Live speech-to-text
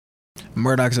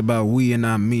Murdock's about we and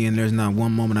not me, and there's not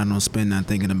one moment I don't spend not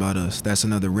thinking about us. That's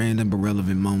another random but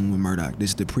relevant moment with Murdock.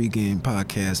 This is the PreGame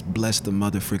podcast. Bless the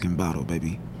motherfucking bottle,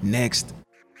 baby. Next.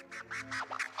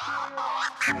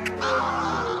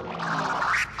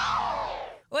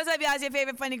 What's up, y'all? It's your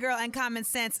favorite funny girl and common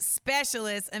sense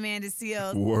specialist, Amanda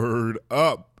Seals. Word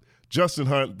up. Justin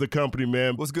Hunt, the company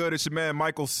man. What's good? It's your man,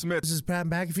 Michael Smith. This is Pat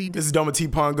McAfee. This is Doma T.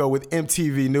 Pongo with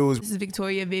MTV News. This is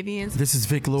Victoria Vivians. This is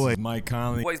Vic Lloyd. Mike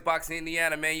Conley. Voice Box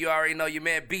Indiana, man. You already know your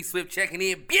man B Swift checking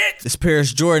in, bitch. It's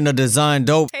Paris Jordan of Design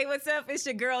Dope. Hey, what's up? It's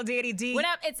your girl, Daddy D. What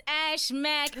up? It's Ash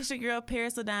Mack. It's your girl,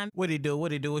 Paris Ladon. What he do?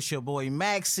 It's your boy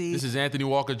Maxie. This is Anthony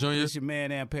Walker Jr. This is your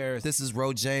man, Ann Paris. This is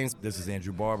Ro James. This is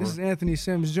Andrew Barber. This is Anthony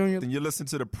Sims Jr. And you listen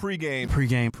to the PreGame.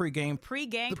 PreGame. PreGame.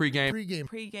 PreGame.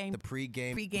 PreGame. The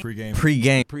PreGame. PreGame.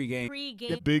 PreGame.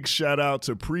 PreGame. Big shout out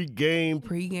to PreGame.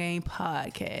 PreGame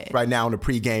podcast. Right now on the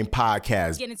PreGame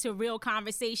podcast. We get into real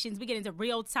conversations. We get into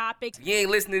real topics. You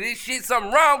ain't listening to this shit,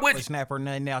 something wrong with you. Snapper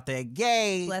nothing out there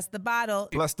gay. Bless the bottle.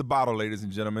 Bless the bottle, ladies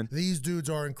and gentlemen. These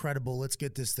dudes are incredible. Let's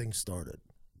get this thing started.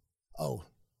 Oh.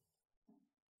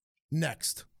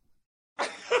 Next.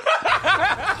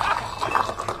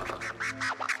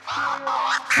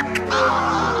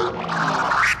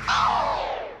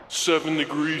 7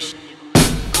 degrees.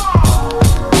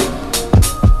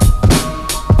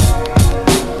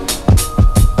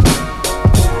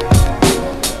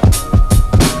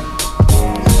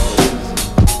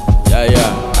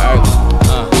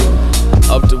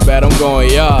 Up to bat, I'm going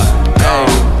yard. Hey,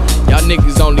 y'all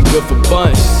niggas only good for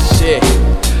bunch. Shit,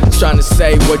 trying to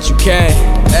say what you can.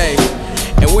 Hey,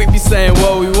 and we be saying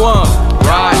what we want.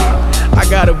 Right? I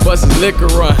gotta bust his liquor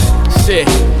run. Shit,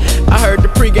 I heard the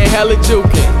PreGame hella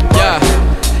jukin'. Yeah,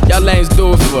 y'all lanes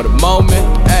do it for the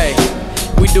moment. Hey,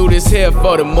 we do this here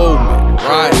for the movement.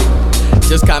 Right?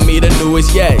 Just got me the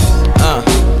newest yes.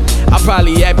 I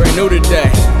probably act brand new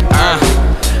today.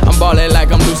 I'm ballin'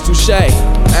 like I'm loose touche.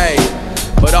 Hey,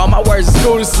 but all my words is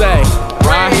cool to say,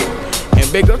 right?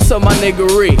 And big up to my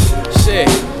niggery, shit.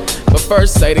 But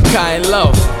first say the kind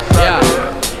low, yeah.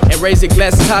 And raise your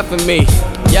glasses high for me,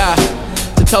 yeah.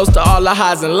 To toast to all the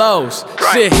highs and lows,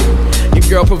 shit. Your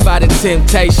girl providing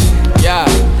temptation, yeah.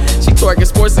 She twerking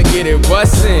sports and get it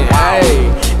bustin', hey.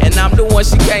 And I'm the one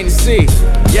she came to see,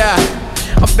 yeah.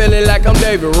 I'm feeling like I'm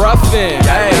David Ruffin,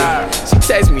 hey. She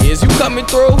text me, is you coming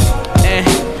through? And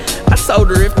I told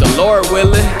her if the Lord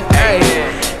willing, hey.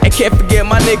 And can't forget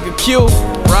my nigga Q,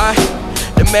 right?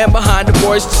 The man behind the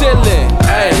boys chillin',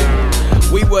 hey.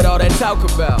 We what all that talk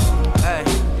about, hey.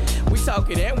 We talk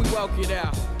it and we walk it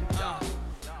out.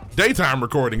 Daytime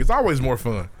recording, it's always more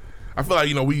fun. I feel like,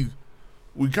 you know, we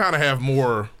kind of have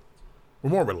we're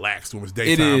more relaxed when it's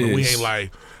daytime. It is. And we ain't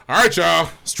like, all right, y'all.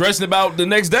 Stressing about the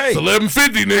next day. It's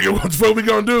 11:50, nigga. What the fuck we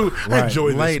gonna do? Right. I enjoy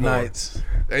this late more. nights.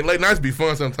 Hey, late nights be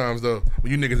fun sometimes, though.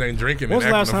 When you niggas ain't drinking When's the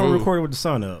and last acting a time we fool. recorded with the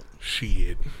sun up?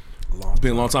 Shit. It's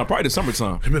been a long time. Probably the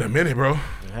summertime. It's been a minute, bro.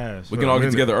 It has. We can all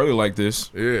get together early like this.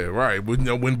 Yeah, right. But, you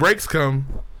know, when breaks come,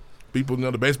 people, you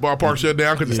know, the baseball park shut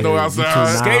down because the snow you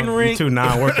outside. Skating rink. You two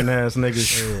non-working ass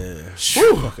niggas.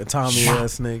 Yeah. Fucking Tommy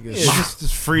ass niggas. Yeah,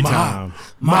 just free time.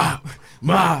 Ma.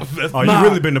 Oh, you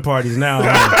really been to parties now.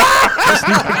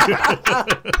 Huh?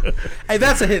 Hey,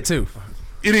 that's a hit too.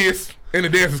 It is. And the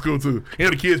dance is cool, too. You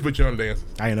know, the kids put you on the dance.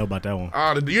 I ain't know about that one.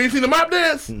 You ain't seen the mop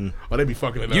dance? Mm-mm. Oh, they be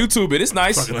fucking it up. YouTube it. It's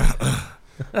nice. And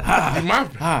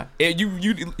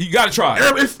you gotta try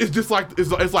it. It's just like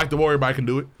it's like the way everybody can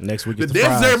do it. Next week The is the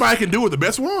dances fries. everybody can do are the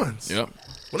best ones. Yep.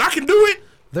 When I can do it,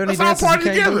 let's all party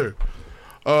together.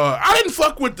 I didn't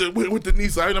fuck with the knee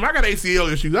side. I got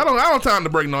ACL issues. I don't have time to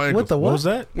break no ankles. What was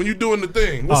that? When you doing the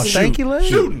thing. Stanky leg?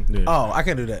 Shooting. Yeah. Oh, I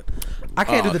can't do that. I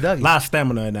can't do the Dougie. A lot of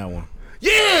stamina in that one.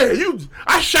 Yeah,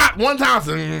 I shot one time,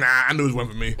 so I knew it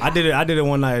wasn't for me. I did it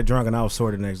one night drunk and I was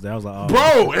sore the next day. I was like, oh.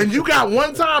 Bro, and you got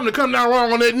one time to come down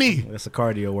wrong on that knee. That's a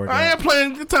cardio workout. I ain't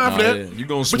playing good time for that. Yeah. You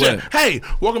gonna But sweat. yeah, hey,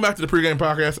 welcome back to the PreGame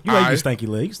podcast. You like your stanky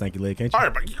leg. You stanky leg, can't you? All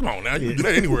right, but come on now. You can do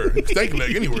that anywhere. Stanky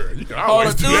leg anywhere. You can Oh,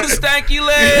 always do do the that. stanky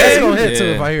leg. That's gonna hit too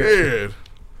if I hear it. Yeah.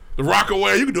 The rock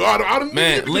away. You can do all the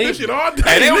Man, you can do Link. this shit all day.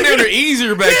 Hey, they were nigga.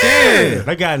 easier back Yeah.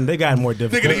 then. They got more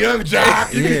difficult. Nigga, the young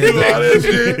jock. You can do all that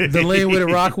shit. The lean with it,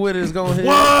 rock with it is going to hit.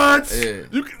 What? Yeah.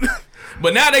 You can,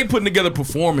 But now they putting together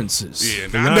performances. yeah,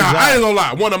 I ain't gonna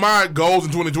lie. One of my goals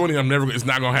in 2020, it's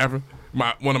not gonna happen.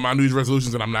 One of my New Year's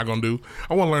resolutions that I'm not gonna do.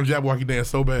 I want to learn Jabberwocky dance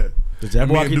so bad. The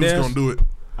Jabberwocky Deuce dance? gonna do it.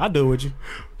 I'll do it with you.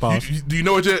 Pause. Do you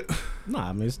know it yet? Nah,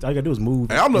 I mean, all you gotta do is move.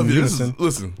 Hey, I don't know if in this is, unison.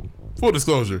 listen, full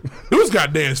disclosure. Deuce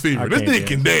got dance fever. I This can't nigga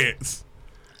can dance.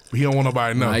 But he don't want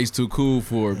nobody to know. Nah, he's too cool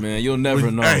for it, man. You'll never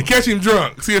know. Hey, catch him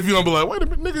drunk. See if you don't be like, wait a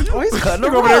minute, nigga. Oh, he's cutting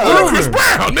over there around. with Chris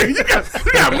Brown, nigga.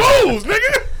 You got moves,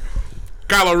 nigga.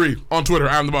 Kylo Ree on Twitter.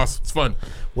 I'm the boss. It's fun.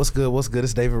 What's good?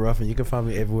 It's David Ruffin. You can find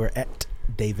me everywhere at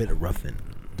David Ruffin.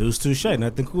 Deuce Touche,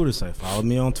 nothing cool to say. Follow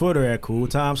me on Twitter at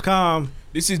CoolTimesCom.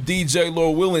 This is DJ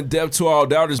Lord Will in depth to all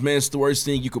doubters, man. It's the worst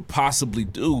thing you could possibly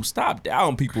do. Stop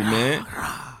doubting people, man.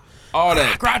 All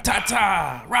that.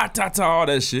 Ra-ta-ta, all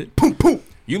that shit. Poom, poom.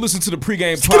 You listen to the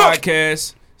Pregame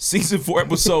Podcast, Season 4,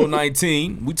 Episode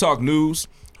 19. We talk news,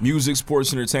 music,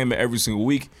 sports, entertainment every single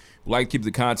week. We like to keep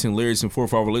the content hilarious and for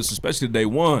our listeners, especially the day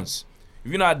ones.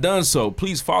 If you're not done so,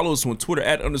 please follow us on Twitter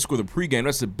at _ the pregame.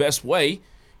 That's the best way.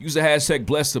 Use the hashtag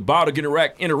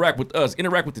 #BlessTheBottle. Interact with us.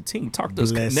 Interact with the team. Talk to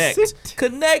us.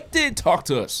 Connected. Talk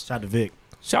to us. Shout out to Vic.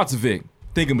 Shout out to Vic.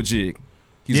 Thingamajig.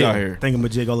 He's out here.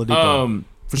 Thingamajig Oladipo.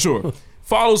 For sure.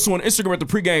 Follow us on Instagram at the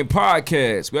Pregame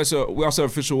Podcast. We also have an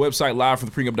official website, live from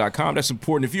thepregame.com. That's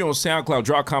important. If you're on SoundCloud,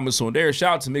 drop comments on there.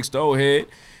 Shout out to Mix the Old Head,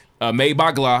 Made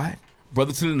by Glide,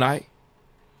 Brother to the Night,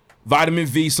 Vitamin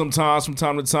V sometimes, from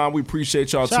time to time. We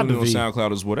appreciate y'all tuning in on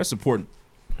SoundCloud as well. That's important.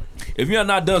 If you're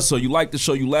not done so, you like the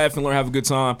show, you laugh and learn, have a good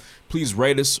time, please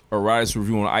rate us or write us a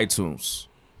review on iTunes.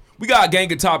 We got a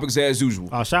gang of topics as usual.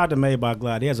 Shout out to Made by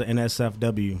Glide. He has an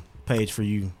NSFW page for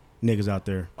you niggas out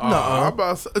there. Nuh-uh.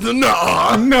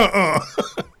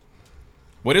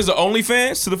 What is it,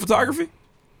 OnlyFans to the photography?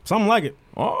 Something like it.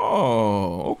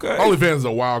 Oh, okay. OnlyFans is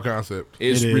a wild concept.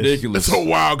 It's ridiculous. It's a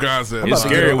wild concept. It's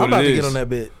scary what it is. I'm about to get on that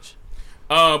bitch.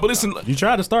 But listen, you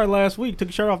tried to start last week. Took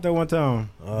your shirt off that one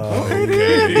time.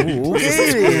 Okay.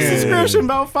 Subscription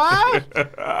about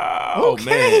 5.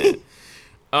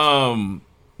 Man.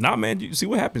 Nah, man. You see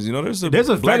what happens. You know, there's a black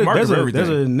fetish, market for everything.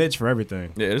 There's a niche for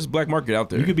everything. Yeah, there's a black market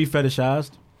out there. You could be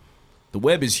fetishized. The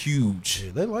web is huge.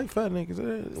 Yeah, they like fat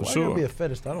niggas. Why sure. gotta be a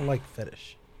fetish? I don't like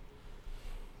fetish.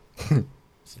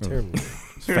 It's terrible.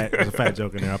 There's a fat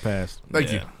joke in there. I passed.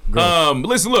 Thank you.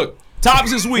 Listen, look.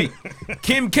 Topics this week.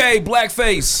 Kim K,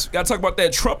 blackface. Got to talk about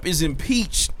that. Trump is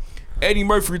impeached. Eddie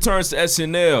Murphy returns to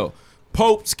SNL.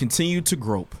 Popes continue to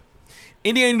grope.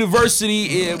 Indiana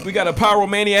University, we got a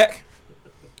pyromaniac.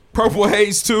 Purple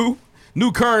Haze 2.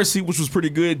 New Currency, which was pretty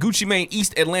good. Gucci Mane,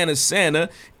 East Atlanta Santa.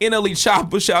 NLE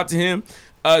Chopper, shout out to him.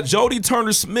 Jodie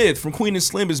Turner-Smith from Queen and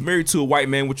Slim is married to a white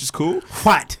man, which is cool.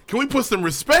 What? Can we put some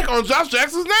respect on Josh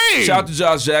Jackson's name? Shout out to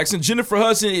Josh Jackson. Jennifer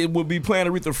Hudson will be playing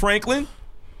Aretha Franklin,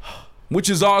 which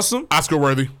is awesome. Oscar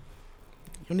worthy. You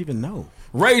don't even know.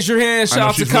 Raise your hand. Shout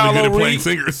out to she's really good at Kylo playing Reed.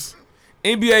 singers.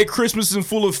 NBA Christmas is in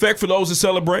full effect for those that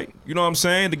celebrate. You know what I'm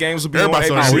saying? The games will be Everybody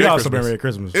on celebrates ABC. We all Christmas. celebrate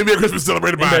Christmas. NBA Christmas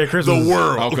celebrated by Christmas the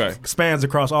world. Okay. Spans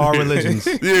across all religions.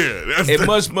 Yeah. That's And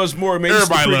much more, man. This is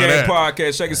the Everybody love Pregame that.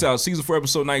 Podcast. Check us out. Season 4,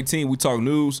 Episode 19. We talk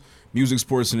news, music,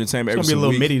 sports, entertainment It's every gonna be a single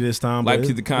little week. mitty this time. Like but to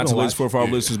keep the content list for our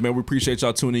listeners, man. We appreciate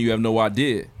y'all tuning in. You have no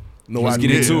idea. Let's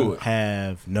get into it.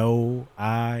 Have no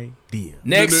idea.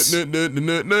 Next.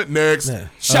 Next. Yeah.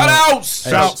 Shout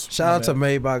outs. Shout out to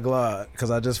Made by Glide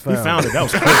because I just found We found it. That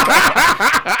was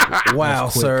quick. Wow,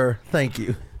 sir. Thank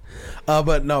you.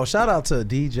 But no, shout out to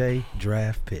DJ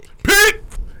Draft Pick.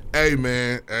 Hey,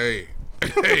 man. Hey.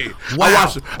 Wow. I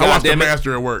watched the damn it.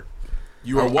 Master at work.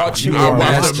 You are watching. I are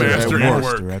watched the master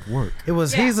Master at work. It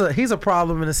was he's a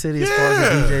problem in the city as far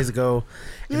as the DJs go,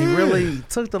 and he really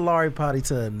took the Larry Potty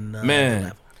to another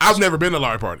level. I've never been to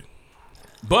Larry Party.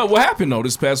 But what happened though?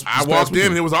 This past I walked in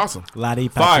and it was awesome.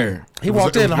 Fire. He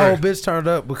walked in, it the was whole great. bitch turned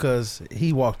up because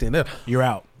he walked in there. You're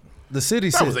out. The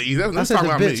city That said, was easy. I That's said talking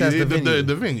the about me. bitch has the venue.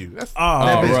 The venue. That's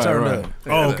That bitch right, turned right. up.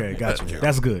 Oh, okay, got you.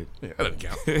 That's good. yeah, that doesn't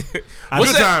count. What's Good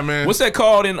that, time, man. What's that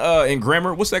called in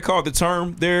grammar? What's that called? The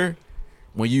term there,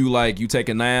 when you take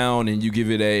a noun and you give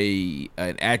it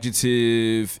an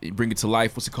adjective, and bring it to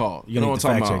life. What's it called? You know need what to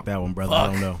I'm fact talking check about? that one, brother. I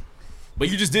don't know. But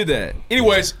you just did that.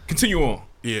 Anyways, continue on.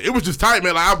 Yeah, it was just tight,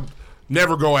 man. Like, I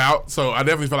never go out, so I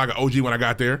definitely felt like an OG when I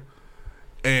got there.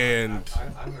 And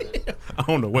I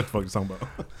don't know what the fuck you're talking about.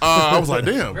 I was like,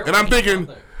 damn. And I'm thinking,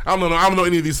 I don't know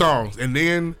any of these songs. And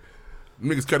then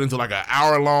niggas cut into like an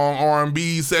hour-long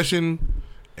R&B session.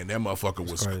 And that motherfucker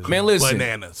was Man, listen.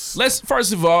 bananas. Let's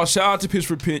first of all shout out to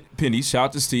Pittsburgh Pennies. Shout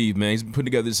out to Steve, man. He's been putting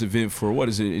together this event for what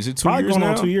is it? Is it 2 Probably years going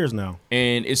now? on 2 years now.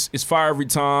 And it's fire every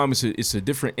time. It's a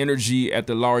different energy at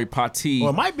the Larry Potty.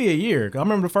 Well, it might be a year. I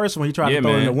remember the first one he tried to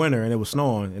throw it in the winter and it was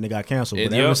snowing and it got canceled.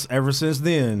 But ever since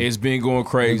then, it's been going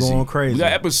crazy. We got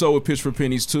an episode with Pitch for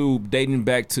Pennies too, dating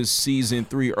back to season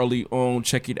 3 early on.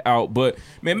 Check it out. But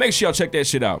man, make sure y'all check that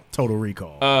shit out. Total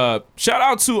Recall. Shout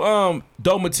out to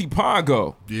Doma T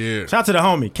Pongo. Yeah. Shout out to the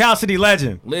homie, Cal City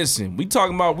legend. Listen, we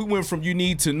went from You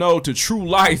Need to Know to True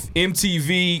Life,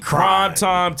 MTV, Crime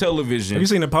Time Television. Have you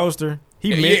seen the poster?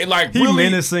 He really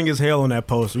menacing as hell on that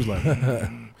poster. He's like,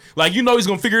 Like, you know he's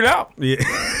gonna figure it out. Yeah.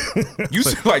 You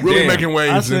like really damn. making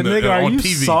waves I said, nigga, are on you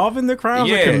TV. solving the crimes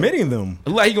or Yeah. committing them?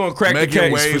 Like he gonna crack Making the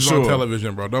case waves for sure. on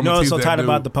television, bro. Don't You know what's so tease tight that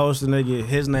about dude. the poster, nigga?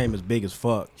 His name is big as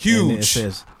fuck. Huge. And then it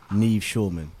says Neve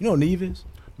Schulman. You know what Neve is?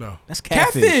 No. That's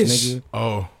catfish, nigga.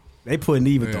 Oh. They put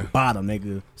Neve at Yeah. the bottom,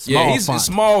 nigga. Small Yeah, he's font. a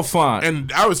small font.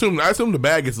 And I assume the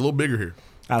bag gets a little bigger here.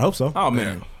 I hope so. Oh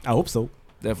man, I hope so.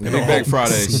 definitely. Big Bag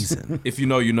Fridays. Season. If you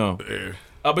know, you know. Yeah.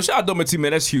 But shout out to T,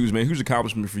 man. That's huge, man. Huge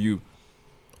accomplishment for you.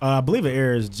 I believe it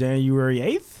airs January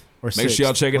 8th or 6th. Make sure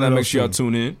y'all check it One out. of Make those sure y'all two.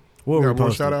 tune in. We'll Got more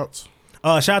repost shout it. outs.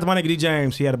 Shout out to my nigga D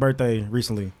James. He had a birthday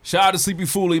recently. Shout out to Sleepy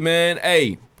Foolie, man.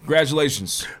 Hey,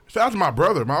 congratulations. Shout out to my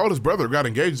brother. My oldest brother got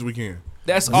engaged this weekend.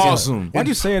 That's awesome. Why'd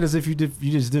you say it as if you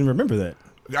just didn't remember that?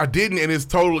 I didn't, and it's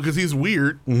total because he's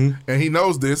weird, and he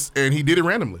knows this, and he did it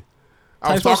randomly. I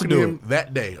How was you supposed talking to to do him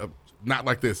that day, not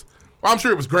like this. Well, I'm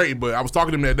sure it was great, but I was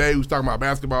talking to him that day. He was talking about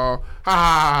basketball. Ha ha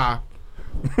ha.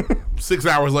 ha. 6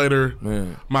 hours later,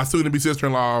 Man. my soon-to-be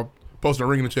sister-in-law posted a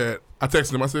ring in the chat. I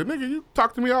texted him. I said, "Nigga, you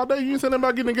talked to me all day. You didn't say nothing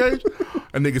about getting engaged."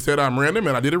 A nigga said I'm random,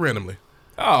 and I did it randomly.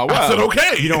 Oh, wow. I said,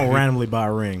 "Okay." You don't randomly buy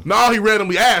a ring. No, he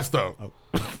randomly asked though.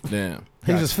 Damn.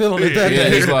 He was just feeling it that Yeah,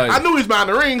 day. he's like- I knew he was buying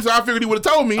the ring, so I figured he would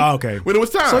have told me. Oh, okay. When it was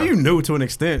time. So you knew to an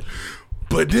extent.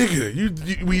 But nigga,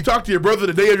 you when you talk to your brother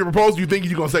the day of your proposal, you think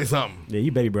you're gonna say something. Yeah,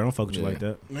 you baby bro. Don't fuck with you like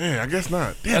that. Man, I guess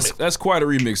not. Damn That's quite a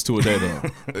remix to it,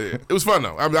 though. it. It was fun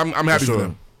though. I'm happy for sure.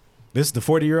 them. This is the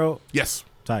 40-year-old? Yes.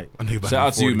 Tight. I think about Shout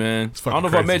out to you, 40. man. It's I fucking don't know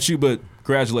if I crazy. met you, but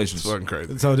congratulations. It's fucking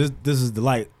crazy. So this is the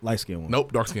light skin one.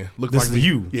 Nope, dark skin. Look This like is me.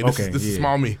 you. Yeah, this Okay, is yeah.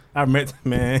 small me. I met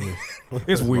man.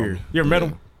 It's weird. You ever met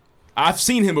him? I've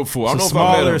seen him before. I don't know It's if a I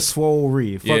met smaller, him. swole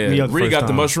Reed. Fuck Yeah, me up the Reed first got the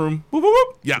time. mushroom. Whoop, whoop,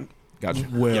 whoop. Yeah. Gotcha.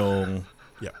 Well,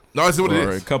 Yeah. No, that's what it Or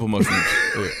a is. couple mushrooms.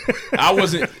 I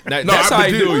wasn't. That's I how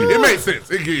he do you. It made sense.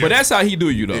 But that's how he do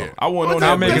you, though. Yeah. I want to know I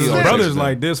that. mean, but his he's on brother's Instagram.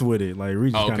 like this with it. Like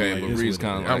Reed's kind of Okay, like but this Reed's with it.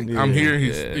 kind of like. I'm here.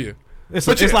 He's Yeah. yeah. It's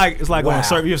But like Wow. on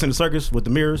circus. You ever seen the circus with the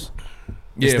mirrors?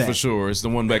 Yeah, that. for sure. It's the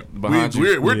one back behind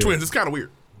you. We're Yeah. twins. It's kind of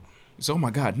weird. So, oh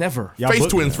my God, never. Y'all Face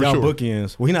twins for y'all sure.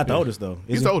 bookends. Well, he's not the oldest though.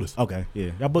 Is He's he? the oldest. Okay,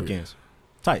 yeah. Y'all bookends.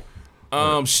 Tight.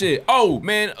 Shit. Oh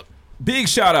man, big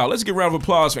shout out. Let's give a round of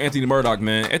applause for Anthony Murdock,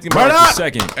 man. Anthony Murdock the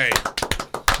second. Hey,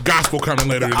 gospel coming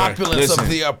later today. Opulence Listen. of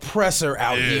the oppressor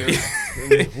out here.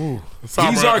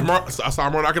 He's our- I saw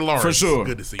Murdock and Lawrence. For sure.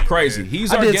 Good to see you. Crazy. man.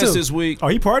 He's I our did guest too. this week. Oh,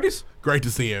 he parties? Great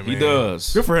to see him. He Man.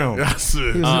 does. Good for him. Yes.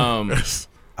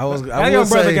 I will That young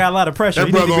brother say, got a lot of pressure. That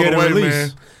He need to brother be on able the to way, release.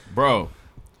 man. Bro.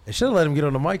 they should have let him get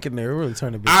on the mic in there. It really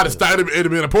turned a bit. I'd have started. It'd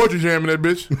have been a poetry jam in that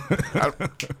bitch.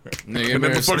 Nigga, And then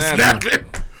man, the fuck snapping.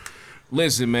 snapped.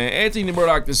 Listen, man. Anthony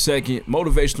Murdock the second,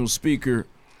 motivational speaker,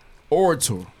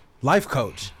 orator, Life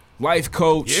coach. life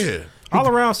coach. Yeah. All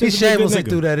around, He seems to be a good shamelessly nigga.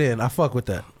 threw that in. I fuck with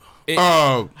that.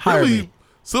 Hire Really me.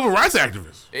 civil rights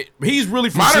activist. He's really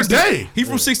from Modern 60 day. He's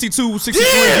from 62, 63.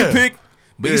 Yeah. He picked,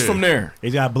 but he's Yeah. from there. He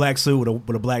got a black suit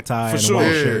with a black tie For and sure. a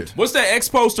white Yeah. shirt. What's that X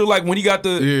poster like when he got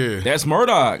the? Yeah. That's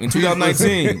Murdock in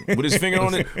 2019 with his finger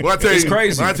on it. Well, I tell it's you,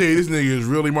 crazy. When I tell you, this nigga is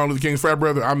really Martin Luther King's frat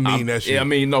brother. I mean that shit. Yeah, I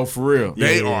mean, no, for real.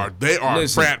 They are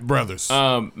Listen, frat brothers.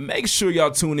 Make sure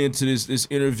y'all tune into this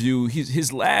interview.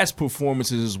 His last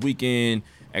performance is this weekend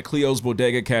at Cleo's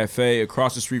Bodega Cafe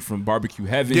across the street from Barbecue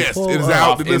Heaven. Yes, it is off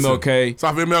out. Listen, MLK. It's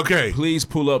off MLK. Please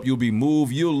pull up. You'll be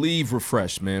moved. You'll leave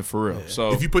refreshed, man, for real.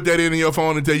 So If you put that in your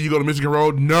phone and tell you go to Michigan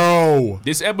Road, no.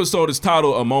 this episode is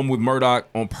titled "A Moment with Murdock"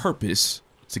 on purpose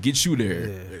to get you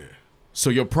there. So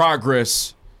your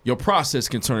process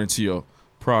can turn into your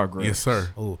progress. Yes, sir.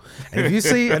 Ooh. And if you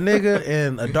see a nigga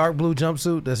in a dark blue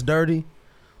jumpsuit that's dirty,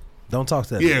 don't talk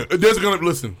to that. Yeah, there's gonna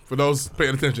listen for those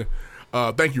paying attention.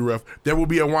 Thank you, Ref. There will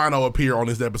be a wino appear on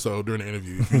this episode during the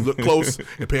interview. If you look close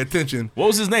and pay attention, What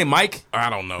was his name? Mike? I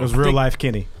don't know. It was real life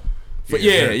Kenny. But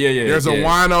yeah. There's a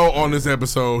wino on this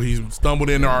episode. He stumbled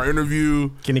into our interview.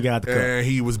 Kenny got the cup. And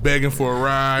he was begging for a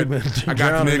ride. I got the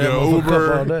Drowning that nigga motherfucker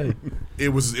Uber. all day. It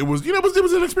was an experience. It was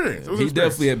He an experience.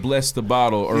 definitely had blessed the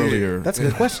bottle earlier That's a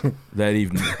good question. that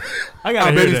evening. I I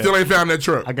gotta bet hear he that. still ain't found that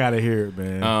truck. I gotta hear it,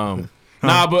 man. He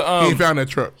ain't found that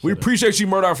truck. we appreciate you,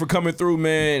 Murdock, for coming through,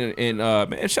 man. And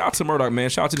man, shout out to Murdock, man.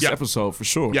 Shout out to this episode for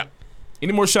sure. Yeah.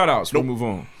 Any more shout outs? Nope. We'll move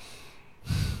on.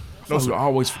 No, We're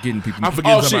always forgetting people. I'm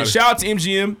forgetting oh somebody. shit! Shout out to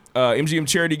MGM, MGM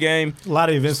charity game. A lot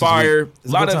of events. Fire, this week. a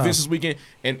It's lot good of time. events this weekend,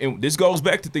 and this goes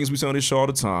back to things we say on this show all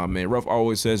the time, man. Ruff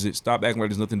always says it. Stop acting like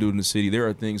there's nothing to do in the city. There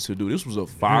are things to do. This was a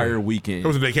fire weekend. It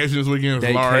was a vacation this weekend. It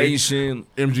was Laurie. Vacation,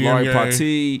 MGM Laurie game.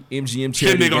 Party, MGM charity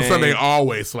Shindig on game. Sunday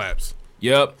always slaps.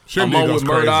 Yep. Shindig I'm on goes with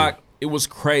crazy. Murdock. It was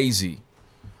crazy.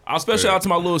 I'll special Yeah. out to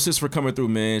my little sister for coming through,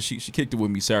 man. She kicked it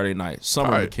with me Saturday night. Summer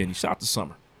Tight. McKinney. Shout out to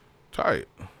Summer. Tight.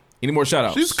 Any more shout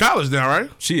outs? She's college now, right?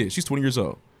 She is. She's 20 years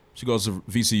old. She goes to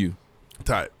VCU.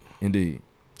 Tight. Indeed.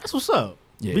 That's what's up.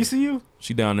 Yeah. VCU?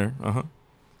 She down there.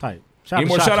 Tight. Any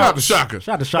more Shout out to Shaka.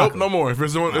 Shout out to Shaka. Nope, no more. If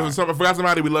it's if I forgot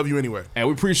somebody, we love you anyway. And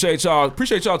we appreciate y'all.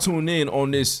 Appreciate y'all tuning in on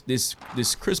this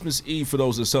Christmas Eve for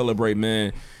those that celebrate,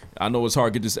 man. I know it's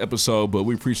hard to get this episode, but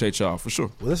we appreciate y'all for sure.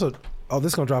 Well, this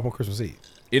is gonna drop on Christmas Eve.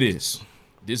 It is.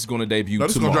 This is gonna debut No,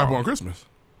 this tomorrow. is gonna drop on Christmas.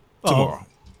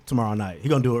 Tomorrow night. He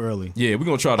gonna do it early. Yeah, we're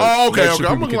gonna try to. Oh, okay, make sure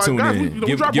okay. I'm people looking can like, tune guys, in.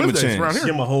 we drop Give him a Wednesdays around chance. here.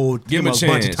 Give him a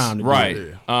bunch of time to right.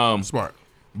 do it. Smart.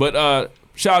 But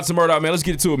shout out to Murdock, man. Let's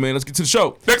get to it, man. Let's get to the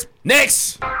show.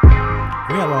 Next. We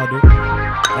have all do.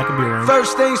 That can be arranged.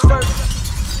 First things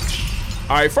first.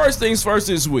 All right, first things first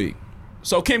this week.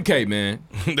 So Kim K, man.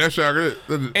 That's y'all good.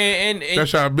 And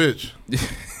That's y'all bitch.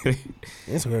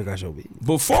 Instagram got your beat.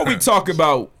 Before we talk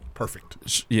about perfect.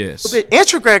 Yes.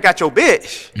 Instagram got your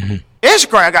bitch.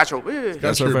 Instagram got your bitch.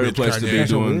 That's her favorite place to be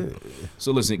doing.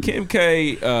 So listen, Kim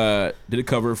K did a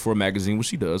cover for a magazine, which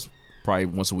she does probably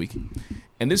once a week.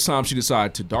 And this time she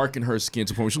decided to darken her skin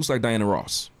to the point where she looks like Diana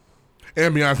Ross.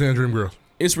 And Beyonce and Dream Girls.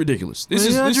 It's ridiculous. This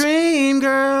is dream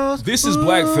girls. This is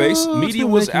blackface. Media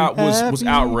was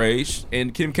outraged,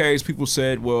 and Kim K's people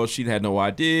said, well, she had no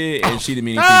idea and she didn't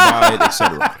mean anything by it,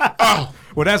 etc.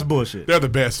 Well, that's bullshit. They're the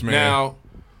best, man. Now,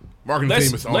 marketing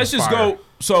team is on let's just fire. go.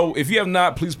 So, if you have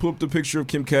not, please pull up the picture of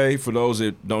Kim K. For those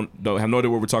that don't have no idea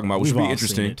what we're talking about, which We've should be all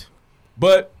interesting. seen it.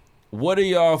 But what are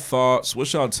y'all thoughts?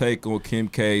 What's y'all take on Kim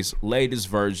K's latest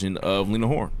version of Lena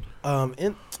Horne?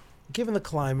 Given the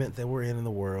climate that we're in the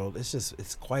world,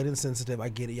 it's quite insensitive. I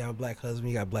get it. You have a black husband,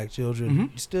 you got black children. Mm-hmm.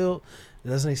 You still, it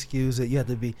doesn't excuse it. You have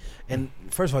to be, and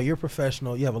first of all, you're a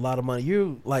professional. You have a lot of money.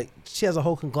 She has a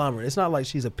whole conglomerate. It's not like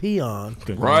she's a peon.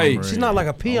 Right. She's not like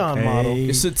a peon model.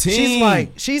 It's a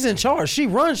team. She's in charge. She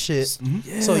runs shit.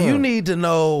 Yeah. So you need to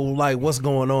know like what's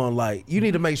going on. Like you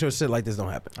need to make sure shit like this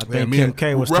don't happen. I think Kim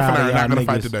K was Ruff and tired I of are not y'all gonna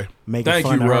fight niggas today. making Thank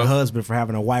fun you, of her Ruff. husband for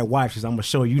having a white wife. She's I'm gonna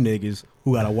show you niggas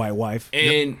who got a white wife.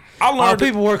 And I learned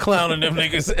people were clowning them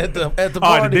niggas at the Oh,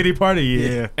 party. the Diddy party,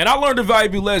 yeah. And I learned a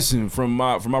valuable lesson from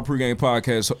my pregame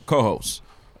podcast co-host.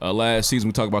 Last season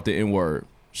we talked about the N-word.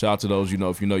 Shout out to those you know.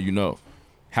 If you know, you know.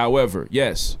 However,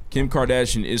 yes, Kim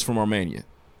Kardashian is from Armenia,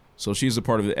 so she's a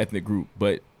part of the ethnic group.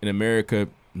 But in America,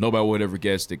 nobody would ever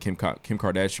guess that Kim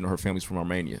Kardashian or her family's from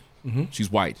Armenia. Mm-hmm.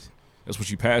 She's white. That's what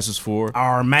she passes for.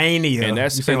 Armenia. And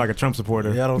that's you sound like a Trump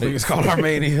supporter. Yeah, I don't think it's called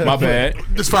Armenia. My bad.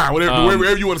 It's fine.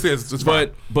 Whatever you want to say, it's fine.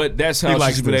 But that's how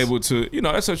likes she's been this. able to,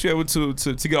 that's how she's able to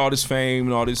get all this fame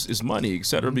and all this money, et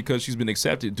cetera, because she's been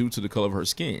accepted due to the color of her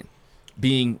skin,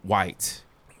 being white.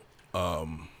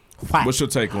 What's your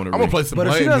take on it? I'm gonna play some But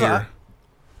if she blame doesn't-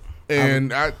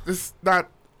 here,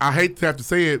 I hate to have to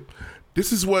say it.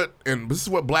 This is what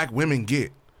black women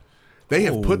get. They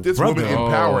have put this woman in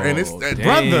power, and it's damn.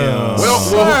 Brother. well,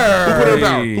 who put her in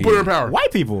power? Who put her in power?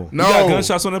 White people. No, You got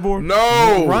gunshots on that board?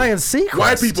 No, Ryan Seacrest.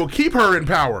 White people keep her in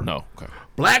power. No. Okay.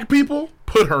 Black people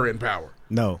put her in power.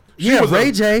 No. Yeah,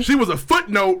 Ray J. She was a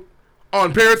footnote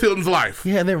on Paris Hilton's life.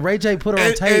 Yeah, and then Ray J put her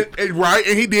on tape.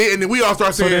 And he did, and then we all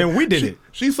start saying, then we did it.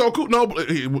 She's so cool. No, but,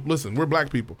 listen, we're black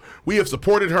people. We have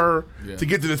supported her to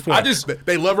get to this point.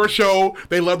 They love her show.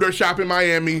 They loved her shop in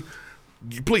Miami.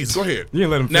 Please go ahead. You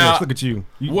didn't let him finish. Now, Look at you.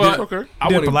 What? Okay. I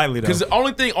did wouldn't- politely, though. Because the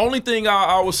only thing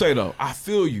I would say though, I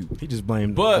feel you. He just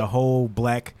blamed But- the whole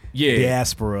black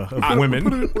diaspora of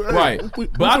women. Right.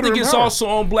 But I think it's also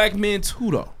on black men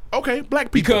too though. Okay,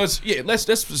 black people. Because let's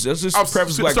just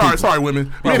preface black sorry, people. sorry,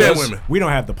 women. We No, ain't had let's- women. We don't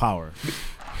have the power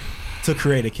to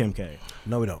create a Kim K.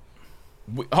 No, we don't.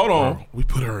 Hold on. We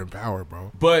put her in power,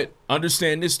 bro. But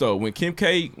understand this though, when Kim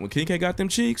K got them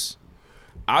cheeks,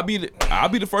 I'll be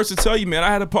the first to tell you, man. I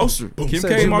had a poster. Kim Said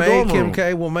K in you my made dorm Kim room.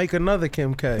 K. We'll make another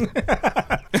Kim K.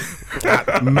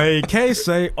 May K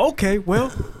say, okay,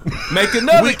 well, Make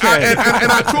another K. And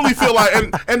I truly feel like,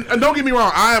 and don't get me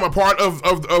wrong, I am a part of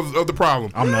the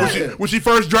problem. I'm not. When she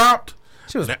first dropped,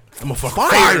 She was I'm a fucking fire,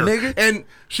 fire, nigga. And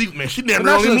she never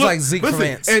Now she even looks look like Zeke from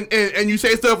listen, Ants. and you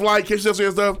say stuff like, Kim says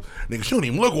stuff, nigga, she don't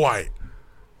even look white.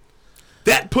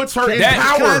 That puts her in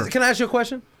That- power. Can I ask you a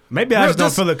question? maybe I just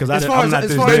don't feel it because I'm not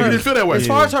this Maybe you nigga. didn't feel that way. As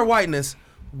far as her whiteness,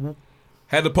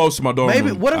 Had the poster in my dorm maybe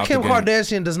room. what if out Kim the game.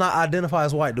 Kardashian does not identify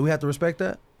as white? Do we have to respect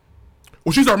that?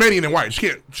 Well, she's Armenian and white. She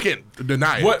can't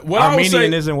deny it. What I would say,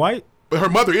 Armenian isn't white? But her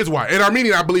mother is white. And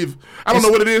Armenian, I believe, I don't know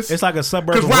what it is. It's like a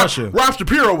suburb of Because Russia. Rob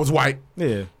Shapiro was white.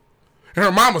 Yeah. And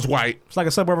her mom was white. It's like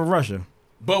a suburb of Russia.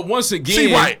 but once again,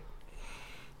 She white.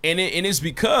 and it's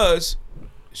because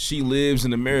she lives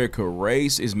in America.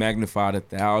 Race is magnified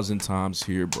 1,000 times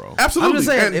here, bro. Absolutely. I'm just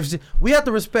saying, And we have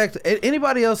to respect.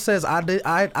 Anybody else says I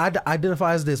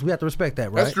identify as this, we have to respect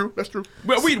that, right? that's true. That's true.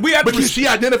 But we have But to. she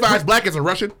identifies black as a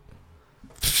Russian.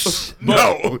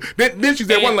 No. Then she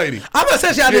said one lady. I'm not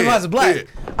saying she identifies as black. Yeah.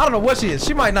 I don't know what she is.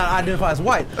 She might not identify as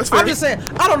white. That's fair. I'm just saying,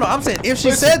 I don't know. I'm saying if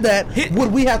she said that,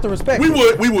 would we have to respect We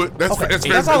her? would. That's Okay.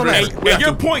 fair. That's all I'm asking.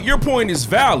 And your point is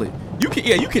valid. You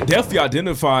can definitely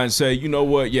identify and say, you know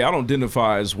what, I don't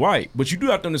identify as white, but you do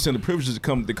have to understand the privileges that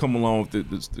come along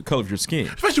with the color of your skin.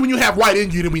 Especially when you have white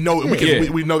in you, then we know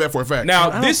we know that for a fact. Now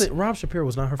I don't think Rob Shapiro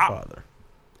was not her father.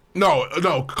 No,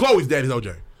 Chloe's daddy's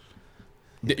OJ.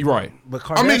 Right. But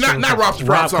I mean, not Rob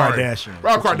Shapiro. I'm sorry. Kardashian.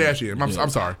 Rob Kardashian. I'm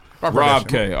sorry. Rob Kardashian.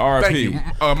 K. R.I.P. Thank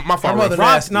you. My fault. mother- Rob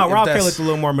Nasty, Rob if K that's- looked a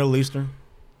little more Middle Eastern.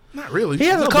 Not really. He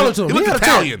has a color to him. He looked had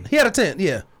Italian. A tint. He had a tint.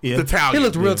 Yeah. Yeah. He Italian. He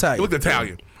looked real He Italian. looked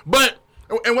Italian. But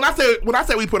and when I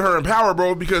say we put her in power,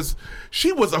 bro, because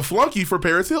she was a flunky for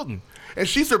Paris Hilton. And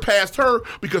she surpassed her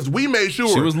because we made sure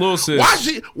She was little sis.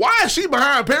 Why is she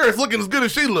behind Paris looking as good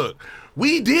as she looked?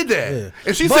 We did that. Yeah.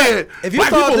 And she But said, if you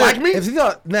black thought people that- like me? If you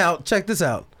thought, now check this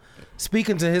out.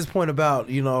 Speaking to his point about,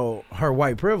 her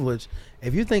white privilege,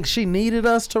 if you think she needed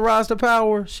us to rise to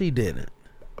power, she didn't.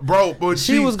 Bro, but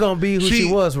She was gonna be who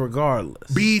she was regardless.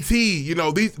 BT,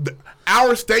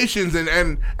 our stations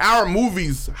and our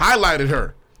movies highlighted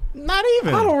her. Not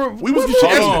even. I don't. We was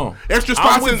Hold on. extra I'm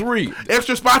spots with in Reed.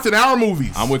 extra spots in our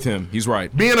movies. I'm with him. He's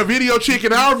right. Being a video chick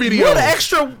in our videos. What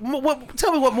extra?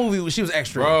 Tell me what movie she was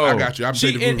extra. Bro, I got you. I'm she,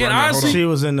 saying the and, movie and right now. Hold honestly, on. She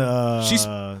was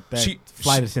in She's-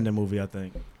 flight attendant movie, I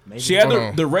think. Maybe. she had Hold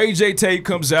on. the Ray J tape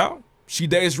comes out. She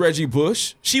dates Reggie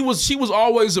Bush. She was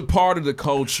always a part of the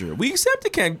culture. We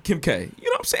accepted Kim K. You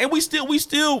know what I'm saying? And we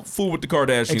still fool with the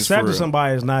Kardashians. Except for if real.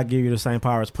 somebody does not give you the same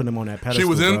power as putting them on that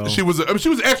pedestal. She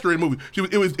was extra in the movie.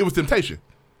 It was Temptation.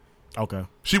 Okay.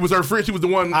 She was her friend. She was the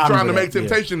one I trying to remember make that, yeah.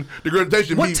 Temptation, the girl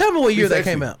Temptation. Tell me what year that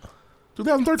sexy. came out.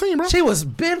 2013, bro. She was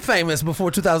been famous before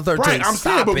 2013. Right, I'm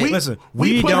saying, Stop but it. Listen,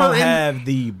 we we put don't her in- have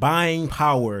the buying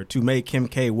power to make Kim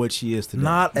K what she is today.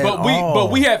 Not at all.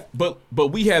 But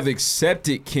we have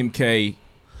accepted Kim K.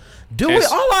 Do we?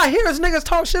 All I hear is niggas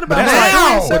talk shit about That's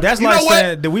her. like, but that's You like know what?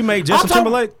 saying, did we make Justin talking-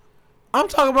 Timberlake? I'm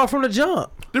talking about from the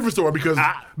jump. Different story because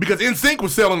NSYNC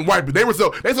was selling white people.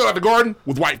 They sold out the Garden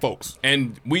with white folks.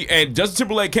 And Justin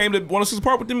Timberlake came to want us to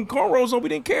part with them cornrows on. We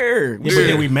didn't care. Yeah, but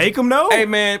did we make them though? Hey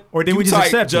man, Or did you we just tight,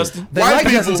 accept it? Justin? They White like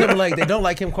Justin people- Timberlake. They don't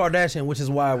like Kim Kardashian, which is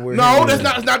why we're No, here.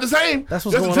 that's not the same. That's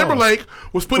what's Justin going on. Timberlake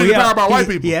was put in the power by white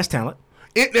people. He has talent.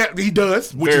 He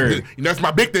does, which Very. is that's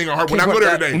my big thing on her. When I go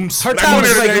there today, Her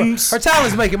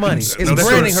talent's making money. It's No, that's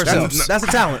branding hers. herself. That's- That's a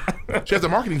talent. She has a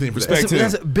marketing team for that. Respect.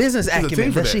 That's a business There's a acumen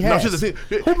team for that she No, has. she has a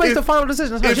team. Who makes the final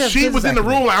decision? That's If has she business was in the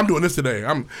acumen. room, like, I'm doing this today.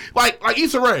 I'm like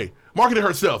Issa Rae marketed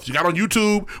herself. She got on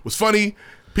YouTube, was funny.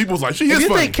 People was like, she If is you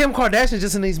funny. think Kim Kardashian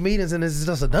just in these meetings and is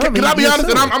just a dummy, Can I be you honest?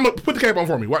 And assume. I'm gonna put the cape on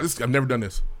for me. I've never done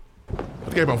this. Put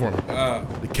the cape on for me.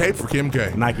 The cape for Kim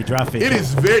K. Nike dry fit. It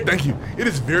is very. Thank you. It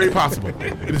is very possible.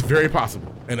 It is very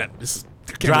possible. And this is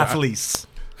dry fleece.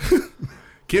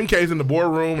 Kim K's in the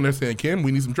boardroom and they're saying, Kim,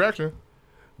 we need some traction.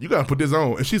 You gotta put this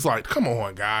on. And she's like, come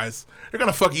on, guys. They're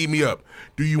gonna eat me up.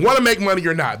 Do you want to make money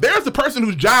or not? There's the person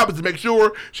whose job is to make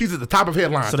sure she's at the top of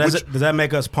headlines. So does that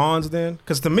make us pawns then?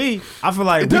 Because to me, I feel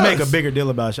like It we does. make a bigger deal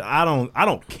about shit. I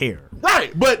don't care.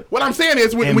 Right. But what I'm saying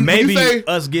is And when maybe you say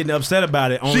us getting upset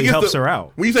about it she only gets helps the- her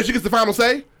out. When you say she gets the final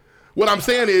say, what I'm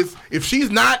saying is if she's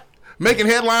not making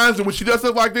headlines and when she does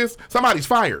stuff like this, somebody's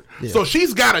fired. Yeah. So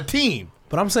she's got a team.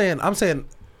 But I'm saying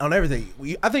on everything.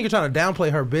 I think you're trying to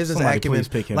downplay her business Somebody acumen. please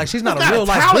pick him. Like she's not It's a not real a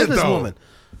life talent, businesswoman.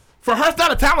 For her, it's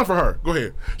not a talent for her. Go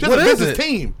ahead. She has What a is business it?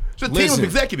 team. She has a team Listen. of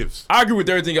executives. I agree with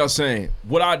everything y'all saying.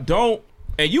 What I don't,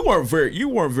 and you weren't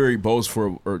very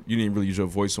boastful, or you didn't really use your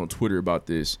voice on Twitter about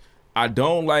this. I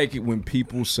don't like it when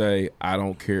people say I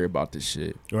don't care about this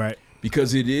shit, Right.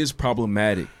 because it is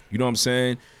problematic. You know what I'm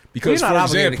saying? You're Because not for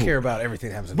obligated example, to care about everything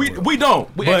that happens in the world. we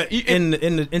don't. But And-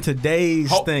 in today's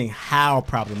Ho- thing, how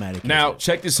problematic now is it?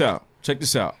 check this out.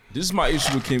 This is my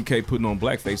issue with Kim K putting on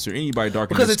blackface or anybody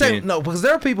darker Because than skin. because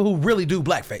there are people who really do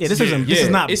blackface. Yeah, this is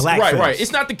not it's, blackface. Right.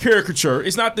 It's not the caricature.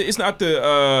 It's not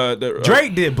the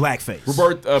Drake did blackface.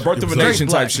 Birth of a Nation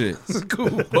black. type shit.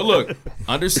 But look,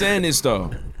 understand this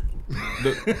though.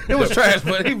 It was trash,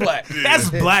 but he black. That's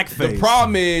blackface. The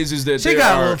problem is that She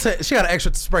got she got an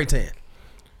extra spray tan.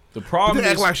 The problem Didn't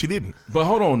is, act like she didn't. but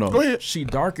hold on though. Go ahead. She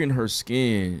darkened her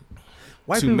skin.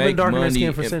 White to people been make darkening their money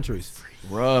skin for and- centuries.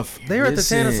 Rough. They're at the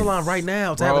tanning Listen, salon right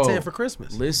now to have a tan for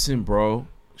Christmas. Listen, bro.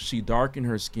 She darkened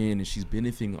her skin and she's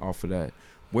benefiting off of that.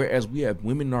 Whereas we have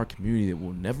women in our community that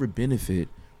will never benefit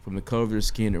from the color of their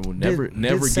skin or will never Did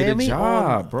get a Sammy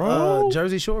job, on, bro.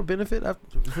 Jersey Shore benefit?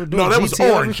 For doing No, that was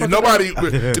GTL orange. every And fucking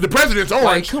nobody. day? The president's orange.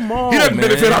 Like, come on, He doesn't man.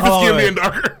 benefit off his Hold skin on. being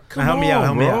darker. Now, help me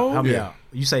out. bro. Help me out.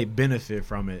 You say benefit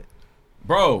from it.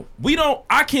 Bro,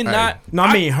 I cannot. No,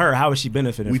 I mean her. How is she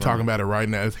benefiting? We from talking about it right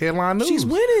now. It's headline news. She's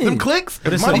winning. Them clicks.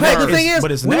 But it's money. okay, The thing is,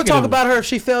 but it's we would negative. talk about her if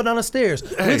she fell down the stairs.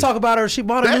 We would talk about her if she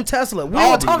bought a new Tesla. We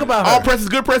would talk about her. All press is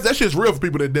good press. That shit's real for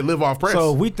people that live off press.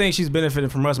 So if we think she's benefiting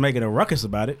from us making a ruckus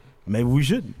about it, maybe we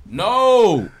shouldn't.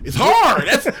 No, it's hard.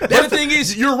 That's the thing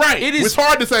is, you're right. It is. It's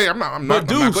hard to say. I'm not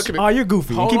clicking it. Oh, you're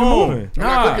goofy. Hold Keep it on. moving. I'm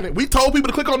not clicking it. We told people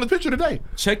to click on the picture today.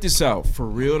 Check this out. For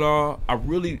real, dog. I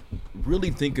really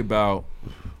think about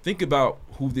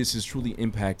who this is truly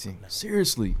impacting.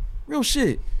 Seriously, real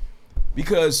shit.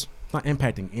 Because it's not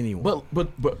impacting anyone.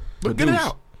 But get it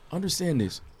out. Understand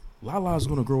this. Lala's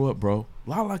gonna grow up, bro.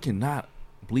 Lala cannot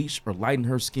bleach or lighten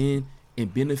her skin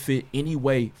and benefit any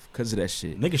way because of that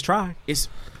shit. Niggas try.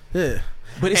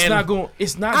 But it's not going.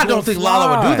 It's not. I don't think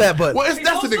Lala would do that, but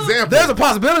that's an example. There's a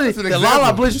possibility That's an that example.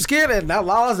 Lala bleached her skin, and now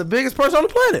Lala's the biggest person on the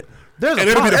planet. And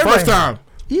it'll be the first time.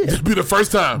 Yeah, It'll be the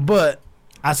first time. but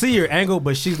I see your angle,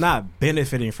 but she's not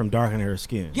benefiting from darkening her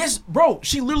skin. Yes, bro.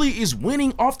 She literally is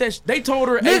winning off that. They told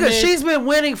her, hey, nigga, man, she's been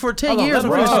winning for 10 years. Let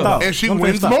me finish this thought. And she Let me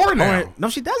wins finish this more thought. now. No,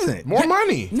 she doesn't. More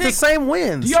money. It's the same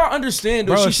wins. Do y'all understand?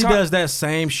 Though, Bro, she does that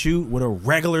same shoot with a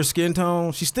regular skin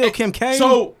tone. She's still Kim K.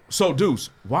 So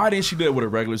Deuce, why didn't she do it with a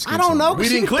regular skin I don't tone? know. We We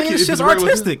didn't click it. It's If just it's regular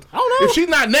artistic. I don't know. If she's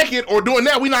not naked or doing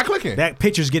that, we not clicking. That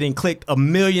picture's getting clicked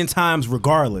 1,000,000 times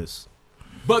regardless.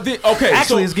 But then, okay,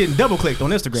 Actually, so, it's getting double clicked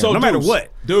on Instagram. so no matter Deuce,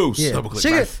 what. Deuce, Yeah. Double click,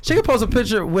 She right. could post a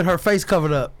picture with her face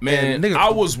covered up. man, and nigga, I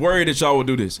was worried that y'all would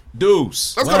do this.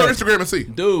 Deuce, Let's go to Instagram and see.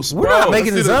 Deuce, we're bro. not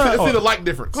making Let's this see up. let's see the like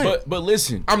difference. But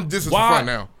listen, This is why, fun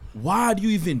now. Why do you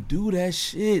even do that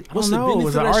shit? What's I don't know. the benefit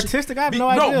Is it of that artistic? shit? I have no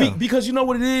idea. Because you know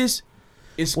what it is.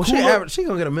 It's Well, cooler. she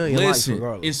gonna get 1,000,000 Listen, likes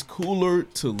regardless. it's cooler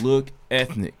to look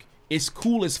ethnic. It's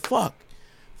cool as fuck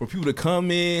for people to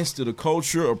come in, steal the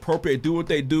culture, appropriate, do what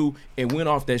they do, and win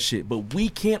off that shit. But we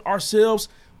can't ourselves.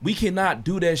 We cannot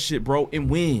do that shit, bro, and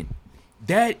win.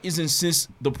 That is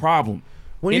the problem.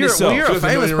 When in you're itself. a Just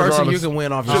famous 1,000,000 person, you regardless. can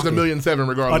win off your Just skin. 1,000,007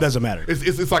 regardless. Oh, it doesn't matter.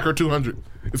 It's like her 200.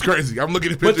 It's crazy. I'm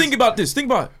looking at But pictures. think about this. Think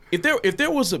about if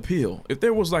there was a pill, if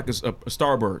there was like a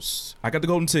Starburst, I got the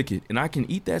golden ticket, and I can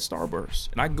eat that Starburst,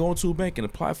 and I can go into a bank and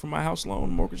apply for my house loan,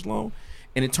 mortgage loan,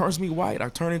 and it turns me white. I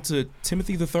turn into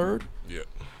Timothy III. Yeah.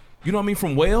 You know what I mean?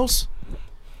 From Wales.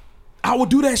 I would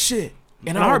do that shit,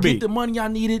 and I would Heartbeat. get the money I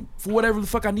needed for whatever the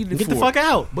fuck I needed it Get for. the fuck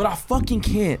out. But I fucking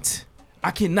can't.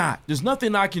 I cannot. There's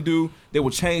nothing I can do that will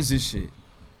change this shit.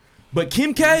 But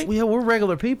Kim K, We're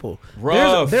regular people.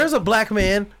 Rough. There's a black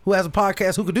man who has a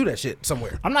podcast who could do that shit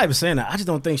somewhere. I'm not even saying that. I just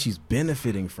don't think she's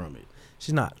benefiting from it.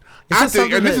 She's not. I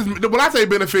think, and this is when I say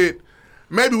benefit,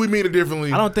 maybe we mean it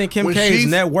differently. I don't think Kim When K's she's-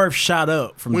 net worth shot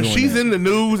up from When doing she's that. in the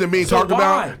news and being So talked why?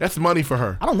 about, that's money for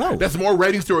her. I don't know. That's more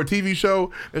ratings to her TV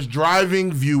show. That's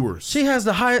driving viewers. She has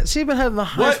the highest. She's been having the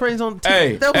highest What? ratings on TV.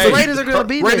 Hey, Those hey, ratings are gonna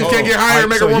be ratings there. can't get higher and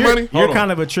make her more money. You're Hold on.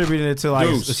 kind of attributing it to like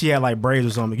Deuce. she had like braids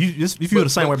or something. You feel the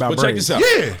same way about but check braids. this out.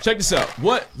 Yeah. Check this out.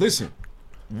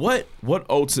 What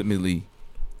ultimately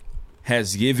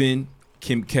has given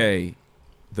Kim K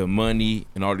the money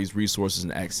and all these resources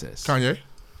and access? Kanye.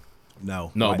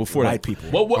 No, No, white, before white that.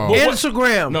 people. What,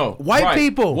 Instagram. No, white right.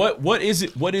 people. What is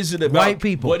it? What is it about? White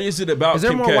people. What is it about? Is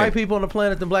there Kim more K? white people on the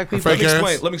planet than black people? Let me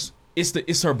Fake explain. ass.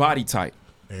 It's her body type.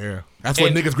 Yeah. That's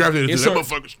what And niggas gravitated to. it's That her-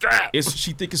 motherfucker strap.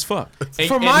 She thick as fuck.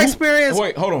 From my experience,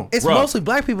 wait, hold on. It's Bruh. mostly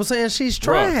black people saying she's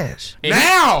trash. And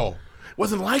Now.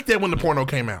 Wasn't like that when the porno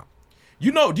came out. do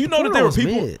you know that there Porno were was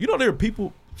people? mid. You know there were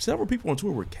people. Several people on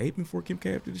tour were caping for Kim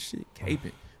K after this shit.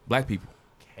 Caping. Black people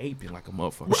caping like a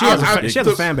motherfucker. She has, I- she has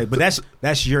a to- fan base, but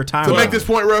that's your time. To make this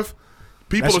point rough,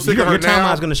 people That's- are sick of your her now.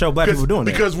 timeline's gonna show black people doing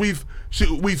that. because we've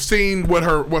seen what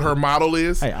her model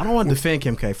is. Hey, I don't want to defend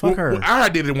Kim K. Fuck her. Well, I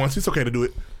did it once. It's okay to do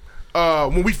it.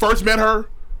 When we first met her,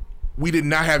 we did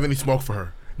not have any smoke for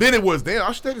her. Then it was, damn,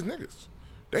 all she dated is niggas.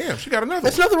 Damn, she got another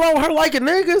There's one. nothing wrong with her liking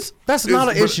niggas. That's not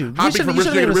an issue. Hopping from You rich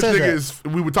shouldn't nigga to even rich said nigga that. is,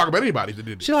 we would talk about anybody that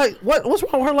did it. She like what's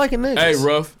wrong with her liking niggas? Hey,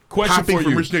 Ruff. Question Hopping for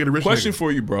from you. rich nigga to rich Question nigga.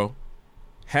 for you, bro.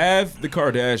 Have the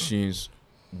Kardashians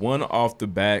won off the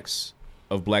backs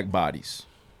of black bodies?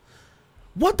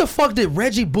 What the fuck did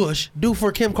Reggie Bush do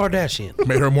for Kim Kardashian?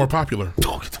 Made her more popular.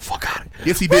 Oh, get the fuck out of here.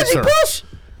 Yes, he did, Reggie sir. Bush?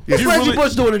 What's You Reggie really-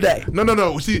 Bush doing today?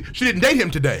 No. She didn't date him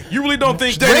today. You really don't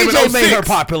think She dated him Ray in J made 06. her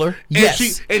popular. And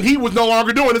Yes. and he was no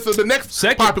longer doing it. So the next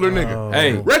Second- popular nigga.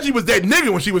 Hey. Reggie was that nigga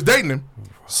when she was dating him.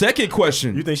 Second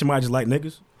question. You think she might just like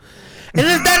niggas? And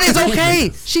that is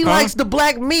okay. She likes the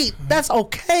black meat. That's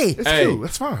okay. It's Hey. cool.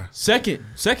 That's fine. Second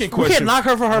We question. can't knock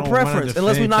her for her don't wanna preference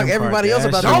unless we defend knock Kim everybody else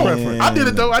about Kardashian. her No, preference. I did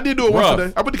it though. I did do it Bruh. once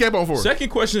today. I put the cape on for her. Second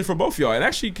question for both of y'all. And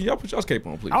actually, can y'all put y'all's cape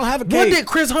on, please? I don't have a What cake. did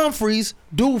Chris Humphries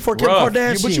do for Kim Bruh,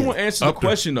 Kardashian? but you want to answer the Up there.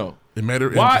 question though. It made her.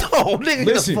 Why? Oh, nigga,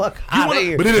 Listen, the fuck out of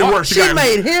here. But it didn't work. She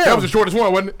made him. That was the shortest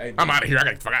one, wasn't it? I'm out of here. I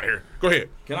got the fuck out of here. Go ahead.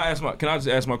 Can I just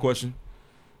ask my question?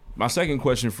 My second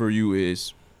question for you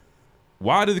is,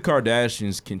 why do the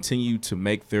Kardashians continue to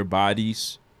make their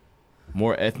bodies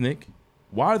more ethnic?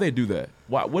 Why do they do that?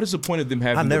 Why? What is the point of them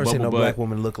having? I've never seen no butt black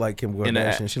woman look like Kim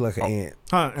Kardashian. She like an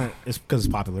ant. It's because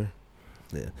it's popular.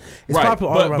 Yeah, it's right.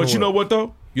 popular all around But the you know world. what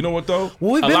though? You know what though?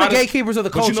 Well, we've been the gatekeepers of the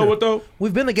culture. But you know what though?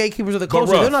 We've been the gatekeepers of the But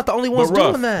culture. rough. They're not the only ones But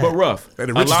rough. doing that. But rough. And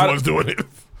the richest ones doing it.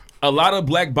 A lot of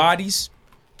black bodies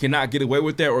cannot get away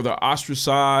with that, or they're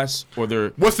ostracized, or they're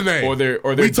What's the name? Or they're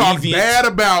we talked deviant bad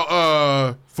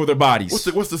about for their bodies.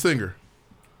 What's the singer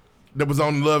that was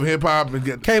on Love Hip Hop and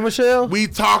get K Michelle. We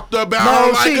talked about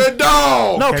her like a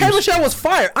dog. No, K Michelle was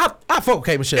fire. I fuck with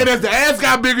K Michelle. And as the ass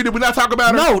got bigger, did we not talk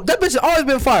about her? No, that bitch has always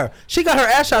been fire. She got her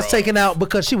ass shots taken out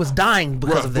because she was dying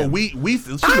because of them. But she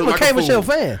I'm a like K fool. Michelle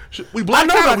fan. We I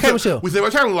know about K Michelle. Michelle. We say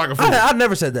well, China look like a fool. I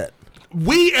never said that.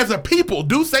 We as a people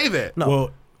do say that. No.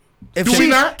 Well, If do we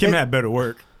not? Kim had better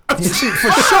work. For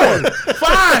sure.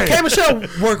 Fine. K Michelle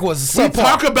work was We subpar.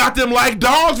 talk about them like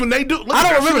dogs when they do. Look I at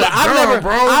don't her. She remember look that.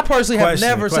 dumb, I personally have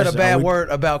never said a Question. bad word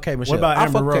about K Michelle. What about I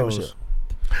Amber fuck K Rose? Michelle.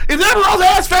 Is Amber Rose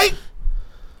ass fake?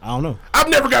 I don't know. I've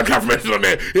never got confirmation on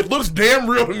that. It looks damn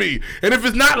real to me. And if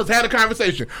it's not, let's have a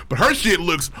conversation. But her shit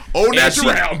looks au And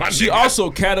natural. She also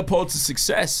catapulted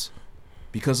success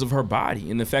because of her body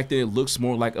and the fact that it looks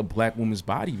more like a black woman's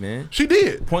body, man. She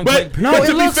did. Point But, blank. No, but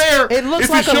it to looks, be fair, it looks if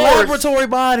like it's a yours, laboratory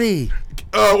body.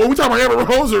 When we talking about Amber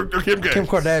Rose or Kim K? Kim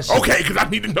Kardashian. Okay, because I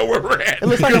need to know where we're at. It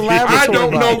looks like a laboratory I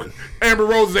don't body. know Amber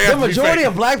Rose's ass. The to be majority fake.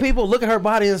 of black people look at her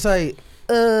body and say,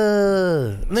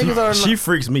 niggas are She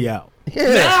freaks me out.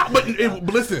 yeah. Nah, but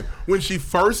listen, when she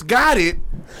first got it,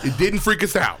 it didn't freak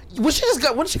us out. When she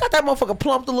got that motherfucker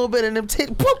plumped a little bit and them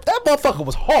titties, that motherfucker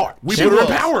was hard. We She put her in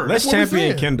was. power. Let's That's what we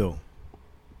champion said. Kendall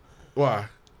Why?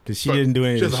 because she didn't do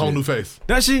anything. She has a whole new face.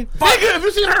 Does she? Nigga, have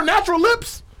you seen her natural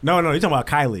lips? No, you're talking about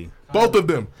Kylie. Both of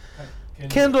them.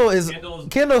 Kendall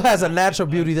has a natural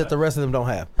beauty that the rest of them don't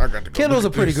have. I got to go Kendall's a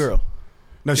look at pretty this. girl.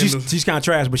 No, she's kind of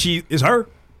trash, but she is her.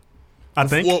 I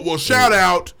think. Well, shout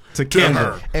out To to Kendall.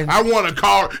 her. And- I want to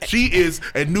call her. She is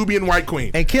a Nubian white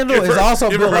queen. And Kendall Give is her- also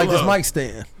give built her like this love. mic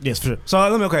stand. Yes, for sure. So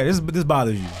let me. Okay, this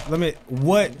bothers you. Let me.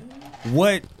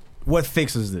 What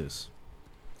fixes this?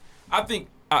 I think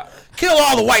Kill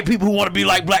all the white people who want to be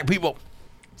like black people.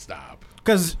 Stop.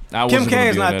 Because I Kim wasn't K gonna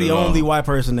is be on not that the at all. only white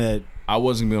person that I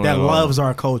wasn't going that to loves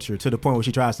our culture to the point where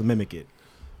she tries to mimic it.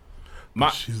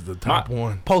 She's the top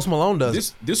one. Post Malone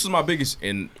does. This was my biggest,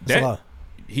 and That's a that lot.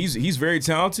 he's very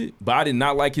talented, but I did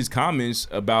not like his comments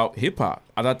about hip hop.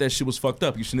 I thought that shit was fucked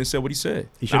up. He shouldn't have said what he said.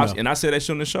 He shouldn't have. And I said that shit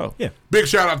on the show. Yeah. Big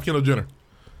shout out to Kendall Jenner.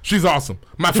 She's awesome.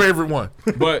 My favorite one.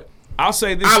 But I'll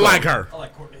say this. I though. like her.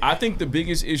 I think the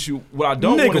biggest issue, what I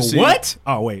don't want to see, what?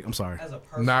 Oh wait, I'm sorry.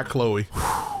 Not Chloe.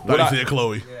 What I I- said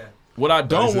Chloe. what I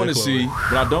don't Nice want to and see, Chloe.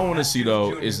 what I don't want to see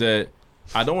though, is that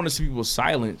I don't want to see people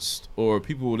silenced or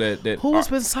people that Who's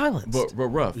are, been silenced? but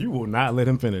rough. You will not let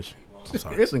him finish.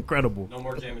 It's incredible. No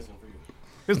more Jameson for you.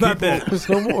 It's not that. There's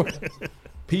no more.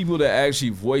 People that actually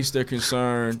voice their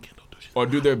concern or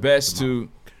do their best to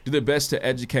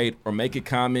educate or make a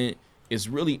comment is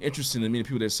really interesting to me. The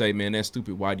people that say, "Man, that's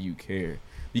stupid. Why do you care?"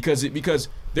 Because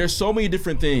there's so many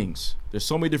different things. There's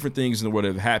so many different things in the world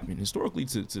that have happened historically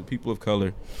to people of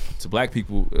color, to black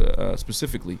people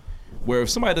specifically, where if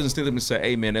somebody doesn't stand up and say,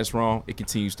 "Hey, man, that's wrong," it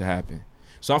continues to happen.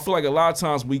 So I feel like a lot of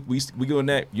times we go in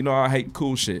that. You know, I hate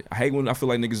cool shit. I hate when I feel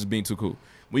like niggas is being too cool.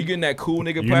 When you get in that cool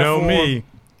nigga You platform, know me. you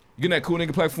get in that cool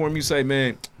nigga platform, you say,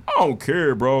 "Man, I don't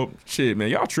care, bro. Shit, man,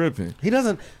 y'all tripping." He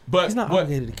doesn't. But He's not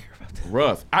obligated to care about that.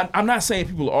 rough. I'm not saying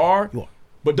people are, You are.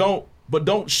 but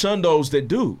don't shun those that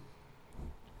do.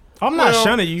 I'm not Well,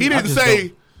 shunning you. He I didn't just say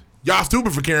don't- y'all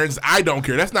stupid for caring. I don't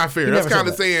care. That's not fair. He That's never said kind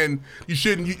of that. saying you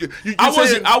shouldn't. You I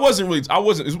saying- wasn't. It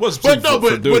wasn't. But no, for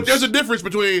but dudes. there's a difference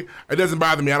between it doesn't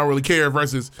bother me, I don't really care,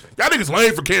 versus y'all niggas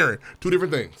lame for caring. Two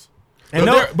different things. And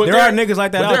there are niggas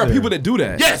like that But out there are there. people that do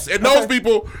that. Yes, and those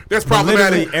people, that's But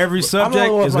problematic. literally every I'm the subject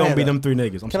only one is with my gonna be hand them up. three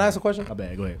niggas. Can I ask a question? My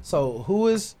bad. Go ahead. So who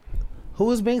is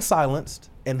being silenced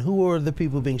and who are the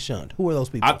people being shunned? Who are those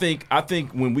people? I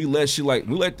think when we let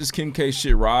this Kim K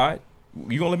shit ride,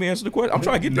 you gonna let me answer the question? I'm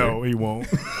trying to get there. No, he won't.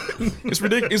 It's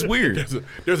ridiculous. It's weird.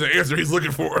 There's an answer he's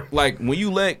looking for. Like when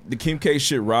you let the Kim K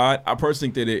shit ride, I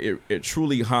personally think that it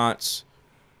truly haunts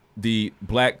the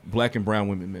black and brown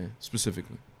women, man,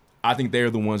 specifically. I think they're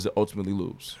the ones that ultimately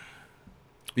lose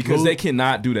because they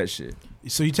cannot do that shit.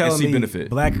 So you telling see me benefit.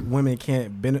 black women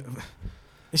can't benefit?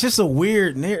 It's just a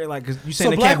weird narrative. Like 'cause you saying So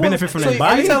they black can't benefit women- from their so Are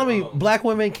body. you telling me black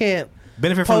women can't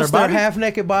benefit from their post their body? half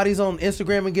naked bodies on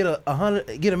Instagram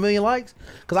and get a million likes?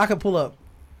 Because I could pull up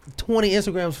 20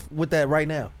 Instagrams with that right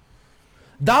now.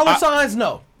 Dollar signs,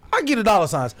 no. I can get a dollar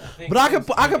signs, but I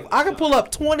could pull up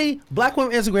 20 black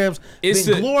women Instagrams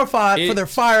being glorified for their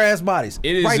fire ass bodies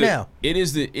now. It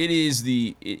is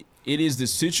the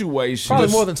situation. Probably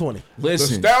more than 20.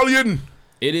 Listen, the stallion.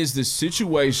 It is the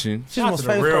situation. She's the most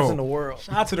famous person in the world.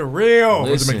 Shout out to the real.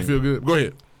 Listen, to make you feel good. Go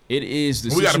ahead. It is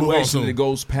the situation that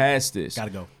goes past this.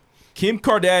 Gotta go. Kim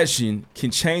Kardashian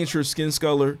can change her skin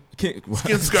color. Can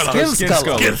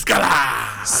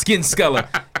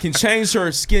change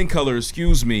her skin color,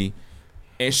 excuse me,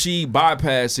 and she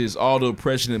bypasses all the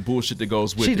oppression and bullshit that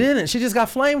goes with it. She didn't. She just got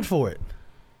flamed for it.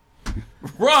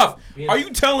 Ruff, are you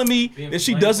telling me that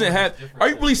she doesn't have... Are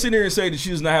you really sitting here and saying that she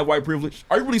does not have white privilege?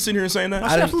 Are you really sitting here and saying that?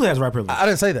 She absolutely has white privilege. I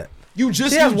didn't say that. She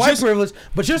has white privilege,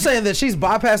 but you're saying that she's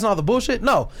bypassing all the bullshit?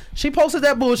 No. She posted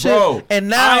that bullshit, and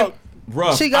now...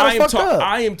 she got fucked up.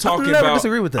 I am talking never about.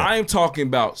 disagree with that. I am talking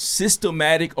about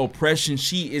systematic oppression.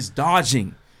 She is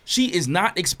dodging. She is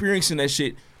not experiencing that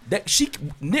shit. There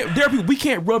are people, we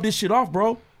can't rub this shit off,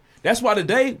 bro. That's why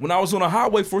today, when I was on a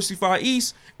highway 465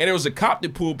 East, and there was a cop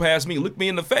that pulled past me, looked me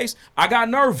in the face, I got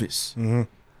nervous. Mm-hmm.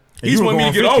 He's wanted me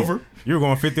to get over. You were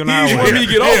going 50 on the highway. He wanted me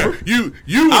to get over. You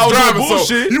was driving,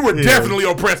 so you were definitely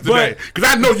oppressed today.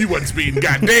 Because I know you wasn't speeding.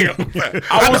 Goddamn,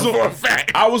 I was for a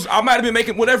fact. I might have been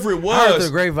making whatever it was. I heard the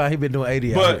grapevine. He been doing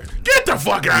 80. But get the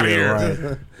fuck out of here.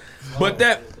 Right. But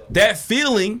that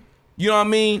feeling. You know what I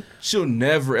mean? She'll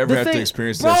never ever have to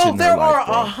experience that shit in there her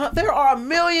life, there are a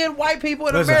million white people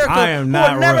in Listen, America I am who not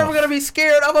are never rough. ever going to be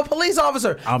scared of a police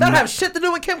officer. That have shit to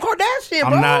do with Kim Kardashian,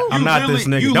 bro. I'm not this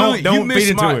nigga. Don't feed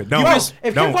into it. Don't.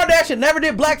 If Kim Kardashian never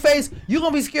did blackface, you're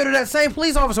going to be scared of that same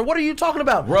police officer. What are you talking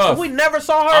about? Ruff. If we never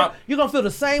saw her, you're going to feel the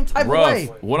same type of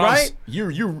way. Right?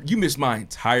 You missed my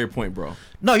entire point, bro.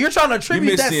 No, you're trying to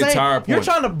attribute that same. Point. You're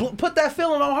trying to put that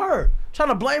feeling on her. Trying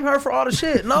to blame her for all the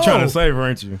shit. No. You're trying to save her,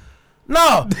 ain't you?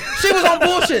 No, she was on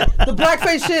bullshit. The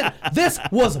blackface shit, this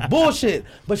was bullshit.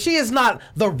 But she is not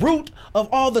the root of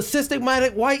all the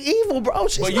systematic white evil, bro.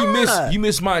 She's but not. you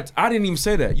missed my. I didn't even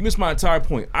say that. You missed my entire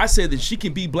point. I said that she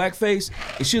can be blackface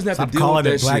and she doesn't have to deal with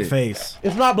that shit. Blackface.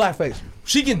 It's not blackface.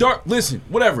 She can listen,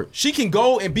 whatever. She can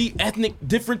go and be ethnic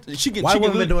different. She can. White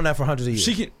women been doing that for hundreds of years.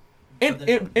 She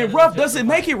can. And Ruff doesn't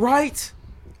make it right.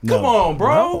 No. Come on,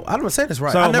 bro. No, I don't say this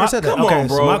right. So I never said that. Come on,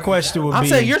 bro. So my question would be: I'm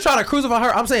saying you're trying to crucify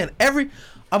her. I'm saying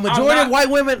a majority of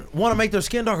white women want to make their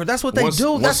skin darker. That's what they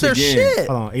do. That's their shit.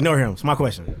 Hold on, ignore him. So my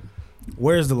question: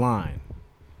 where's the line?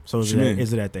 So is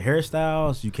it at the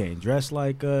hairstyles? You can't dress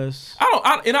like us.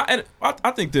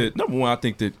 I think that number one, I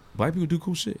think that black people do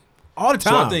cool shit all the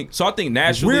time. So I think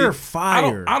naturally we're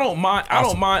fire. I don't mind. I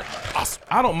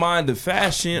don't mind the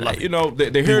fashion. You know,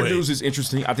 the hairdos is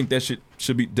interesting. I think that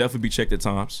should be definitely be checked at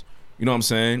times. You know what I'm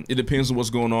saying? It depends on what's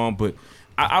going on, but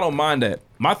I don't mind that.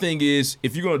 My thing is,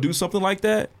 if you're gonna do something like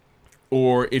that,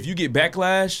 or if you get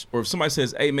backlash, or if somebody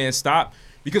says, "Hey man, stop,"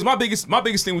 because my biggest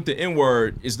thing with the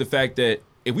N-word is the fact that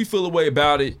if we feel a way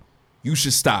about it, you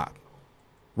should stop,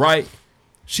 right?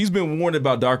 She's been warned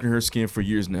about darkening her skin for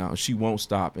years now. She won't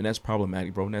stop, and that's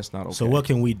problematic, bro. And that's not okay. So what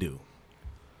can we do?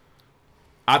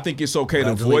 I think it's okay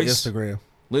to voice. Instagram.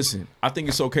 Listen, I think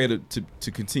it's okay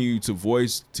to continue to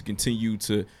voice, to continue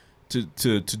to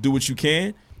do what you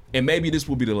can, and maybe this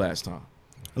will be the last time.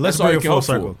 Let's bring it full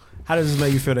circle. How does this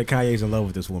make you feel that Kanye's in love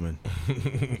with this woman?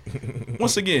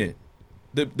 Once again,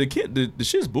 the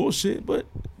shit's bullshit, but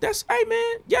that's, hey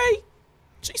man, yay.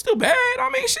 She's still bad. I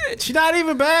mean, shit. She's not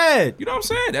even bad. You know what I'm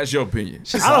saying? That's your opinion.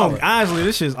 Honestly,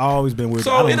 this shit's always been weird.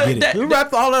 So I don't get it. You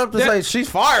wrapped all that up to say she's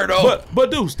fired though. But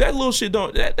Deuce, that little shit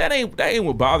that ain't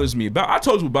what bothers me about. I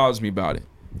told you what bothers me about it.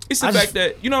 It's the fact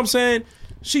that, you know what I'm saying?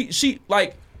 She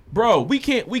like, bro, we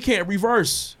can't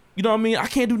reverse. You know what I mean? I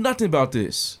can't do nothing about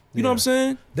this. You know what I'm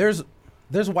saying?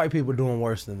 There's white people doing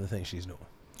worse than the thing she's doing.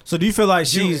 So do you feel like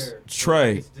she's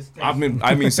Trey? I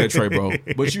mean say Trey, bro.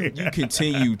 But you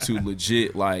continue to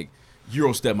legit like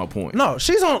Eurostep my point. No,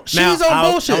 she's on bullshit.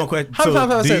 How many times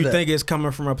have I do said you that? think it's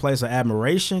coming from a place of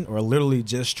admiration or literally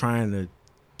just trying to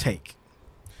take?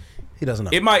 He doesn't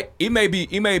know. It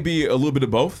may be a little bit of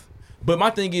both. But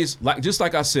my thing is,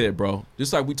 like I said, bro,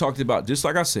 just like we talked about, we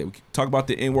talked about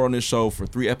the N-word on this show for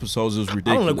 3 episodes. It was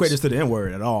ridiculous. I don't equate this to the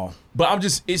N-word at all. But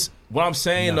what I'm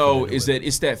saying though is that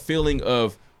it's that feeling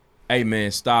of, hey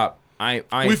man, stop. I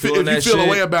ain't feeling that shit. If you feel a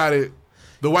way about it,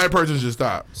 the white person should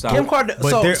stop. Kim Kardashian.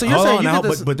 But so you're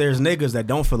saying but there's niggas that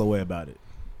don't feel a way about it.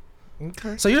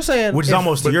 Okay. So you're saying, which is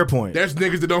almost to your point. There's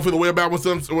niggas that don't feel the way about when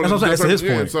some. That's what I'm saying. That's his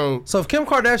point. So if Kim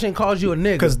Kardashian calls you a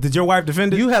nigga, Because did your wife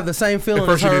defend it? you have the same feeling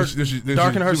as her,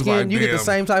 darken her skin. You get the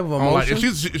same type of emotion.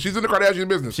 She's in the Kardashian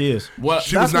business. She is. She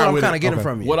That's was what not I'm with kind it. of getting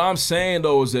from you. What I'm saying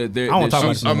though is that I won't talk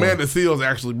about it anymore. Amanda Seales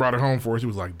actually brought it home for her. She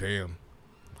was like, "Damn."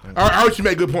 I heard she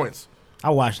made good points. I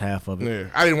watched half of it. Yeah,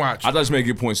 I didn't watch. I thought she made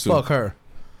good points too. Fuck her.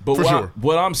 But For sure.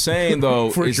 what I'm saying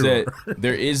though For is sure. that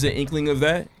there is an inkling of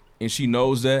that, and she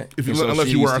knows that. If you- and so unless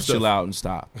she you needs wear to chill stuff. out and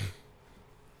stop.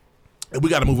 We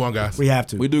got to move on, guys. We have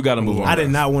to. We do got to move on. I did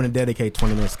guys. not want to dedicate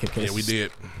 20 minutes to Kick Yeah, we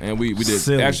did. And we did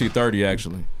Silly. actually 30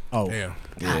 actually. Oh, Damn.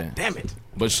 Yeah. damn it.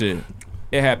 But shit,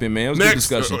 it happened, man. It was a good Next,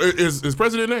 discussion. is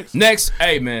President next? Next,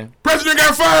 hey man, President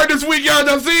got fired this week. Y'all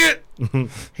don't see it?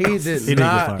 He did He did get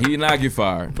not. fired. he did not get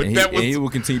fired, But and that was- he will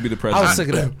continue to be the I president. was sick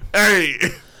of that. Hey,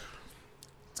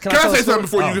 can I tell a say story? something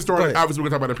before Oh, you get started? go ahead. Obviously, we're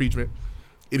going to talk about impeachment.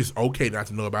 It is okay not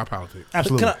to know about politics.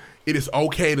 Absolutely. Can It is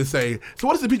okay to say, so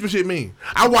what does impeachment shit mean?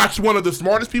 I watched one of the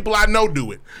smartest people I know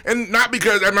do it. And not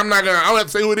because, and I don't have to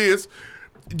say who it is.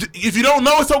 If you don't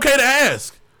know, it's okay to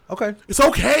ask. Okay. It's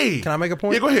okay. Can I make a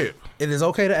point? Yeah, go ahead. It is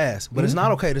okay to ask, but it's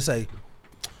not okay to say,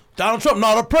 Donald Trump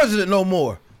not a president no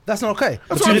more. That's not okay.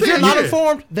 That's what I'm If you're saying, not yeah.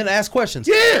 informed, then ask questions.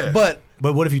 Yeah. But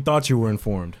But what if you thought you were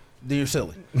informed? then you're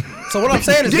silly. So what I'm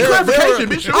saying is, Get clarification,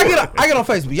 be sure. I get on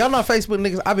Facebook. Y'all not Facebook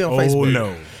niggas. I be on Facebook.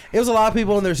 no. It was a lot of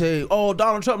people in there saying, "Oh,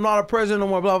 Donald Trump not a president no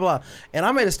more." Blah blah. And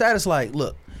I made a status like,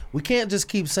 "Look, we can't just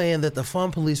keep saying that the fun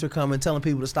police are coming, telling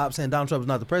people to stop saying Donald Trump is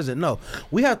not the president. No,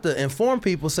 we have to inform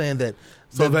people saying that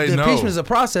So the they know. impeachment is a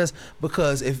process.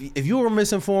 Because if you were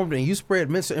misinformed and you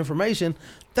spread misinformation,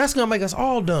 that's gonna make us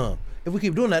all dumb. If we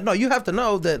keep doing that, no, you have to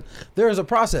know that there is a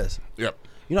process. Yep.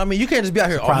 You know what I mean? You can't just be out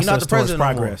here, oh, you're Process not the towards president no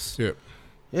more. progress. Yep.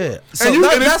 Yeah. So And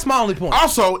and that's my only point.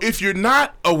 Also, if you're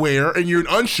not aware and you're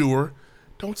unsure,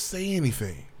 don't say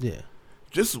anything. Yeah.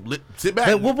 Just sit back.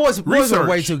 Hey, well, boys are research.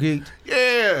 way too geeked.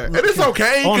 Yeah, and it's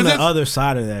okay. On 'cause the it's, other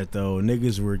side of that, though,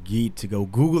 niggas were geeked to go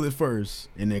Google it first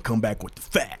and then come back with the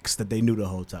facts that they knew the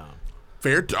whole time.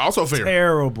 fair, also fair.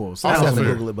 Terrible. So I that don't was have to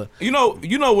fair. Google it, but You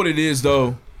know what it is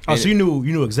though. oh, so you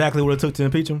knew exactly what it took to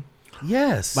impeach him?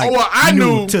 yes. Like, well, I you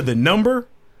knew- to the number.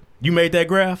 You made that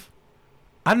graph.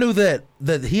 I knew that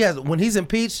he has, when he's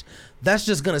impeached, that's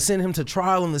just going to send him to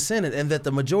trial in the Senate, and that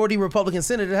the majority Republican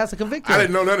Senate has to convict him. I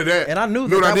didn't know none of that. And I knew You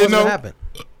that know what I that did wasn't know? going to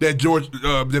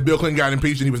happen. That Bill Clinton got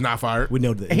impeached and he was not fired. We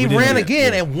know that. And he we did ran know that.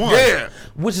 again Yeah. and won. Yeah.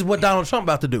 Which is what Donald Trump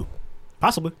about to do.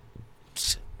 Possibly.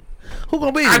 Who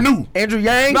going to be? I knew. Andrew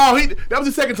Yang? No, that was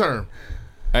his second term.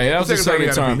 Hey, that was the Second time he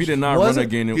second got time. He impeached. did not Was run it?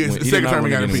 again. Yeah, it's the he did second not time he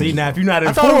run got again. impeached. See, now if you're not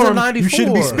I thought it was in informed, you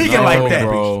shouldn't be 94. speaking No, like that.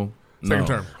 bro. Second No.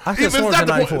 term. I could've It's sworn not it was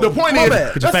the point. 94. The point My is,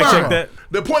 bad. Could you that's fact check fine. that?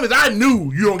 The point is, I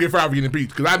knew you don't get fired for getting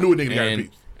impeached because I knew a nigga got And,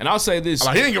 impeached. and I'll say this. I'm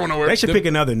like, he ain't going nowhere. They should pick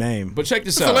another name. But check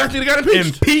this That's the last out. nigga that got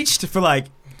impeached. Impeached for like,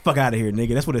 fuck out of here,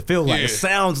 nigga. That's what it feels like. Yeah. It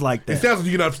sounds like It that. sounds like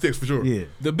you get up sticks for sure. Yeah.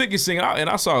 The biggest thing, and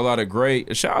I saw a lot of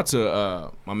great. Shout out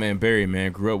to my man Barry,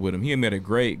 man. Grew up with him. He made a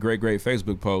great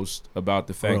Facebook post about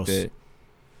the fact Gross. that,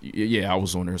 yeah, I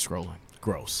was on there scrolling.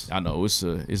 Gross. I know it's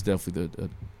definitely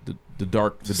the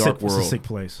dark It's world It's a sick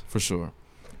place. for sure.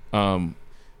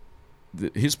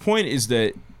 His point is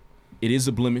that it is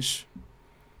a blemish.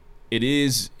 It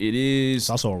is. It's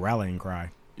also a rallying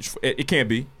cry. It can't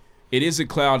be. It is a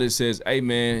cloud that says, "Hey,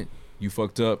 man, you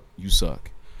fucked up. You suck."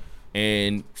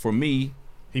 And for me,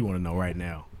 He want to know right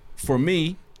now.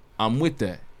 I'm with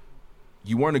that.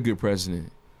 You weren't a good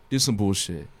president. Did some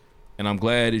bullshit, and I'm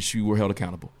glad that you were held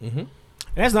accountable. And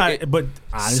that's not. But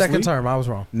honestly, Second term, I was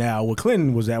wrong. Now, with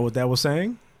Clinton, was that what that was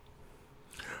saying?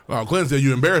 Oh, Clinton said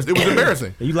you embarrassed. It was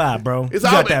embarrassing. You lied, bro. It's you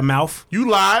all- got that mouth. You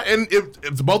lied, and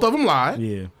if both of them lied,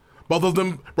 Yeah. both of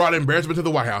them brought embarrassment to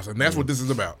the White House, and that's what this is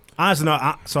about. Honestly,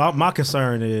 no. My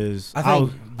concern is I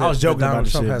think I was joking Donald about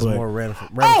this Trump shit, has but more Oh,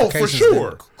 ramifications for sure,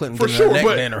 than Clinton for getting sure. a neck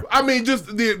But dinner. I mean, just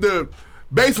the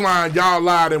baseline, y'all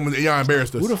lied and y'all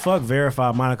embarrassed us. who the fuck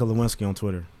verified Monica Lewinsky on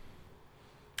Twitter?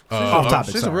 Off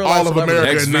topic. she's a sorry. real all life of celebrity.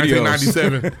 America Next in videos.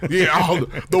 1997. Yeah, all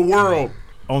the world.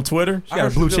 On Twitter, she I got a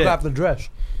heard she blue still got check. the dress.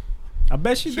 I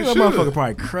bet she do. That should. motherfucker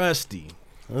probably crusty.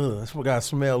 That's what got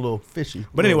smell a little fishy.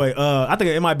 But anyway, I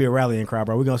think it might be a rallying cry,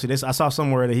 bro. We're gonna see this. I saw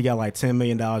somewhere that he got like $10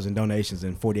 million in donations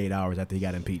in 48 hours after he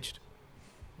got impeached.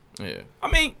 Yeah, I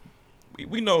mean,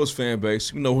 we know his fan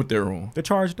base. We know what they're on. They're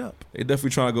charged up. They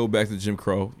definitely trying to go back to Jim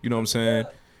Crow. You know what I'm saying?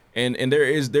 And there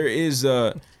is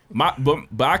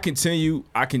but I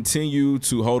continue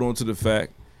to hold on to the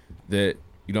fact that,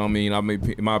 you know what I mean,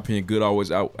 in my opinion, good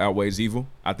always outweighs evil.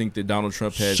 I think that Donald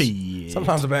Trump has Shit.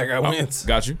 Sometimes the bad guy wins.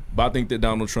 got you. But I think that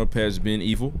Donald Trump has been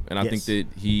evil, and I think Yes. that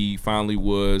he finally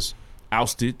was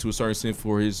ousted to a certain extent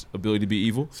for his ability to be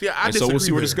evil. See, I and disagree so we'll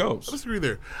see where this there. goes. I disagree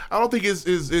there. I don't think his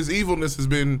evilness has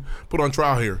been put on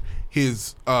trial here.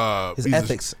 His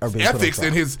ethics are being ethics put on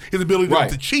and his ability Right.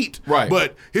 to cheat. Right.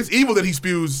 But his evil that he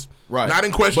spews, Right. not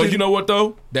in question. But you know what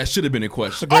though? That should have been in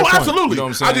question. Oh, absolutely. You know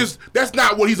what I'm saying? That's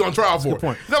not what he's on trial for.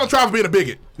 point. He's not on trial for being a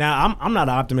bigot. Now I'm not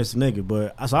an optimistic nigga,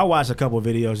 but so I watched a couple of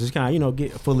videos, just kind of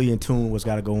get fully in tune with what's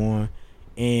got to go on,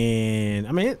 and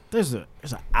I mean there's an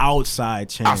outside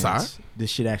chance this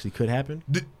shit actually could happen.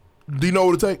 Do you know what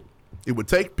it would take? It would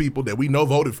take people that we know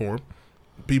voted for him,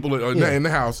 people in the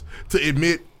House, to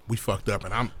admit we fucked up.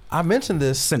 And I mentioned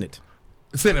this. Senate,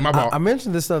 my fault. I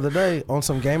mentioned this the other day on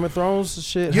some Game of Thrones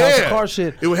shit, Yeah. House of Cards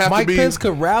shit. It would have to Mike be- Pence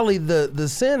could rally the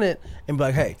Senate and be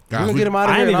like, "Hey, we're gonna get him out of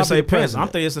I here." ain't and even I'll say be Pence. president. I'm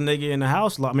thinking it's a nigga in the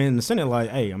House. I mean, in the Senate.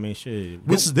 Like, hey, I mean, shit.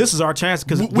 This is our chance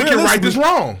because we can right this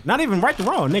wrong. Not even right the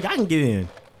wrong, nigga. I can get in.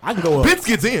 I can go up. Pence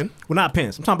gets in. Well, not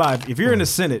Pence. I'm talking about if you're in the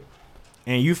Senate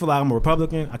and you feel like I'm a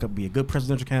Republican, I could be a good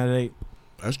presidential candidate.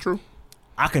 That's true.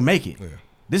 I can make it. Yeah.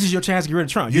 This is your chance to get rid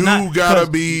of Trump. You gotta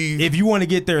be. If you want to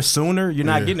get there sooner, you're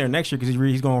not getting there next year because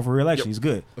he's going for re-election. He's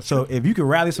good. So if you can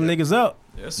rally some niggas up,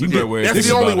 That's you a good way. That's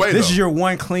the only way. This though. is your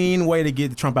one clean way to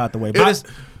get Trump out the way.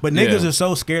 But niggas are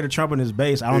so scared of Trump and his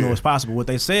base. I don't know what's possible. What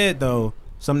they said though,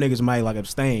 some niggas might like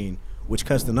abstain, which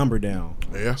cuts the number down.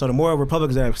 Yeah. So the more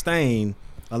Republicans that abstain,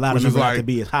 allow the Which is number not like to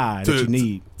be as high that you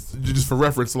need. Just for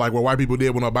reference, like what white people did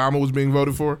when Obama was being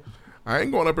voted for. I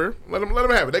ain't going up here. Let them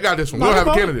have it. They got this one. We don't have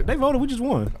a candidate. They voted. We just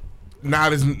won.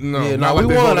 Not as Yeah, not we like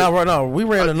they won voted. outright. No, we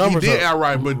ran the numbers He did up.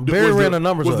 outright, but Barry ran the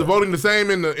numbers was up. the voting the same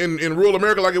in rural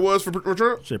America like it was for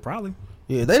Trump? Shit, probably.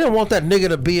 Yeah, they didn't want that nigga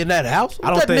to be in that house.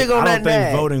 I don't think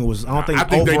bag. voting was. I don't think. I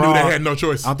think they knew overall- they had no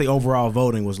choice I don't think overall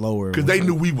voting was lower because they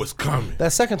knew we was coming.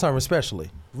 That second term, especially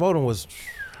voting was.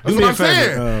 That's Do what me I'm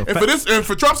a favor, saying. And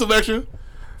for Trump's election,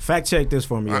 fact check this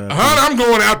for me. I'm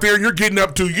going out there and you're getting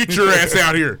up to get your ass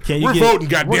out here. We're voting,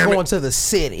 goddammit. We're going to the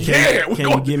city. Yeah, we're Can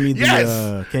going. you give me the?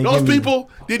 Yes, Can you those give me- people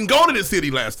didn't go to the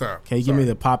city last time. Can you give me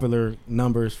the popular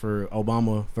numbers for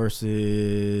Obama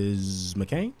versus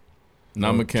McCain?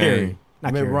 Not McCain. Kerry.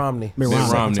 Not Mitt Kerry. Romney. Mitt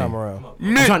Second Romney. time around.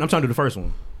 I'm trying to do the first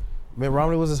one. Mitt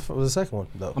Romney was the second one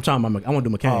though. I'm talking about. I want to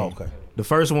do McCain. Oh, okay. The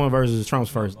first one versus Trump's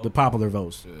first. The popular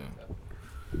votes.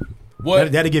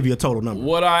 What That'll give you a total number.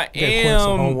 What I Quinn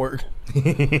some am, homework.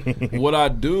 what I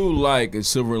do like a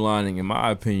silver lining, in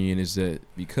my opinion, is that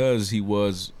because he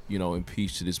was,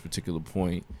 impeached to this particular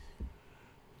point,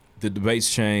 the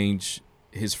debates change,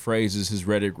 his phrases, his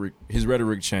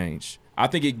rhetoric change. I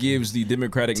think it gives the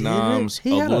Democratic noms a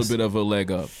little bit of a leg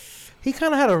up. He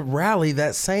kind of had a rally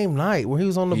that same night where he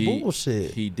was on the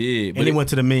bullshit. He did, And he went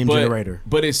to the meme generator.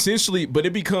 But essentially,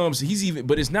 it becomes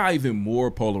but it's now even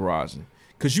more polarizing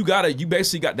because you gotta be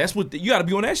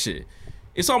on that shit.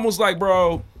 It's almost like,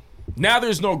 bro, now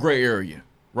there's no gray area,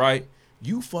 right?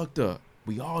 You fucked up.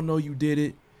 We all know you did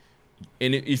it,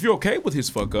 and if you're okay with his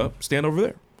fuck up, stand over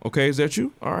there. Okay, is that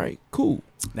you? All right, cool.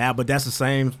 Now, but that's the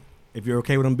same. If you're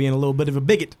okay with him being a little bit of a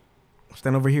bigot,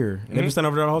 stand over here. And if you stand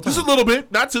over there the whole time, Just a little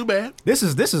bit, not too bad. This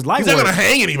is like He's not gonna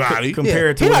hang anybody.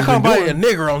 compared to He's what not he's gonna been bite a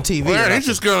doing. nigger on TV. Well, he's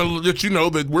just gonna let you know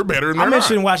that we're better than I they're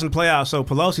mentioned not. watching the playoffs. So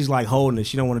Pelosi's like holding it.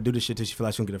 She don't want to do this shit till she feels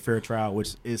like she's gonna get a fair trial,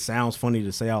 which it sounds funny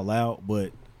to say out loud,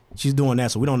 but she's doing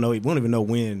that. So we don't know. We don't even know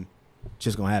when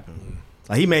shit's gonna happen.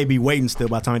 Like he may be waiting still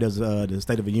by the time he does the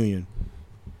State of the Union,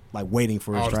 like waiting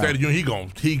for his Oh, the trial. State of the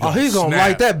Union, he Oh, he's gonna snap.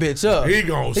 light that bitch up. He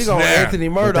gonna He snap. gonna Anthony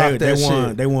But Murdock that want,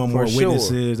 shit. They want more for sure.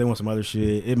 witnesses. They want some other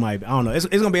shit. It might. I don't know. It's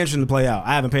gonna be interesting to play out.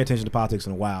 I haven't paid attention to politics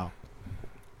in a while.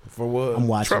 For what? I'm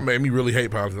watching. Trump made me really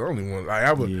hate politics. I don't even want.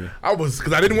 I was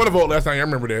because I didn't want to vote last time. I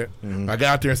remember that. I got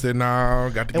out there and said, "No,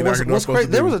 got to get And out here." what's supposed crazy?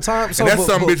 to There do. was a time. So and that bu-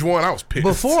 some bu- bitch won. I was pissed.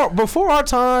 Before our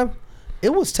time,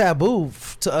 it was taboo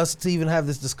to us to even have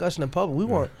this discussion in public. We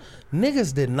weren't.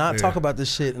 Niggas did not talk about this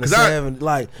shit in the 70s.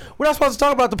 Like, we're not supposed to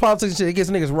talk about the politics and shit. It gets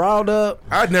niggas riled up.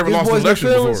 I'd never These lost an boys election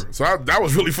with feelings. before, so that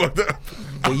was really fucked up.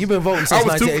 Well, you've been voting I since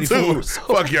was 2 for 1984.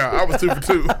 2. Fuck y'all. I was 2 for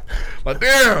 2. Like,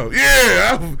 damn,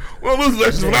 yeah. I won't lose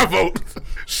elections when I vote.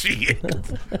 Shit.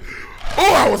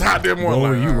 Oh, I was hot that morning.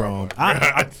 Where were Like, you oh, wrong?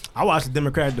 I watched the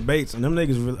Democratic debates and them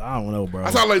niggas really. I don't know, bro.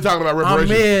 I saw a lady talking about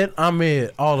reparations. I'm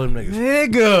mid. All them niggas.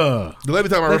 Nigga. The lady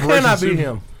talking about They reparations. cannot beat too.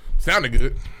 him. Sounded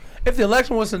good. If the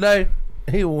election was today,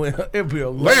 he would win. It'd be a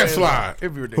Landslide.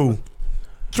 It'd be ridiculous. Who?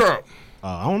 Trump.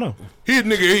 I don't know. He a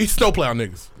nigga. He snowplow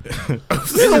niggas.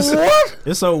 What?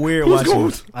 It's so weird Who's watching.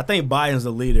 going- I think Biden's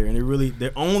the leader, and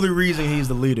the only reason he's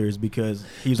the leader is because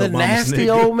he's The Obama's nasty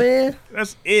nigga. old man.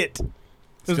 That's it.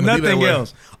 There's gonna be that nothing way.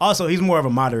 else. Also, he's more of a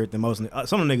moderate than most.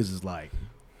 Some of them niggas is like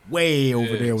way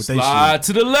over there with their Slide shit.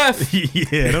 to the left.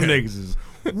 Yeah, them niggas is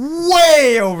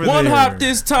Way over One there. hop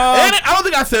this time. And I don't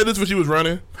think I said this when she was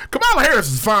running. Kamala Harris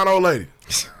is a fine old lady.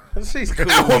 She's cool.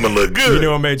 That woman look good. You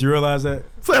know what made you realize that?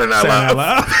 Said it out Saying out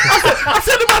loud. loud. I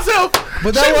said to myself,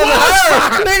 But that she wasn't was her.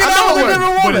 fine. Nigga, I that know was a it.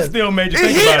 different But it woman. still made you It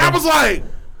think hit. about it. I was like,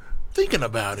 thinking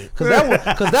about it. Cause that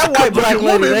white black Look at lady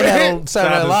woman, they had man. on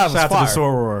Saturday Night Live was Shout out to the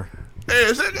fire.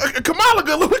 soror. Hey, Kamala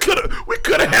good. Look, we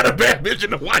could have had a bad bitch in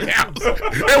the White House,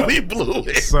 and we blew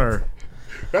it. Sir.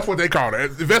 That's what they call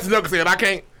it. If Nuck said, I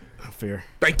can't. Fair.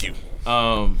 Thank you.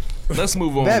 Let's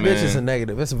move on, Bad man. bitch is a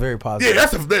negative. It's a very positive. Yeah,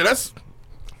 that's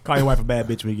Call your wife a bad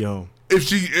bitch when you get home.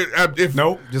 if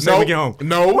Nope. Just say we get home.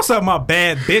 No. What's up, my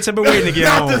bad bitch? I've been waiting to get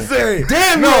Not home. the same.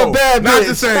 Damn, no, you're a bad not bitch.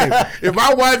 the same. If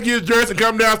my wife gets dressed and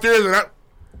come downstairs and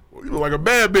you look like a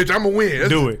bad bitch, I'm gonna win.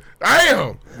 Do it. I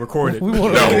am. Record it. We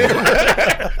want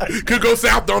No. Could go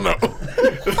south, don't know.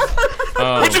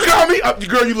 What you call me?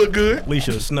 Girl, you look good.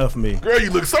 Leisha snuff me. Girl, you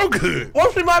look so good.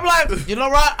 What she might be like? You know,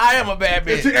 right? I am a bad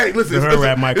bitch. Hey, listen. Her listen,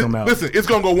 rap might come out. Listen, it's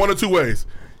gonna go one or two ways.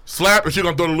 Slap, or she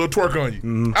gonna throw the little twerk on you.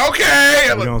 Mm-hmm. Okay.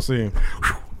 You gonna see him.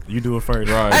 You do it first.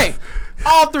 Right. Hey,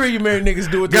 all three of you married niggas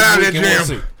do it Get this out of week that and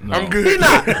we'll jam. see. I'm good. He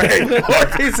not.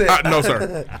 Hey, He said- no,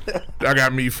 sir. I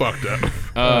got me fucked up.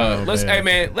 Let's, man. hey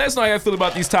man, let us know how you feel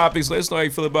about these topics. Let us know how you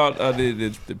feel about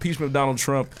the impeachment of Donald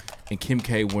Trump and Kim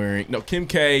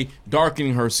K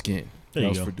darkening her skin. There you that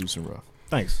was go. producing rough.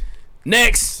 Thanks.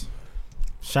 Next,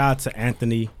 Shout out to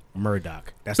Anthony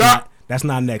Murdock. That's Stop. That's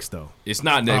not next though. it's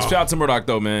not next. Shout out to Murdock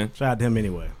though, man. Shout out to him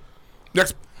anyway.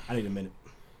 Next. I need a minute.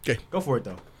 Okay. Go for it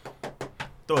though.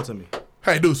 Throw it to me.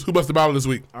 Hey, Deuce, who busted the bottle this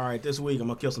week? All right, this week I'm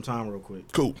gonna kill some time real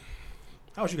quick. Cool.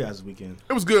 How was you guys this weekend?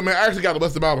 It was good, man. I actually got the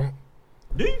busted bottle.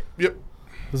 Do you? Yep.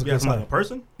 Who's a You got good somebody time? in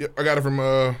person? Yep. I got it from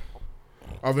off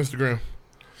Instagram.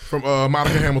 From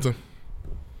Monica Hamilton.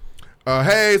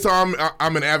 Hey, so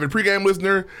I'm an avid pregame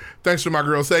listener. Thanks to my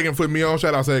girl Sagan putting me on.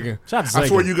 Shout out Sagan. Shout out to I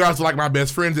swear Sagan. you guys are like my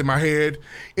best friends in my head.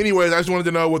 Anyways, I just wanted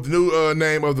to know what the new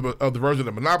name of the version of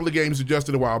the Monopoly game you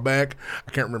suggested a while back.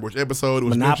 I can't remember which episode it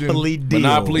was Monopoly mentioned. deal.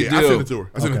 Monopoly Yeah, I deal. sent it to her.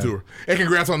 Okay. And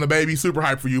congrats on the baby. Super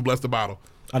hype for you. Bless the bottle.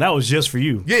 Oh, that was just for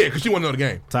you. Yeah, because she wanted to know the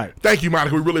game. Tight. Thank you,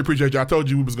 Monica. We really appreciate you. I told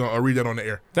you we was going to read that on the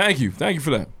air. Thank you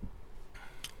for that.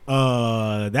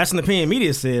 That's an opinion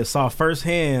media says saw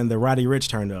firsthand that Roddy Ricch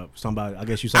turned up. Somebody, I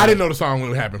guess you saw. I didn't know the song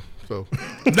when it happened. So,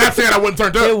 not saying I wasn't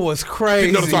turned up. It was crazy.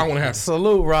 Didn't know the song when it happened.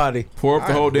 Salute, Roddy. Pour up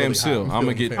the I whole really- damn seal. I'm I'm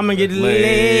gonna feeling get. it. I'm gonna get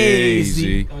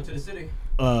lazy. Going to the city.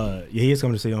 Yeah, he is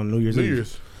coming to see on New Year's New Eve.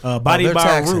 Year's. Body they're by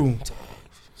taxing. Rue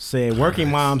said working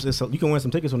moms. You can win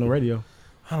some tickets on the radio.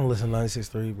 I don't listen to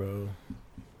 96.3, bro.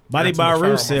 Body Got too by much fire Rue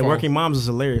on my said phone. working moms is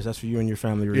hilarious. That's for you and your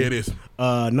family. Rue. Yeah, it is.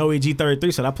 No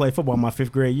EG33 said I played football my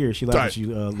 5th grade year. She laughed Tight. at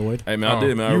you, Lloyd. Hey man, I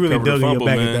did, man. I You really recovered the dug in your fumble,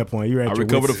 back man. at that point. You were at I your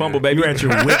recovered wits- the fumble, baby. You were at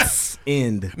your wits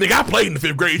end. Nigga, I played in the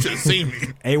 5th grade. You should have seen me.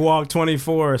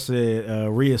 A-Walk24 said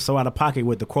Rhea is so out of pocket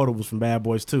with the quotables from Bad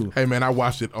Boys 2. Hey, man, I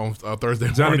watched it on Thursday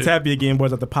Johnny morning. Tapia again,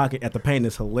 boys at the pocket at the paint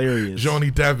is hilarious. Johnny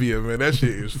Tapia, man. That shit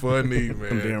is funny, Them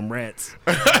man. damn rats.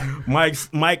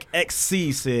 Mike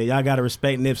XC said, y'all got to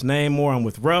respect Nip's name more. I'm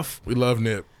with Ruff. We love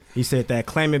Nip. He said that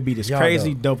claiming beat is Y'all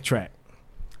crazy, know. dope track.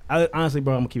 Honestly,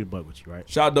 bro, I'm going to keep it a buck with you, right?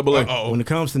 Shout out Double A. Uh-oh. When it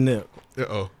comes to Nip,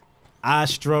 Uh-oh. I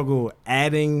struggle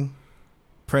adding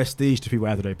prestige to people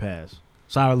after they pass.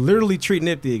 So I literally treat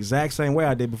Nip the exact same way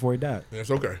I did before he died. Yeah,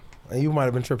 it's okay. And you might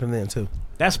have been tripping then, too.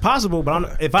 That's possible,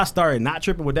 but if I started not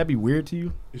tripping, would that be weird to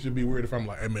you? It should be weird if I'm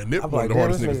like, hey, man, Nip I'm one of the like,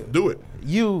 hardest damn, niggas this to do it.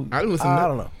 You, I didn't listen to I Nip.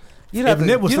 don't know. You'd If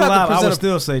Nip was you'd still have to alive, I would present a-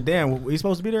 still say, damn, were you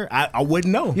supposed to be there? I wouldn't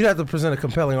know. You'd have to present a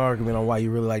compelling argument on why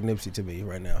you really like Nipsey to me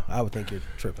right now. I would think you're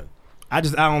tripping. I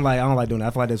don't like doing that. I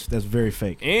feel like that's very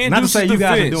fake. And not to Deuce's say you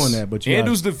guys are defense. doing that, but you and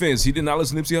guys, Deuce's defense, he did not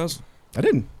listen to Nipsey Hussle. I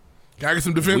didn't. Can I get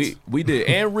some defense? We did.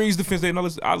 And Reed's defense, they didn't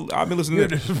listen. I've been listening to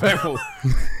Disrespectful.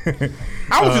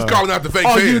 I was just calling out the fake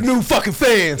Oh, fans. you new fucking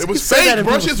fans. It You was said that fake, in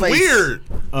bro. people's It's face. weird.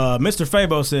 Mr.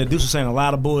 Fabo said Deuce was saying a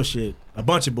lot of bullshit, a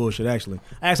bunch of bullshit actually.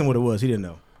 I asked him what it was. He didn't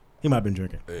know. He might have been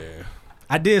drinking. Yeah.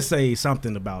 I did say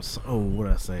something about. What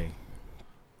did I say?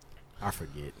 I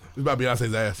forget. It's about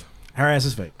Beyonce's ass. Her ass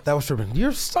is fake. That was tripping.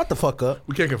 You're shut the fuck up.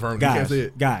 We can't confirm it. We can't Guys, say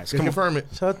it. guys, Can't come on. confirm it.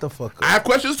 Shut the fuck up. I have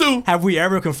questions too. Have we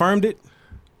ever confirmed it?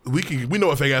 We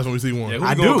know a fake ass when we see one. Yeah, who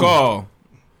I you gonna do. call?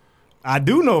 I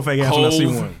do know a fake ass when I see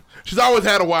Hove. one. She's always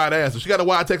had a wide ass. So she got a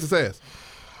wide Texas ass.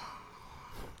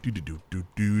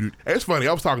 It's funny.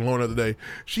 I was talking to Lauren the other day.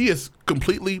 She has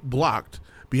completely blocked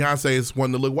Beyonce's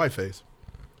one to look white face.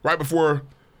 Right before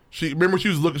she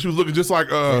was looking just like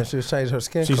And she was changing her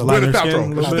skin She's color. lighter Gwyneth skin, a Paltrow.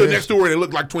 little She bit. stood next to her and they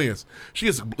looked like twins.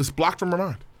 It's blocked from her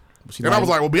mind. And I was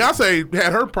like, well, Beyonce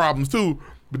had her problems too.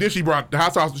 But then she brought the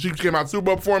hot sauce. She came out Super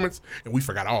Bowl performance, and we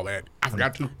forgot all that. I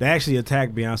forgot too. They actually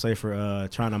attacked Beyonce for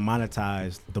trying to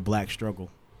monetize the black struggle.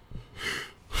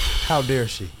 How dare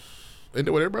she? Isn't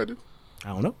that what everybody do? I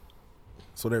don't know.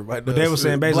 That's what everybody does. But they were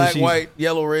saying basically black, she- white,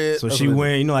 yellow, red. So she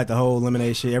went, you know, like the whole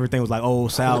lemonade shit. Everything was like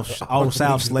old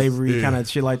South slavery Yeah. kind of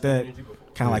shit like that.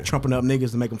 Kind of like trumping up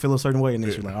niggas to make them feel a certain way. And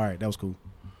then she was like, all right, that was cool.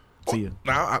 See ya.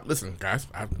 Now, listen, guys.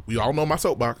 We all know my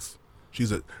soapbox.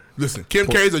 Listen. Kim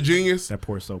K's a genius. That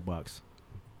poor soapbox.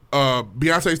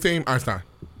 Beyonce's team, Einstein.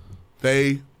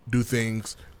 They do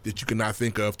things that you cannot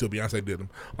think of till Beyonce did them.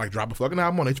 Like drop a fucking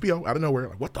album on HBO out of nowhere.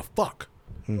 Like what the fuck?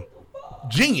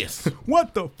 Genius.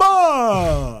 What the fuck?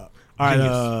 All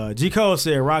right, G. Cole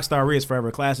said Rockstar Red is forever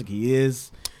a classic. He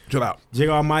is. Chill out.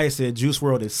 Jigga Maya said Juice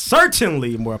WRLD is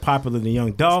certainly more popular than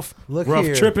Young Dolph. Look Rough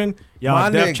here. tripping.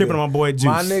 Y'all deaf tripping on my boy Juice.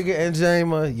 My nigga and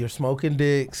Jama, you're smoking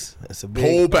dicks. It's a big,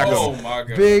 Whole pack Oh of my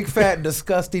god. big, fat,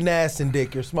 disgusting ass and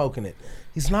dick. You're smoking it.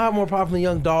 He's not more popular than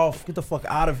Young Dolph. Get the fuck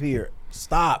out of here.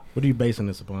 Stop. What are you basing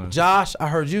this upon? Josh, I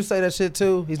heard you say that shit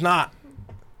too. He's not.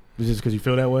 Is this because you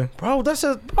feel that way? Bro, that's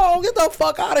just, bro, get the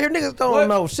fuck out of here. Niggas don't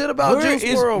know shit about Juice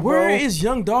WRLD, bro. Where is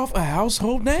Young Dolph a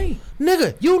household name?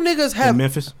 Nigga, you niggas In have,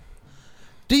 Memphis?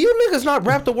 do you niggas not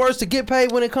rap the words to get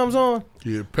paid when it comes on?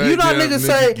 Get paid, You not yeah, niggas nigga,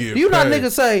 say, get you not paid.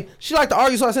 niggas say, she like to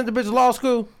argue so I sent the bitch to law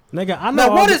school? Nigga, I know Now,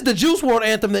 all what the, is the Juice WRLD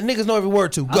anthem that niggas know every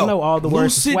word to? Go. I know all the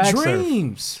words to Lucid Swag Surf.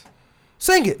 Dreams.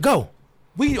 Sing it. Go.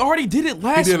 We already did it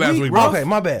last did last week, week, bro. bro. Okay,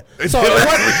 my bad. So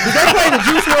what, did they play the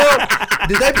Juice WRLD?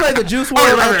 Did they play the Juice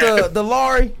WRLD at the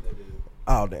Laurie?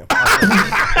 Oh damn!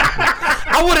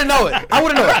 I wouldn't know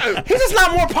it. He's just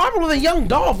not more popular than Young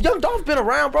Dolph. Young Dolph been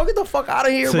around, bro. Get the fuck out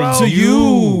of here, bro. To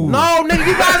you. No, nigga,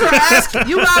 you guys are asking.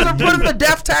 You guys are putting the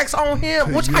death tax on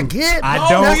him, which I get. I No,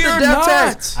 don't- that's the You're death not.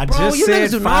 tax. I Bro, just you said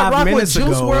niggas do 5 not rock with minutes Juice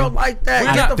ago. WRLD like that. We're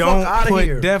Get not- the Don't fuck out of put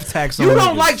here. death tax on You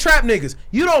don't niggas. like trap niggas.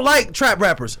 You don't like trap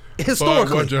rappers Fuck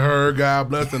historically. what you heard, God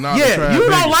bless and all the Yeah, trap you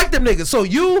don't niggas. like them niggas. So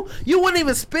you wouldn't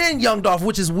even spin Young Dolph,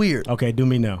 which is weird. Okay, do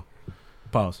me now.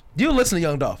 Pause. You listen to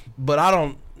Young Dolph, but I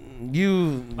don't.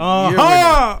 You're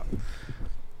Uh-huh.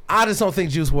 I just don't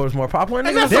think Juice WRLD is more popular. And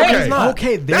Nigga, that's he's okay. not.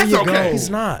 Okay, there That's you okay. go. He's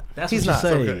not. That's he's what not.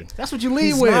 you say. okay. That's what you lead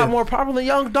He's with. not more popular than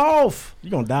Young Dolph. You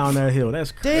gonna down that hill?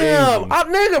 That's crazy. Damn,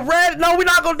 nigga, Red. No, we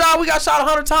not gonna die. We got shot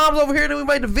 100 times over here. Then we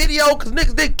made the video because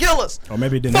niggas didn't kill us. Or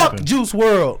maybe it didn't Fuck happen. Juice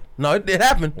WRLD. No, it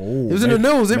happened. Oh, it was in the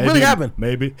news. It really happened.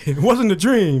 Maybe it wasn't a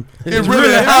dream. It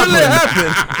really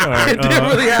happened. right, It did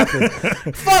really happen.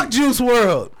 Fuck Juice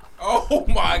WRLD. Oh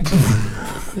my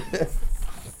god.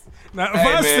 Now, if Hey,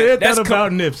 I man, said that that's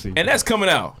about Nipsey, And that's coming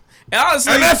out. And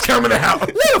honestly, And that's coming out.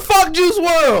 Nigga, fuck Juice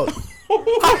WRLD.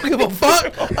 I don't give a fuck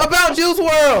about Juice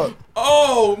WRLD.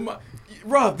 oh my,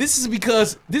 bro, this is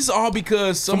all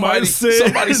because somebody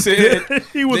said that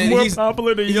he was that more he's-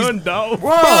 popular than Young Dolph.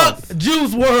 Fuck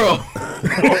Juice WRLD.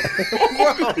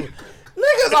 Bro,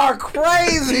 niggas are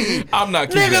crazy. I'm not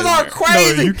keeping Niggas that are in there.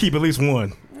 crazy. No, you keep at least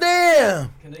one.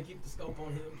 Damn.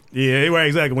 Yeah, right,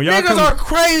 exactly. When y'all Niggas come, are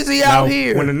crazy now, out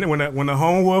here. When the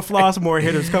Homewood Flossmore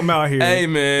hitters come out here, Hey,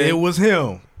 man. it was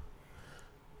him.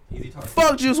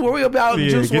 Fuck Juice WRLD. We about Yeah,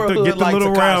 Juice get WRLD the hood like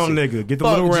little Tekashi. round nigga. Get the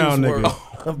Fuck little round Juice nigga.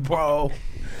 WRLD. Bro.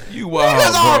 You Niggas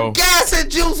wild, are bro. gassing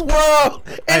Juice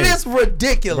WRLD. And Hey. it's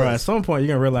ridiculous. Bro, at some point you're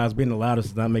gonna realize being the loudest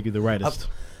does not make you the rightest.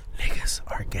 Niggas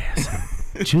are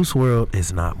gassing. Juice WRLD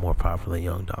is not more popular than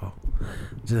Young Dolph.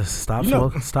 Just stop You know-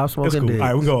 smoking. Stop That's smoking cool. dicks. All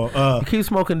right, we go. You keep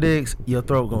smoking dicks, your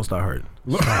throat gonna start hurting.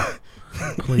 Stop.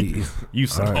 Please. You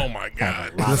suck. Oh my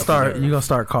God. You're gonna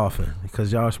start coughing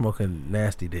because y'all are smoking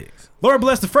nasty dicks. Laura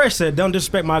Bless the Fresh said, "Don't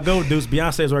disrespect my gold deuce.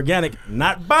 Beyonce's organic.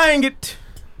 Not buying it."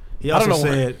 He I don't also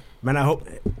know said, "Man, I hope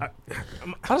I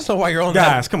just know why you're on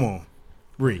guys, come on,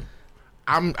 read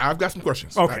I've got some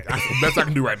questions. Okay. That's the best I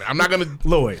can do right now. I'm not gonna.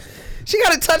 Lloyd." She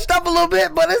got it touched up a little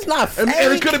bit, but it's not fake.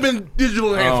 And it could have been digital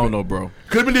I enhancement. don't know, bro.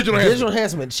 Could have been digital enhancement. Digital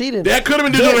enhancement. She didn't. That could have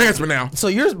been digital enhancement. Now. So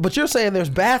you're saying there's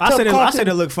bathtub I content? said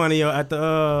it looked funny at the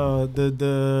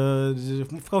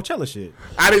Coachella shit.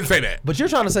 I didn't say that. But you're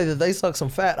trying to say that they suck some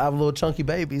fat out of little chunky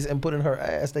babies and put in her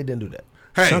ass. They didn't do that.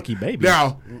 Hey, Chunky baby.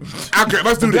 Now, okay,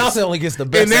 let's do this. Beyonce only gets the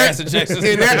best In that, ass injections.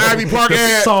 in that Ivy Park The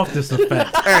ad. softest of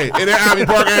facts. Hey, in that Ivy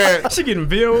Park ad. She getting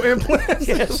veal implants.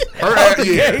 Her ad,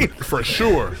 yeah, for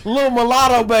sure. Little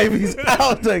mulatto babies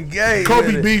out the gate.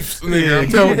 Kobe man. beefs, nigga. I'm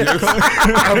telling you.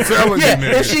 I'm telling you, Yeah,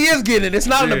 nigga. and she is getting it. It's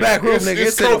not in the Yeah, back room, it's- nigga.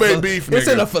 it's in a Kobe fa- beef, It's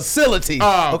in nigga. a facility.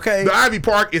 Okay. The Ivy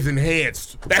Park is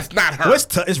enhanced. That's not her. Well,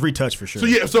 it's retouched for sure. So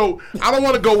yeah, so I don't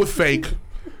want to go with fake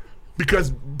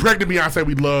because pregnant Beyonce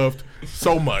we loved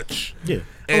so much. Yeah.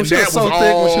 And she was that so was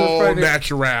thick when she was all pregnant.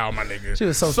 natural, my nigga. She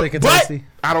was so thick and but tasty.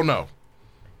 I don't know.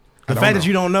 The fact that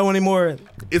you don't know anymore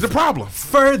is a problem.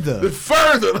 Further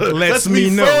Lets me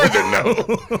know. further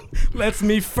know. Lets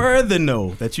me further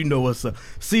know that you know what's up.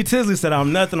 C. Tisley said,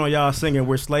 "I'm nothing on y'all singing.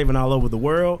 We're slaving all over the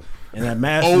world." And that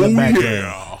mask in Oh the background.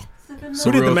 yeah. It's Who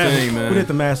a did the real master? thing, man. Who did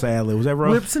the master ad lib? Was that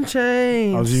Ro? Whips and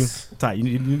chains. Oh, was you? Ty,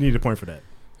 you need a point for that.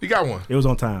 You got one. It was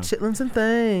on time. Chitlins and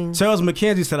things. Charles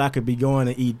McKenzie said I could be going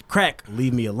to eat crack.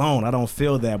 Leave me alone. I don't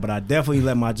feel that, but I definitely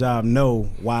let my job know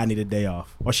why I need a day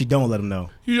off. Or she don't let him know.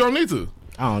 You don't need to.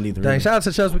 I don't either. Dang, shout out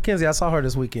to Charles McKenzie. I saw her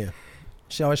this weekend.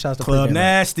 She always shouts to Club Pregame.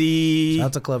 Nasty. Shout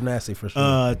out to Club Nasty for sure.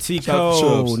 Shout out to Tico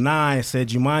Chubbs. 9 said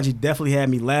Jumanji definitely had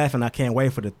me laughing. I can't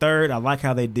wait for the third. I like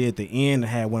how they did the end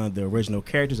and had one of the original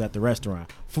characters at the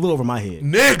restaurant. Flew over my head.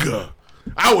 Nigga,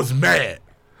 I was mad.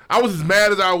 I was as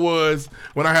mad as I was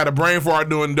when I had a brain fart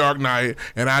doing Dark Knight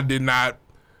and I did not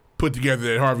put together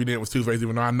that Harvey Dent was Two-Face,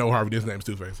 even though I know Harvey Dent's name is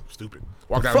Two-Face. Stupid.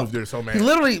 Walked out of the movie theater so mad.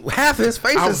 Literally half his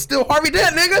face is still Harvey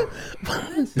Dent,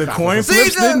 nigga. The coin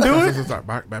flips didn't do it?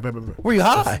 Back. Were you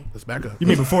high? Let's back up. You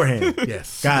mean beforehand?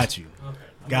 Yes. Got you.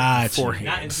 Got you.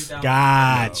 Beforehand.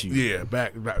 Got you. Yeah,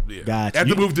 back. Yeah. Got you. At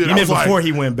the movie theater, You I meant was like, before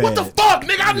he went bad. what the fuck,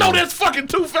 nigga? I know that's fucking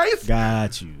Two-Face.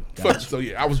 Got you. Got you. So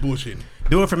yeah, I was bullshitting.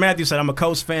 Do it for Matthew said I'm a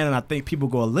Coast fan and I think people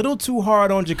go a little too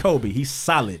hard on Jacoby. He's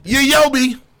solid. Yeah,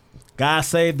 Yobi. God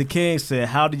Save the King said,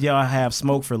 how did y'all have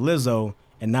smoke for Lizzo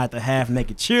and not the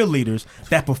half-naked cheerleaders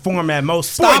that perform at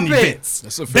most sporting events?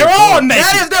 That's a fair They're all point. naked.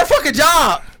 That is their fucking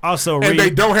job. Also, And they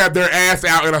Reed, don't have their ass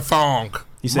out in a thong.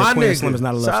 he said My Queen nigga. Slim is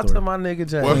not a Shout love out to story. my nigga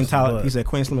James. Queen Tyler, But he said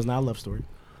Queen Slim is not a love story.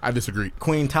 I disagree.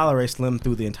 Queen tolerates Slim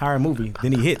through the entire movie.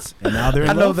 Then he hits, and now they're in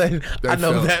I know love.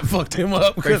 that fucked him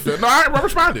up. No, I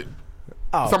responded.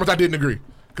 Oh. So much I didn't agree.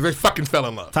 Because they fucking fell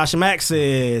in love. Tasha Mack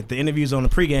said the interviews on the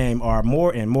pregame are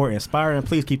more and more inspiring.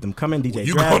 Please keep them coming. DJ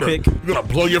You're Draft Pick. gonna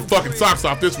blow your fucking socks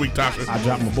off this week, Tasha. I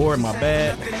dropped my board, my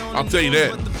bad. I'll tell you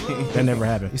that. That never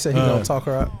happened. You said he gonna talk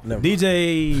her out? Never.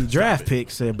 DJ Draft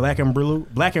Pick said Black and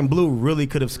Blue really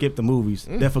could have skipped the movies.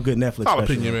 Definitely a good Netflix Solid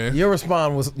special. opinion, man. Your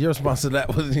response to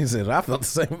that was he said I felt the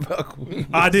same about Queen.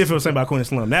 I did feel the same about Queen and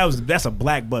Slim. That's a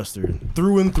blackbuster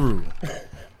through and through.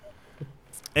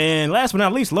 And last but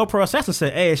not least, Low Pro Assassin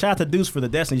said, "Hey, shout out to Deuce for the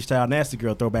Destiny's Child Nasty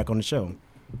Girl throwback on the show."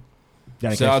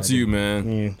 Shout out to you,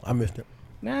 man. Yeah. I missed it.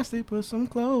 Nasty, put some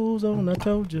clothes on. I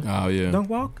told you. Oh, yeah. Don't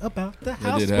walk about the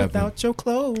house did happen. without your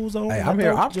clothes on. Hey, I I'm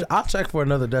here. told you. I'll check for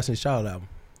another Destiny's Child album.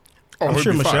 Oh, I'm it'd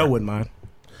sure be Michelle fire. wouldn't mind.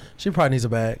 She probably needs a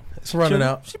bag. It's running She-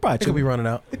 out. she probably it could should. be running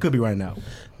out. It could be right now.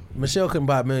 Michelle couldn't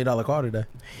buy $1 million car today.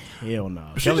 Hell no.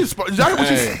 She just spoke. She actually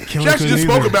just couldn't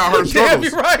spoke either. about her Damn,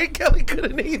 struggles. you're right. Kelly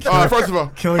couldn't either. First of all,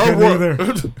 Kelly her couldn't ro- either.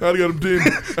 How do you get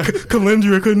them 10?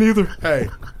 Calendria couldn't either. Hey,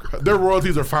 their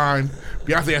royalties are fine.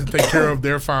 Beyonce has to take care of.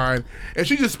 They're fine. And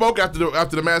she just spoke after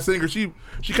the Masked Singer. She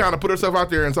kind of put herself out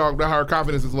there and talked about how her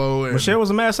confidence is low. And, Michelle was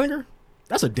a mad singer?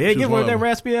 That's a dead giveaway with that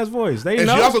raspy ass voice. They and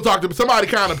know. she also talked to somebody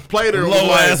kind of played her Low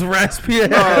like, ass raspy. you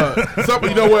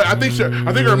know what? I think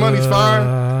her money's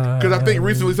fine because I think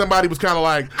recently somebody was kind of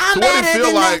like, so what did it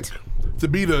feel like to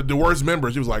be the worst member?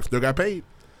 She was like, still got paid.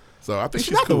 So I think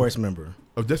She's not cool. the worst member.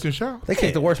 Of Destiny's Child. They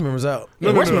kicked the worst members out.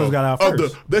 The worst members got out Of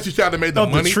first. the Destiny's Child that made the Of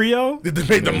the money. trio? That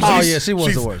made the money. Oh, yeah, she was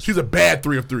she's, the worst. She's a bad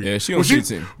 3 of 3. Yeah, she When on cheat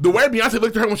team. The way Beyonce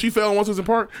looked at her when she fell in Once Was in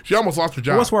Park, she almost lost her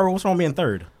job. What's wrong being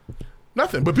third?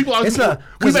 Nothing. But people always It's not-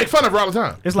 we make fun of her all the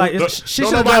time. It's like Don't she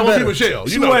nobody should've done want to better. be Michelle.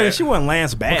 She You know wasn't. that. She wasn't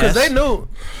Lance Bass. Because they knew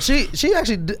she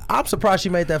actually. I'm surprised she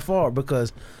made that far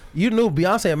because you knew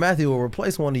Beyonce and Matthew will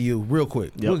replace one of you real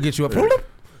quick. Yep. We'll get you up.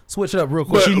 Switch it up real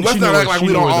quick. But let's not act like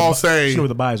we don't all say She knew where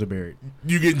the bodies are buried.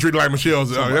 you getting treated like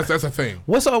Michelle's. That's a thing.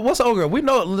 What's the old girl? We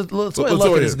know Latoya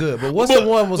Luckett is good, but what's the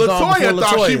one was gone before Latoya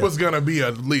thought Latoya? she was gonna be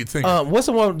a lead singer. What's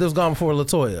the one that was gone before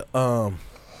Latoya?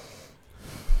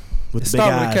 With the big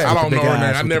Start with a eyes. K. I don't with the know big her name. eyes, I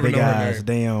with the never big know her eyes. name.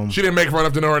 Damn. She didn't make fun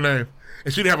enough to know her name,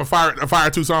 and she didn't have a fire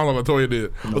 2 songs like Latoya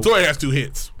did. Latoya has 2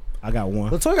 hits. I got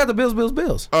one. Latoya got the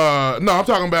Bills. No, I'm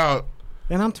talking about.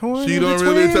 And I'm torn. She in don't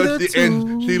between really touch the the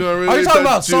and two. she don't Are really you talking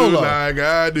about touch you Solo? like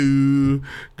I do,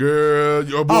 girl.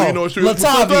 Your boy, Oh, you know what? Slim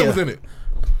Thug Latavia. was in it.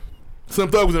 Slim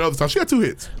Thug was in other songs. She got 2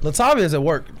 hits Latavia is at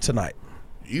work tonight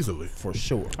easily. for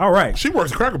sure. All right. She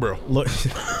works at Cracker Barrel Look,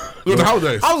 during the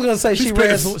holidays. I was gonna say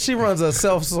She's she runs a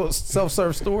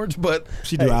self-serve storage, but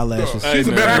she do eyelashes. She's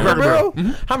a man. better at Cracker Barrel.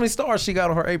 How many stars she got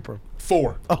on her apron?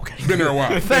 4. Okay. She's been there a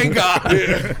while. Thank God.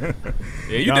 Yeah.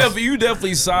 Yeah, you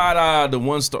definitely side-eyed the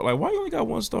 1 star. Like, why you only got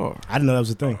 1 star? I didn't know that was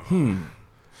a thing.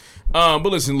 But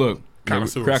listen, look.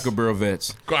 Connoisseurs. Cracker Barrel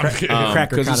vets. Cracker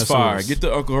Because it's fire. connoisseurs. Get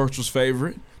the Uncle Herschel's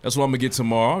favorite. That's what I'm going to get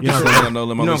tomorrow. You know, Just so I know,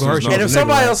 let my you know Uncle listeners Herschel- know. And if Nigga,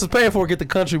 somebody right? else is paying for it, get the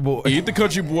country boy. Get the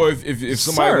country boy if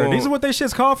somebody Sir, gonna- these are what they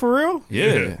shit's called for real?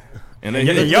 Yeah. And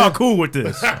And y'all cool with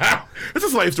this. It's a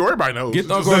slave story. Everybody knows. Get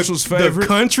the Uncle Herschel's The favorite.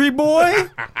 country boy?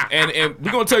 And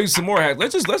we're gonna tell you some more hacks.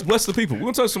 Let's bless the people. We're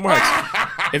gonna tell you some more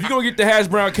hacks. If you're gonna get the hash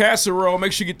brown casserole,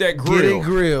 make sure you get that grill. Get it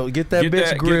grilled. Get that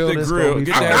bitch grilled. Get the grill.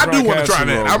 Get that I do brown want to try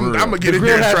that. casserole I'm grill. gonna get in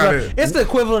there and try that. It's the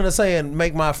equivalent of saying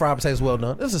make my fried potatoes well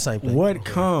done. It's the same thing. What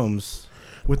comes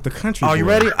with the country? Are you boy?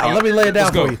 ready? Let me lay it down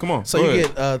Let's go. for you. Come on. So Go you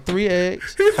ahead. get 3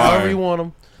 eggs, Fire. however you want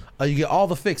them. You get all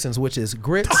the fixings, which is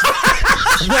grits.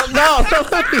 no.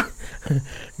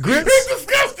 Grits. It's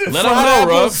disgusting. Let them know,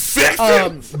 Russ.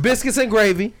 Biscuits and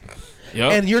gravy.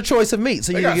 Yep. And your choice of meat.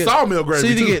 So They you got get sawmill gravy,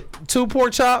 So you too. get 2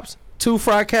 pork chops, 2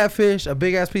 fried catfish, a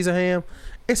big ass piece of ham.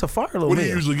 It's a fire little What do meal.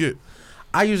 you usually get?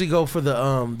 I usually go for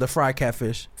the fried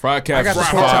catfish. Fried I got catfish,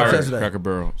 the pork chops fire, yesterday. Cracker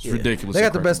Barrel. It's Yeah. ridiculous. They at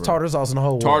got the Cracker best Barrel. tartar sauce in the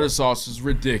whole world. Tartar sauce is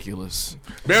ridiculous.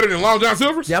 Better than Long John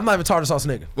Silver's? Yeah, I'm not even tartar sauce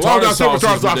nigga. Long John Silver's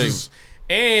tartar is sauce ridiculous. is.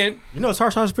 And You know,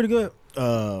 tartar sauce is pretty good.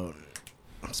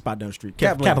 Spot down the street.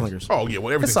 Caplingers. Oh, yeah, well,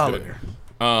 It's everything's solid.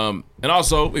 good. and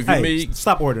also if you're Hey, me,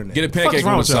 stop ordering that. get a Fuck is pancake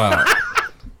wrong on with the y'all?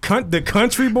 side. The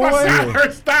country boy.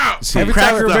 Stop. Every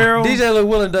Cracker time Barrel. DJ Lil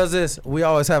Willin does this, we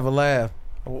always have a laugh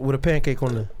with a pancake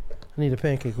on the. I need a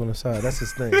pancake on the side. That's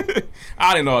his thing.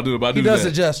 I didn't know I do it, but I do He does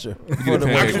that. a gesture. Get a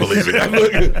I pancake. can believe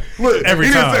it. Look, Every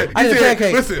he didn't time. say- I he need a said,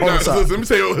 pancake listen, on the no, side. listen, let me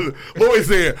say what Lloyd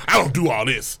said. I don't do all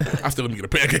this. I still let me get a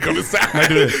pancake on the side. I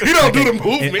do this. He don't do the Pancake.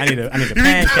 movement. I need a You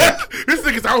pancake. This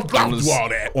nigga's, I don't do all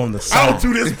that. on the I side. don't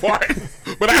do this part,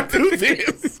 but I do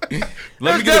this.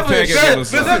 Let me get a pancake on the There's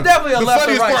side. definitely a The left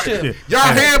and funniest right part, shift. y'all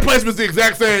hand placement's the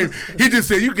exact same. He just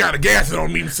said, you got to gas it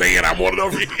on me saying I want it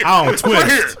over here. I don't It's right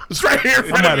twist. here. It's right here in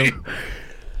front of me.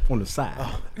 On the side.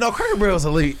 No, Cracker Barrel's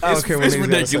elite. I don't care what It's niggas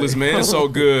gotta ridiculous, say. man. It's so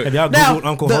Have good. y'all Now, Googled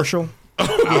Uncle the- Herschel?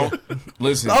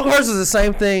 Listen, Uncle Herschel is the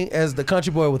same thing as the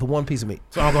country boy with one piece of meat.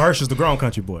 So Uncle Herschel's the grown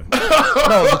country boy.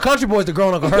 No, the country boy is the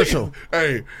grown Uncle Herschel.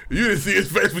 Hey, you didn't see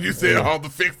his face when you said all the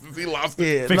fixes. He lost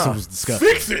it. Yeah, Fixin' no. was disgusting.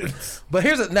 Fixins. But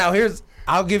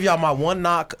I'll give y'all my one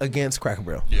knock against Cracker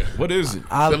Barrel. Yeah. what is it?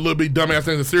 That little bit dumbass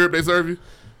thing, the syrup they serve you.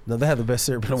 No, they have the best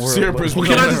syrup in the world. Syrup but- is Well,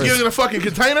 can I just get it in a fucking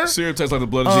container? Syrup tastes like the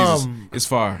blood of Jesus. It's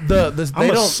fire. They I'm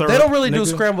a syrup don't really do nigga,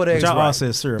 scrambled but eggs. y'all all Right.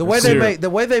 said syrup. The way Syrup.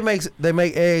 they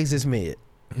make eggs is mid.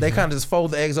 They kind of just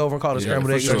fold the eggs over and call it Yeah,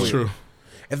 scrambled for eggs. sure. That's true.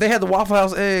 If they had the Waffle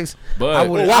House eggs, But- I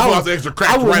would. Well, Waffle House eggs are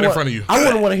cracked wouldn't right in want- front of you. I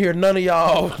wouldn't want to hear none of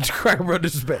y'all Cracker Barrel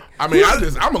disrespect. I mean,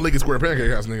 I'm a Lincoln Square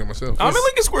Pancake House nigga myself. I mean,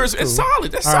 Lincoln Square is it's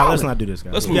solid. That's All right, solid. let's not do this,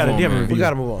 guys. Let's We move gotta on, give a man. review. We got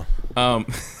to move on.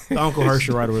 The Uncle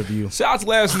Herschel write a review. Shout out to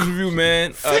last week's review,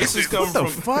 man. This is coming What the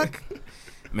from fuck?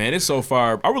 man. It's so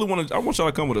fire. I want y'all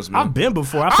to come with us, man. I've been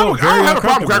before. I I felt don't very have a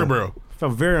problem uncomfortable. with Cracker Barrel.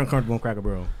 Felt very uncomfortable on Cracker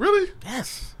Barrel. Really?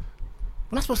 Yes.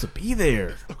 I'm not supposed to be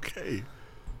there. Okay.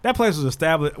 That place was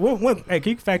established. Hey,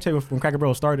 can you fact check when Cracker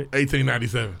Barrel started?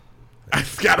 1897.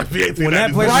 It's gotta be 1897. When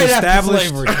that place Right was after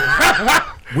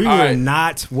established, we All were right.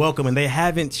 not welcome, and they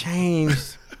haven't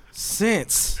changed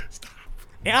since.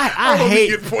 And I I don't hate,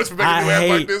 get points for making I you laugh hate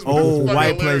like this, but this is old fucking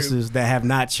white hilarious. places that have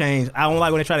not changed. I don't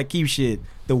like when they try to keep shit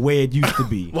the way it used to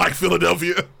be. Like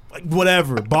Philadelphia. Like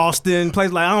whatever, Boston,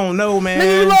 places like I don't know, man.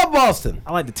 Nigga, you love Boston.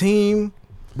 I like the team,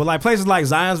 but like places like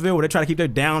Zionsville where they try to keep their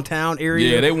downtown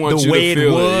area Yeah, they want the you way to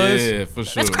feel it was. it. Yeah, for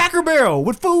sure. That's Cracker Barrel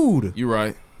with food. You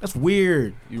right. That's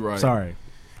weird. You right. Sorry.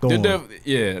 Go They're on.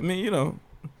 yeah, I mean, you know,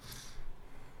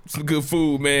 some good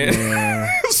food, man. Yeah.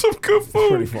 Some good food.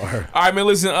 Pretty far. All right, man.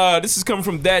 Listen, this is coming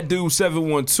from that dude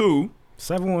 712.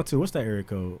 712. What's that area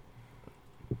code?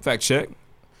 Fact check.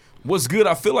 What's good?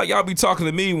 I feel like y'all be talking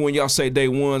to me when y'all say day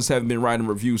ones haven't been writing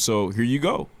reviews. So here you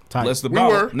go. Tight. Let's the We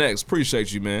bottle. were. Next.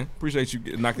 Appreciate you, man. Appreciate you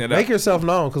knocking that Make out. yourself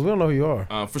known because we don't know who you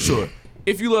are. For sure.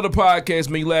 If you love the podcast,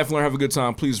 man, you laugh and learn, have a good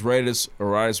time, please rate us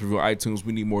or write us a review on iTunes.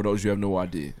 We need more of those. You have no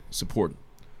idea. It's important.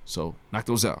 So knock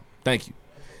those out. Thank you.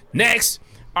 Next.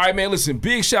 All right, man, listen.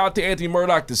 Big shout out to Anthony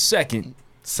Murdock II.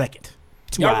 Second.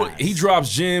 Two Y'all, eyes. he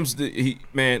drops gems.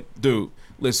 Man, dude,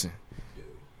 listen.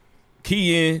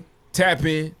 Key in, tap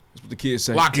in. That's what the kids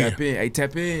say. Lock tap in. Hey,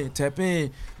 tap in, tap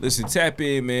in. Listen, tap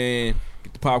in, man.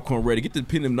 Get the popcorn ready. Get the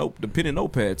pen and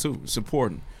notepad too. It's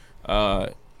important.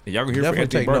 Y'all gonna hear Definitely from Anthony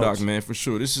take Murdock, notes. man, for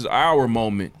sure. This is our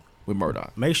moment with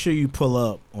Murdock. Make sure you pull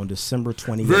up on December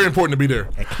 28th Very important to be there.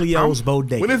 at Cleo's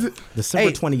Bodega. When is it?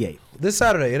 December 8th. 28th. This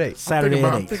Saturday at 8. Saturday I'm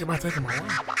at 8. thinking about taking my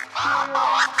wife.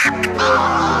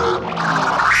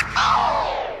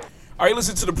 All right,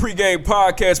 listen to the pregame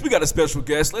podcast. We got a special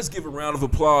guest. Let's give a round of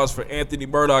applause for Anthony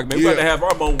Murdock, man. We Yeah. got to have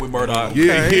our moment with Murdock.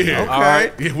 Yeah, yeah. All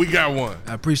right. Yeah, we got one.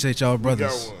 I appreciate y'all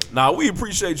brothers. Nah, we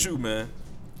appreciate you, man.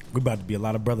 We about to be a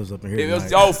lot of brothers up in here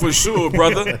tonight. Oh, for sure,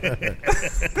 brother.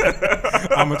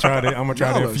 I'm gonna try to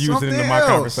Y'all are infuse it into something my else.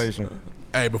 conversation.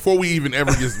 Hey, before we even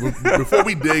ever get, before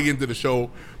we dig into the show,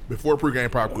 before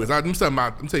pregame pop quiz, I'm telling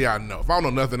you, I know. If I don't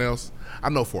know nothing else, I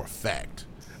know for a fact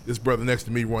this brother next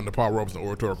to me won the Paul Robeson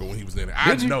Oratorical when he was in it.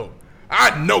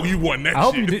 I know you won that. I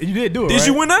hope shit. you did do it. Did right?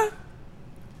 you win that?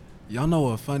 Y'all know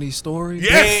a funny story?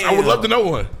 Yes, I would love to know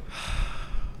one.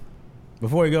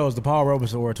 Before he goes, the Paul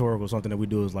Robeson Oratorical is something that we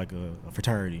do as like a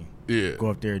fraternity. Yeah. Go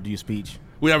up there, do your speech.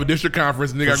 We have a district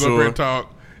conference, and they got to go up there and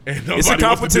talk. And It's a nobody wants to do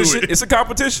competition. it. It's a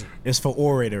competition. It's for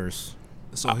orators.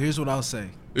 So here's what I'll say.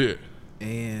 Yeah.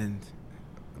 And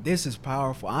this is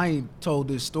powerful. I ain't told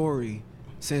this story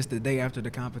since the day after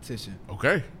the competition.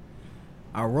 Okay.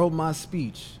 I wrote my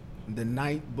speech the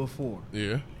night before.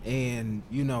 Yeah. And,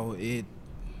 you know, it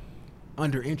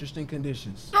under interesting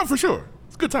conditions. No, for sure.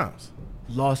 It's good times.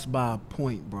 Lost by a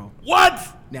point, bro. What?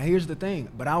 Now, here's the thing.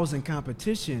 But I was in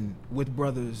competition with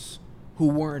brothers who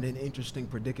weren't in interesting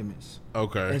predicaments.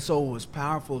 Okay. And so it was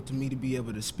powerful to me to be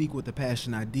able to speak with the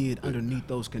passion I did underneath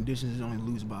those conditions and only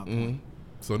lose by a point.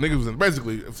 So niggas was in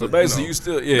basically. So basically, you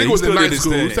still, yeah, nigga you was still in did night his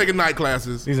school. He thing. was taking night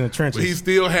classes. He's in the trenches. But he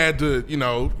still had to,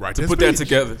 write To that put that speech.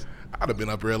 together. I'd have been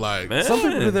up there like, Man. Some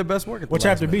people do their best work at the What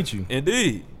last chapter minute. beat you?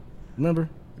 Indeed. Remember?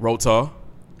 Rotar.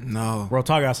 No. Bro,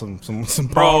 Talk got some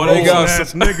Bro, they got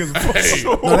ass some niggas. Hey.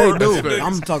 No, they do. That's But facts.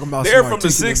 I'm talking about They're some from the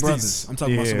articulate 60s. brothers. I'm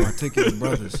talking about some Yeah. articulate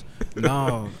brothers.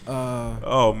 No.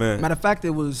 Oh man. Matter of fact,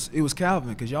 it was Calvin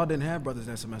because y'all didn't have brothers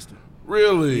that semester.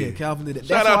 really? Yeah, Calvin did it.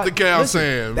 Shout That's out how to Cal listen,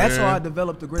 Sam, That's man. how I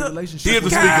developed a great relationship. He is a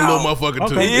with speaking Cal. little motherfucker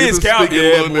too. Okay. He is He's a Calvin. speaking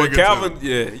Yeah, little boy. nigga, Calvin. too.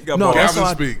 Yeah, you got No, bars. that's Calvin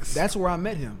how speaks. That's where I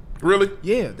met him. Really?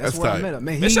 Yeah, that's where tight. I met him.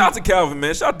 Man, Man, he, shout out to Calvin,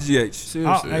 man. Shout out to GH.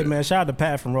 seriously. Hey man, shout out to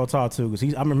Pat from Rotar too,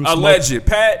 because I remember him Alleged.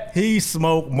 Pat. He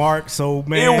smoked Mark, so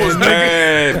man. It was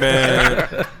bad,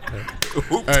 man.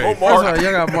 Who Hey. told I'm Mark? sorry,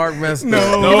 y'all got Mark messed No,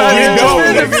 up. no, He no.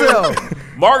 don't defend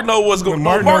himself. Mark know what's going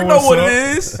on. Mark know what's what up.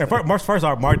 it is. At first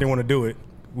off, Mark didn't want to do it.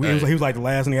 He was like the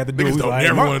last thing he had to do. Niggas He was don't like,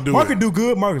 never Mark, wanna do Mark it. could do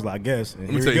good. Mark was like, I guess. And Let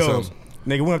me here tell he you goes. something.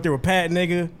 Nigga went up there with Pat,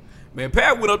 nigga. Man,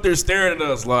 Pat went up there staring at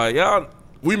us like, y'all,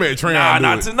 We made Trayon nah, do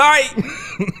not it. tonight.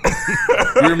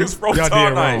 It's Y'all did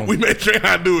Rotar night. wrong. We made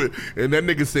Trayon do it, and that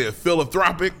nigga said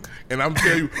philanthropic, and when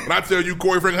I tell you,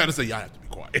 Corey Franklin had to say, y'all have to be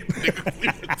quiet.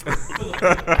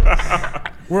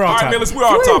 We're All on right, man, topic. we're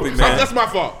on topic, man. That's my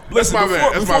fault. That's Listen, my before, bad.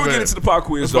 That's before my we bad. get into the pop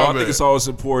quiz, That's though, my I think bad. it's always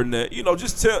important that,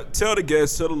 just tell the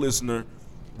guest, tell the listener,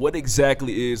 what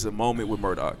exactly is a moment with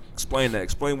Murdock? Explain that.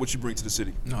 Explain what you bring to the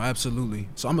city. No, absolutely.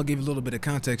 So I'm gonna give you a little bit of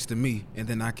context to me, and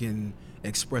then I can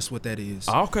express what that is.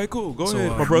 Okay, cool. Go So,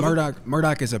 ahead, my brother.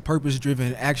 Murdock is a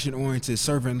purpose-driven, action-oriented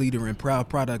servant leader and proud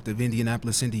product of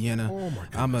Indianapolis, Indiana.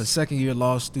 I'm a second-year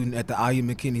law student at the I.U.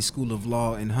 McKinney School of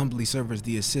Law and humbly serve as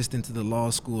the assistant to the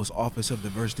law school's Office of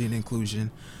Diversity and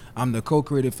Inclusion. I'm the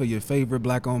co-creator for your favorite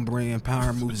black-owned brand,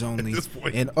 Power Moves Only, this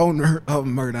point. and owner of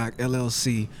Murdock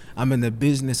LLC. I'm in the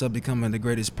business of becoming the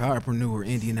greatest powerpreneur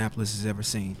Indianapolis has ever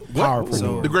seen. What?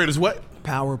 So, The greatest what?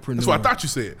 powerpreneur. That's what I thought you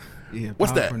said. Yeah,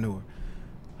 What's that? powerpreneur.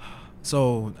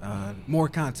 So, more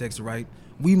context, right?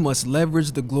 We must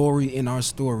leverage the glory in our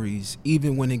stories,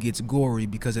 even when it gets gory,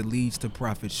 because it leads to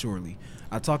profit surely.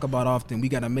 I talk about often we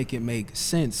got to make it make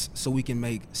sense so we can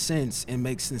make sense and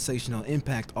make sensational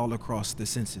impact all across the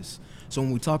senses. So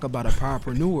when we talk about a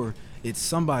powerpreneur, it's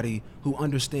somebody who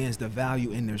understands the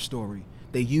value in their story.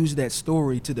 They use that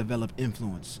story to develop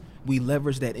influence. We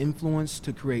leverage that influence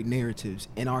to create narratives,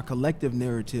 and our collective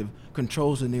narrative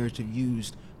controls the narrative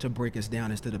used to break us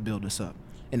down instead of build us up.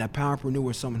 And a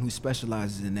powerpreneur is someone who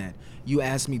specializes in that. You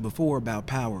asked me before about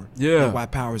power, Yeah. and why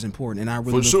power is important, and I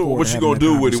really For look sure. forward What to you having gonna that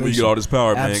do with it when you get conversation. all this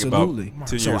power, man? Absolutely. About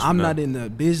 10 So years I'm from not now. in the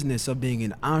business of being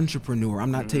an entrepreneur. I'm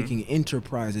Mm-hmm. not taking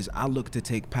enterprises. I look to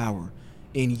take power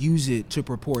and use it to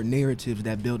purport narratives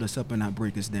that build us up and not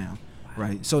break us down.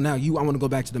 Right. So now I want to go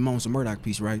back to the Moments of Murdock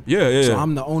piece, right? Yeah. So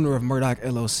I'm the owner of Murdock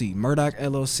LLC. Murdock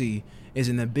LLC is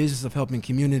in the business of helping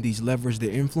communities leverage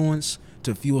their influence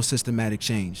to fuel systematic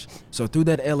change. So through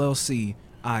that LLC,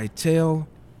 I tell,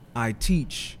 I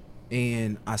teach,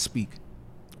 and I speak.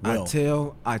 Well. I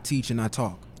tell, I teach, and I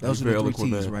talk. Those are Very the three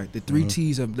eloquent, T's, man. right? The three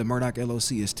T's of the Murdock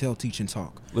LLC is tell, teach, and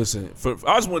talk. Listen,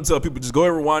 I just want to tell people, just go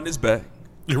ahead and rewind this back.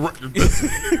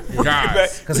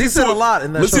 Guys. Because he said a lot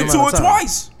in that Listen short to amount it of time.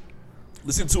 twice.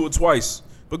 Listen to it twice.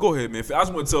 But go ahead, man. I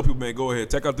just want to tell people, man, go ahead.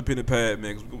 Take out the pen and pad,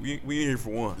 man. 'Cause we in here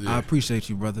for one. I appreciate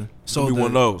you, brother. So be one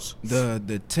of those.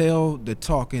 The tell, the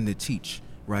talk, and the teach,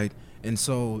 right? And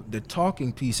so the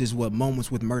talking piece is what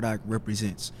Moments with Murdock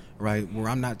represents, right? Where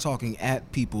I'm not talking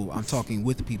at people, I'm talking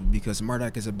with people, because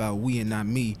Murdock is about we and not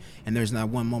me, and there's not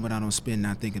one moment I don't spend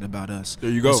not thinking about us. There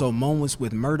you go. And so Moments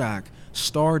with Murdock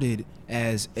started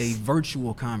as a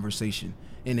virtual conversation.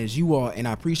 And as you all, and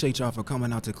I appreciate y'all for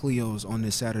coming out to Cleo's on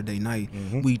this Saturday night,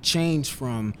 we changed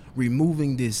from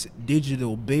removing this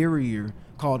digital barrier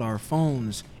called our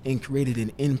phones and created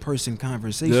an in-person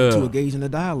conversation to engage in a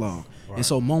dialogue. Right. And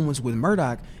so Moments with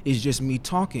Murdock is just me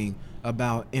talking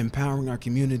about empowering our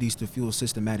communities to fuel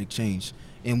systematic change.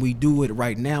 And we do it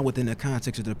right now within the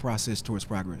context of the process towards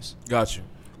progress. Got you.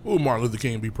 Ooh, Martin Luther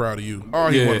King be proud of you. I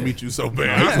already want to meet you so bad.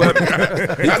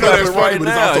 I know that's funny, but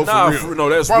it's also for real. No,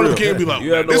 that's Martin real. Luther King be like,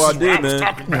 you have this no is idea, what I was man.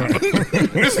 talking about.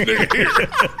 This nigga here.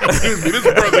 Excuse me, this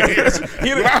brother here.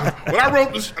 When I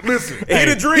wrote this, listen. He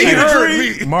the dream. He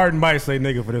heard me. Martin might say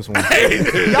nigga for this one.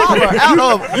 Y'all are out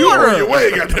of You were order. your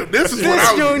way, goddamn. This is what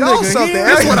I was. Y'all something.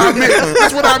 That's what I meant.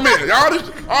 That's what I meant.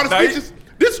 All the speeches.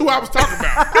 This is who I was talking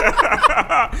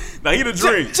about. Now he the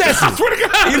dream. Jesse, I swear to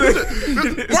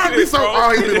God. Martin be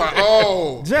so, he'd be like,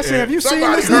 oh. Jesse, have you seen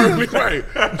somebody this heard me. nigga?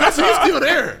 Right. Jesse, you still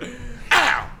there.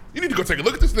 Ow. You need to go take a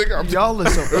look at this nigga. Y'all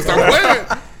listen. Let's start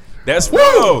playing. That's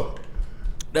real.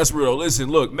 That's real. Listen,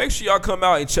 look, make sure y'all come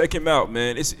out and check him out,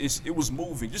 man. It was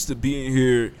moving just to be in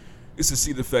here. It's to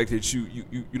see the fact that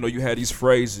you know you had these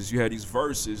phrases, you had these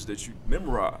verses that you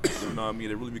memorized. You know what I mean?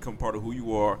 They really become part of who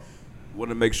you are. Want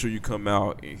to make sure you come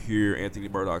out and hear Anthony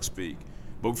Murdock speak.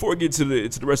 But before we get to the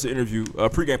rest of the interview,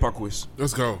 pregame pop quiz.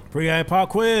 Let's go. Pre-game pop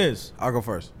quiz. I'll go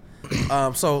first.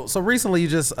 So recently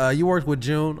you worked with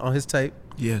June on his tape.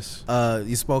 Yes.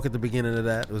 You spoke at the beginning of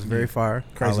that. It was very fire.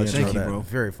 Crazy. Thank you, bro.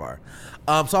 Very fire.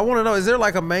 So I want to know, is there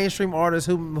like a mainstream artist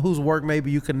whose work maybe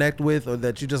you connect with or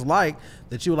that you just like,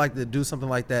 that you would like to do something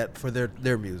like that for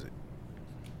their music?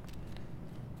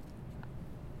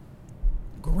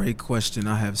 Great question.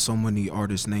 I have so many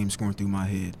artist names going through my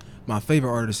head. My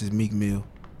favorite artist is Meek Mill.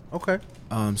 Okay.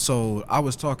 So I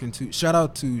was talking to, shout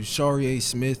out to Shariah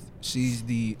Smith. She's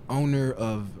the owner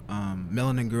of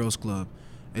Melanin Girls Club.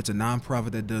 It's a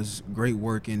nonprofit that does great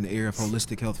work in the area of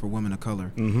holistic health for women of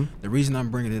color. The reason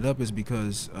I'm bringing it up is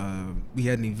because we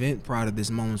had an event prior to this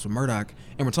Moments with Murdock,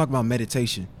 and we're talking about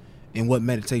meditation and what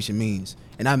meditation means.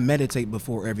 And I meditate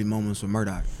before every Moments with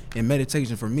Murdock. And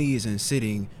meditation for me is in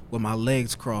sitting with my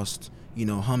legs crossed, you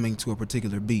know, humming to a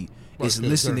particular beat. It's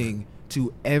listening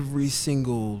to every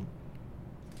single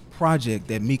project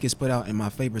that Meek has put out and my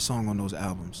favorite song on those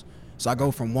albums. So I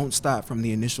go from Won't Stop from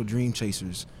the initial Dream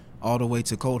Chasers all the way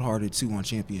to Cold Hearted 2 on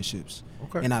Championships.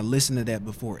 Okay. And I listen to that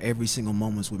before every single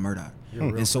Moments with Murdock.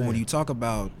 And so when you talk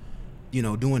about, you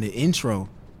know, doing the intro,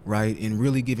 right, and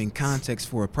really giving context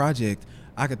for a project,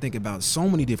 I could think about so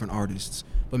many different artists.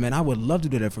 But man, I would love to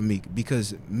do that for Meek,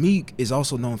 because Meek is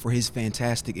also known for his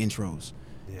fantastic intros.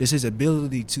 This his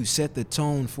ability to set the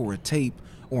tone for a tape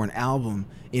or an album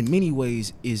in many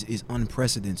ways is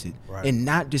unprecedented. Right. And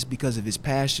not just because of his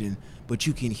passion, but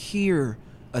you can hear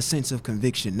a sense of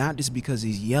conviction, not just because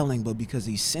he's yelling, but because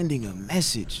he's sending a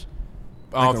message.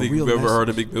 I don't think you've ever heard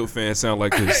a Meek Mill fan sound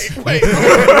like this. Hey,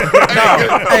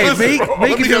 Meek,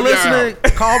 if you're listening,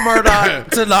 call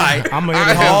Murdock tonight. I'm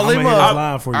gonna call him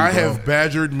up. I have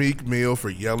badgered Meek Mill for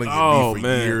yelling at me for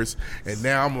years, and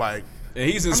now I'm like, and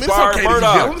he's inspired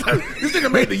Murdock. This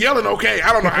nigga made the yelling okay.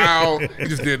 I don't know how he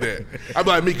just did that. I'd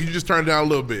be like, Meek, can you just turn it down a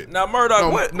little bit? Now,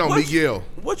 Murdock, Meek yell.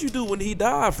 What'd you do when he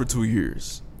died for 2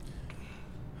 years?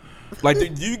 Like, do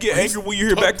you get angry when you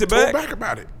hear back to back? Talk back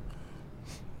about it.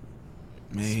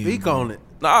 Man, speak on it.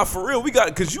 Nah, for real, we got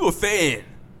it because you a fan.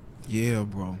 Yeah,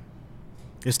 bro.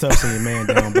 It's tough seeing a man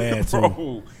down bad too.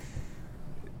 Bro.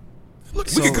 We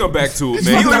can come back to it,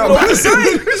 man. You don't know what to say.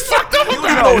 It's fucked up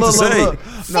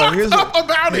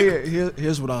about it.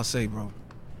 Here's what I'll say, bro.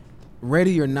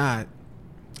 Ready or not,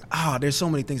 there's so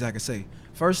many things I could say.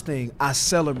 First thing, I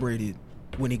celebrated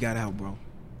when he got out, bro.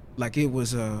 Like, it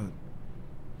was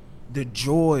the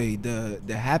joy, the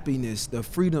happiness, the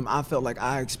freedom I felt like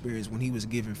I experienced when he was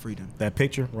given freedom. That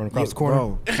picture running across the corner.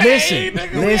 Bro,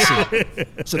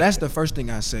 listen. So that's the first thing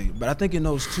I say. But I think in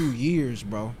those 2 years,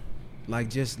 bro, like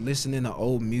just listening to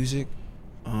old music,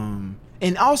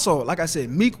 and also, like I said,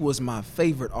 Meek was my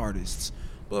favorite artists.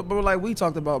 But bro, like we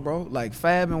talked about, bro, like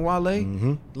Fab and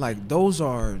Wale, like those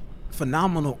are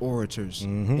phenomenal orators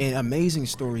and amazing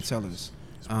storytellers.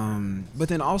 But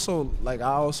then also, like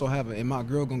I also have and my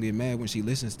girl gonna get mad when she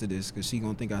listens to this because she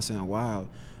gonna think I sound wild.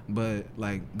 But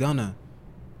like Gunna,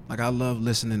 like I love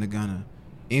listening to Gunna.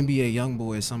 NBA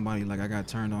Youngboy is somebody like I got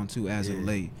turned on to as of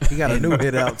late. He got a new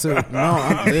hit out too.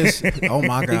 No, listen. Oh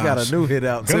my gosh. He got a new hit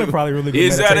out too. Gunna probably really good.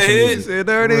 Is that a hit? Is it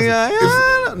the Herbie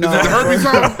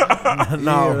song?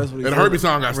 No. Yeah, that's what he And said. Herbie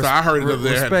song got started. I heard it the other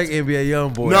day. Respect NBA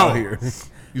Youngboy No. out here.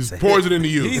 He's poison in the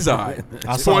youth. He's all right.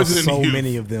 I saw Poison in the so youth.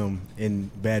 many of them in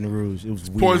Baton Rouge. It was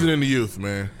weird. Poison in the youth,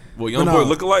 man. Well, young boy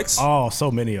lookalikes? Oh, so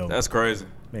many of them. That's crazy.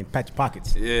 Man, pat your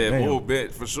pockets. Yeah, a Damn. little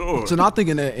bit for sure. So now I think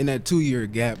in that 2-year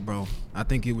gap, bro, I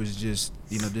think it was just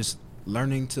just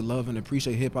learning to love and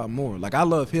appreciate hip hop more. Like I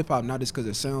love hip hop not just because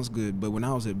it sounds good, but when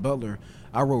I was at Butler,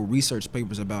 I wrote research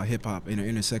papers about hip hop and the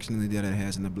intersectionality that it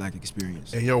has in the black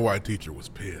experience. And your white teacher was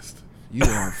pissed. You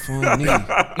are funny.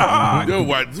 Your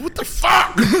white, what the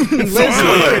fuck?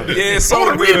 Yeah, it's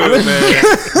so good, man.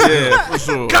 Yeah, for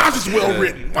sure. Gosh, it's well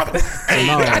written. Hey,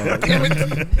 God damn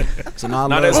it. So now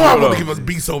Nah, I that's Oh, I cool, want though. to give us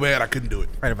B so bad I couldn't do it.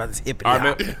 Right about this hip All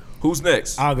right, man. Who's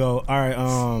next? I'll go. All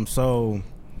right. So,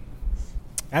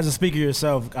 as a speaker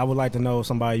yourself, I would like to know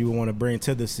somebody you would want to bring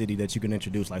to the city that you can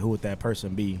introduce. Like, who would that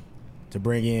person be to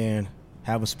bring in,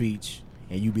 have a speech,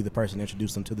 and you be the person to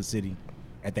introduce them to the city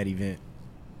at that event?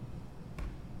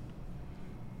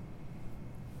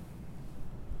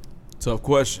 Tough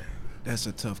question. That's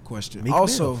a tough question. Meek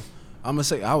Also, Mill. I'm gonna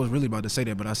say I was really about to say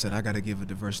that, but I said I got to give a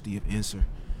diversity of answer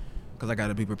because I got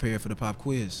to be prepared for the pop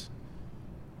quiz.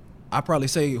 I probably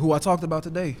say who I talked about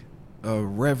today,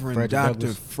 Reverend Frederick Dr.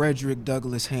 Douglass. Frederick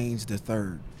Douglass Haynes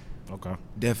III. Okay.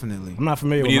 Definitely. I'm not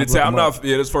familiar We with need to him. tell.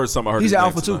 Yeah, this is the first time I heard He's his name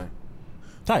Alpha too. tonight.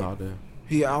 Tight. Oh, damn.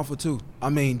 He Alpha too. I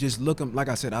mean, just look him. Like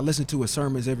I said, I listen to his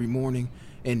sermons every morning,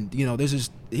 and there's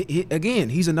just again,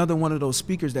 he's another one of those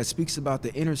speakers that speaks about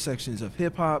the intersections of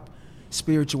hip hop,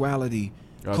 spirituality,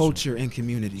 Gotcha. culture, and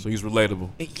community. So he's relatable.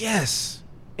 Yes,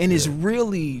 and it's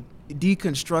really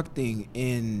deconstructing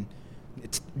and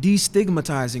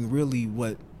destigmatizing really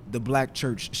what the black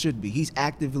church should be. He's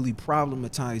actively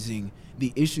problematizing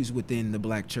the issues within the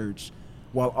black church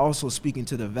while also speaking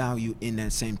to the value in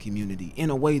that same community in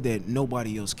a way that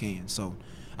nobody else can. So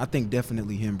I think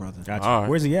definitely him, brother. Gotcha. All right.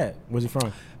 Where's he at? Where's he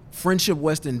from? Friendship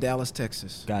West in Dallas,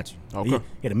 Texas. Got you. Okay.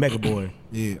 He the mega boy.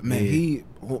 Yeah, man,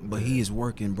 Yeah. he is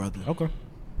working, brother. Okay.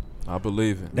 I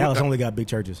believe it. Dallas only got big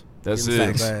churches. That's Give him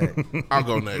it. facts. I'll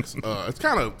go next. It's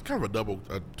kind of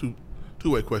a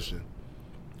two-way question.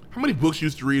 How many books you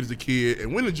used to read as a kid,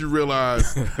 and when did you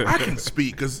realize I can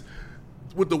speak? Because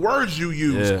with the words you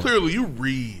use, Yeah. clearly you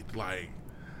read. Like,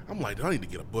 I'm like, I need to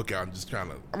get a book out and just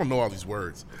kind of, I don't know all these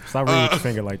words. Stop reading with your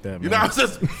finger like that, man. You know, it's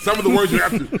just some of the words you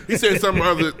have to. He said some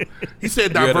other. He said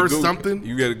You gotta diverse Google- something.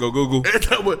 You got to go Google. I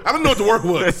don't know what the word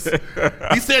was.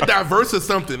 He said diverse or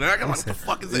something. And I got like, what the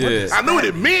fuck is that? Yeah. I know what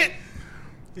it meant.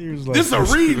 He was like, This a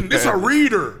reading. This a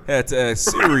reader. Had to ask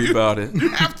Siri about it. You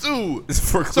have to. It's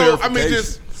for So I mean, clarification.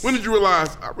 just when did you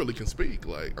realize I really can speak?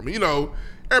 Like, I mean,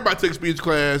 everybody takes speech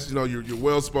class. You're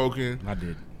well spoken. I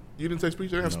did. You didn't take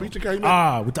speech. You didn't have speech in K.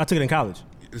 I took it in college.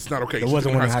 It's not okay. There You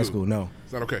wasn't took one in high school. No.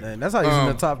 It's not okay. Man, that's how you're in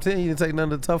the top 10. You didn't take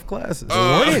none of the tough classes.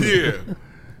 Yeah.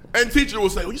 And teacher will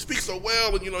say, "Well, you speak so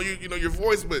well, and you know your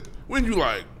voice." But when you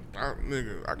like, I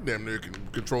damn near can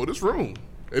control this room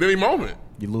at any moment.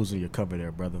 You're losing your cover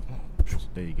there, brother.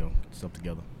 There you go. Get stuff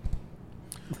together.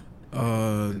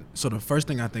 So the first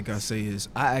thing I think I say is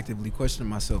I actively question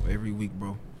myself every week,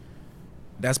 bro.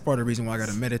 That's part of the reason why I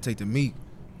gotta meditate to meet.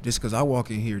 Just because I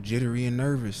walk in here jittery and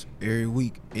nervous every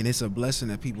week, and it's a blessing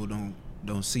that people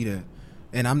don't see that.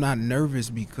 And I'm not nervous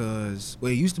because,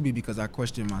 well, it used to be because I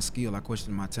question my skill, I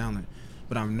question my talent,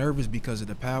 but I'm nervous because of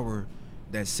the power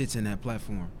that sits in that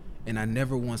platform. And I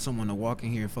never want someone to walk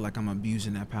in here and feel like I'm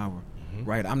abusing that power,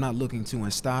 right? I'm not looking to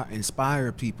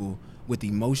inspire people with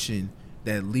emotion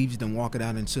that leaves them walking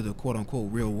out into the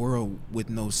quote-unquote real world with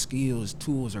no skills,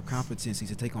 tools, or competencies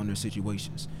to take on their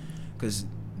situations. Because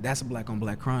that's black on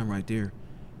black crime right there.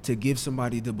 To give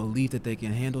somebody the belief that they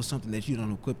can handle something that you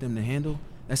don't equip them to handle,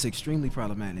 that's extremely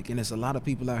problematic. And there's a lot of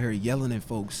people out here yelling at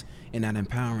folks and not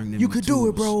empowering them. You with could do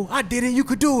it, tools. bro. I did it. You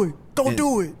could do it. Don't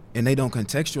do it. And they don't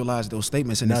contextualize those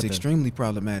statements, and Nothing. it's extremely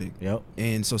problematic. Yep.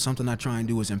 And so something I try and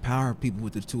do is empower people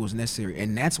with the tools necessary.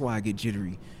 And that's why I get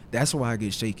jittery. That's why I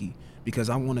get shaky.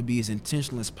 Because I want to be as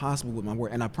intentional as possible with my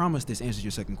work. And I promise this answers your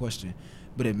second question.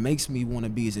 But it makes me want to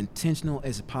be as intentional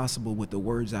as possible with the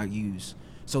words I use.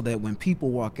 So that when people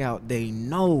walk out, they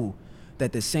know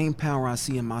that the same power I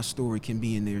see in my story can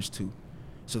be in theirs too.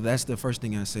 So that's the first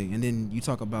thing I say. And then you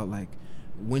talk about like,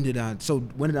 when did I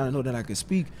know that I could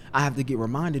speak? I have to get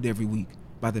reminded every week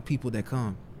by the people that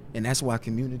come. And that's why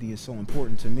community is so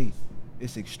important to me.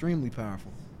 It's extremely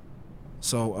powerful.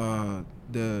 So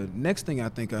the next thing I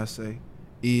think I say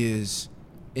is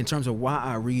in terms of why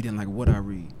I read and like what I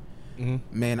read.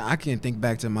 Man, I can think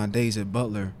back to my days at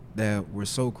Butler that were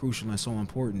so crucial and so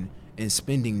important, and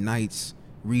spending nights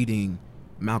reading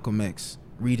Malcolm X,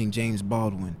 reading James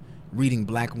Baldwin, reading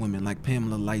black women like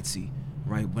Pamela Lightsey,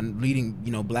 right? When reading,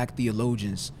 black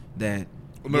theologians that.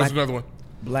 There's another one.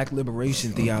 black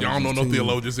liberation theology. Y'all don't know no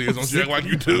theologians is. Don't you act like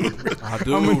you do. I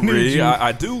do, Reed.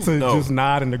 I do. To know. just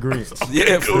nod in agreement.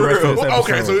 Yeah, for the rest of real. this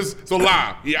Okay, episode. so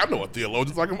lie. Yeah, I know a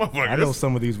theologian's like a motherfucker. I know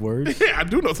some of these words. Yeah, I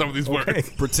do know some of these words.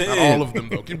 Pretend. Not all of them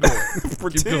though. Keep going.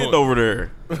 Pretend over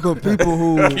there. But people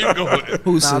who Keep going.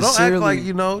 who Nah, don't sincerely act like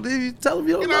you know. You tell them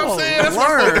you don't You know know. what I'm saying? That's Learn.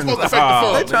 why it's supposed to fake the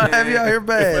fun. They trying to have you out here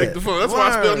bad. Fake the fun. That's why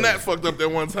I spelled Learn. Nat fucked up that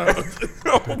one time.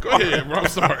 Go ahead, bro. I'm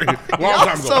sorry. Long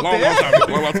time ago.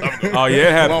 Long time ago. Oh, yeah,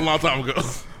 it happened. Long time ago.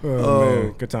 Oh,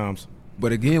 man. Good times.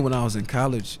 But again, when I was in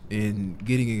college and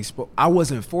getting exposed, I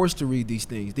wasn't forced to read these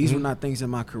things. These were not things in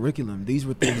my curriculum. These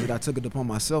were things that I took it upon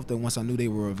myself that once I knew they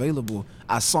were available,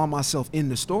 I saw myself in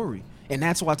the story. And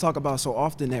that's why I talk about so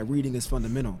often that reading is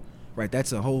fundamental, right?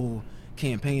 That's a whole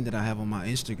campaign that I have on my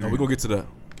Instagram. Oh, we're going to get to that.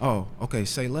 Oh, okay.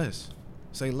 Say less.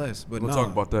 Say less. But We'll no, talk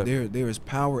about that. There is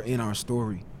power in our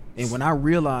story. And when I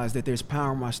realized that there's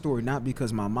power in my story, not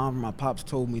because my mom and my pops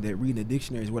told me that reading a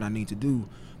dictionary is what I need to do,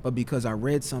 but because I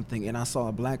read something and I saw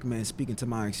a black man speaking to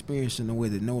my experience in a way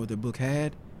that no other book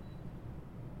had,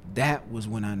 that was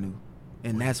when I knew.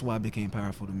 And that's why it became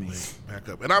powerful to me. Back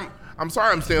up. And I'm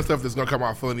sorry I'm saying stuff that's gonna come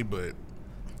out funny, but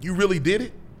you really did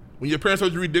it? When your parents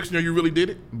told you to read dictionary, you really did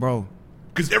it? Bro.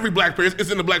 Because every black parent, it's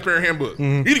in the Black Parent Handbook. You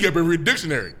need to get up and read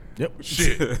dictionary. Yep.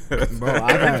 Shit. Bro,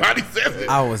 Everybody says it.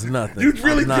 I was nothing. You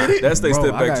really did it? That's they Bro,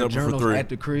 step I back got jumper for journals 3. at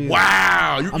the crib.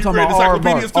 Wow. You I'm talking read about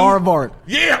encyclopedias too? Aardvark.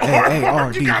 Yeah,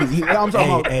 Aardvark. You got it. I'm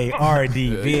talking about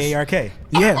A-A-R-D-V-A-R-K.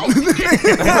 yeah.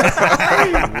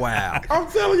 Wow.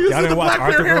 I'm telling you, Y'all it's in didn't the watch Black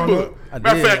Parent Arthur growing Handbook. up?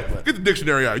 Matter of I fact, did. get the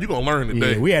dictionary out. You're going to learn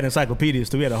today. Yeah, we had encyclopedias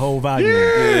too. We had a whole volume. Yeah.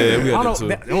 Yeah, we I had don't,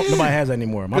 that too. nobody has that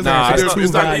anymore. My Nah, parents it's had 2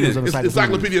 volumes of encyclopedias.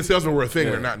 encyclopedia salesmen were a thing.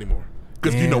 They're not anymore.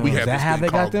 Because you know we Damn, had is that this how thing they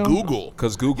got called them? Google.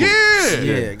 Because Google. Yeah.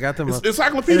 Yeah, got them. It's up.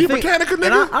 Encyclopedia And the thing- Britannica, and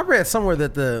nigga. I read somewhere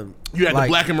that You had like, the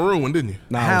black and maroon one, didn't you?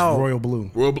 Nah, it How- was royal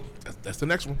blue. That's the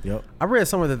next one. Yep. I read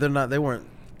somewhere that they weren't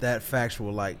that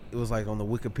factual. Like it was like on the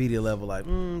Wikipedia level. Like,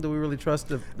 do we really trust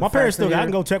the My parents facts still in got. I here?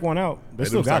 can go check one out. They Hey,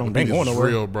 still got them. They ain't encyclopedias going is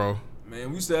nowhere. real, bro. Man,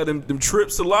 we used to have them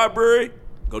trips to the library.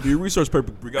 Go do your research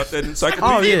paper. We got that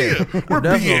encyclopedia. Oh yeah, Where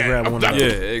definitely B at? grab one. I'm of Yeah,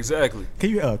 those. exactly. Can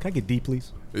you? Can I get D,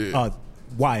 please? Yeah.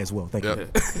 Y as well. Thank you.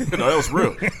 No, that was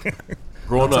real.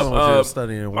 Growing Tell them what up. you're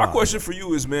studying. My why. question for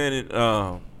you is, man, and,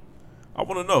 I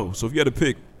want to know. So if you had to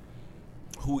pick,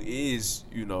 who is,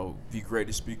 the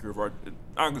greatest speaker of our,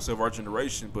 I'm gonna say of our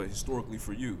generation, but historically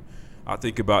for you, I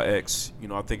think about X.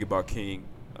 I think about King.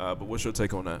 But what's your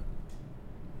take on that?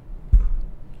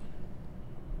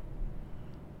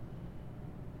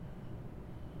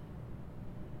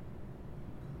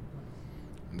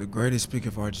 The greatest speaker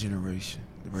of our generation.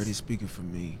 The greatest speaker for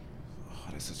me. Oh,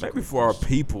 that's such a Maybe good for our question.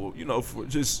 people, for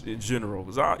just in general,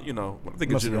 because when I think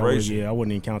of Must be generation, yeah, I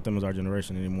wouldn't even count them as our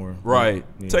generation anymore. right?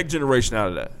 Yeah. Take generation out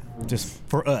of that. Just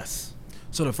for us.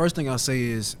 So the first thing I'll say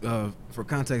is, for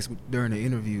context during the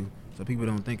interview, so people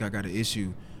don't think I got an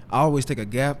issue, I always take a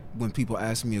gap when people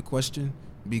ask me a question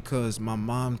because my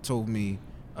mom told me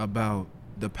about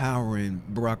the power in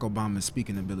Barack Obama's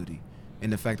speaking ability.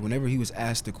 And the fact whenever he was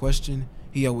asked a question,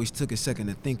 he always took a second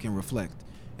to think and reflect.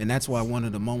 And that's why one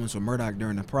of the moments with Murdock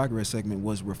during the progress segment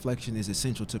was reflection is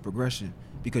essential to progression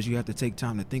because you have to take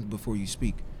time to think before you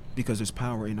speak because there's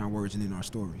power in our words and in our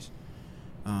stories.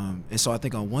 And so I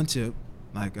think on one tip,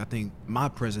 like I think my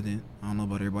president, I don't know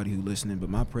about everybody who's listening, but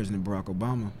my president, Barack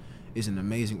Obama, is an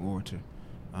amazing orator.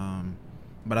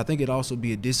 But I think it'd also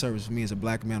be a disservice for me as a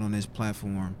black man on this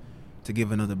platform to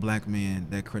give another black man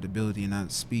that credibility and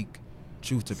not speak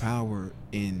truth to power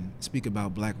and speak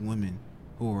about black women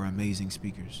who are amazing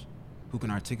speakers, who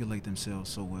can articulate themselves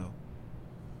so well.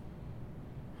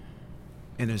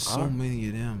 And there's so many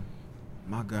of them.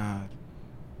 My God.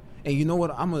 And you know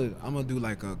what? I'm gonna do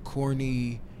like a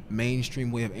corny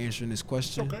mainstream way of answering this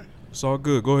question. Okay. It's all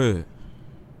good. Go ahead.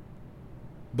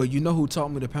 But you know who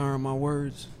taught me the power of my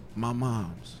words? My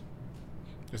moms.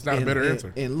 It's not a better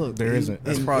answer. And look, There isn't.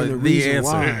 That's and probably the the reason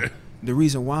answer. why. The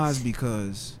reason why is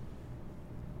because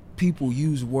people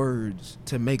use words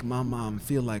to make my mom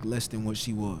feel like less than what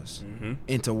she was.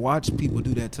 And to watch people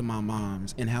do that to my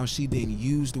moms and how she then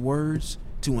used words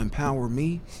to empower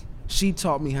me, she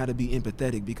taught me how to be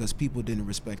empathetic because people didn't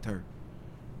respect her.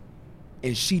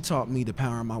 And she taught me the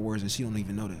power of my words and she don't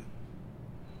even know that.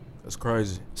 That's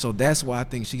crazy. So that's why I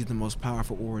think she's the most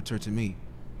powerful orator to me.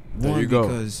 There One, you go.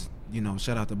 because,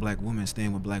 shout out to black women,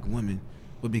 staying with black women,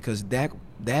 but because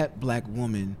that black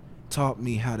woman taught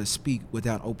me how to speak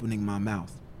without opening my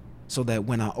mouth. So that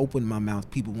when I opened my mouth,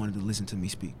 people wanted to listen to me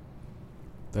speak.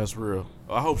 That's real.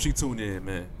 I hope she tuned in,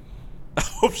 man. I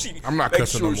hope she. I'm not make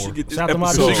cussing sure no she more. get this Shout out to my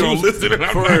episode. She gonna listen, and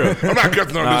I'm not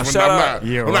cussing on this one. shout I'm out-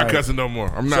 not. Yeah, I'm not right. cussing no more.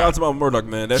 I'm not. Shout out to my Murdock,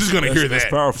 man. That's, She's gonna hear that's that.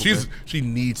 powerful. man. She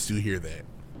needs to hear that.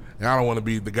 And I don't want to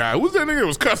be the guy. Who's that nigga that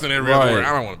was cussing every Right. other word?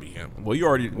 I don't want to be him. Well, you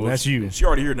already. Well, that's you. She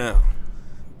already here now.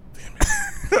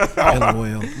 LOL.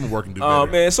 I'm working to do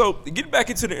better. Man, so getting back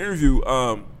into the interview,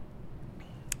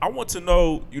 I want to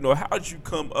know, how did you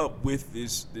come up with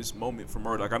this moment for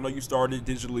Murdock? I know you started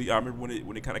digitally. I remember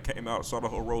when it kind of came out, saw the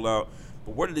whole rollout.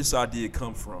 But where did this idea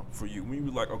come from for you? When you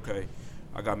were like, okay,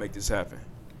 I gotta make this happen.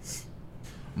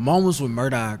 Moments with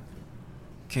Murdock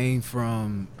came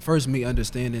from first me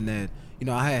understanding that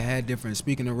I had different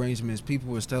speaking arrangements.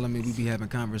 People was telling me we'd be having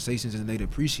conversations and they'd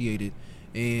appreciate it,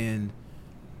 and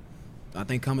I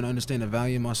think coming to understand the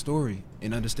value of my story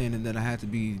and understanding that I had to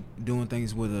be doing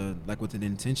things with an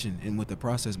intention and with the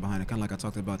process behind it, kind of like I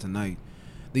talked about tonight.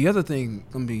 The other thing,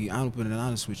 I'm gonna be open and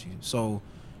honest with you. So,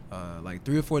 like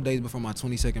 3 or 4 days before my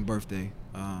 22nd birthday,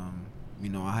 I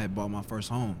had bought my first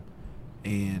home,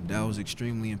 and that was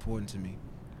extremely important to me.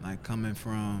 Like coming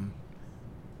from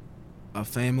a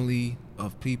family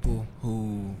of people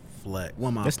who Flex.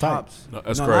 my That's tight. pops. No,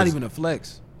 that's not crazy. even a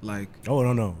flex. Like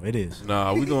Oh no, it is.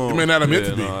 Nah, we going. You may not have meant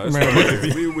to be. Nah, it's Man,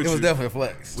 fine. We with It was you. definitely a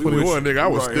flex. We with 21, you. nigga. I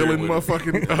was Right here stealing with it.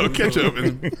 motherfucking ketchup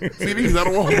and CDs out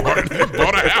of Walmart.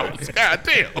 Bought a house. God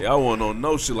damn. Yeah, I want on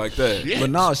no shit like that. Yeah.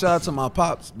 But no, shout out to my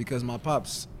pops, because my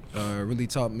pops really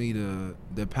taught me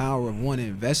the power of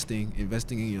investing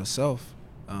in yourself,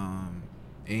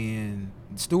 and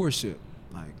stewardship.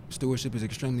 Like stewardship is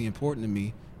extremely important to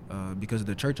me because of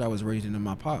the church I was raised in and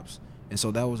my pops, and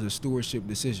so that was a stewardship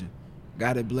decision.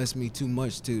 God had blessed me too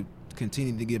much to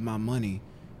continue to give my money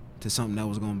to something that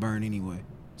was gonna burn anyway.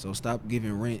 So stop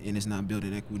giving rent and it's not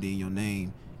building equity in your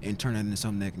name, and turn that into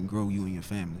something that can grow you and your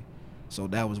family. So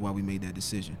that was why we made that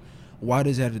decision. Why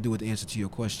does that have to do with the answer to your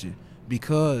question?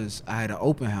 Because I had an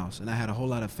open house and I had a whole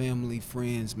lot of family,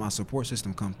 friends, my support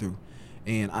system come through.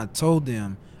 And I told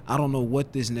them, I don't know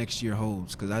what this next year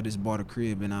holds, because I just bought a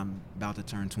crib and I'm about to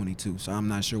turn 22. So I'm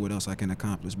not sure what else I can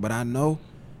accomplish. But I know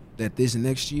that this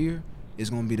next year is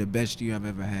going to be the best year I've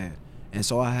ever had. And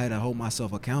so I had to hold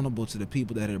myself accountable to the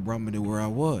people that had brought me to where I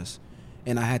was.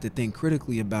 And I had to think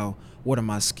critically about what are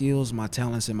my skills, my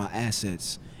talents, and my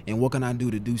assets, and what can I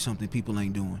do to do something people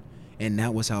ain't doing. And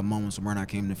that was how Moments with Murdock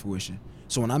came to fruition.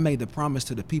 So when I made the promise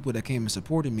to the people that came and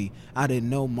supported me, I didn't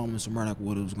know Moments with Murdock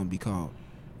what it was going to be called,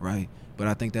 right? But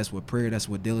I think that's what prayer, that's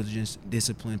what diligence,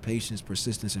 discipline, patience,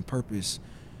 persistence, and purpose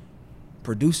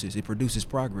produces. It produces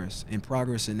progress, and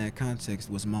progress in that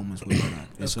context was Moments with Murdock.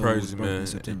 That's and so it crazy, was birthed man. in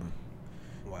September.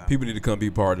 People need to come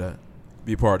be part of that.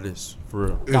 Be part of this for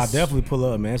real. I definitely pull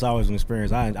up, man. It's always an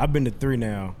experience. I've been to 3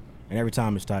 now, and every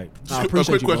time it's tight. I A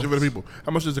appreciate quick you, question bro. for the people.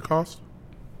 How much does it cost?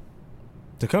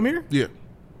 To come here? Yeah.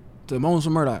 To Moments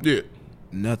with Murdock, Yeah.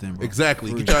 nothing, bro.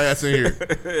 Exactly. Free. Get your ass in here.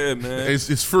 Yeah, man.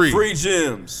 It's free. Free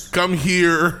gyms. Come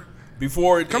here.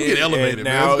 Before Come get elevated, man.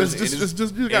 now It's just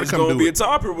you gotta it's come gonna do be a it.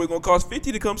 top here. We're gonna cost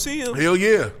 $50 to come see him. Hell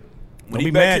yeah. When Don't he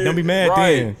be back mad. here- Don't be mad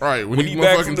right. then. Right. When he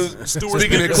back from the Stewart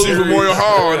speaking at Speaker Clues Series. Memorial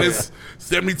Hall, and it's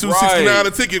 $72.69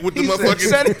 a ticket with the He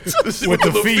said motherfucking With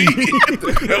the little fee.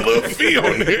 that little fee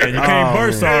on there. And you can't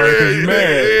burst already because you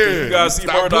mad. You guys see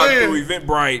Stop Murdock playing. through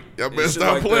Eventbrite. Y'all and better shit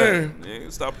stop like playing. That. Yeah,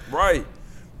 stop. Right.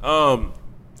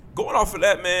 Going off of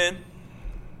that, man.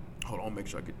 Hold on, make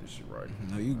sure I get this shit right.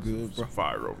 No, you good, bro. Some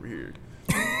fire over here.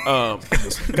 Got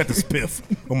the spiff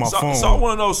on my phone. So I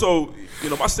want to know. So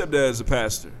my stepdad is a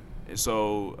pastor, and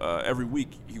so every week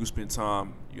he would spend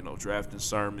time, drafting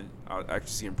sermon. I actually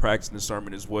see him practicing the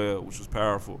sermon as well, which was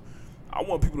powerful. I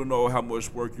want people to know how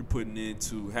much work you're putting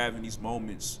into having these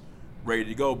moments ready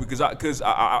to go, because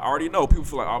I already know people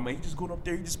feel like, oh man, he's just going up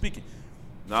there, he's just speaking.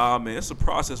 Nah, man, it's a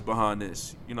process behind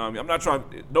this. You know what I mean? I'm not trying.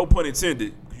 No pun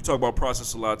intended. You talk about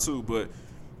process a lot too, but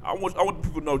I want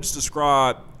people to know. Just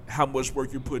describe how much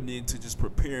work you're putting into just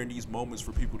preparing these moments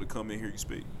for people to come in here and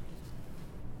speak.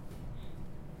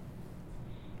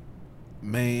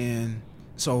 Man,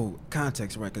 so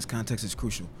context, right? Because context is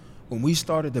crucial. When we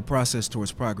started the process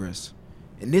towards progress,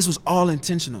 and this was all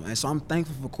intentional, and so I'm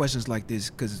thankful for questions like this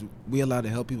because we allowed to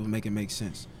help people make it make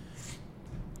sense.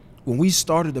 When we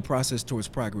started the process towards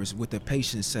progress with the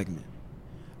patience segment,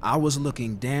 I was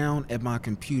looking down at my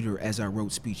computer as I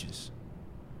wrote speeches.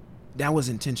 That was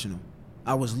intentional.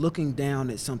 I was looking down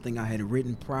at something I had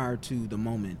written prior to the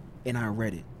moment, and I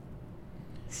read it.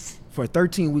 For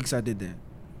 13 weeks, I did that.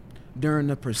 During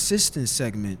the persistence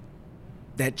segment,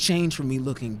 that changed from me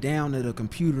looking down at a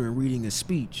computer and reading a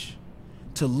speech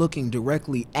to looking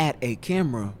directly at a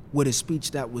camera with a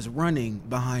speech that was running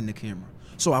behind the camera.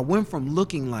 So I went from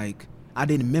looking like I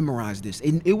didn't memorize this.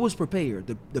 It was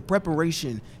prepared. The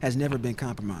preparation has never been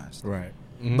compromised. Right.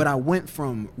 But I went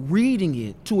from reading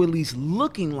it to at least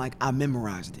looking like I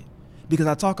memorized it. Because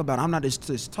I'm not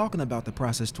just talking about the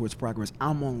process towards progress.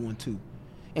 I'm on one too.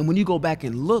 And when you go back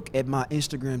and look at my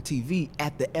Instagram TV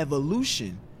at the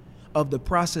evolution of the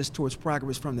process towards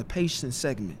progress from the patience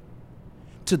segment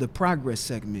to the progress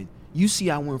segment, you see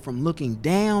I went from looking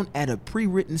down at a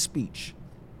pre-written speech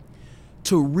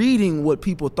to reading what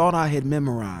people thought I had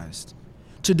memorized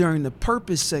to during the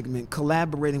purpose segment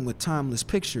collaborating with timeless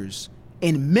pictures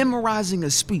and memorizing a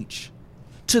speech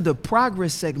to the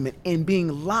progress segment and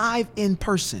being live in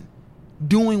person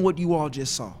doing what you all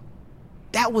just saw.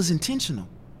 That was intentional.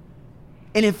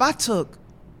 And if I took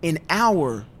an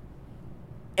hour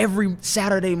every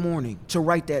Saturday morning to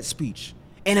write that speech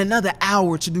and another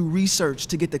hour to do research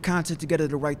to get the content together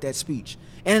to write that speech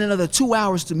and another 2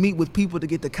 hours to meet with people to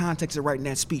get the context of writing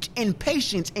that speech and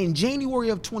patience in January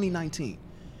of 2019,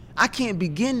 I can't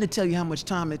begin to tell you how much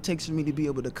time it takes for me to be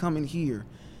able to come in here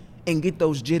and get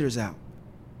those jitters out,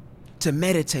 to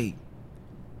meditate,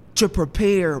 to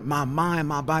prepare my mind,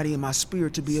 my body, and my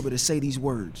spirit to be able to say these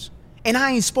words. And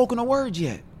I ain't spoken a word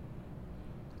yet.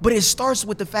 But it starts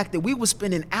with the fact that we were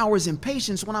spending hours in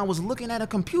patience when I was looking at a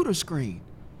computer screen.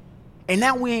 And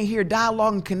now we ain't here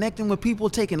dialoguing, connecting with people,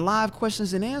 taking live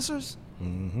questions and answers.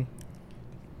 Mm-hmm.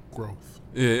 Growth.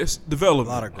 Yeah, it's development.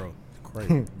 A lot of growth.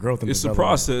 Great. Growth and It's a development.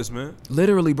 process, man.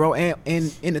 Literally, bro. And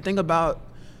the thing about,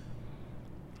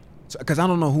 because I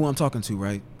don't know who I'm talking to,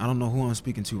 right? I don't know who I'm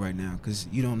speaking to right now, because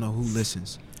you don't know who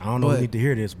listens. I don't know who need to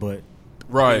hear this, but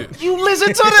Right. You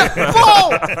listen to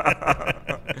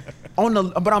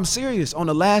the but I'm serious. On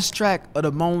the last track of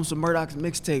the Moments of Murdock's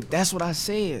mixtape, that's what I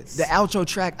said. The outro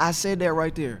track, I said that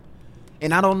right there.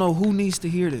 And I don't know who needs to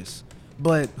hear this,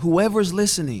 but whoever's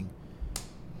listening,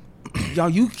 y'all,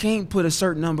 you can't put a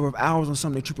certain number of hours on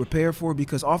something that you prepare for,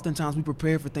 because oftentimes we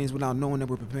prepare for things without knowing that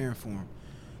we're preparing for them.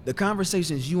 The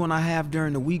conversations you and I have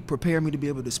during the week prepare me to be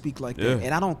able to speak like that.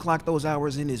 And I don't clock those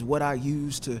hours in as what I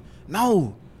use to,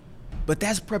 no. But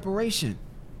that's preparation.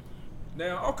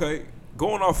 Now, okay,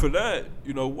 going off of that,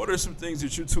 you know, what are some things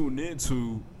that you're tuned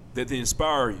into that they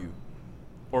inspire you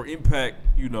or impact,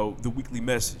 you know, the weekly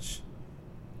message?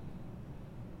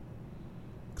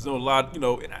 Because I know a lot, you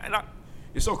know,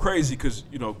 it's so crazy because,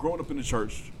 you know, growing up in the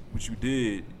church, which you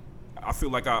did, I feel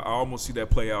like I almost see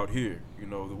that play out here, you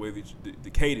know, the way that the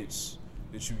cadence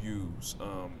that you use,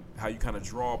 how you kind of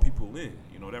draw people in,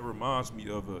 you know, that reminds me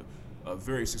of a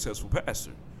very successful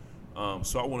pastor.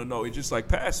 So I want to know, it's just like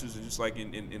pastors, and just like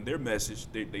in their message,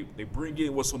 they bring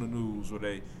in what's on the news, or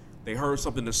they heard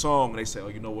something in the song and they say, oh,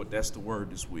 you know what, that's the word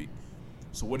this week.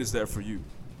 So what is that for you?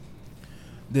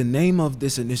 The name of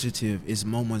this initiative is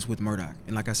Moments with Murdock.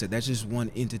 And like I said, that's just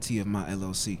one entity of my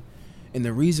LLC. And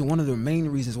one of the main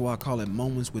reasons why I call it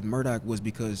Moments with Murdock was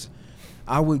because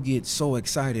I would get so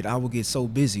excited. I would get so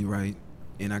busy, right?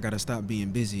 And I got to stop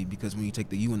being busy, because when you take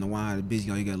the U and the Y, the busy,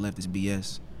 all you got left is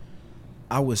BS.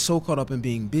 I was so caught up in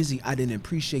being busy, I didn't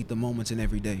appreciate the moments in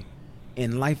every day.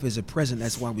 And life is a present,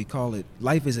 that's why we call it.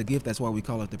 Life is a gift, that's why we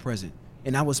call it the present.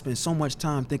 And I would spend so much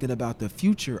time thinking about the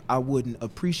future, I wouldn't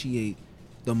appreciate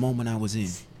the moment I was in.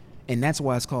 And that's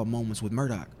why it's called Moments with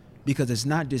Murdock. Because it's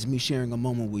not just me sharing a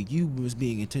moment with you, but it's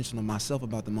being intentional myself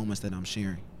about the moments that I'm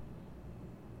sharing.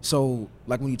 So,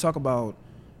 like, when you talk about,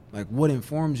 like, what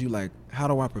informs you, like, how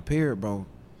do I prepare, bro?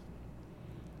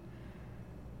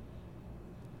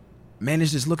 Man,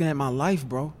 it's just looking at my life,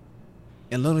 bro,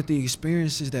 and looking at the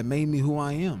experiences that made me who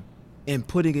I am and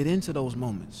putting it into those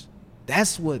moments.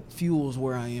 That's what fuels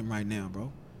where I am right now,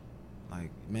 bro. Like,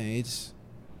 man, it's...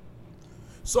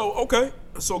 So, okay.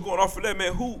 So going off of that,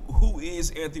 man, who is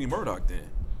Anthony Murdock then?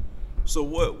 So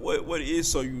what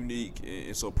is so unique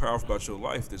and so powerful about your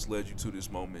life that's led you to this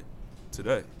moment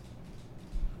today?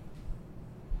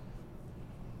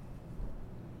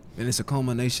 And it's a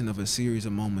culmination of a series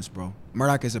of moments, bro.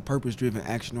 Murdock is a purpose-driven,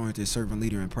 action-oriented servant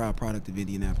leader and proud product of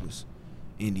Indianapolis,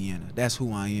 Indiana. That's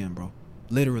who I am, bro.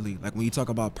 Literally, like when you talk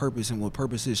about purpose and what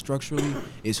purpose is structurally,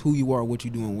 it's who you are, what you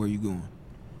do, and where you're going.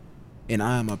 And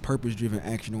I am a purpose-driven,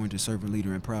 action-oriented servant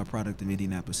leader and proud product of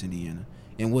Indianapolis, Indiana.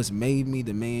 And what's made me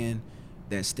the man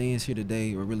that stands here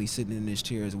today, or really sitting in this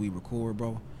chair as we record,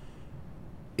 bro,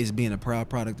 is being a proud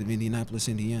product of Indianapolis,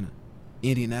 Indiana.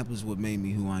 Indianapolis is what made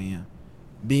me who I am.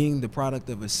 Being the product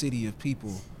of a city of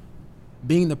people,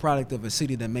 being the product of a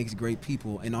city that makes great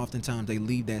people, and oftentimes they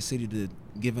leave that city to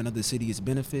give another city its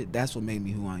benefit, that's what made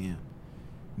me who I am.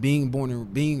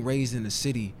 Being raised in a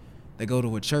city that go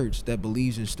to a church that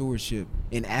believes in stewardship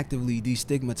and actively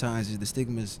destigmatizes the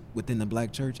stigmas within the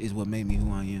black church is what made me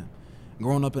who I am.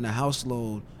 Growing up in a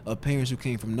household of parents who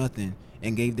came from nothing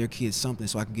and gave their kids something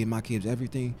so I could give my kids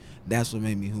everything, that's what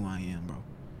made me who I am, bro.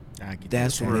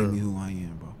 That's what made me who I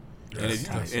am, bro. And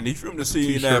if you from the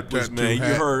city of Indianapolis, man,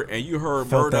 you heard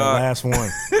Felt Murdock. that last one.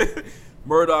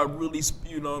 Murdock really,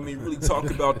 really talk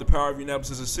about the power of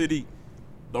Indianapolis as a city.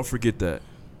 Don't forget that.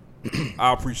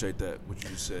 I appreciate that, what you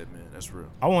just said, man. That's real.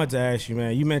 I wanted to ask you,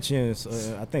 man. You mentioned,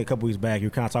 I think a couple weeks back, you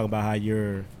were kind of talking about how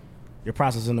your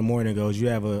process in the morning goes. You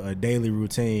have a daily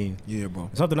routine. Yeah, bro.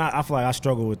 Something I feel like I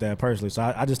struggle with that personally. So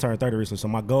I just turned 30 recently. So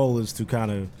my goal is to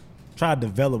kind of try to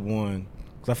develop one.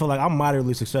 Because I feel like I'm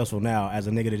moderately successful now as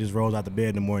a nigga that just rolls out the bed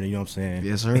in the morning, you know what I'm saying?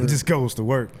 Yes, sir. And just goes to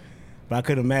work. But I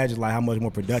could imagine like how much more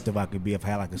productive I could be if I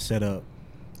had like a setup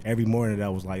every morning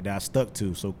that was like that I stuck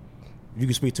to. So if you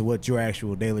can speak to what your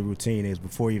actual daily routine is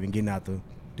before even getting out the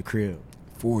crib.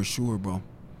 For sure, bro.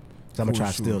 So I'm going to try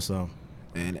to steal some.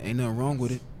 And ain't nothing wrong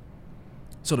with it.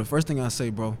 So the first thing I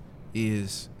say, bro,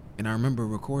 is, and I remember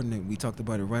recording it, we talked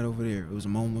about it right over there. It was a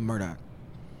moment with Murdock.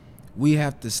 We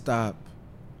have to stop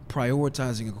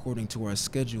prioritizing according to our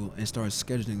schedule and start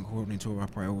scheduling according to our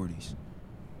priorities.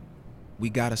 We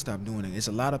got to stop doing it. It's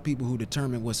a lot of people who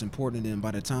determine what's important to them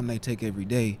by the time they take every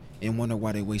day and wonder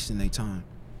why they're wasting their time.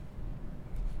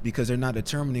 Because they're not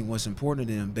determining what's important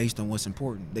to them based on what's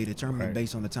important. They determine it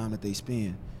based on the time that they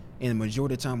spend. And the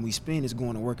majority of the time we spend is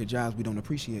going to work at jobs we don't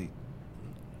appreciate.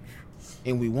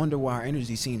 And we wonder why our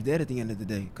energy seems dead at the end of the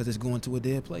day, because it's going to a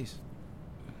dead place.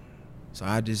 So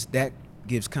that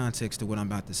gives context to what I'm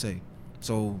about to say.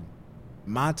 So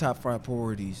my top 5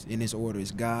 priorities in this order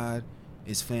is God,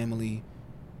 it's family,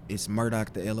 it's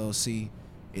Murdock, the LLC,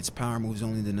 it's Power Moves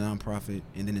Only, the nonprofit,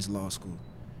 and then it's law school.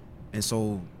 And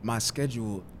so my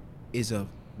schedule is a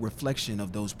reflection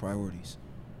of those priorities.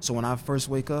 So when I first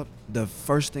wake up, the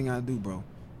first thing I do, bro,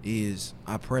 is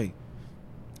I pray.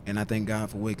 And I thank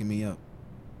God for waking me up.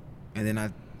 And then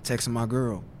I text my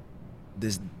girl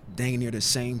this dang near the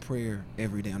same prayer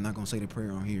every day. I'm not going to say the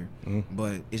prayer on here,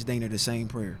 but it's dang near the same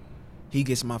prayer. He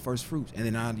gets my first fruits. And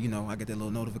then I get that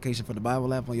little notification from the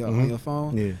Bible app on your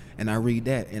phone. Yeah. And I read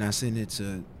that and I send it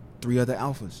to 3 other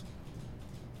alphas.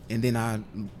 And then I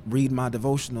read my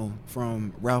devotional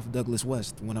from Ralph Douglas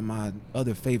West, one of my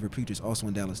other favorite preachers, also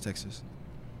in Dallas, Texas.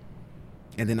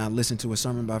 And then I listen to a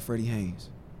sermon by Freddie Haynes.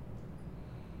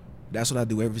 That's what I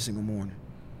do every single morning.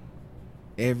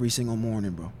 Every single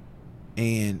morning, bro.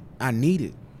 And I need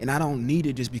it. And I don't need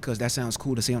it just because that sounds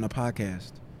cool to say on a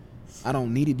podcast. I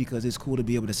don't need it because it's cool to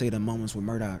be able to say the moments with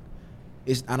Murdock.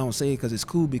 I don't say it because it's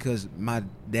cool because my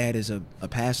dad is a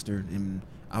pastor and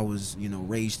I was,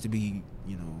 raised to be,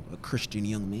 a Christian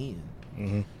young man.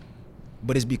 Mm-hmm.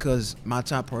 But it's because my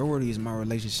top priority is my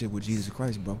relationship with Jesus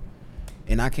Christ, bro.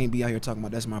 And I can't be out here talking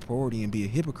about that's my priority and be a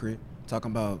hypocrite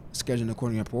talking about scheduling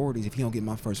according to your priorities if you don't get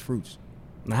my first fruits.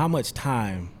 Now, how much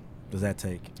time does that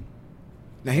take?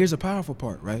 Now, here's the powerful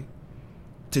part, right?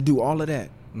 To do all of that,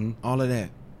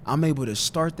 I'm able to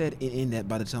start that and end that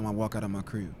by the time I walk out of my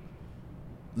crib.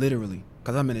 Literally.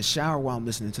 Because I'm in the shower while I'm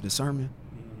listening to the sermon.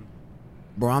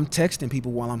 Bro, I'm texting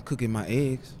people while I'm cooking my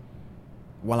eggs,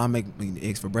 while I'm making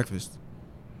eggs for breakfast.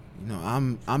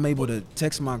 I'm able to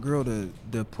text my girl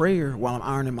the prayer while I'm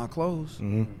ironing my clothes.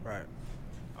 Mm-hmm. Right.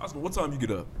 Oscar, what time you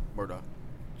get up, Murdock?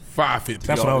 5:15.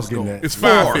 That's what I was getting at. It's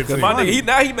 5:15. My nigga,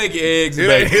 now he making eggs. It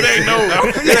ain't no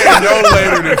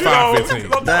later than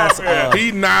 5:15. That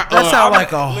sounds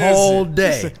like a whole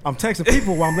day. I'm texting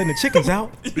people while I'm letting the chickens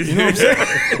out. You know what I'm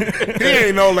saying? He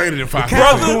ain't no later than 5:15.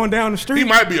 Cows going down the street. He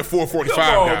might be a 4:45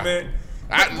 guy. Man.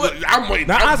 I'm waiting.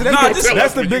 Now, honestly,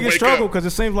 that's the biggest struggle because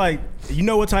it seems like you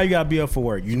know what time you gotta be up for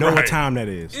work. You know what time that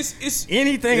is. It's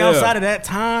anything outside of that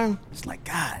time. It's like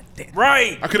God damn.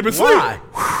 Right. I could have been asleep.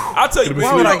 I'll tell you.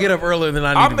 Why would I get up earlier than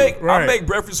I need to be? I make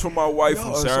breakfast for my wife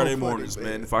on Saturday mornings,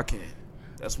 man. If I can,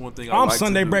 that's one thing. I'm like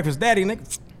Sunday to do. breakfast daddy,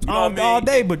 nigga. All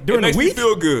day, but during it the makes week, me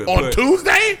feel good. On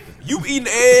Tuesday, you eating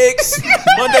eggs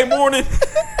Monday morning.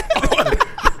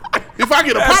 If I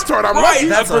get a Pop-Tart, I'm right. lucky.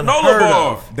 That's granola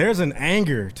bar. There's an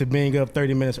anger to being up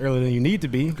 30 minutes earlier than you need to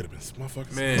be. Could have been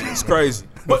motherfuckers. Man, it's crazy.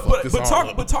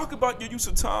 But talk about your use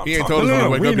of time. He ain't told us when he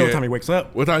wake up. We know what yet. time he wakes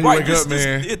up. What time you wake up,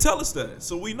 man? Yeah, tell us that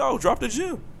so we know. Drop the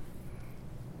gym.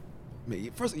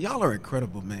 Man, first, y'all are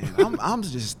incredible, man. I'm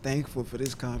just thankful for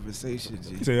this conversation.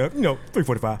 He said,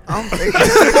 3:45. I'm thankful.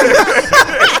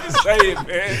 Just say it,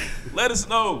 man. Let us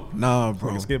know. Nah,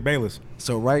 bro. Let's get Bayless.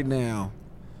 So right now,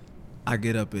 I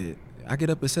get up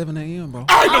at 7 a.m., bro.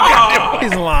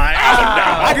 He's lying.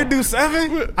 I could do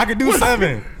 7. I could do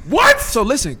 7. What? So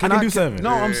listen, I can do 7. No,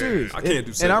 I'm serious. I can't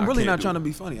do 7. And I'm really not trying to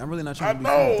be funny. I'm really not trying to be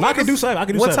funny. I can do 7. I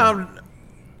can do 7. What time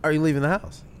are you leaving the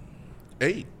house?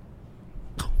 8.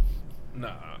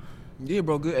 Nah. Yeah,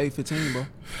 bro. Good 8:15, bro.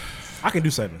 I can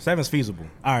do 7. 7's feasible.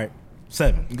 All right,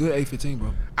 7. Good 8:15,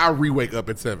 bro. I re-wake up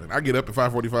at 7. I get up at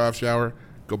 5:45, shower,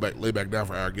 go back, lay back down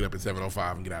for an hour, get up at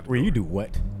 7:05 and get out the Where door. you do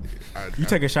what? You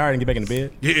take a shower and get back in the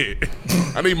bed? Yeah.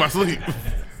 I need my sleep.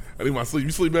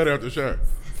 You sleep better after the shower.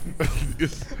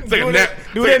 Take a nap.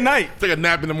 Do it at night. Take a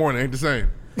nap in the morning. Ain't the same.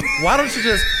 Why don't you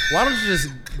just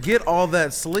get all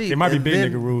that sleep? It might be and big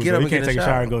then nigga rules. Get Though. up You and can't get take a a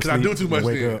shower and go Because sleep. I do too much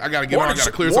wake then. up. I got to get on. I got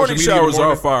to clear social Morning media. in the showers are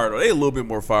morning. fire though. They a little bit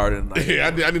more fire than night. Yeah,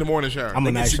 I need a morning shower. I'm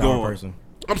a night you shower going. person.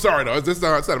 I'm sorry though. It's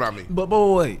not about me. But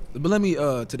wait. But let me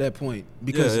to that point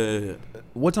because Yeah.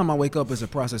 what time I wake up is a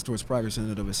process towards progress in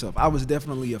and of itself. I was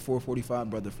definitely a 4:45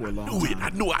 brother for a long time. I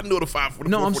knew the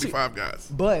 4:45 guys.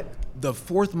 But the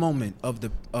fourth moment of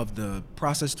the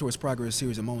process towards progress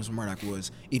series of moments with Murdock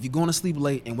was if you're going to sleep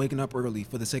late and waking up early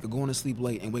for the sake of going to sleep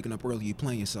late and waking up early, you're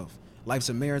playing yourself. Life's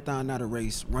a marathon, not a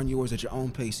race. Run yours at your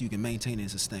own pace so you can maintain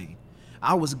and sustain.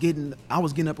 I was getting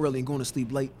up early and going to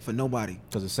sleep late for nobody.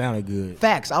 Because it sounded good.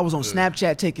 Facts. I was on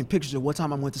Snapchat taking pictures of what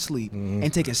time I went to sleep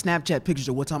and taking Snapchat pictures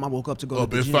of what time I woke up to go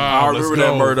to the gym. I remember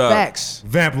that, Murdock. Facts.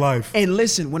 Vamp life. And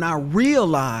listen, when I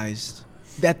realized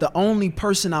that the only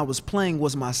person I was playing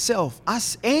was myself, I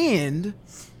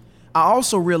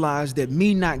also realized that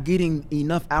me not getting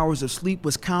enough hours of sleep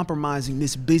was compromising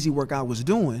this busy work I was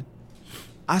doing.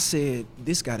 I said,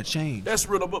 this got to change. That's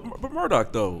real, but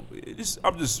Murdock though,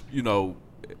 I'm just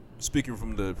speaking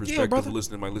from the perspective of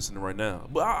listening right now.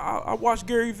 But I watched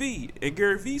Gary V, and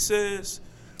Gary V says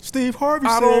Steve Harvey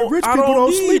said rich people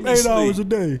don't sleep 8 hours a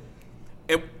day.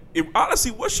 And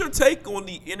honestly, what's your take on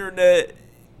the internet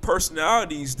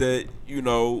personalities that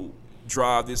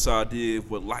drive this idea of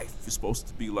what life is supposed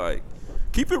to be like?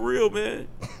 Keep it real, man.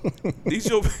 These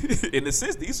in a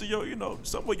sense, these are your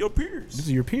some of your peers. These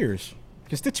are your peers.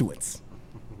 Constituents.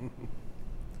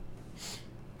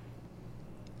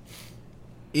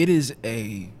 It is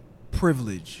a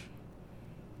privilege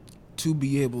to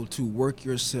be able to work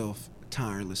yourself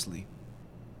tirelessly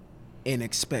and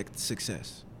expect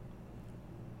success.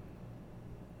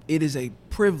 It is a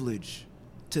privilege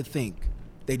to think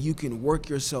that you can work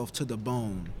yourself to the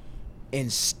bone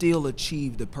and still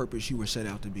achieve the purpose you were set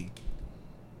out to be.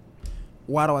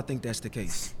 Why do I think that's the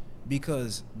case?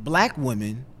 Because black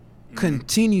women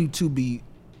continue to be,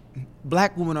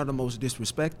 black women are the most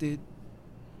disrespected,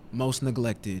 most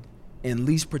neglected, and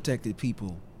least protected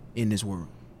people in this world.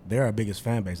 They're our biggest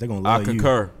fan base. They're gonna love you. I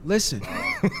concur. Listen,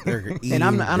 and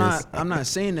I'm not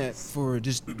saying that for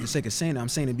just the sake of saying it. I'm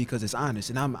saying it because it's honest,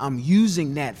 and I'm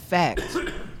using that fact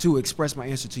to express my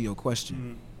answer to your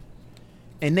question.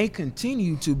 And they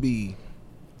continue to be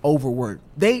overworked.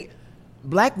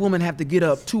 Black women have to get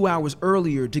up 2 hours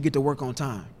earlier to get to work on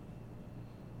time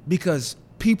because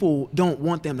people don't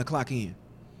want them to clock in.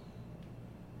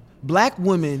 Black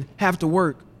women have to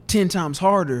work 10 times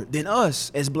harder than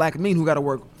us as black men who got to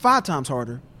work 5 times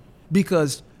harder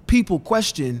because people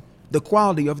question the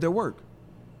quality of their work.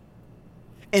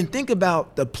 And think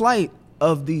about the plight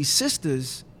of these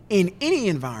sisters in any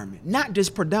environment, not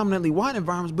just predominantly white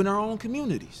environments, but in our own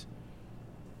communities.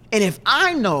 And if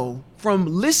I know from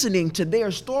listening to their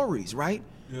stories, right?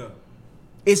 Yeah.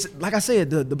 It's like I said,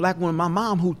 the black woman, my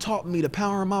mom, who taught me the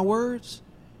power of my words.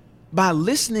 By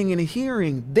listening and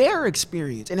hearing their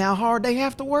experience and how hard they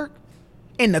have to work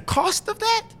and the cost of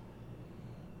that,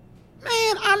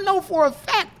 man, I know for a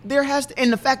fact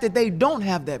and the fact that they don't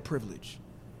have that privilege.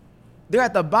 They're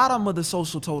at the bottom of the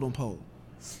social totem pole.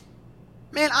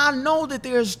 Man, I know that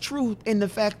there's truth in the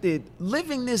fact that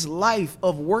living this life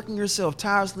of working yourself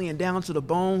tirelessly and down to the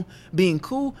bone, being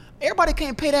cool, everybody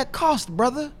can't pay that cost,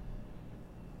 brother.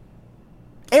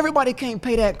 Everybody can't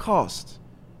pay that cost.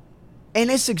 And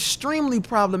it's extremely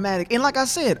problematic. And like I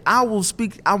said, I'm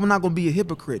not going to be a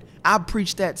hypocrite. I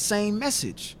preach that same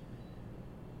message.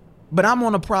 But I'm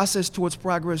on a process towards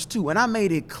progress too. And I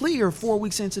made it clear 4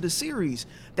 weeks into the series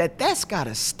that that's got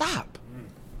to stop.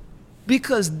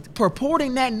 Because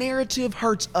purporting that narrative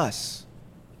hurts us.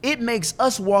 It makes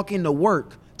us walk into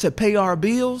work to pay our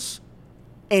bills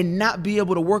and not be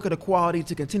able to work at a quality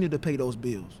to continue to pay those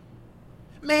bills.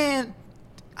 Man,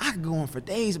 I could go on for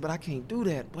days, but I can't do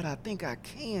that. But I think I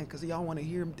can because y'all want to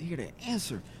hear the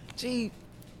answer. Gee,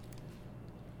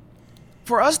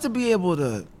 for us to be able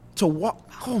to walk,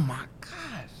 oh my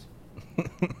gosh.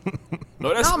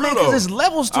 No, that's real, man, because there's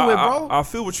levels to it, bro. I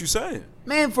feel what you're saying.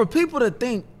 Man, for people to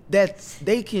think that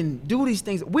they can do these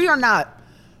things, we are not.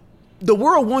 The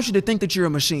world wants you to think that you're a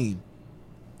machine.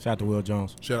 Shout out to Will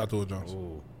Jones. Shout out to Will Jones.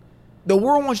 Ooh. The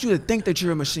world wants you to think that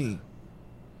you're a machine.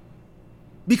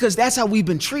 Because that's how we've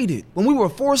been treated. When we were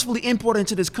forcefully imported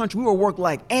into this country, we were worked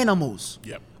like animals.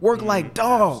 Yep. Worked like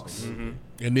dogs.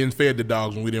 And then fed the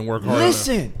dogs when we didn't work hard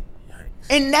Listen,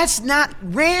 and that's not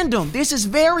random. This is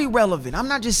very relevant. I'm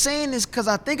not just saying this because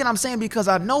I think it. I'm saying because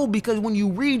I know, because when you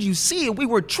read, you see it. We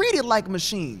were treated like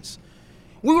machines.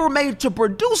 We were made to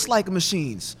produce like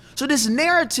machines. So this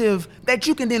narrative that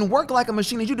you can then work like a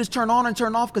machine and you just turn on and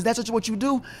turn off because that's just what you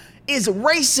do is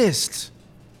racist.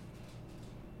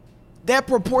 That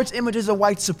purports images of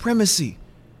white supremacy.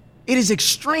 It is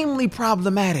extremely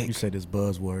problematic. You said this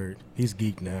buzzword. He's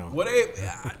geek now. What?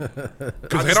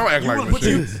 Because they don't act like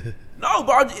machines. No,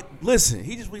 but listen,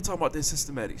 he just really talking about this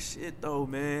systematic shit, though,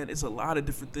 man. It's a lot of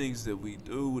different things that we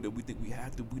do that we think we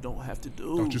have to, we don't have to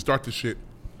do. Don't you start this shit.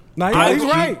 No, he's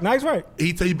right. No, he's right.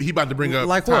 He about to bring up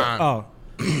Like time. what?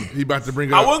 Oh, He about to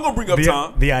bring up. I wasn't gonna bring up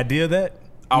time. the idea that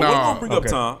I wasn't No, gonna bring up okay.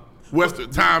 time.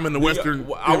 Western time in the Western.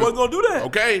 I wasn't gonna do that.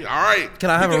 Okay, all right. Can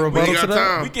I have a rebuttal to that?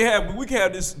 time. We can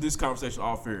have this conversation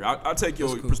off air. I'll take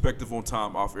your perspective on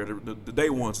time off air. The day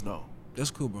ones know. That's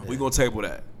cool, bro. We gonna table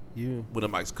that You, when the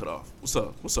mic's cut off. What's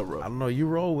up? What's up, I bro? don't know. You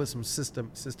roll with some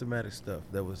systematic stuff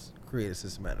that was created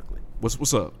systematically.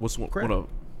 What's up? What's what up?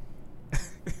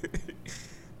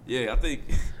 Yeah, I think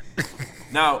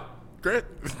now. Great.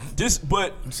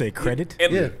 But you say credit.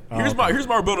 And Yeah. here's my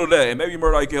rebuttal to that, and maybe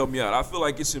Murdock can help me out. I feel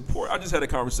like it's important. I just had a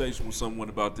conversation with someone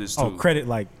about this too. Oh, credit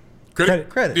like Credit.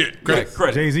 Credit. Yeah, credit. Like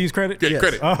credit. Jay-Z's credit. Yeah, Yes.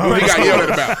 credit. Oh. What he got yelled at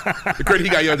about. The credit he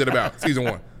got yelled at about. Season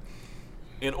 1.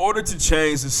 In order to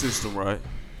change the system, right,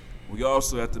 we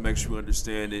also have to make sure we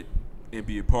understand it and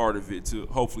be a part of it to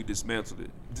hopefully dismantle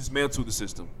the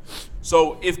system.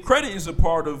 So if credit is a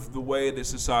part of the way that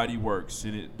society works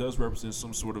and it does represent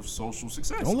some sort of social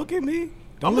success, Don't look at me. I'm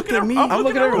Don't look looking at at- me. I'm looking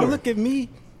at Don't everyone. look at me.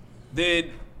 then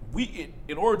we,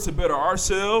 in order to better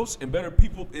ourselves and better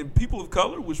people and people of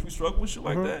color, which we struggle with shit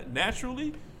like that,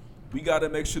 naturally, we got to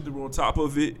make sure that we're on top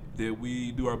of it, that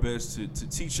we do our best to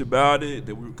teach about it,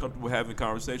 that we're comfortable having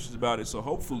conversations about it. So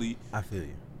hopefully, I feel you.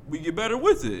 we get better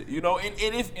with it, you know. And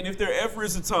if there ever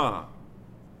is a time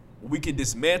we can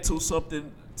dismantle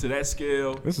something to that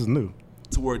scale, This is new.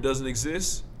 to where it doesn't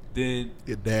exist, then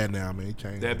Your dad now, man. He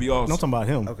changed. that'd be No, I'm awesome. talking about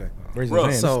him. Okay. Raising Bro,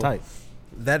 his hand. so- That's tight.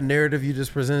 That narrative you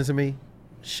just presented to me,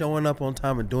 showing up on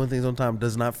time and doing things on time,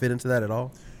 does not fit into that at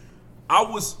all.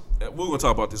 We're gonna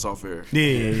talk about this off air.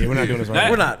 Yeah. We're not doing this right That- now.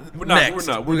 We're not. We're Next.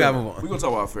 not. We gotta move on. We're gonna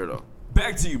talk about fair though.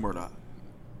 Back to you, Murdock.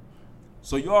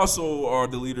 So you also are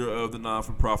the leader of the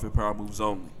non-for-profit Power Moves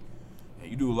Only,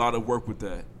 and you do a lot of work with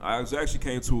that. I actually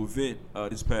came to an event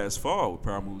this past fall with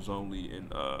Power Moves Only,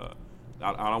 and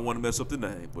I don't want to mess up the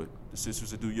name, but the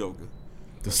sisters that do yoga.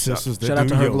 The sisters that Shout out do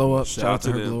to her yoga. glow up. Shout out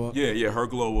to her them. glow up. Yeah, her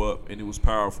glow up, and it was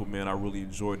powerful, man. I really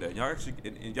enjoyed that. Y'all actually,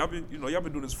 and y'all been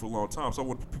doing this for a long time, so I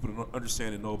want people to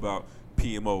understand and know about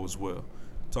PMO as well.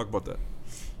 Talk about that.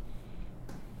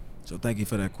 So thank you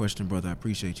for that question, brother. I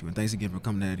appreciate you. And thanks again for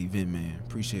coming to that event, man.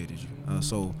 Appreciated you.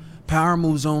 So Power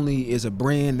Moves Only is a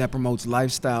brand that promotes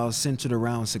lifestyles centered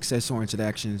around success-oriented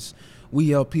actions. We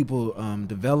help people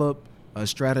develop,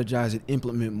 strategize, and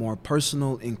implement more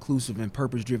personal, inclusive, and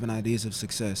purpose-driven ideas of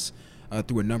success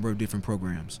through a number of different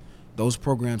programs. Those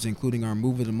programs including our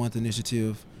Move of the Month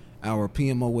initiative, our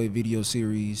PMO Way video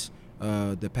series,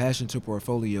 the Passion to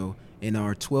Portfolio, and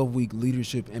our 12-week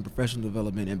leadership and professional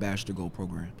development ambassador goal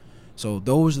program. So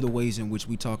those are the ways in which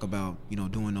we talk about,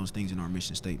 doing those things in our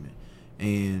mission statement.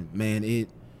 And man, it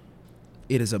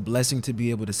is a blessing to be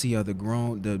able to see how the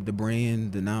brand,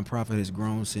 the nonprofit has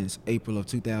grown since April of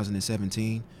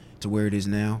 2017 to where it is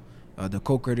now. The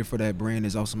co-creator for that brand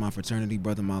is also my fraternity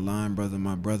brother, my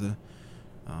brother,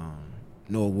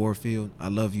 Noah Warfield. I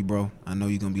love you, bro. I know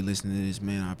you're going to be listening to this,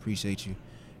 man. I appreciate you.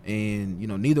 And,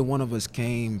 neither one of us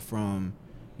came from,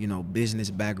 business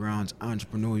backgrounds,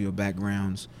 entrepreneurial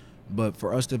backgrounds. But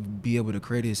for us to be able to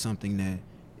create something that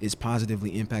is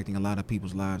positively impacting a lot of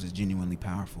people's lives is genuinely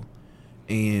powerful.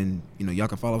 And, y'all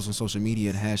can follow us on social media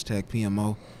at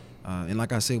 #PMO. And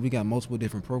like I said, we got multiple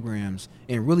different programs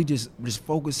and really just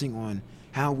focusing on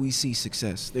how we see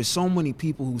success. There's so many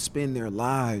people who spend their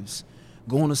lives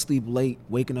going to sleep late,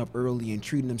 waking up early, and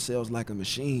treating themselves like a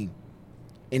machine.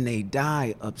 And they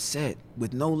die upset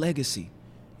with no legacy.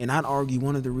 And I'd argue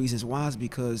one of the reasons why is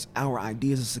because our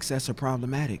ideas of success are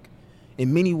problematic.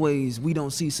 In many ways, we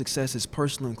don't see success as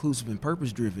personal, inclusive, and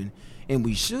purpose-driven. And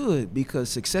we should, because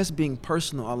success being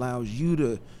personal allows you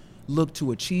to look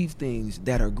to achieve things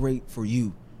that are great for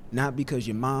you. Not because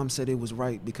your mom said it was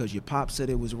right, because your pop said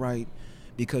it was right,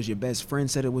 because your best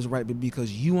friend said it was right, but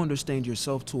because you understand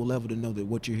yourself to a level to know that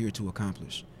what you're here to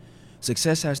accomplish.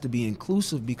 Success has to be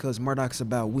inclusive because Murdock's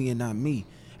about we and not me.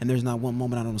 And there's not one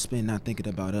moment I don't spend not thinking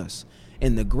about us.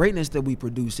 And the greatness that we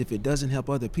produce, if it doesn't help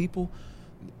other people,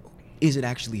 is it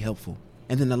actually helpful?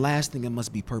 And then the last thing, it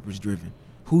must be purpose-driven.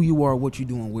 who you are, what you're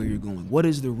doing, where you're going. What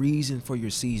is the reason for your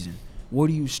season? What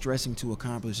are you stressing to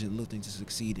accomplish and looking to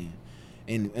succeed in?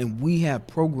 And we have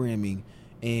programming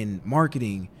and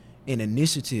marketing and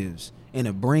initiatives and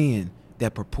a brand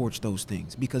that purports those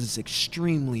things because it's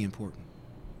extremely important.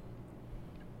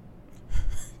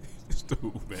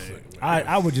 Dude, man.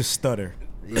 I would just stutter.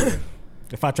 Yeah.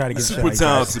 If I try to get super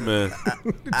talented, man.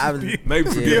 Maybe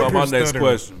forget about my next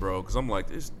question, bro, because I'm like,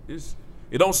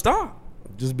 it don't stop.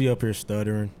 Just be up here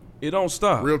stuttering. It don't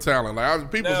stop. Real talent.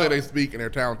 Like people say they speak and they're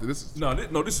talented. This is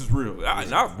this is real. I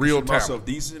real consider myself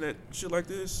decent at shit like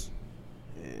this.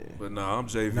 But nah, I'm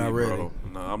JV, not ready. bro.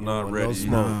 Nah, I'm not No ready.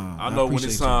 smoke. I know when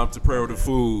it's time to pray over the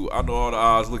food. I know all the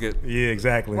eyes look at. Yeah,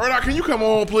 exactly. Murdock, can you come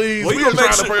on, please? Well, We are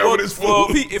trying to pray over this food. Well,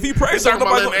 if he prays, Talking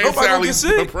nobody about letting gonna get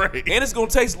Sally sick, pray. and it's gonna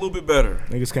taste a little bit better.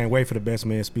 Niggas can't wait for the best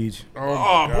man speech.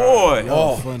 Oh boy!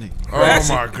 Oh, funny.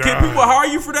 Actually, my God. Can people hire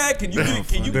you for that? Can you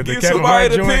The give Kevin somebody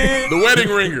Hart the joint? pen? The wedding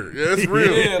ringer. Yeah, it's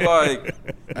real. Yeah,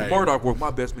 like Murdock worked my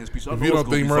best man speech. I If know you it's don't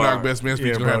gonna think be Murdock fire. best man speech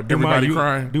Yeah, gonna bro. have everybody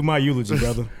crying, Do my eulogy,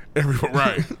 brother. everyone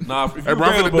right. Nah, if Hey, you're bro,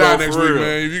 I'm finna available, die though, next for week, real.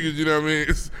 man. If you could, you know what I mean?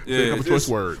 It's a couple choice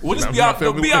words. Well, just I'm be not out,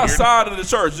 family be weird. outside of the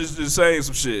church, just saying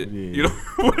some shit. Yeah. You know,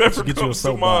 whatever Get you a comes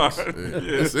to mind.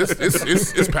 soapbox.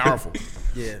 It's powerful.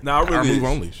 Yeah. Nah, I Our really move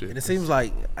only shit. And it seems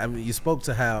like, I mean, you spoke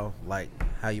to how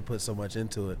you put so much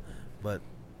into it, but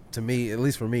to me, at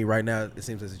least for me right now, it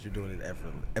seems as if you're doing it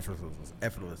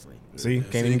effortlessly. See,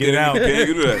 can't even get it out. Can't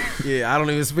even do that. Yeah, I don't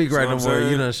even speak right no what I'm more.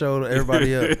 saying? You done showed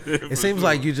everybody up. It seems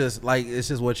like you just it's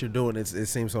just what you're doing. It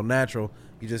seems so natural.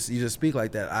 You just speak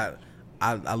like that.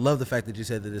 I love the fact that you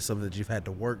said that it's something that you've had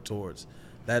to work towards.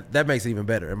 That makes it even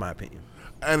better, in my opinion.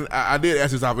 And I did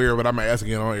ask this off air, but I might ask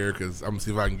again on air because I'm gonna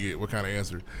see if I can get what kind of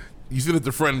answer. You sit at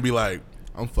the front and be like,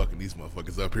 I'm fucking these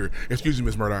motherfuckers up here. Excuse me,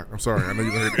 Miss Murdock. I'm sorry. I know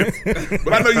you heard this.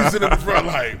 But I know you sit at the front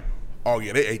like, oh,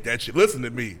 yeah, they ate that shit. Listen to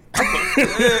me.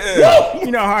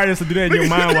 You know how hard it is to do that in your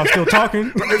mind while still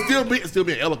talking? It's still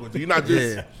being eloquent. You're not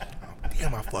just, oh,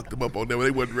 damn, I fucked them up on that.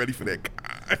 They wasn't ready for that.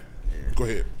 God. Go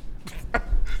ahead.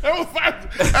 That was fine.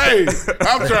 Hey,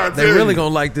 I'm trying to They tell really you.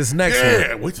 gonna like this next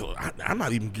Yeah, one. wait till I'm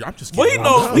not even. I'm just. Well, he kidding.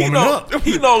 knows. I'm He warming knows. up.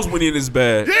 He knows when it is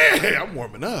bad. Yeah, I'm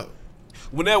warming up.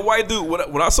 When that white dude,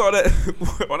 when I saw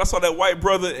that white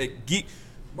brother at Geek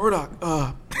Murdock,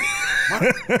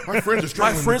 My friends are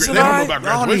struggling. My friends They and don't I- know about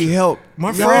Y'all graduation. need help.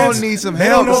 My Y'all friends, need some they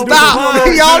help. don't know Stop.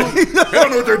 what Y'all need They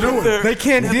don't know what they're doing. They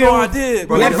can't They have deal no with idea.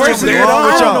 Bro, What something adversity is is wrong wrong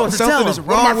with with y'all. y'all? Something is One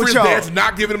of my wrong with friends' y'all. dad's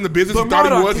not giving him the business he But thought he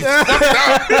Murdock- was. He's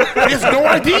fucked up. He has no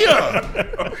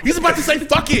idea. He's about to say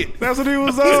fuck it. That's what he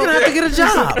was on. He's gonna have to get a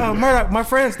job. Murdoch, my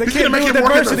friends, they He's can't gonna deal make with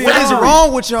it work in the adversity. What What is is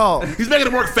wrong with y'all? He's making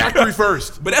it work factory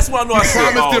first. But that's when I know I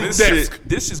said, promised oh, them this desk. shit,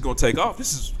 this shit's gonna take off.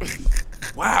 This is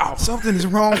wow. Something is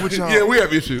wrong with y'all. Yeah, we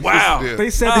have issues. Wow. Yeah. They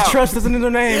said the trust isn't in their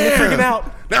name. They're freaking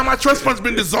out. Now my trust fund's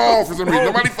been dissolved for some reason.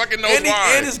 Nobody fucking knows and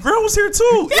why. and his girl was here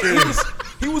too.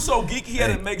 He was so geeky. He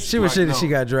had to make sure. She was shit that no, she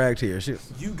got dragged here.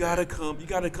 You gotta come. You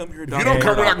gotta come here. If you don't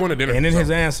come, we're not going to dinner. And in his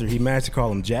So, answer, he managed to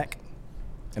call him Jack.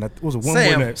 And it was a one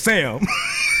Sam. more name. Sam.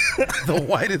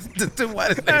 the two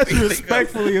whitest As things.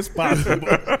 respectfully as possible.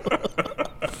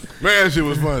 man, that shit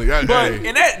was funny. But Hey.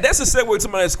 and that's a segue to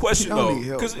my next question Y'all though, need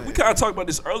help, because man. we kind of talked about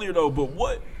this earlier though. But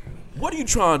what are you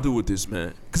trying to do with this,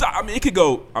 man? Because I mean, it could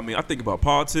go. I mean, I think about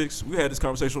politics. We had this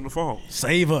conversation on the phone.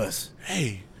 Save us.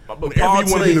 Hey, But whenever you want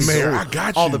to be the politics- mayor, I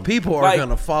got you. All the people are Like-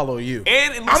 gonna follow you.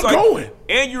 And it looks I'm like, going.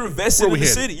 And you're invested Where in we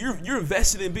the headed? city. You're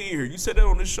invested in being here. You said that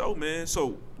on this show, man.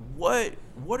 So what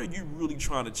are you really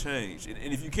trying to change? And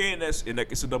if you can,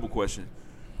 it's a double question.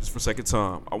 Just for second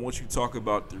time, I want you to talk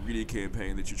about the media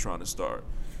campaign that you're trying to start.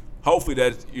 Hopefully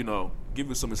that, give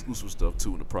us some exclusive stuff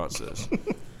too in the process.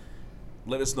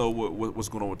 Let us know what's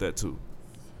going on with that too.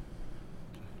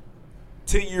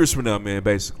 10 years from now, man,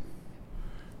 basically.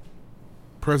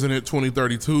 President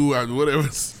 2032, whatever.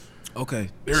 Okay.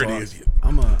 There it so is.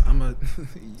 I'm a I'm gonna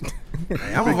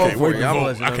vote for you. I'm gonna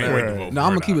let you I know can't that. wait to vote. No, I'm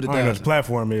gonna for keep it I don't know what the 1,000.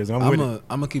 platform is. I'm with it.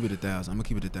 I'm gonna keep it 1,000. I'm gonna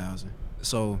keep it 1,000.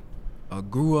 So,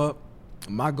 grew up.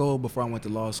 My goal before I went to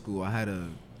law school, I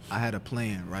had a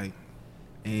plan, right?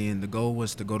 And the goal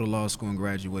was to go to law school and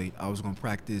graduate. I was gonna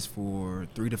practice for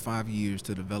 3 to 5 years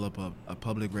to develop a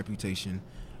public reputation.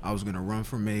 I was gonna run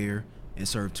for mayor and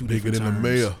serve two Bigger different than the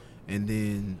terms, mayor. and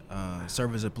then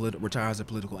serve as retire as a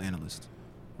political analyst.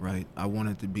 Right? I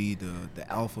wanted to be the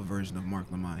alpha version of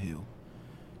Mark Lamont Hill.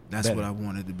 That's Better. what I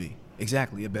wanted to be.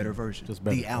 Exactly, a better version. Just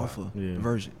better. The alpha Yeah.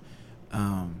 version.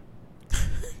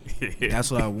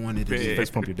 That's what I wanted to do. Face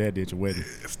pump your dad did at your wedding.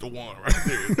 It's the one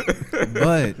right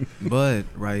there. But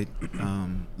right,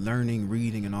 learning,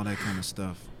 reading, and all that kind of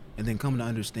stuff, and then coming to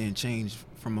understand change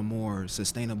from a more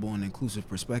sustainable and inclusive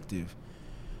perspective.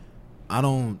 I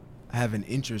don't have an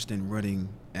interest in running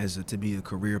to be a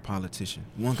career politician.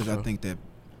 One, because I think that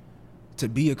to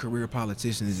be a career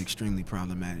politician is extremely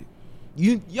problematic.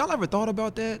 Y'all ever thought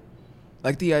about that?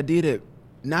 Like the idea that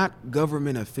not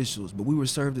government officials, but we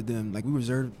refer to them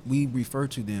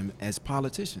as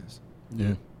politicians.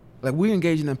 Yeah. Like we're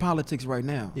engaging in politics right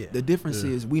now. Yeah. The difference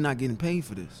is we not getting paid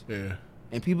for this. Yeah.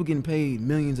 And people getting paid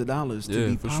millions of dollars to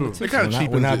be politicians. They kind of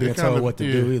cheap. We're not being told what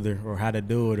to do either, or how to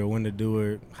do it, or when to do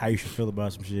it, how you should feel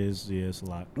about some shit. It's a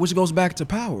lot. Which goes back to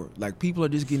power. Like people are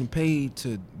just getting paid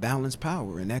to balance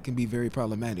power, and that can be very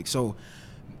problematic. So,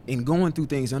 in going through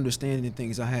things, understanding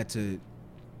things, I had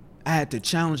to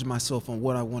challenge myself on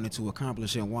what I wanted to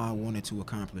accomplish and why I wanted to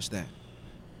accomplish that.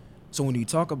 So when you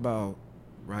talk about,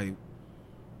 right,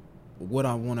 what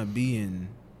I want to be in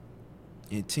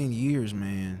 10 years,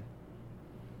 man.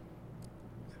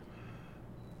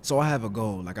 So I have a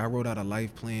goal. Like I wrote out a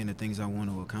life plan, the things I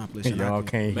want to accomplish. And y'all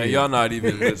can't. Man, y'all not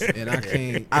even listening. And I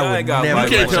can't. Y'all ain't got You life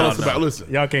can't tell plans. us about.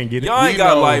 Listen, Y'all can't get it. Y'all ain't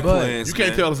got life plans. You can't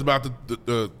man. tell us about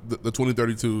the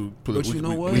 2032. But you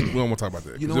know what? We don't want to talk about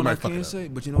that. You know 'cause it what I might fuck can it up. say?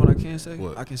 But you know what I can say?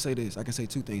 What? I can say this. I can say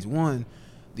two things. One,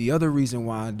 the other reason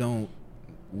why I don't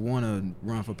want to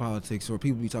run for politics or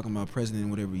people be talking about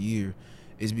president whatever year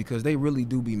is because they really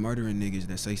do be murdering niggas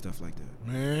that say stuff like that.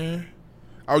 Man,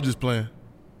 I was just playing.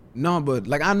 No, but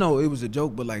like I know it was a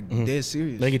joke, but like dead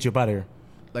serious. They get you up out of here.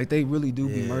 Like they really do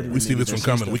be murdering. We see niggas this that one say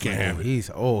coming. stuff We can't like have that.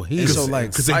 it. He's And so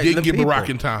like because they didn't give Barack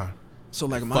in time. So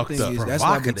like my Fucked thing up. is that's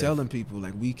why I be Provocative. telling people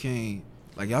like we can't.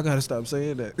 Like y'all gotta stop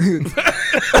saying that.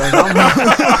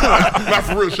 Not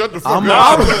for real. Shut the fuck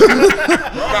up.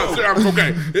 I'm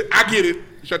okay. I get it.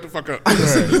 Shut the fuck up.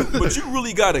 But you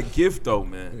really got a gift though,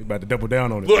 man. You about to double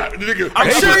down on it. Look, nigga. I'm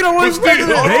sure you don't but expect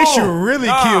still- it. They should really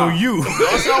kill you.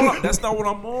 That's not what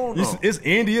I'm on. Though. It's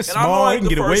indie. It's And I know small. I You ain't can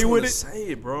the get away first one with to it. Say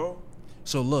it, bro.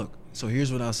 So look. So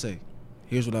here's what I'll say.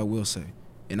 Here's what I will say.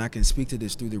 And I can speak to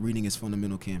this through the Reading is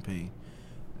Fundamental campaign.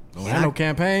 Oh, I know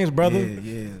campaigns, brother.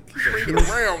 Yeah. Bring it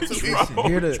around. Because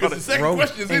the second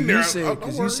question's in And there. you said, Don't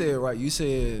because worry. you said, right, you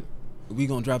said we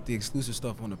going to drop the exclusive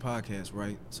stuff on the podcast,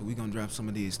 right? So we going to drop some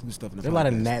of the exclusive stuff on the There's podcast. a lot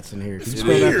of gnats in here. Can you It's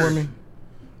spell that weird. for me?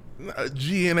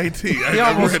 G-N-A-T. He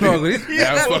almost struggled.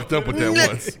 Yeah, I fucked up with that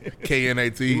once.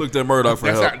 K-N-A-T. You looked at Murdock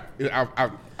for help.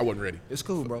 I wasn't ready. It's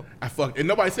cool, bro. I fucked. And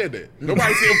nobody said that.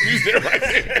 Nobody said you said right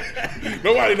there.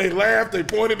 Nobody. They laughed. They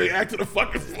pointed. They acted a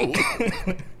fucking fool.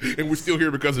 And we're still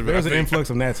here because of it. There's I an think. influx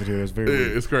of gnats in here. It's very Yeah,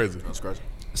 weird. it's crazy. That's crazy.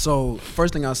 So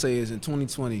first thing I'll say is in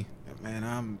 2020,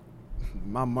 man,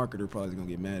 my marketer probably gonna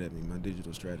get mad at me, my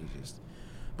digital strategist.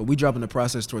 But we dropping the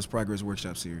Process Towards Progress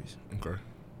workshop series. Okay.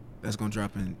 That's gonna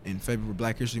drop in February,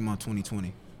 Black History Month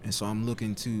 2020. And so I'm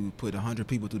looking to put 100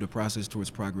 people through the Process Towards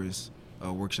Progress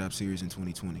workshop series in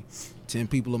 2020. 10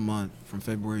 people a month from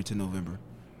February to November.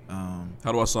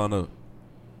 How do I sign up?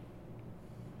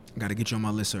 Got to get you on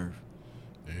my listserv.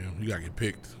 Damn, you gotta get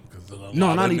picked. 'Cause there's a lot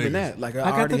No, of not even niggas. that. Like I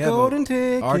got already the have golden I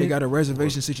ticket. already got a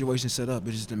reservation situation set up.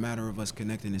 It's just a matter of us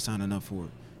connecting and signing up for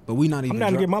it. But we not even I'm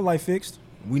down to get my life fixed.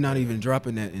 we not even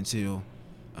dropping that until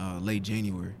late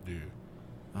January. Yeah.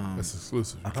 That's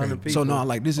exclusive. 100 people. So no,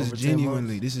 like this is over 10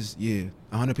 genuinely, months. this is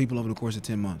 100 people over the course of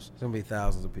 10 months. There's gonna be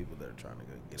thousands of people that are trying to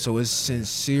go get it. So it's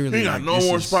sincerely. You ain't got like, no this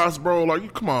more is- spots, bro. Like, you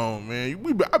come on, man.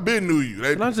 I been knew you.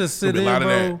 Can I just sit There'll be a lot in,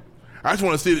 of bro? that. I just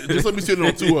want to sit. Just let me sit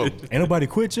on two of them. Ain't nobody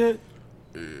quit yet.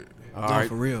 All No, right.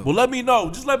 for real. Well, let me know.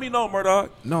 Just let me know,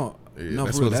 Murdock. No, Yeah, no,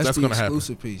 that's for real. gonna- That's that's the gonna happen.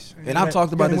 exclusive piece. And I've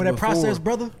talked about this with that before. process,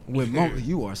 brother. With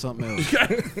you are something else.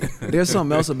 There's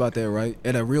something else about that, right?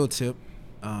 And a real tip,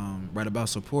 right about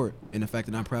support and the fact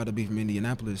that I'm proud to be from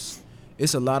Indianapolis.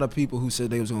 It's a lot of people who said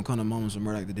they was gonna come to Moments with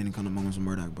Murdock that didn't come to Moments with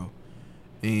Murdock, bro.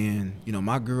 And you know,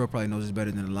 my girl probably knows this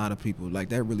better than a lot of people. Like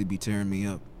that really be tearing me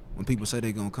up when people say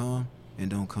they gonna come and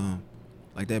don't come.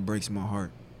 Like that breaks my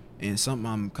heart. And something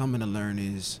I'm coming to learn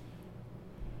is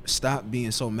stop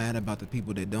being so mad about the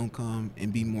people that don't come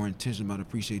and be more intentional about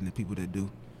appreciating the people that do.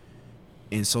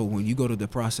 And so when you go to the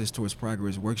Process Towards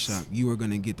Progress workshop, you are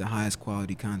going to get the highest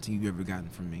quality content you've ever gotten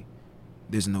from me.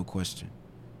 There's no question.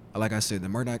 Like I said, the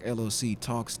Murdock LLC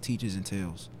talks, teaches, and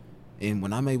tells. And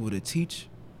when I'm able to teach,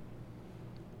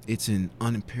 it's an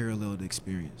unparalleled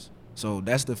experience. So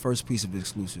that's the first piece of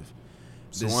exclusive.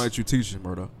 So why aren't you teaching,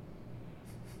 Murdock?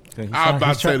 I'm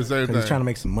about to say the same thing. He's trying to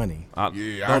make some money.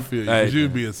 Yeah, I feel you. 'Cause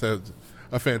you'd be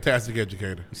a fantastic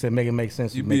educator. He said, make it make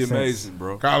sense. You'd Make be sense. amazing,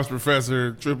 bro. College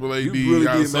professor, triple AD. You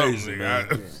really be something, amazing, nigga.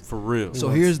 man. For real. So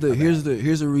here's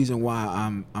the reason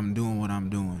why I'm doing what I'm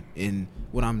doing. And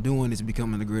what I'm doing is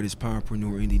becoming the greatest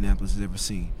powerpreneur Indianapolis has ever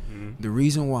seen. Mm-hmm. The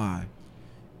reason why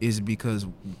is because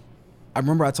I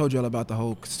remember I told y'all about the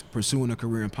whole pursuing a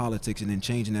career in politics and then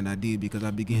changing that I did because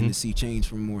I began to see change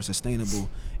from a more sustainable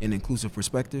and inclusive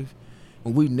perspective.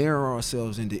 When we narrow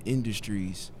ourselves into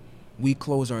industries, we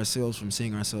close ourselves from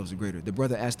seeing ourselves as greater. The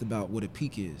brother asked about what a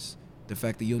peak is. The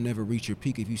fact that you'll never reach your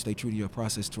peak if you stay true to your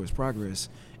process towards progress.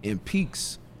 And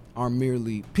peaks are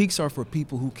for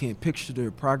people who can't picture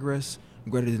their progress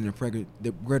greater than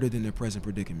their present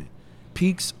predicament.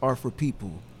 Peaks are for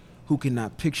people who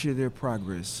cannot picture their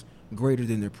progress greater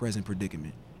than their present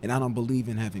predicament. And I don't believe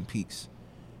in having peaks.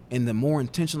 And the more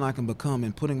intentional I can become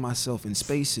in putting myself in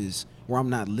spaces where I'm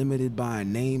not limited by a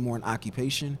name or an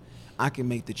occupation, I can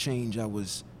make the change I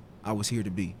was here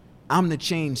to be. I'm the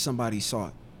change somebody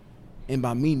sought. And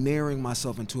by me narrowing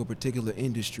myself into a particular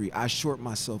industry, I short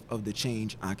myself of the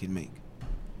change I can make.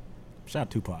 Shout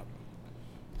out Tupac.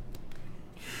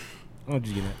 How did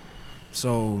you get that?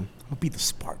 So I'll be the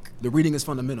spark. The reading is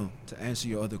fundamental to answer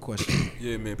your other question.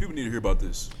 Yeah, man. People need to hear about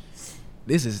this.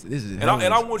 This is. And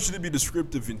I want you to be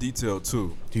descriptive and detailed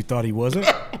too. You thought he wasn't?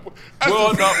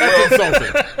 Well, that's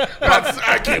insulting.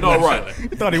 I can't. No, right. You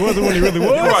thought he wasn't when he really was.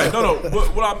 You're right. No.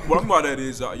 But what I'm about at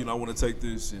is, I want to take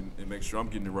this and make sure I'm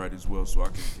getting it right as well, so I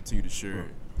can continue to share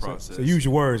the process. So use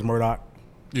your words, Murdock.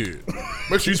 Yeah.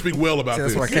 Make sure you speak well about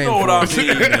this. You know what I mean,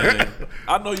 man.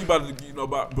 I know you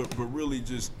about to, but really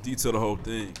just detail the whole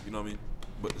thing. You know what I mean?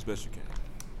 But as best you can.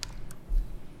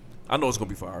 I know it's gonna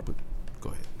be fire, but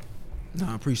go ahead. No,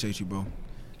 I appreciate you, bro.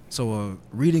 So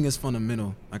reading is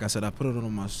fundamental. Like I said, I put it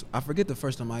on I forget the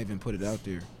first time I even put it out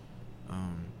there.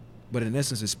 But in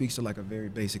essence, it speaks to like a very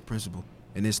basic principle.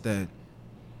 And it's that,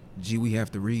 we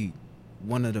have to read.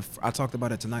 I talked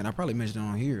about it tonight, and I probably mentioned it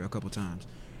on here a couple times.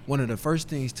 One of the first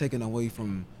things taken away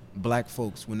from black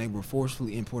folks when they were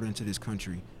forcefully imported into this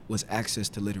country was access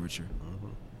to literature.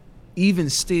 Even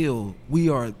still, we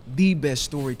are the best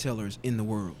storytellers in the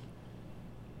world.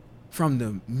 From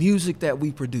the music that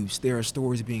we produce, there are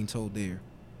stories being told there.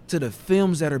 To the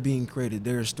films that are being created,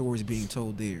 there are stories being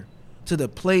told there. To the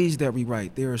plays that we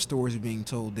write, there are stories being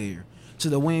told there. To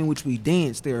the way in which we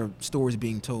dance, there are stories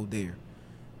being told there.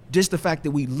 Just the fact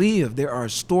that we live, there are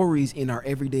stories in our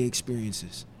everyday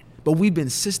experiences. But we've been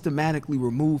systematically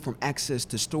removed from access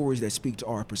to stories that speak to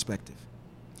our perspective.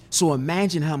 So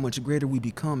imagine how much greater we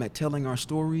become at telling our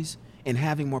stories and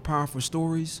having more powerful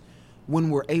stories when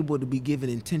we're able to be given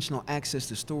intentional access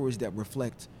to stories that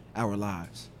reflect our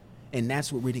lives. And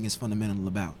that's what reading is fundamental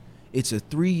about. It's a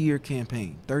 3-year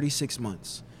campaign, 36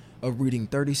 months, of reading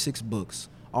 36 books,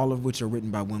 all of which are written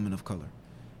by women of color.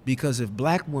 Because if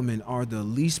black women are the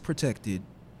least protected,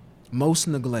 most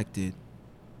neglected,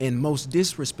 and most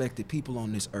disrespected people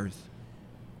on this earth,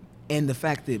 and the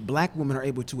fact that black women are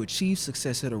able to achieve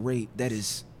success at a rate that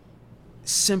is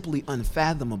simply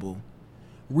unfathomable,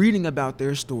 reading about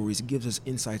their stories gives us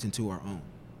insights into our own.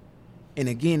 And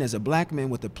again, as a black man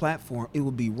with a platform, it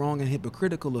would be wrong and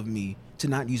hypocritical of me to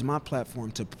not use my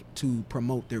platform to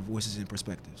promote their voices and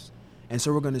perspectives. And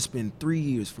so we're going to spend 3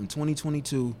 years from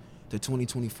 2022 to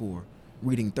 2024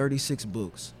 reading 36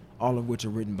 books, all of which are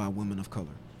written by women of color.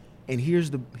 And here's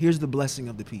the blessing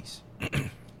of the piece.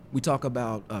 We talk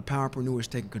about powerpreneurs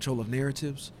taking control of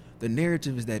narratives. The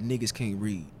narrative is that niggas can't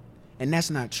read. And that's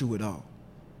not true at all.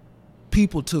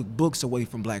 People took books away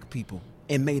from black people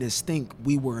and made us think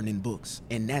we weren't in books.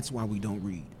 And that's why we don't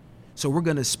read. So we're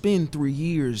going to spend 3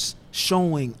 years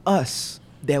showing us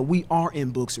that we are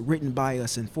in books written by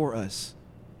us and for us.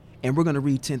 And we're going to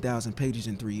read 10,000 pages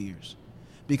in 3 years.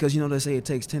 Because they say it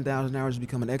takes 10,000 hours to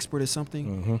become an expert at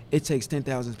something. It takes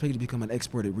 10,000 pages to become an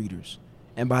expert at readers.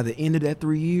 And by the end of that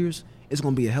 3 years, it's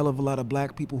going to be a hell of a lot of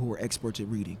black people who are experts at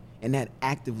reading. And that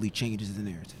actively changes the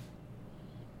narrative.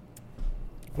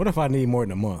 What if I need more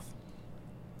than a month?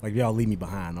 Like, y'all leave me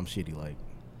behind. I'm shitty. Like,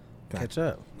 catch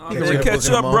up. Catch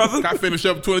up, brother. I finish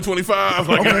up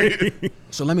 2025.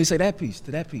 So let me say that piece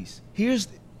to that piece.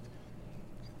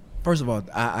 First of all,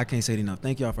 I can't say it enough.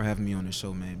 Thank y'all for having me on the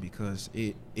show, man, because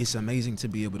it's amazing to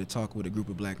be able to talk with a group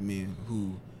of black men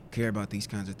who care about these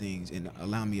kinds of things and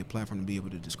allow me a platform to be able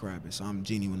to describe it. So I'm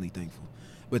genuinely thankful.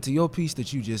 But to your piece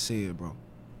that you just said, bro,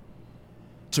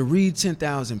 to read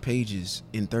 10,000 pages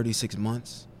in 36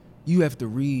 months, you have to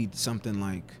read something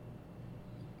like,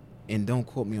 and don't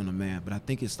quote me on the math, but I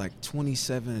think it's like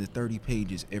 27 to 30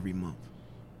 pages every month.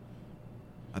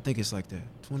 I think it's like that,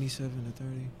 27 to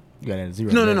 30. You got that at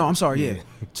zero. No, I'm sorry, yeah.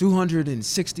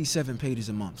 267 pages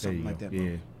a month, something like that, bro.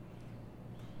 Yeah.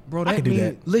 Bro, I can do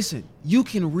that. Listen, you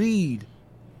can read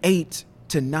 8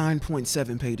 to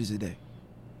 9.7 pages a day.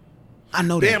 I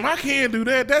know that. Damn, I can't do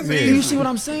that. That's easy. Do you see what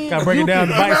I'm saying? Gotta break it down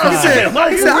to bite He said,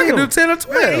 size. I can do 10 or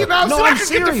 12. No, I'm I can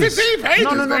get to serious. 15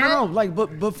 pages. No. Like,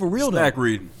 but for real Snack though.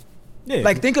 reading. Yeah.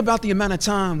 Like, think about the amount of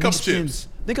time we Couple spend. chips.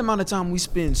 Think amount of time we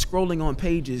spend scrolling on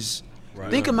pages. Right.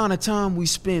 Think amount of time we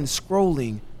spend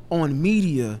scrolling on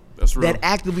media That's real. that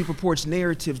actively purports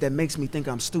narratives that makes me think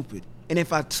I'm stupid. And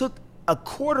if I took a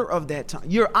quarter of that time,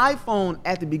 your iPhone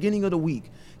at the beginning of the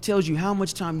week tells you how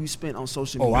much time you spent on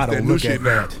social media. Oh, I That don't new look shit at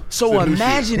now. that. So It's the new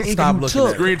imagine shit. if Stop you looking took.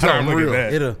 at it. Screen time look at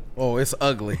real. that. It's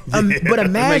ugly. But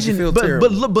imagine, feel but terrible.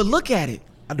 look at it,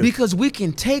 do. because we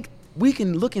can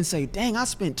look and say, dang, I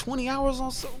spent 20 hours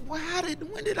on. So when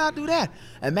did I do that?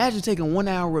 Imagine taking 1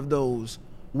 hour of those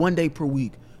 1 day per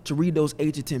week to read those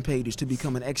 8 to 10 pages to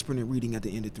become an expert in reading at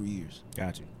the end of 3 years.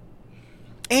 Got you.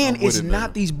 And I'm with it's it, not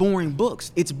man. these boring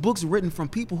books. It's books written from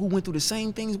people who went through the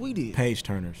same things we did. Page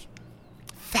turners.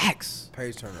 Facts.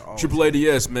 Page Turner. Triple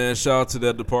ADS, man. Shout out to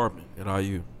that department at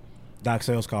IU. Doc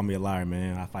Sales called me a liar,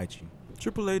 man. I fight you.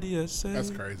 Triple ADS. Save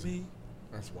That's crazy. me.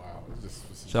 That's wild. It's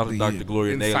just Shout out to Dr.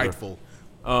 Gloria Naylor. insightful.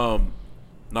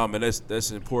 No, man,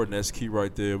 that's important. That's key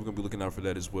right there. We're gonna be looking out for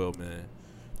that as well, man.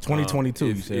 2022,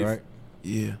 you if- say, if- right?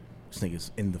 Yeah. This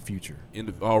nigga's in the future.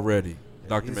 Already,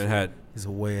 Dr. Manhattan, He's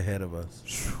way ahead of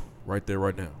us. right there,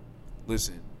 right now.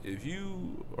 Listen, if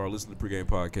you are listening to Pregame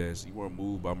Podcast, you weren't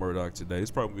moved by Murdock today.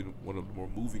 It's probably been one of the more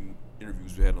moving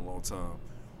interviews we had in a long time.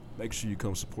 Make sure you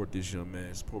come support this young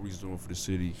man. Support what he's doing for the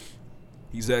city.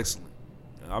 He's excellent.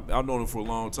 I've known him for a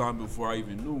long time before I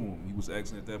even knew him. He was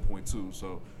excellent at that point too.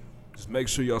 So just make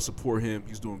sure y'all support him.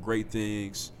 He's doing great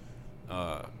things.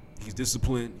 He's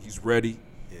disciplined. He's ready.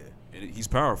 Yeah. And he's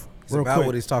powerful. It's Real about quick.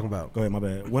 what he's talking about. Go ahead, my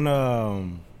bad.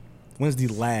 When's the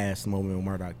last moment with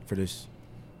Murdock for this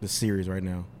series right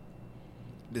now?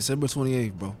 December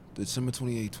 28th, bro. December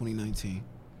 28th, 2019.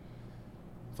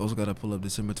 Folks got to pull up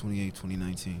December 28th,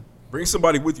 2019. Bring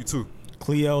somebody with you too.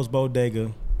 Cleo's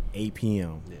Bodega, 8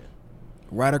 p.m. Yeah.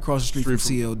 Right across the street from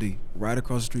Street CLD. Right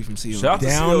across the street from CLD. Shout out to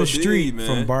Down the CLD, street man.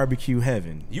 from Barbecue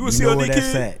Heaven. You a know CLD where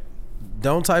that's kid? at.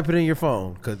 Don't type it in your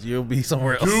phone because you'll be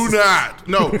somewhere else. Do not.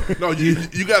 No.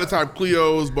 You got to type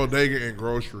Cleo's Bodega and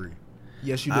Grocery.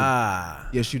 Yes, you do.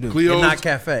 Yes, you do. Cleo's And not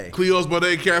cafe. Cleo's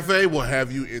Bodega Cafe will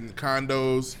have you in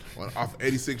condos off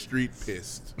 86th Street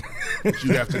pissed. But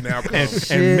you have to now come.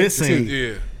 And missing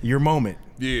Yeah. your moment.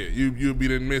 Yeah. You'll be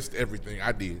done missed everything.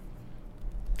 I did.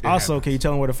 It Also, happens. can you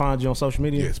tell them where to find you on social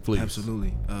media? Yes, please.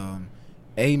 Absolutely.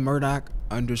 A Murdock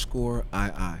 _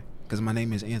 II. Because my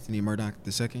name is Anthony Murdock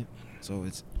II. So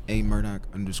it's A Murdock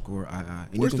 _ II.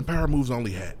 And Where's you the can, Power Moves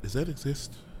Only hat? Does that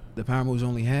exist? the Power Moves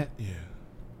Only hat? Yeah.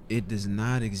 It does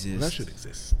not exist. Well, that should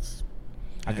exist.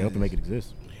 I can help you make it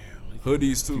exist.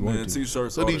 Hoodies too, man. want to.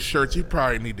 T-shirts. So all these that. shirts, you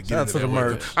probably need to get Shout out into to the that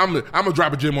one. merch. I'm gonna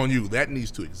drop a gem on you. That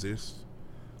needs to exist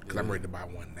because I'm ready to buy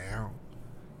one now.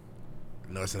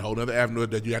 I know it's a whole other avenue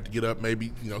that you have to get up maybe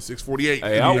 6:48.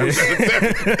 Hey, I was-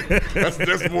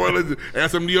 that's more than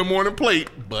add something to your morning plate.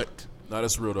 But No,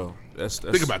 that's real though. That's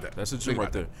Think about that. That's a gem Think right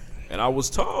about there. And I was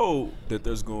told that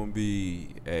there's going to be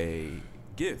a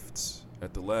gift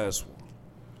at the last one.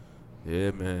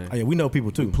 Yeah, man. Oh, yeah, we know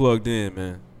people too. Plugged in,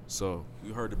 man. So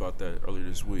we heard about that earlier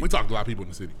this week. we talked to a lot of people in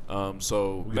the city.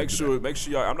 So gotta make do sure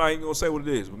y'all. I'm not even gonna say what it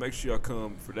is, but make sure y'all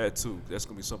come for that too. That's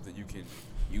gonna be something you can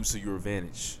use to your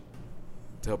advantage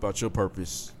to help out your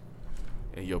purpose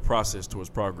and your process towards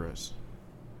progress.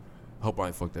 Hope I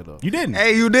ain't fucked that up. You didn't.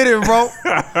 Hey, you did it, bro. All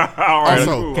right, Also,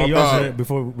 cool. Can you Uh, also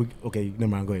before we okay, never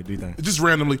mind. Go ahead, do your thing. Just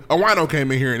randomly, a wino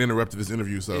came in here and interrupted this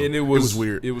interview, so And it it was- was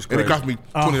weird. it was and it cost crazy. me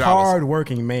A $20.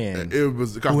 hard-working man It cost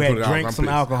who me had $20. drank I'm some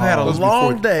pissed. alcohol. Had a Let's be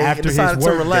long forth- day and after his decided to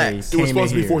work relax. day. It was came supposed in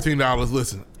to be here. $14.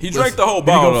 Listen, He listen. drank the whole go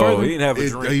bottle though. further? He didn't have a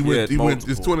drink. He went.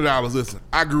 multiple. It's $20. Listen,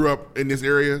 I grew up in this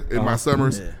area in my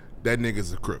summers. Yeah. That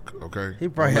nigga's a crook. Okay, He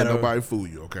probably Don't had let a- nobody fool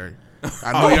you. Okay,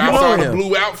 I know you y'all know saw the him.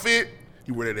 blue outfit.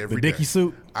 You wear that every The day. Dickie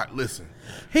suit. Listen,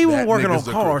 He was that working on nigga's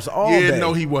a cars crook. all yeah, day.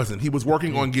 no, he wasn't. He was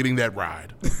working on getting that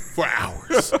ride for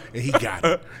hours, and he got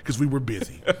it because we were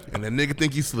busy. And that nigga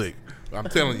think he's slick. I'm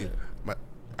telling you,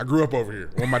 I grew up over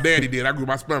here. Well, my daddy did. I grew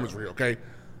my sperm's real. Okay,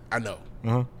 I know.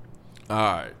 All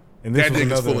right. And this That was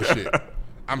nigga's another, full of shit.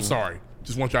 I'm sorry.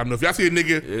 Just want y'all to know. If y'all see a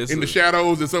nigga It's in the a-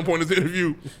 shadows at some point in this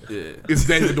interview, Yeah. it's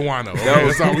David DeWano. Okay?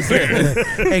 That's all we saying.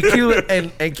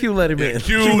 and Q let him in.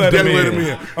 Q, let him definitely let in. him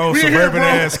in. Oh, We in suburban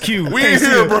here, bro. ass Q. We Can't in see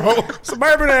here, it. bro.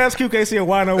 Suburban ass Q can't see a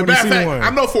wino when you Matter see of fact, one. I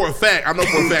know for a fact, and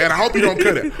I hope you don't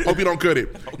cut it. Hope you don't cut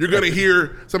it. You're gonna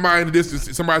hear somebody in the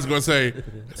distance. Somebody's gonna say,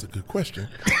 "That's a good question,"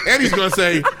 and he's gonna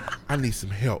say, "I need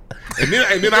some help." And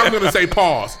then I'm gonna say,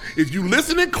 "Pause." If you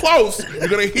listening close, you're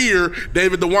gonna hear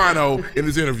David DeWano in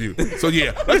this interview. So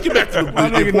yeah, let's get back to the My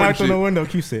nigga important knocked on the shit. window.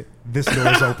 Q said, "This door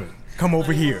is open. Come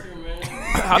over here."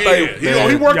 I Yeah, thought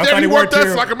he worked Y'all there. thought He he worked worked us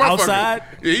here like a motherfucker. outside?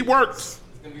 Yeah, he worked.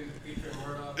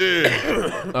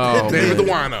 Yeah, Oh, David man.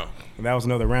 DeWano. That was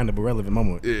another random but relevant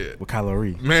moment. Yeah. With Kylo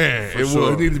Ren. Man, it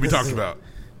sure. needed to be talked about.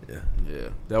 Yeah,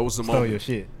 that was the Stole moment. your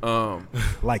shit.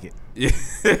 Like it. Yeah.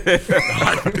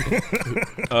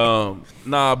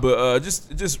 Nah, but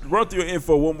just run through your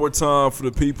info one more time for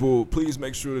the people. Please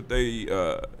make sure that they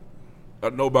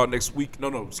know about next week.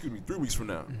 No, excuse me, 3 weeks from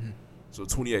now. So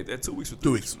 28th. That's 2 weeks or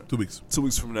 3 weeks. 2 weeks. 2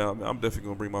 weeks from now, man, I'm definitely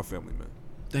gonna bring my family, man.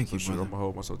 Thank you, For sure. brother. I'm gonna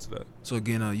hold myself to that. So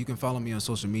again, you can follow me on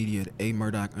social media at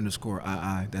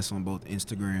 @Murdock_II. That's on both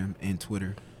Instagram and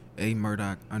Twitter.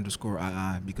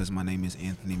 @Murdock_II because my name is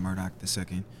Anthony Murdock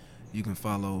II. You can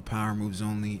follow Power Moves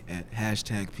Only at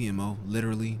 #PMO.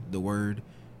 Literally the word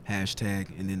hashtag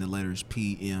and then the letters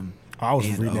PM. I was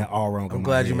reading that all wrong. I'm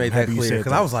glad you made that clear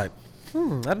because I was like, I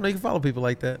didn't know you can follow people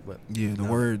like that. But yeah, the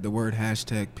word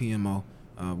 #PMO.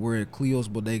 We're at Cleo's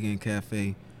Bodega and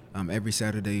Cafe every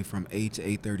Saturday from 8 to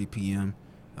 8:30 p.m.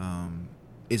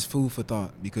 It's food for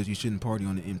thought because you shouldn't party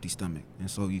on an empty stomach.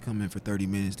 And so you come in for 30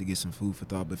 minutes to get some food for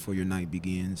thought before your night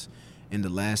begins. And the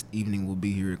last evening we'll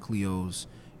be here at Cleo's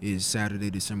is Saturday,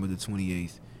 December the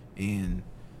 28th. And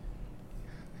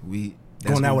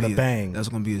going out with a bang. That's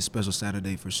going to be a special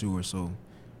Saturday for sure. So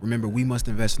remember, we must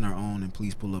invest in our own, and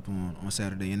please pull up on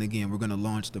Saturday. And again, we're going to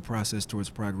launch the Process Towards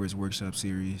Progress workshop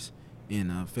series in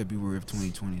February of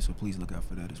 2020. So please look out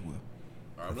for that as well.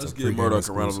 All right, let's give Murdock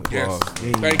a round of applause.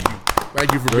 Yes.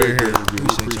 Thank you for being here.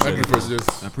 Appreciate you. I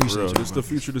appreciate you. This is the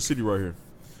future of the city right here.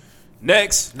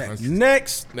 Next.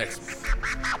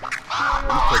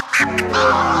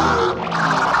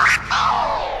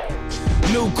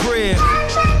 New crib,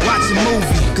 watch a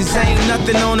movie, cause ain't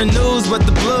nothing on the news but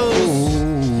the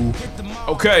blues.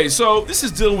 Okay, so this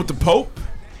is dealing with the Pope.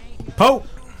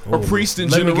 Or priest in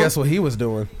general. Let me guess what he was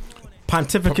doing.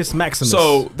 Pontificus Maximus.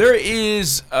 So there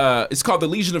is, it's called the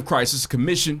Legion of Christ. It's a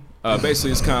commission.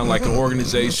 Basically, it's kind of like an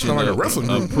organization Sound like a of wrestling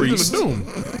group. priests. Legion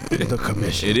of Doom. The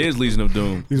commission. It is Legion of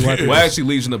Doom. Well, actually,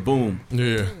 Legion of Boom.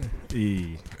 Yeah.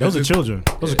 Those are children.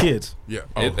 Those are kids. Yeah.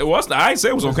 It was. I didn't say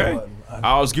it was okay.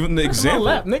 I was giving the example.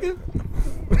 nigga.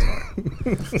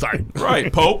 Sorry.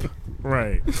 Right, Pope.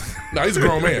 Right. No, he's a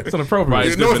grown man. It's inappropriate. Right,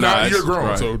 Yeah, it's no, good it's not. nice. You're grown,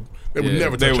 Right. so they would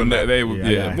never touch on that. They would.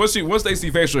 Yeah. Once they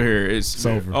see facial hair, it's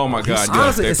over. Oh my God.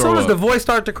 Honestly, they as throw soon as up. the voice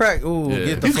start to crack,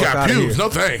 get the He's fuck got out of pubes. here. No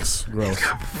thanks. Gross.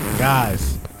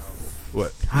 Guys.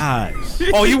 What? Guys.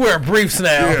 Oh, you wear briefs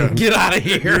now. Yeah. Get out of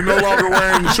You're here. no longer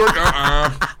wearing the short.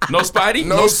 No Spidey?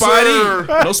 No, Spidey? sir.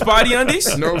 No Spidey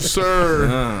undies? No,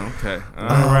 sir. Okay.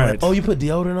 All right. Oh, you put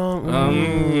deodorant on?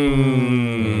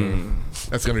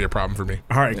 That's going to be a problem for me.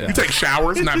 All right. You take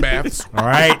showers, not baths. All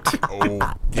right. Oh,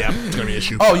 yeah. It's going to be an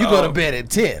issue. Oh, you go to bed at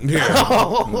 10. Yeah.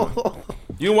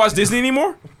 You don't watch Disney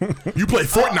anymore? You play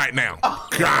Fortnite now.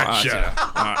 Gotcha.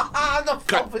 The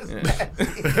Pope is nasty.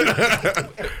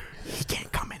 He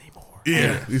can't come anymore.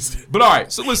 Yeah. But all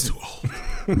right, so listen.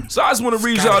 So I just want to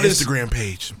read y'all this Instagram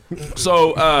page.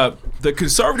 So the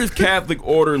Conservative Catholic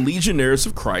Order Legionnaires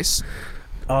of Christ.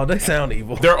 Oh, they sound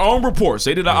evil. Their own reports.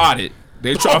 They did an audit.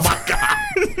 They tried. Oh, my God.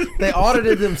 They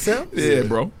audited themselves? Yeah,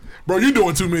 bro. Bro, you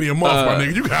doing too many a month, my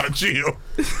nigga. You got to chill.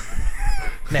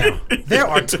 Now, there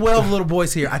are 12 little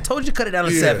boys here. I told you cut it down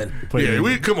to 7.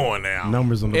 Yeah, come on now.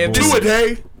 Numbers on the And board. 2 a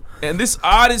day. And this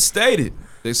audit stated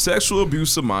that sexual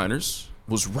abuse of minors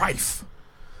was rife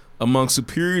among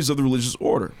superiors of the religious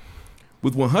order,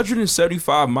 with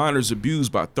 175 minors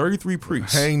abused by 33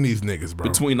 priests. Hang these niggas, bro.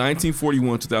 Between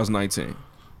 1941 and 2019.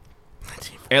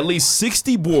 At least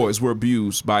 60 boys were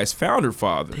abused by his founder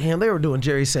father, Damn, they were doing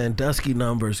Jerry Sandusky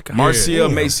numbers. God. Marcia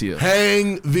Macia.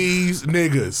 Hang these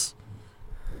niggas.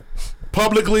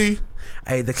 Publicly,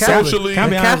 Hey, the Catholic, socially, the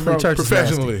Catholic Church is nasty.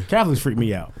 professionally. Catholics freak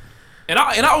me out. And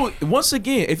I once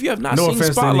again, if you have not No seen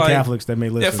offense to any Spotlight, Catholics that may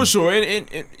listen. yeah, for sure.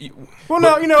 Well,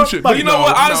 no, you know, but you know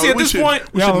what? Honestly, at this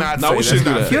point, we should not say we shouldn't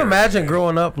do that. that. Can you imagine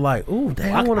growing up like, ooh,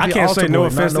 damn, I want to I be can't say altar no boy,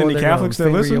 offense not to any knowing they're Catholics that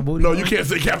gonna finger listen. your booty. No, you can't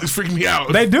say Catholics freak me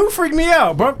out. They do freak me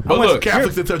out, bro. But look,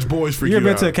 Catholics that touch boys freak You ever you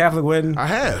been out. to a Catholic wedding? I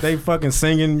have. They fucking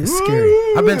singing. It's scary.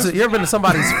 You ever been to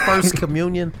somebody's first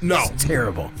communion? No. It's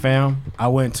terrible. Fam, I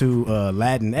went to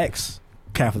Latin X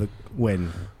Catholic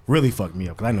wedding. Really fucked me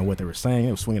up because I didn't know what they were saying.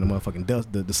 They were swinging the motherfucking dust,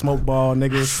 the smoke ball,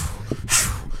 niggas.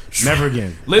 Never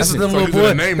again. Listen, That's, So little you boy,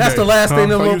 said a name that's the day. last thing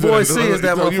them So little you said boys a- see is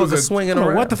that so you motherfucker said- swinging I don't know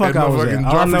around. what the fuck That I was at. motherfucking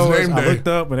All I know Joffrey's is name I day. looked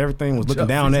up and everything was looking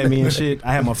down at me and shit.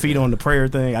 I had my feet on the prayer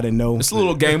thing. I didn't know. it's a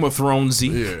little Game of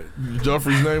Thronesy. Yeah,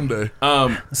 Joffrey's name day.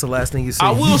 That's the last thing you see. I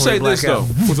will before say you black this though. out.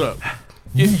 What's up?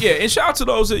 Yeah, and shout out to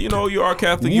those that you are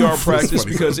Catholic, you are Oof, that's practice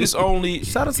funny. because it's only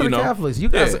Shout out to the Catholics. You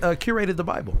guys curated the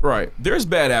Bible. right. There's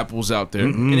bad apples out there,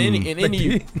 in any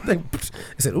They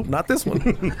said, "Oop, not this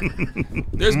one."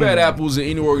 there's bad apples in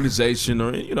any organization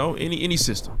or any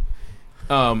system.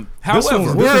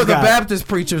 However, we're the Baptist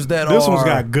preachers that this are. one's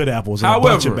got good apples and a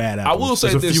bunch of bad apples. I will say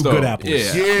There's this a few though. good apples.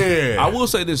 Yeah. I will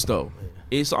say this though.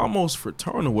 It's almost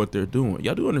fraternal what they're doing.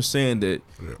 Y'all do understand that,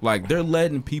 like, they're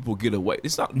letting people get away.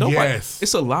 It's not nobody. Yes.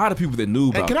 It's a lot of people that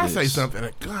knew about Hey, can this. I say something?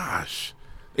 Gosh.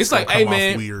 It's like, hey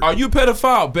man, are you a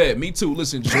pedophile? Bet me too.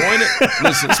 Listen, join it.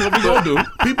 Listen, that's what we gonna do.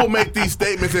 People make these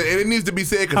statements, and it needs to be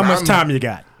said. How much time you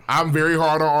got? I'm very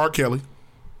hard on R. Kelly.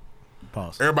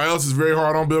 Pause. Everybody else is very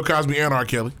hard on Bill Cosby and R.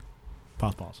 Kelly.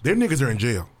 Pause. Their niggas are in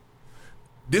jail.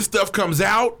 This stuff comes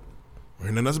out. We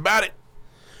ain't nothing else about it.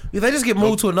 Yeah, they just get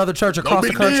moved to another church across the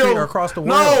big country deal. or across the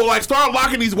world. No, like start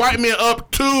locking these white men up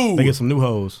too. They get some new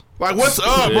hoes. Like what's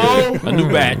up, bro? A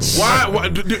new batch. Why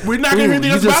we're not gonna hear anything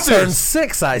you else just about turned this?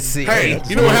 6, I see. Hey,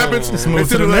 you know what happens? Let's move They to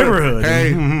send the a letter. neighborhood.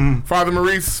 Hey, Father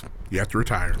Maurice, you have to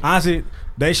retire. Honestly,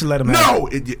 they should let him have. No,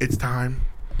 it's time.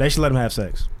 They should let him have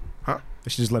sex. Huh?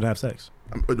 They should just let him have sex.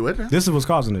 What? This is what's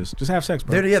causing this. Just have sex,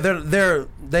 bro. They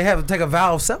have to take a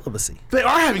vow of celibacy. They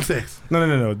are having sex.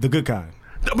 No. The good kind.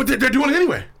 But they're doing it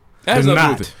anyway. That's They're not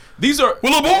not. with it. These are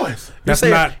little boys.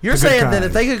 You're saying that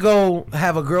if they could go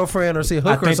have a girlfriend or see a hooker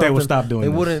I or think something, they would stop doing they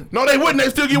this. wouldn't. No, they wouldn't. They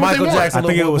still get what Michael they want. Jackson I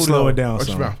think it would slow it down. Watch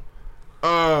your some. mouth.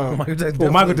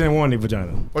 Michael Michael didn't want any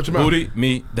vagina. Watch your mouth. booty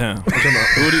me down.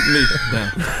 Booty me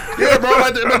down. Yeah, bro.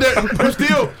 Like, but they're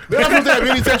still they're not supposed to have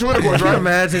any sexual intercourse, Can you right?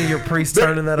 imagine your priest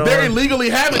turning that on? They're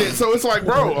illegally having it, so it's like,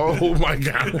 bro. Oh my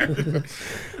god.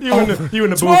 You in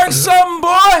the Twerk booth. some boy.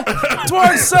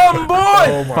 Twerk some boy.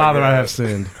 Oh my Father, God. I have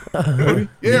sinned.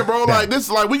 Yeah, bro. Like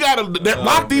this. Like we gotta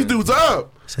lock these dudes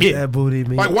up. Yeah, that booty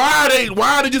me. Like why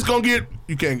are they just gonna get?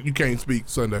 You can't speak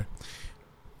Sunday.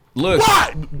 Look,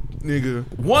 What,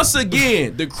 nigga? once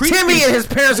again, the creepy. Timmy and his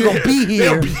parents are gonna be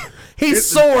here. He's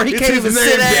sore. He It's can't his even name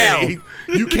sit day. down.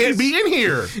 You can't be in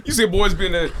here. You see boys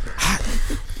being there,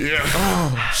 Yeah.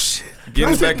 oh shit,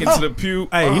 getting back into the pew.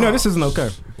 Hey, you know this isn't okay.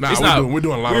 Nah, It's we're, not. doing, we're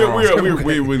doing a lot of wrong stuff.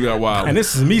 We got wild. And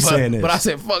this is me saying this. But I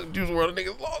said, fuck Juice WRLD,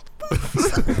 niggas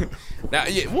lost. Now,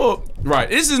 yeah, well, right.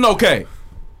 This isn't okay.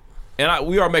 And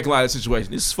we are making light of the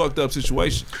situation. This is a fucked up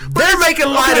situation. They're making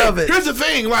light Okay, of it. Here's the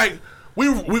thing, like we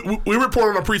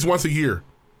report on a priest once a year.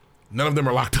 None of them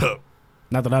are locked up.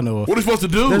 Not that I know of. What are we supposed to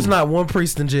do? There's not one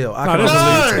priest in jail. No,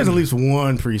 there's at least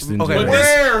one priest in jail. Okay,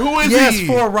 Where? Who is yes, he?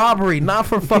 for robbery, not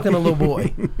for fucking a little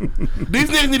boy. These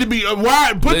niggas need to be put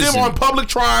Listen. them on public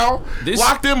trial,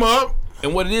 lock them up.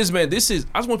 And what it is, man, this is,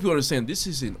 I just want people to understand, this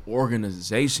is an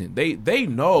organization. They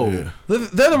know. Yeah.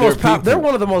 They're the most. They're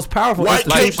one of the most powerful. White cape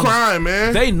institutions. crime,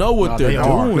 man. They know what they're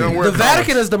doing. They don't wear The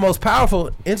Vatican collars. is the most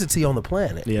powerful entity on the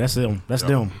planet. Yeah, that's them. That's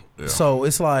them. Yeah. So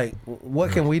it's like,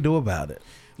 what can we do about it?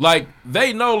 Like,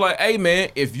 they know, like, hey, man,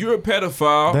 if you're a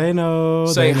pedophile, They know.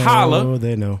 Say they know, holla.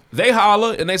 They know. they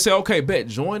holler and they say, okay, bet,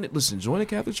 join it. Listen, join the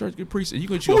Catholic Church, get priest, and you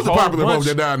can get you Who was a the whole popular pope bunch.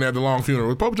 that died at the long funeral?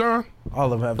 Was Pope John?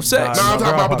 All of them have sex. No, died. I'm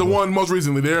talking about the Popular. one most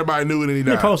recently that everybody knew and then he How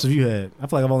many died. posts have you had? I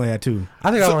feel like I've only had 2.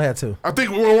 I think I only had 2. I think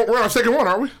we're on our second one,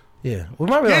 aren't we? Yeah, we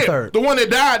might be on our Yeah, third. the one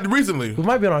that died recently. We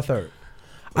might be on our third.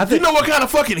 I You think. know what kind of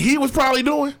fucking he was probably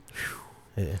doing?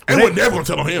 Yeah. And we're never gonna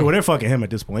tell on him. Well, they're fucking him at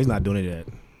this point. He's not doing it yet.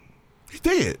 He's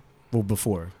dead. Well,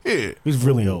 before. Yeah. He's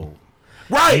really old.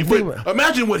 Right. You think- But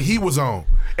imagine what he was on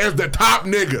as the top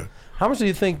nigga. How much do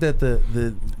you think that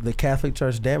the Catholic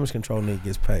Church damage control nigga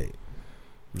gets paid?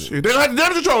 Shit, they don't have the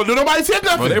damage control. Nobody said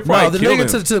nothing. Oh, they're No, probably the killing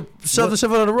nigga him. to shove the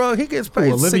shit under the rug, he gets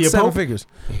paid Olivia 6-7 Pope? figures.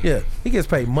 Yeah, he gets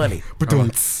paid money.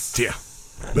 Yeah.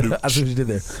 I see what you did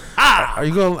there. Are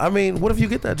you going? I mean, what if you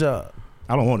get that job?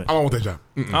 I don't want it. I don't want that job.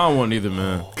 I don't want either,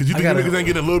 man. Because you think gotta- niggas ain't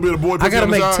getting a little bit of boy I pussy gotta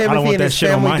on the make side? I don't Timothy want and that his shit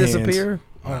on family my hands. disappear.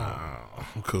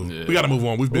 Cool. We got to move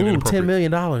on. We've been Ooh, $10 inappropriate.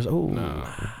 million. Ooh,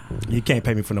 You can't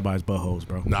pay me for nobody's buttholes,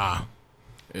 bro. Nah.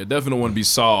 Yeah, definitely want to be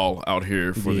Saul out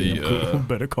here for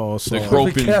Better call the Saul.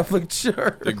 groping, Catholic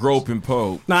Church. the groping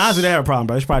pope. Nah, honestly, they have a problem,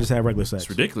 bro. They should probably just have regular sex. It's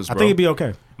ridiculous, I bro. think it'd be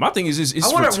okay. My thing is, it's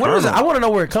I wonder, what is it? I fraternal. want to know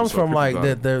where it comes So from. Like people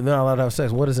that they're not allowed to have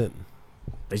sex. What is it?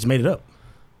 They just made it up.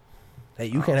 Hey,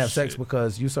 you can't have sex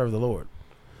because you serve the Lord.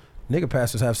 Nigga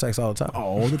pastors have sex all the time.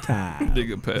 All the time.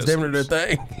 Nigga pass. It's damn near their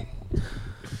thing.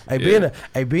 Hey,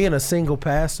 Yeah. being a single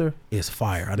pastor is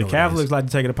fire. I know The Catholics like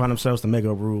to take it upon themselves to make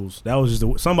up rules. That was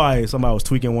just somebody was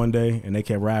tweaking one day and they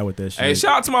kept riding with that shit. Hey,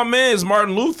 shout out to my man's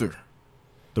Martin Luther.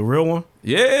 The real one?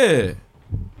 Yeah.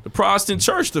 The Protestant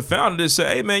church, the founder, that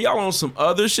said, hey, man, y'all on some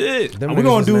other shit. Them We're niggas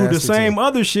gonna was do the nasty, same too.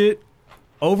 other shit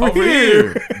over Over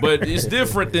here. here. But it's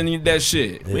different than that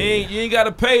shit. You ain't got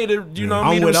to pay to, you know what I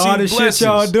mean, I'm to with all the receive shit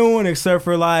y'all blessings. doing except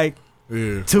for like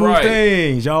Yeah. 2 Right.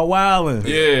 things. Y'all wildin'.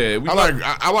 Yeah. We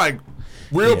I like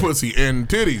real pussy and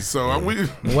titties. So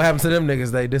What happened to them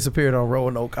niggas? They disappeared on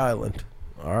Roanoke Island.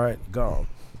 All right, gone.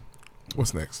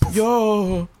 What's next?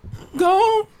 Yo,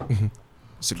 gone.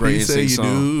 It's a great Please say NSYNC you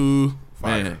song. do.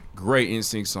 Fire. Man, great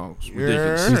NSYNC songs.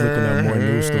 Ridiculous. She's looking up more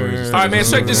news stories. All right, man,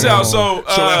 check this out. So,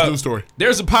 Show last news story.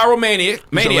 there's a pyromaniac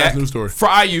last news story. for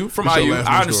IU, from What's your IU. last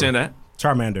I news understand story? that.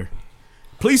 Charmander.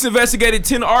 Police investigated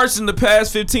 10 arcs in the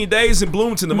past 15 days in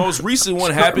Bloomington. The most recent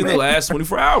one happened in the last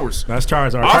 24 hours. That's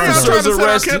Charizard. Why y'all trying to set our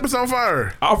arrested- campus on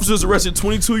fire? Officers arrested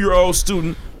 22-year-old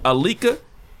student Alika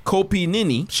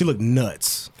Kopinini. She looked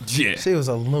nuts. Yeah. She was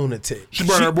a lunatic. She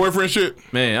burned her boyfriend shit.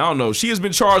 Man, I don't know. She has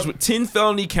been charged with 10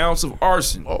 felony counts of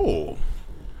arson. Oh.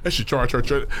 They should charge her.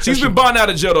 She's been bonded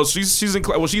out of jail, though. She's in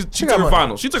well, she took her money.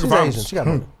 finals. She took her She's finals. Asian. She got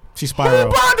money. She Who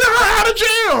spiraled. bonded her out of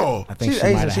jail? I think She's she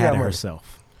Asian, might have she had got it money.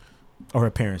 herself. Or her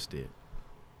parents did.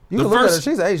 You The can look at her. first-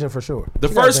 She's Asian for sure. The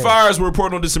She got first bands. fires were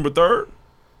reported on December 3rd.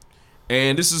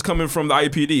 And this is coming from the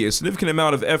IPD. A significant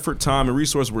amount of effort, time, and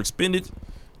resources were expended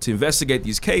to investigate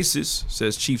these cases,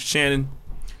 says Chief Shannon.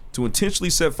 To intentionally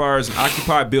set fires in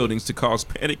occupied buildings to cause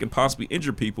panic and possibly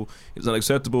injure people is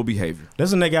unacceptable behavior.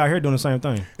 There's a nigga out here doing the same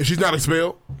thing. And she's not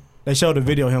expelled? They showed the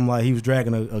video of him like he was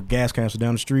dragging a gas canister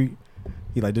down the street.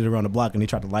 He like did it around the block and he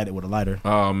tried to light it with a lighter.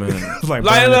 Oh, man. It was like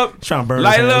Light it burning- up. Trying to burn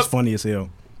Light his it hand. It up. was funny as hell.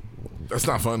 That's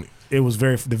not funny. It was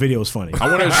the video was funny. I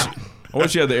wonder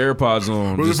if she had the AirPods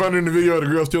on. Was Just- it funny in the video of the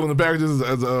girl stealing the packages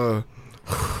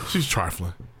she's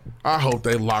trifling. I hope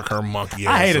they lock her monkey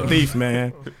ass I hate up. a thief,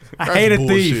 man. I That's hate a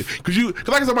bullshit. thief. Cause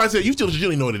like somebody said, you still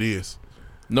really know what it is.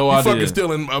 No You idea. fucking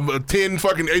stealing 10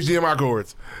 fucking HDMI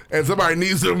cords, and somebody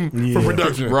needs them for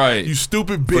production. Right. You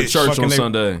stupid For bitch. church Fucking on they-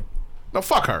 Sunday. No,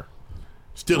 fuck her.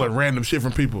 Stealing random shit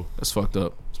from people. That's fucked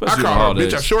up. I Especially call on her a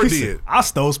holidays. bitch. I sure did. I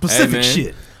stole specific man.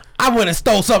 shit. I went and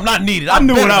stole something I needed. I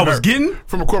knew better what I than was her. getting.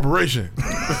 From a corporation.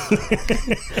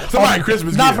 Somebody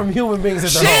Christmas Not gift. from human beings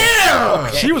at their home.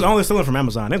 Yeah! She was only stealing from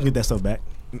Amazon. They can get that stuff back.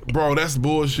 Bro, that's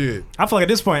bullshit. I feel like at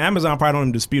this point, Amazon probably don't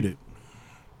even dispute it.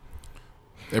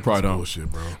 They probably don't.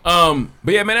 Bullshit, bro.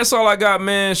 But yeah, man, that's all I got,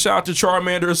 man. Shout out to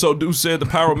Charmander. So Deuce said the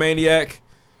pyromaniac,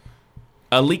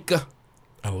 Alika,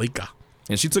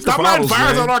 and she took Stop her lighting finals,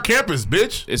 fires man. on our campus,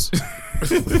 bitch. It's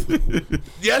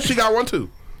Yeah, she got one too.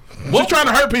 She's trying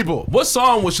to hurt people. what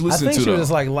song was she I listening think to she was though?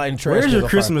 just like lighting trash. Where's cans your on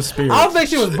Christmas fire. spirit? I don't think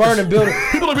she was burning buildings.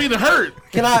 People are being hurt.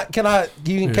 Can I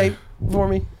give you a cape for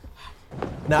me?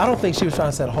 No, I don't think she was trying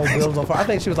to set whole buildings on fire. I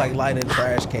think she was like lighting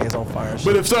trash cans on fire. And shit.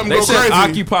 But if something They goes said crazy,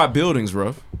 occupied buildings,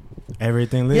 bro.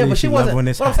 Everything yeah, but she wasn't. when What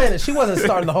it's I'm hot. saying is she wasn't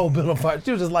starting the whole building on fire.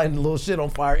 She was just lighting a little shit on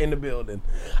fire in the building.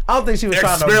 I don't think she was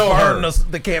trying to Expel her. burn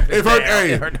the campus. if her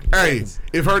down.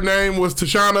 if her name was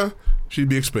Tashana, she'd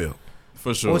be expelled.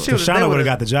 For sure. Well, she was- Tashana they would have would've-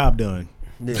 got the job done.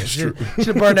 Yeah, she should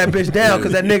have burned that bitch down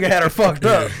because that nigga had her fucked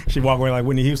up. She walked away like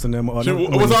Whitney Houston. Them, What song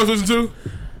was listening to?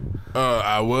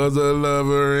 I was a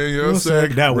lover in your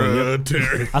that one. Yep.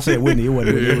 secretary. I said Whitney. It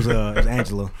wasn't Whitney. It was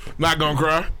Angela. Not gonna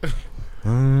cry.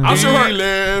 I'm sure her,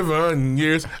 11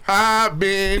 years I've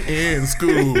been in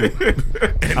school.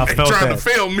 And I they felt trying that. to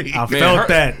fail me. I man, felt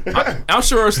that. I'm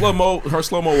sure her slow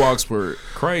mo walks were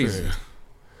crazy.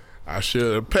 I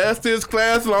should have passed this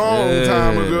class long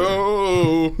time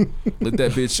ago. Lit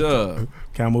that bitch up.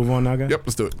 Can I move on now, guys? Yep,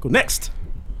 let's do it. Cool. Next.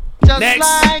 Just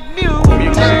like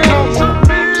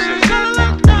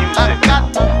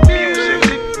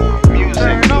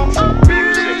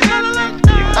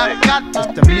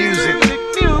it's the music.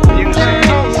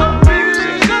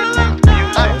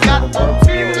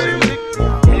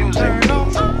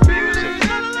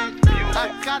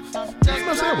 It's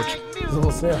my sandwich. There's a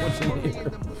little sandwich in here.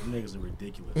 Niggas are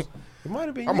ridiculous. It might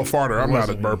have been. I'm a farter. I'm not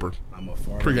a burper. I'm a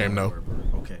farter. Pre-game, no.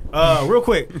 Okay. Real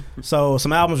quick. So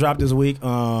some albums dropped this week.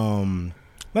 Nothing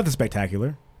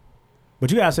spectacular. But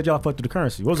you guys said y'all fucked with the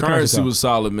Currency. What was the Currency called? was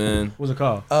solid, man. What was it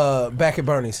called? Back at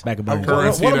Bernie's. Back at Bernie's.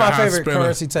 Currency, One of the my high favorite spinner.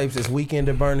 Currency tapes is Weekend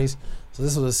at Bernie's. So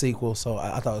this was a sequel. So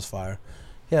I thought it was fire.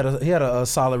 He had a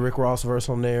solid Rick Ross verse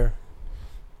on there.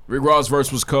 Rick Ross'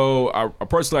 verse was cold. I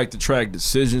personally like the track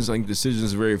Decisions. I think Decisions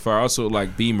is very fire. I also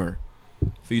like Beamer,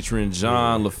 featuring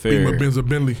John Beamer LaFerre. Benza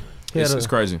Bentley. It's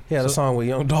crazy. He had a song with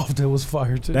Young Dolph that was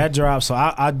fire too. That dropped. So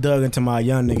I dug into my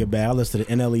young nigga bag. I listened to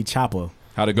the NLE Chopper.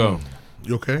 How'd it go?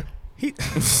 You okay?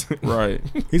 Right.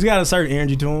 He's got a certain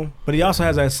energy to him, but he also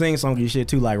has that sing-songy shit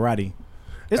too, like Roddy.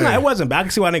 It's not. Hey. It wasn't bad. I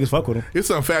can see why niggas fuck with him. It's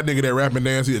some fat nigga that rap and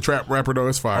dance. He a trap rapper though.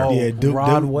 It's fire. Oh, Yeah, Duke,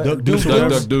 Rod Duke, West- Duke, Duke Duke, Duck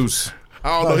Duke. Duck Deuce. I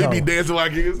don't know. No, He be no. dancing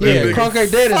like it's Yeah, Crunk A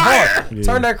Dead is fire. hard.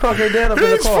 Turn that Crunk A Dead up in the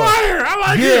He's car. fire. I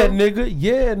like Yeah, him. nigga.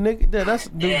 Yeah, nigga. Yeah, that's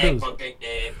Duke Deuce.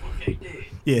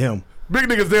 Yeah, him. Big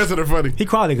niggas dancing are funny. He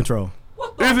quality control.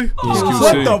 Is he?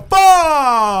 What the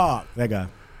fuck? That guy.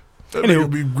 That Anywho,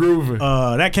 nigga be grooving.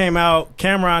 That came out.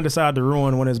 Cameron decided to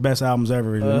ruin one of his best albums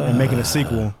ever and making a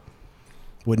sequel.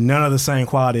 with none of the same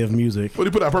quality of music. What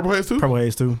did he put out? Purple Haze 2? Purple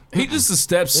Haze 2. He just a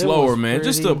step slower, man.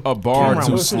 Just a bar Cameron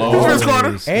too was- slow. Vince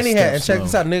Carter. And he had, and check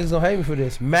this out, niggas gonna hate me for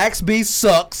this. Max B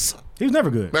sucks. He was never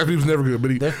good. Max B was never good,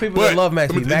 but There's people that love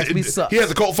Max B. Max B sucks. He has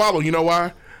a cult following. You know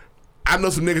why? I know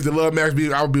some niggas that love Max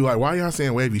B. I would be like, why y'all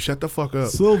saying Wavy? Shut the fuck up.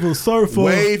 Silver Surfer.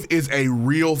 Wave is a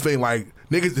real thing. Like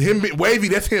niggas, him, Wavy,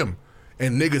 that's him.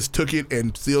 And niggas took it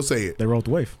and still say it. They wrote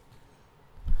the wave.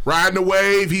 Riding the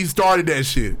wave, he started that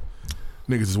shit.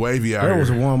 Niggas is wavy out There here.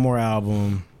 was one more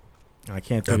album. I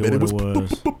can't tell you what it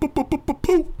was.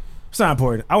 It's not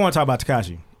important. I want to talk about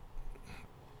Tekashi.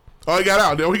 Oh, he got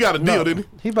out. He got a deal, didn't he?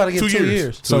 He about to get 2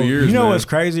 years. So you know what's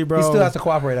crazy, bro? He still has to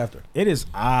cooperate after. It is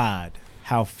odd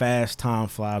how fast time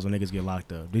flies when niggas get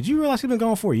locked up. Did you realize he's been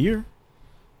gone for a year?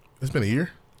 It's been a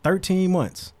year? 13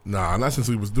 months. Nah, not since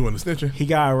we was doing the snitching. He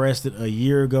got arrested a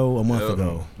year ago, a month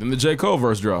ago. Then the J. Cole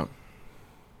verse dropped.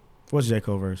 What's J.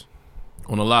 Cole verse?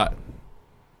 On a lot.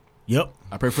 Yep.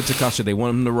 I pray for Tekashi. They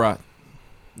want him to rock.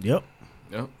 Yep.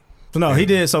 Yep. So no, he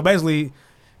did. So basically,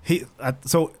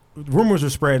 so rumors were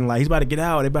spreading like he's about to get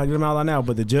out. They about to get him out now.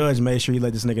 But the judge made sure he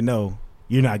let this nigga know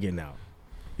you're not getting out.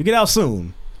 You get out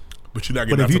soon. But you're not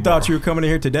getting But out if you tomorrow. thought you were coming in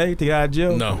here today to get out of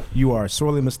jail, No. you are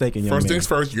sorely mistaken, young First man. things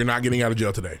first, you're not getting out of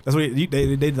jail today. That's what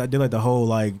they like the whole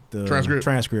like the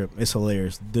transcript. It's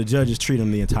hilarious. The judges treat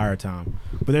him the entire time,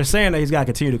 but they're saying that he's got to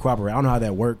continue to cooperate. I don't know how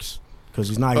that works because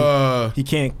he's not. He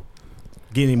can't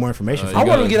get any more information. I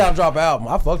want him to get out and drop an album.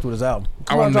 I fucked with his album.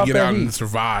 I want him to get out and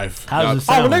survive. How does it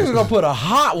Oh, sound? niggas are gonna put a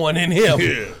hot one in him.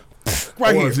 Yeah. Right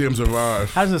I want here. to see him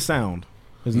survive. How does it sound?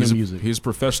 His new music. He's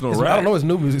professional I rap. don't know what his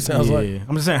new music sounds yeah. like.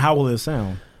 I'm just saying, how will it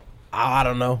sound? I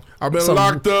don't know. I've been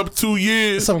locked up 2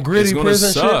 years. Some gritty It's gonna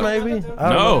prison suck. shit, maybe. I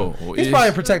don't No. know. He's probably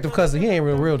in protective custody. He ain't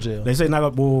real jail. They say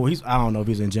not. Well, I don't know if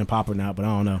he's in Jim Pop or not, but I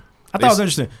don't know. I thought it was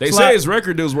interesting. They So, say like, his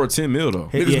record deal was worth $10 million though.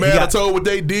 Niggas mad I told what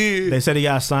they did. They said he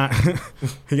got signed.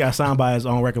 He got signed by his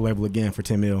own record label again for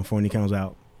 $10 million before when he comes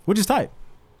out, which is tight.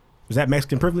 Is that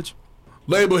Mexican privilege?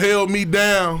 Label held me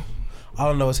down. I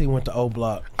don't know. He went to O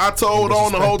Block. I told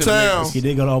on the whole town. He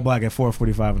did go to Old Block at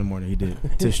 4:45 in the morning. He did.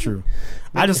 It's true.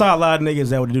 I just saw a lot of niggas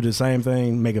that would do the same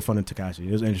thing, making fun of Tekashi.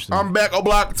 It was interesting. I'm back on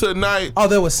block tonight. Oh,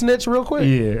 there was Snitch real quick.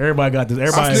 Yeah, everybody got this. I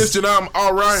Everybody snitched and I'm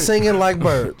all right. Singing like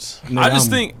birds. I just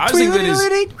think that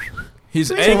his It's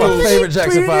one of my angles. favorite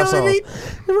Jackson 5 songs.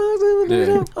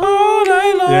 Yeah. All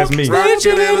day long. That's me.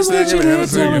 Rockin' and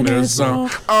singing this song.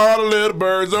 All the little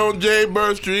birds on J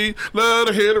Bird Street love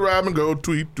to hear the robin go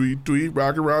tweet, tweet, tweet.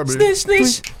 Rockin' Robin. Snitch,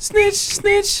 snitch.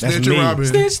 Snitch me. Robin.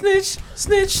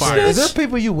 Snitch. Fire. Is there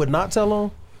people you would not tell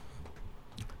on?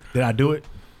 Did I do it?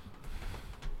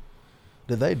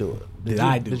 Did they do it? Did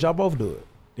I do Did y'all both do it?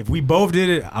 If we both did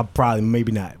it, I probably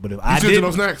maybe not. But if I You did, snitching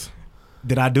on snacks?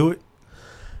 did I do it?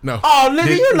 No. Oh, nigga,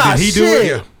 Did- you're not did he do shit. it?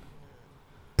 Yeah.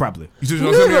 Probably. You snitching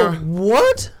on Nigga, Simeon?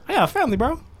 what? I got a family,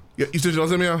 bro. Yeah, you snitching on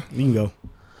Simeon? You can go.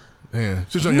 Yeah.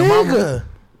 Snitching on your mama? Nigga.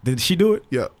 Did she do it?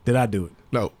 Yeah. Did I do it?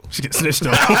 No. She get snitched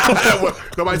on. Well,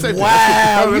 nobody say Wow,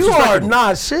 that. That's you are respectable.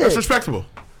 not shit. That's respectable.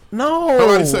 No,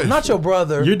 Nobody say. not your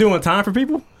brother. You're doing time for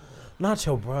people? Not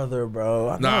your brother,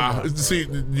 bro. Nah, see,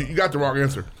 you got the wrong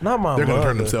answer. Not my They're gonna mother.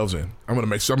 turn themselves in. I'm gonna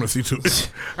make sure. I'm gonna see to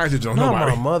it. I just don't Not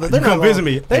nobody. my mother. You They're come not visit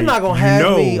gonna, me. They're Hey, not gonna you have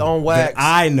know me on wax. that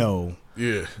I know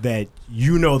Yeah. that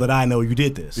you know that I know you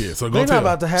did this. Yeah. So go They're tell. not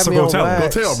about to have So me go on tell 'em.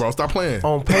 wax. Go tell, bro. Stop playing.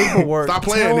 On paperwork. Stop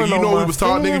playing, nigga. telling You on know we my was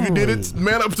taught, nigga. If you did family. it,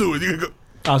 man up to it. You can go.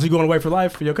 Oh, so you going away for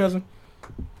life for your cousin?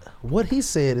 What he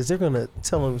said is they're gonna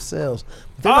tell themselves.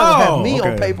 They're not gonna have me on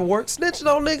okay. paperwork. Snitching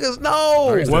on niggas.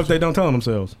 No. What if they don't tell them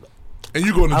themselves? And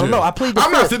you going to jail. I don't know. I plead the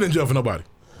I'm not fifth. sitting in jail for nobody.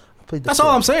 That's all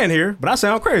I'm saying here, but I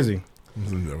sound crazy.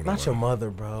 Not your mother,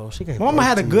 bro. She can't. My mama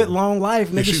had a good long life,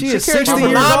 nigga. she- She, she is carried 60 you for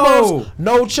years 9 months, old.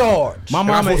 no charge. My I'm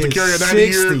mama supposed is to carry a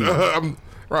 90 60. year.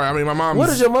 Right. I mean, my mom. What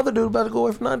does your mother do about to go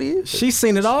away for 90 years? She's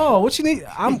seen it all. What you need?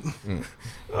 I'm.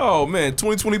 Oh man,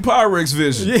 2020 Pyrex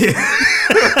vision.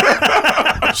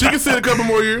 Yeah. She can sit a couple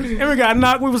more years. And we got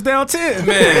knocked. We was down 10.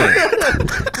 Man,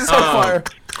 It's on fire.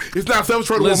 It's not selfish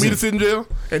for her to want me to sit in jail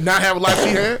and not have a life she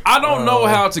had. I don't know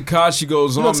how Tekashi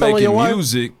goes You gonna on tell making your wife?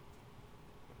 music.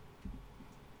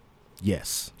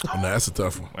 Yes. Oh, no, that's a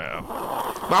tough one.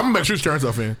 Wow. I'm gonna make sure she turns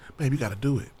stuff in. Babe, you gotta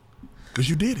do it. Cause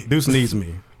you did it. Deuce needs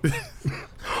me.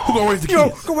 Who gonna raise the Yo,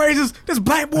 kids? go raise this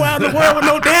black boy out in the world with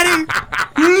no daddy.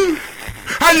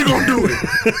 How you gonna do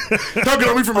it? Talking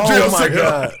on me from a jail Oh my cell.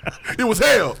 God. It was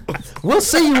hell. We'll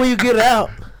see you when you get out.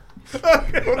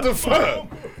 What the fuck?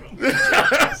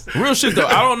 Real shit though.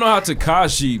 I don't know how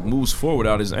Tekashi moves forward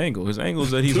without his angle. His angle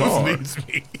is that he's Deuce hard, needs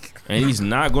me. and he's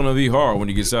not gonna be hard when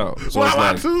he gets out. So Well, it's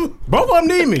I like, too. Both of them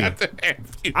need me.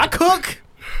 I cook.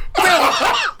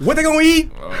 What they gonna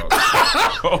eat?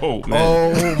 Oh man.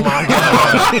 Oh my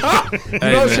God! You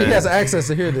know she man. has access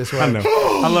to hear this, right? I know.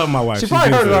 I love my wife. She She's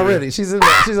probably heard it beautiful. already.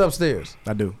 She's upstairs.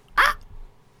 I do.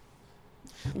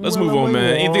 Let's move on,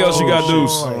 man. Anything else you got,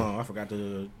 Deuce? Oh, I forgot to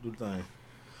do the thing.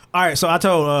 All right, so I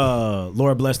told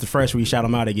Lord Bless the Fresh we shout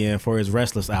him out again for his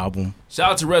Restless album.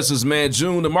 Shout out to Restless, man.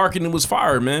 June, the marketing was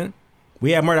fire, man.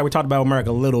 We had Murdock. We talked about Murdock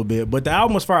a little bit, but the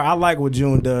album was fire. I like what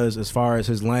June does as far as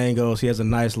his lane goes. He has a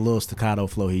nice little staccato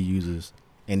flow he uses,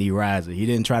 and he rides it. He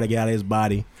didn't try to get out of his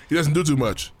body. He doesn't do too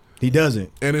much. He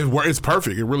doesn't. And it's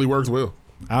perfect. It really works well.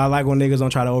 I like when niggas don't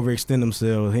try to overextend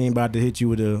themselves. He ain't about to hit you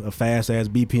with a fast-ass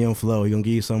BPM flow. He gonna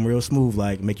give you something real smooth,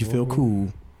 like make you feel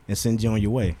cool and send you on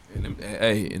your way.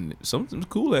 And some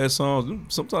cool ass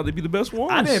songs, sometimes they be the best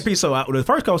ones. I didn't so. The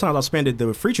first couple times I spent it,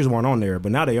 the features weren't on there,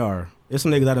 but now they are. There's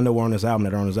some niggas I didn't know were on this album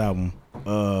that are on this album.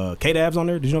 K-Dav's on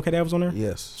there. Did you know K-Dav was on there?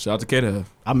 Yes. Shout out to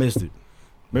K-Dav. I missed it.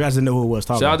 Maybe I just didn't know who it was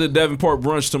talking Shout out about. to Davenport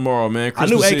Brunch tomorrow, man. I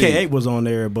knew Christmas AK8 Eve. was on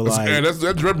there, but like Yeah, that's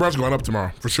Red Brunch going up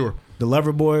tomorrow for sure. the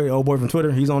Lover Boy, old boy from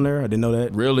Twitter, he's on there. I didn't know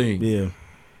that. Really? Yeah.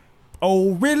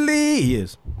 Oh, really? He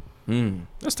is.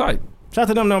 That's tight. Shout out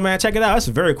to them though, man. Check it out. It's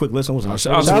a very quick listen. Shout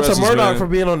out to Murdock for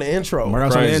being on the intro.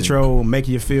 Murdock's on the intro, make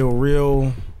you feel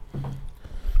real.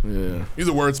 Yeah. He's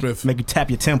a wordsmith. Make you tap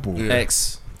your temple. Yeah.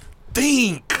 X.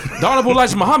 Think. The Honorable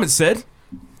Elijah Muhammad said.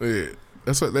 Yeah.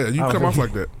 That's what you come off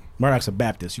like that. Murdock's a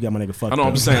Baptist. You got my nigga fucked I know up.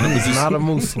 I'm saying. He's not a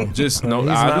Muslim. Just no,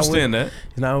 He's I not understand with- that.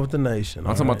 He's not with the nation.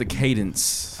 I'm talking about the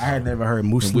cadence. I had never heard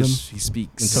in Muslim which he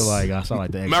speaks. until like I saw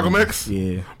like the Malcolm X?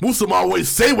 Yeah. Muslim always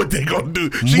say what they gonna do.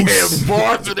 She has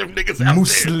bars to them niggas out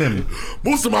Muslim. there.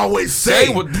 Muslim always say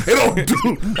what they don't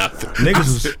do nothing.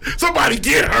 Niggas Somebody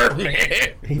get her,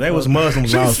 man. They was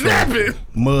Muslims. She's snapping.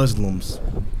 Muslims.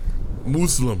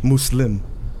 Muslim.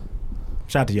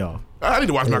 Shout out to y'all. I need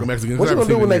to watch Malcolm X again. What I you haven't gonna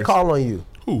do seen when it they in call on you?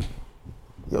 Who?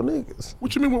 Your niggas.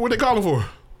 What you mean? What they calling for?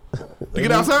 To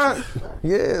get outside?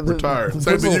 Yeah. Retired.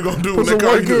 Same thing you gonna do when they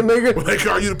call you. When they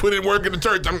call you to put in work in the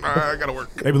church. I gotta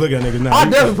work. They be looking at niggas now. I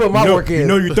definitely put my work in. You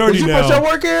know you're 30 Did you now. put your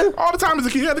work in? All the time as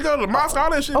a kid, you had to go to the mosque, all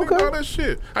that shit. Okay. Nigga, all that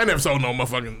shit. I ain't never sold no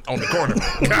motherfucking on the corner.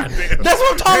 God damn. That's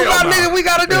what I'm talking Hell about, nah. nigga. We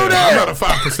gotta do Yeah, that. I'm not a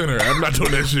 5%er. I'm not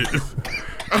doing that shit.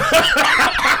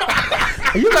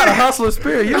 You got a hustler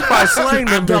spirit. You probably slang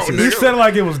them bitches. You said it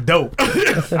like it was dope.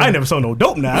 I ain't never saw no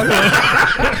dope now.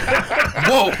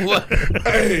 Whoa.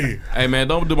 Hey, man,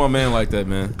 don't do my man like that,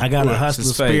 man. I got a It's hustler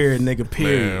just fake. spirit, nigga,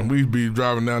 period. Man, we be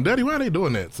driving down. Daddy, why they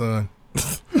doing that, son?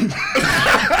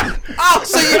 Oh,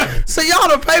 so y'all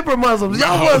the paper Muslims.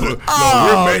 Y'all wasn't.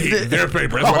 No, we're made. They're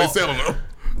paper. That's why they selling them.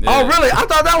 Oh, really? I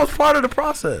thought that was part of the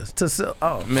process to sell.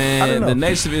 Oh, I Man, didn't know. the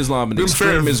Nation of Islam and the Them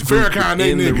extremist group Farrakhan,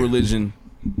 they in the nigga. religion.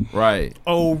 Right.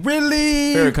 Oh,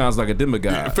 really? Farrakhan's like a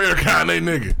demigod. Farrakhan, they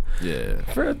nigga. Yeah.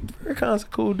 Farrakhan's a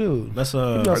cool dude. Let's He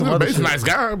knows some other He's a shit. nice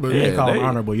guy, but They Yeah, call him they-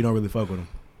 honorable. You don't really fuck with him.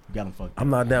 You got him fucked. I'm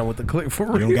not down with the click for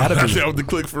You real. don't gotta I be. said with the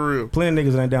click for real. Plenty of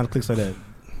niggas ain't down to clicks like that.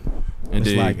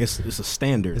 Indeed. It's like it's a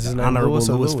standard. Is his name Honorable Louis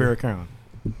or Louis Louis? Farrakhan.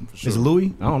 Is it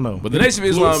Louis? I don't know. But the Nation of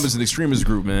Islam is an extremist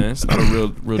group, man. It's not a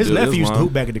real His deal. nephew used to Islam.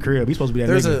 hoop back at the crib. He's supposed to be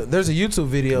that nigga. There's a YouTube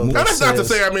video. Now, that that's not to says-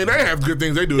 say, I mean, they have good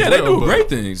things they do Yeah, as they well. do but great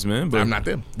things, man. But I'm not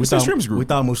them. It's an extremist We group.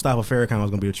 thought Mustafa Farrakhan was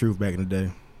gonna be the truth back in the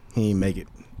day. He ain't make it.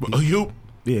 But you?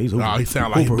 Yeah, he's hooping. Oh, he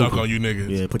sound like he Hooper, dunk hooper. on you niggas.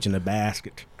 Yeah, put you in the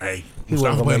basket. Hey, He stop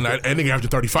wasn't playing gonna that nigga after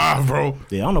 35, bro.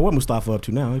 Yeah, I don't know what Mustafa up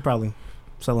to now. He probably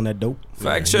selling that dope.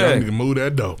 Fact Y'all check. nigga move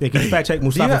that dope. Yeah, can you fact check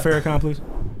Mustafa Farrakhan, please?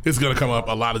 It's gonna come up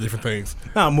a lot of different things.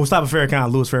 No, Mustafa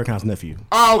Farrakhan, Louis Farrakhan's nephew.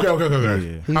 Oh, okay.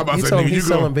 Yeah. How about He that told nigga? him You he's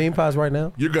selling gonna, bean pies right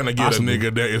now. you're gonna get Possibly. a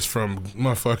nigga that is from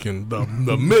motherfucking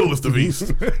the middlest of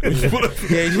East.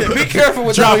 Yeah, be careful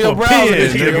with Drop that on your a browser.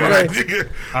 pin, nigga, Yeah, right, okay? nigga.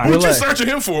 right, What you relax. searching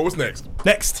him for? What's next?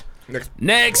 Next.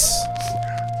 Next.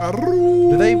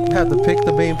 Do they have to pick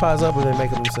the bean pies up or they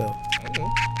make them themselves?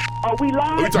 Are we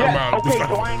live? What we talking about? Okay,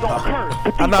 so I ain't gonna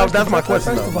curse. I know that's my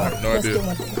question though. I have no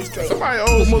idea. Somebody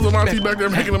old Muslim auntie back there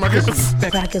making them, I guess.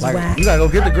 Like, you gotta go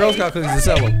get the Girl Scout cookies to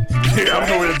sell them. Yeah, I'm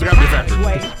going to gotta be a factory.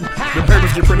 The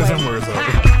papers get printed somewhere, so.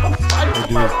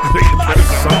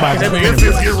 Somebody They be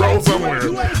incense get rolled somewhere.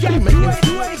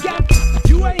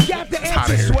 It's hot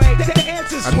in here.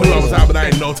 I knew I was hot, but I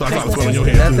didn't know till I saw the sweat on your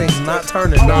That head. thing's not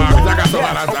turning. Nah, because I got so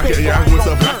hot. I went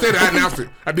up. I said it. I announced it.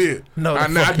 I did. No, the I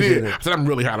fuck you did. didn't. I said I'm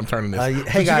really hot. I'm turning this.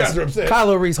 Hey You guys, are upset.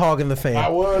 Kylo Reese hogging the fan. I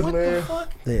was, man.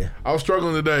 Yeah. I was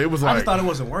struggling today. It was I like just thought it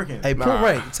wasn't working. Hey, put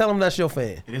Ray. Tell him that's your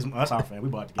fan. It is, that's our fan. We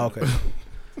bought it together. Okay.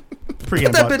 Pre-game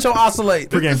Put that bought- bitch on oscillate.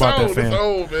 Pre-game it's bought that old. fan. It's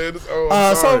old, man. It's old.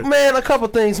 So Sorry. man, a couple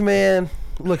things, man.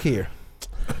 Look here.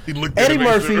 He looked at Eddie it, make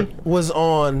Murphy sure. was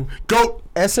on GOAT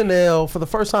SNL for the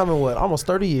first time in what, almost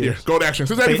 30 years. Yeah, GOAT action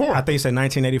since '84. I think he said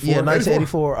 1984. Yeah,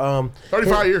 1984.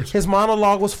 35 years. His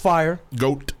monologue was fire.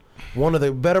 GOAT. One of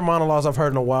the better monologues I've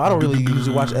heard in a while. I don't really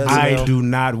usually watch SNL. I do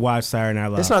not watch Saturday Night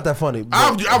Live. It's not that funny.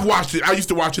 I've watched it. I used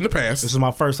to watch it in the past. This is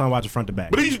my first time watching front to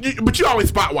back. But you always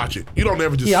spot watch it. You don't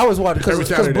ever just. Yeah, I always watch it every because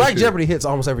Saturday Black shit. Jeopardy hits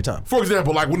almost every time. For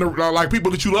example, like when like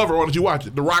people that you love are on it, you watch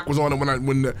it. The Rock was on it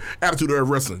when the Attitude Era of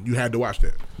Wrestling. You had to watch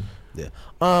that.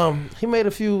 Yeah. He made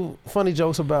a few funny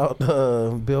jokes about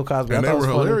Bill Cosby. And I they thought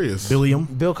were it was funny. hilarious.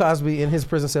 Bill Cosby in his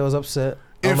prison cell was upset.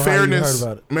 I In don't know how you fairness,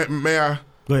 heard about it. may I?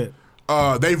 Go ahead.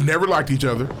 They've never liked each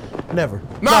other. Never.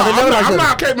 No, they never liked I'm each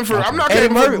not other. caping for. I'm not Eddie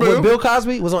caping Murphy. for Bill. When Bill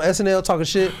Cosby was on SNL talking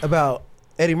shit about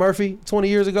Eddie Murphy 20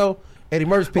 years ago, Eddie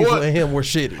Murphy's people and him were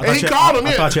shitty. And he called him.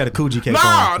 I thought you had a Coogee cape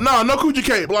on. No Coogee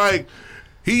cape. Like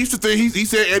he used to think he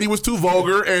said Eddie was too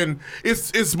vulgar, and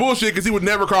it's bullshit because he would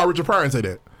never call Richard Pryor and say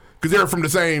that because they're from the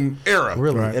same era.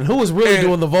 Really? Right. And who was really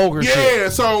doing the vulgar shit? Yeah.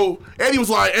 So Eddie was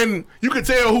like, and you could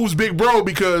tell who's Big Bro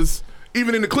because.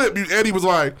 Even in the clip, Eddie was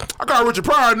like, I called Richard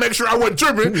Pryor to make sure I wasn't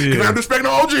tripping because I'm respecting the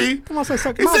OG. Come on, say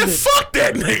suck He my said, dick. fuck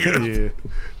that nigga.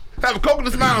 Have a coke in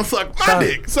his mouth and suck my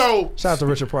dick. So, shout out to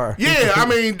Richard Pryor. Yeah, I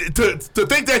mean, to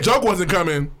think that joke wasn't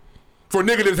coming for a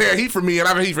nigga that's had heat for me and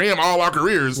I've had heat for him all our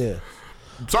careers. Yeah.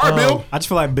 Sorry, Bill. I just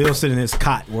feel like Bill sitting in his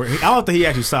cot. Where I don't think he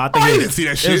actually saw. I think He it didn't was, see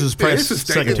that it shit. was his press It's a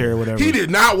statement. secretary or whatever. He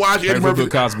did not watch Eddie Hey, Murphy. Bill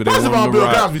Cosby, they First of want all, him to Bill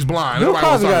ride. Cosby's blind. Bill Nobody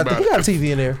wants Cosby to talk he about got TV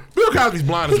in there. Bill Cosby's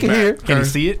blind. He as can a bat. hear. Can he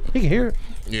see it? He can hear it.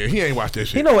 Yeah, he ain't watched that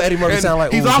shit. He know what Eddie Murphy And sound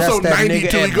like. He's Ooh, also that's that 90 nigga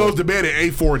till he Edward. goes to bed at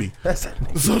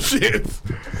 8:40. So shit.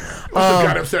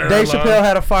 Dave Chappelle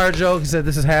had a fire joke. He said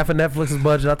this is half of Netflix's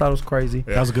budget. I thought it was crazy.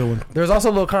 That was a good one. There's also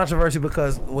a little controversy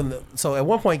because so at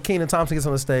one point Kenan Thompson gets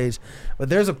on the stage, but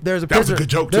there's a picture. That was a good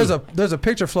joke, There's too. there's a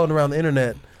picture floating around the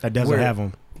internet That doesn't have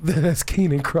him. That's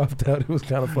Kenan cropped out. It was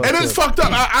kind of fucked And up. it's fucked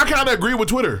up. I kind of agree with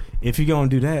Twitter. If you gonna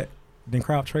do that, then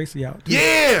crop Tracy out. Too.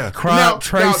 Yeah. Crop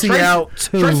Tracy out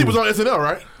too. Tracy was on SNL,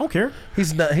 right? I don't care.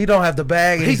 He's not. He don't have the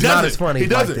bag. And he's not as funny. He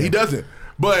doesn't. like that. He doesn't.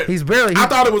 But He's barely. I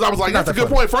thought it was. I was like, he's not that's a that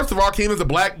good funny. point. First of all, Kenan's a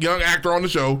black young actor on the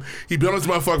show. He been on this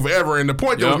motherfucker forever, and the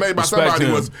point that was made by respect somebody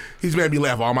him. was he's made me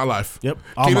laugh all my life. Yep.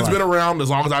 all my Kenan's life. been around as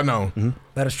long as I know.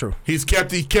 That is true. He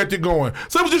kept it going.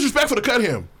 So it was disrespectful to cut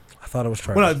him. I thought it was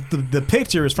trash. Well, the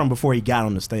picture is from before he got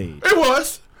on the stage. It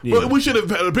was. Yeah. But we should have.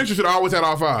 The picture should have always had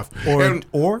all five. And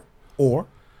Or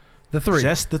the three.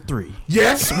 Just the three.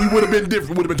 yes, we would have been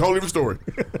different. Would have been totally different story.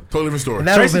 Totally different story. And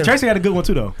that would've been- Tracy had a good one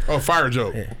too, though. Oh, fire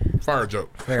joke. Fire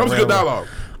joke. Fair, That was a good well,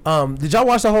 dialogue. Did y'all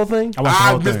watch the whole thing? I watched the I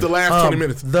whole missed thing. the last 20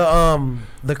 minutes.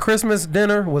 The Christmas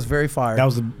dinner was very fire. That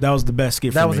was the best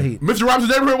skit. That for was a me. heat. Mr. Robinson's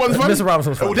neighborhood wasn't funny. Mr.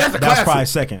 Robinson was funny. Oh, that's a That was classic. probably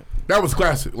second. That was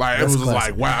classic. Like That's it was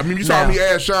classic. like wow. I mean, you saw Now- me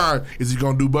ask Sean, is he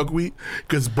gonna do buckwheat?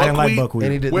 Because I didn't like buckwheat.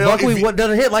 And he did. Well, Buckwheat if he-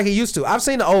 doesn't hit like he used to. I've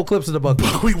seen the old clips of the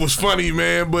buckwheat. Buckwheat was funny,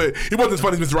 man, but it wasn't as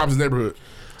funny as Mr. Robinson's neighborhood.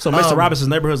 So Mr. Robinson's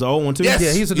Neighborhood's the old one too. Yes,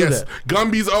 Yeah, he used to do yes. that.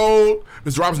 Gumby's old.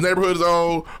 Mr. Robinson's neighborhood is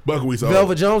old. Buckwheat's old.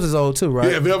 Velvet Jones is old too,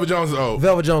 right? Yeah, Velvet Jones is old.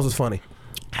 Velvet Jones was funny.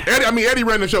 Eddie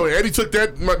ran the show. Eddie took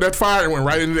that fire and went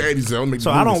right into the 80s zone.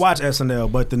 So I don't watch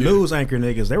SNL, but the news anchor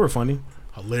niggas, they were funny.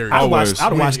 Hilarious.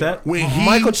 I'd watch that. When he,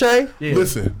 Michael Che. Yeah.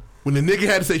 Listen, when the nigga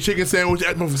had to say chicken sandwich,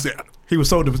 that motherfucker said, He was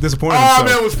so disappointed. in "Oh himself.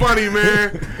 man, it was funny,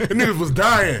 man." The niggas was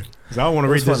dying. 'Cause I don't want to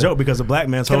read this funny. joke because a black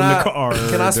man's Can holding I, the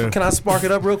car. can I spark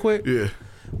it up real quick? Yeah.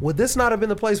 Would this not have been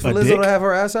the place for A Lizzo dick? to have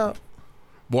her ass out?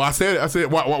 Well, I said,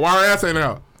 why her ass ain't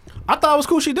out? I thought it was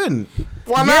cool she didn't.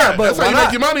 Why Yeah, not? but That's how why you not?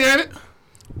 make your money, ain't it?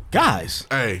 Guys,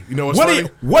 Hey, you know what's What do funny?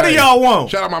 y- what do Hey, y'all want?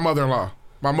 Shout out my mother-in-law.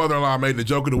 My mother-in-law made the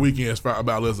joke of the weekend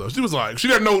about Lizzo. She was like, she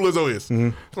doesn't know who Lizzo is. Mm-hmm.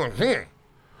 She's like,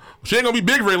 she ain't gonna be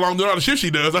big very long doing all the shit she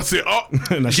does. I said, oh,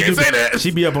 No, you she can't do- say that.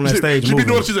 she be up on that stage She be moving.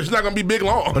 doing. She's not gonna be big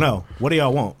long. but no. What do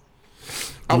y'all want?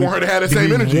 I want her to have that Do same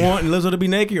we energy. want Lizzo to be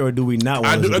naked or do we not want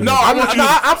I Lizzo do. to be No, naked? I want you.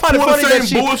 I find it pull funny the that same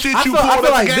she. bullshit I you feel, I pulled feel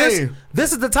at like the game.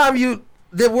 this is the time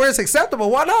where it's acceptable.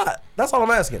 Why not? That's all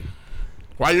I'm asking.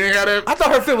 Why you ain't have that? I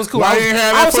thought her fit was cool. Why I was, you ain't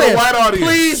have I that was for saying, the white audience?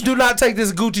 please do not take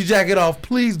this Gucci jacket off.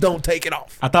 Please don't take it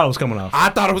off. I thought it was coming off. I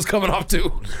thought it was coming off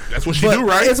too. That's what she But do,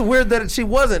 right? it's weird that she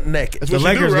wasn't naked. That's The what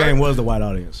she do, Lakers right? game was the white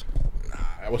audience.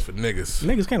 That was for niggas.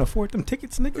 Niggas can't afford them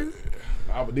tickets, niggas.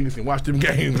 Our niggas can watch them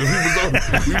games. We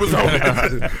was on it.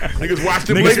 Niggas watch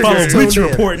them Niggas Lakers follow games. Bleacher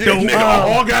Report. Yeah, Don't nigga,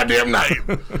 all goddamn night.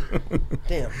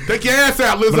 Damn. Take your ass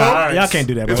out, Lizzo. Y'all can't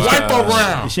do that. It's bro. white folk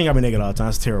round. She ain't got me naked all the time.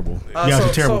 It's terrible. Y'all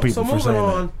are terrible people for moving saying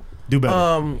on. that. Do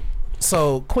better.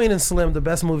 So Queen and Slim, the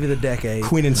best movie of the decade.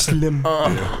 Queen and Slim.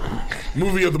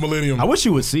 Movie of the millennium. I wish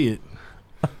you would see it.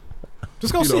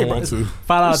 Just go You see don't it, bro. want to.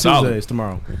 5 out Solid. Tuesdays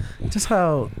tomorrow. Just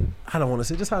how I don't want to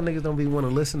say. Just how niggas don't be want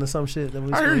to listen to some shit. That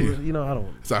we I hear you. You know, I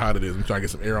don't. That's how hot it is. I'm trying to get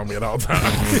some air on me at all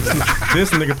times. This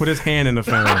nigga put his hand in the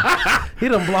fan. He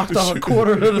done blocked off a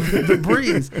quarter of the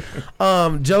breeze.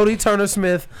 Jodie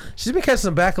Turner-Smith, she's been catching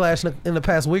some backlash in the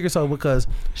past week or so because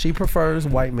she prefers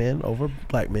white men over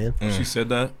black men. She said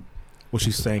that. Well,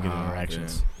 she's saying it in her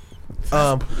actions.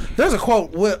 There's a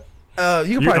quote with.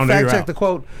 You can probably fact check the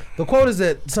quote. The quote is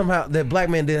that somehow that black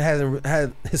men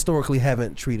historically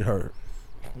haven't treated her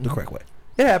the correct way.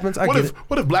 It happens. I get it.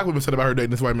 What if black women said about her dating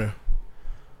this white man?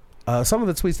 Some of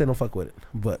the tweets they don't fuck with it,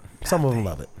 but some of them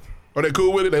love it. Are they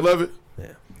cool with it? They love it.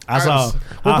 Yeah. I saw.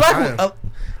 I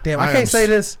can't say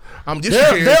this.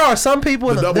 There are some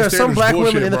people. There are some black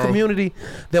women in the bro. community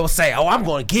that will say, "Oh, I'm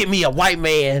going to get me a white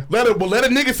man." Let a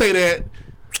nigga say that,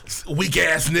 weak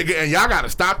ass nigga, and y'all gotta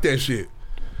stop that shit.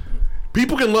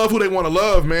 People can love who they want to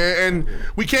love, man, and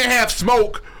we can't have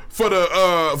smoke for the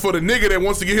nigga that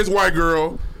wants to get his white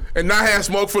girl, and not have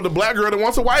smoke for the black girl that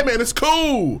wants a white man. It's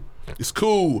cool. It's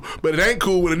cool, but it ain't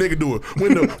cool when a nigga do it.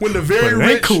 When the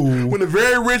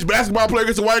very rich basketball player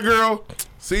gets a white girl,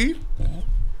 see,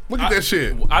 look at that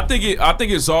shit. I think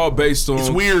it's all based on. It's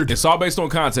weird. It's all based on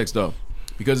context though,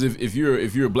 because if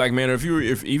you're a black man, or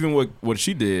if even what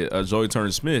she did, Joey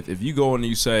Turner-Smith, if you go in and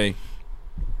you say,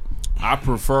 I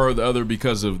prefer the other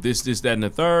because of this, that, and the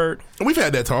third. And we've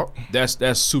had that talk.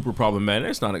 That's super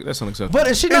problematic. That's unacceptable. But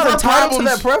is she not entitled to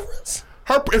that preference?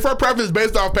 If her preference is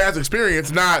based off past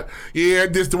experience, not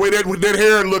this the way that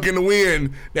hair look in the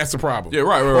wind, that's the problem. Yeah,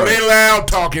 right. Or they loud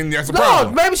talking, that's the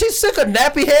problem. No, maybe she's sick of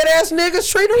nappy head ass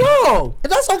niggas treating her wrong.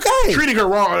 And that's okay. Treating her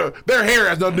wrong, their hair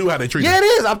has nothing to do with how they treat her. Yeah, it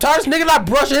is. I'm tired of this nigga not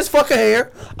brushing his fucking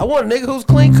hair. I want a nigga who's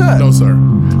clean cut. No, sir.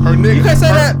 Her nigga. You can't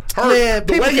say that. Man,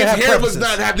 the people way can his have hair looks preferences.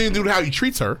 not have anything to do with how he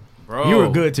treats her. Bro. You were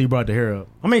good till you brought the hair up.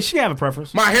 I mean, she have a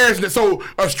preference. My hair is so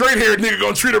a straight haired nigga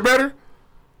gonna treat her better.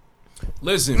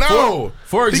 Listen, no.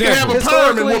 For example, he can have a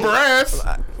perm and whoop her ass.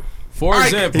 For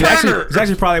example, he's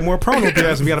actually probably more prone with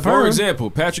ass if he got a perm. For example,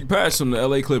 Patrick Patch from the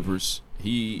LA Clippers.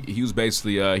 He was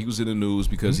basically he was in the news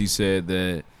because he said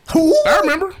that. Who? I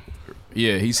remember.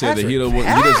 Yeah, he said that he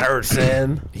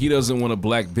doesn't want a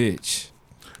black bitch.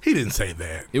 He didn't say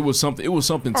that. It was something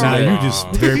to Nah, that. you just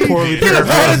very poorly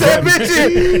paraphrased that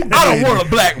bitch. I don't want a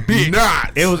black bitch.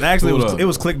 Not. It was actually it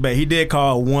was clickbait. He did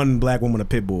call one black woman a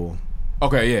pit bull.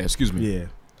 Okay, yeah, excuse me. Yeah,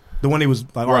 the one he was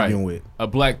like arguing with. A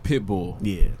black pit bull.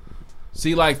 Yeah.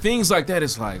 See, like things like that,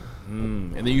 it's like,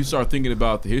 and then you start thinking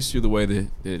about the history of the way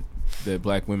that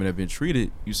black women have been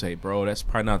treated. You say, bro, that's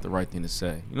probably not the right thing to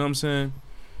say. You know what I'm saying?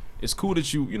 It's cool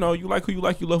that you like who you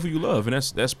like, you love who you love, and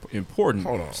that's important.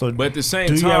 Hold on. So, but at the same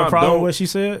do time, you have a problem with what she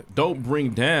said? Don't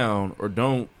bring down or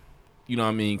don't, you know what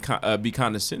I mean, be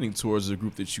condescending towards a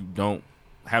group that you don't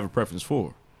have a preference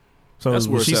for. So that's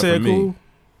where she it's at said for me. cool.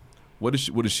 What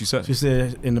did she say? She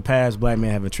said in the past, black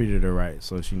men haven't treated her right,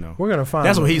 so she know. We're gonna find.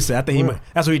 That's what he said. I think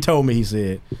that's what he told me. He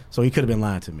said so. He could have been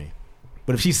lying to me.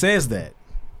 But if she says that,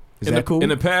 is that cool? In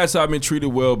the past, I've been treated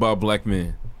well by black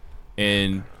men,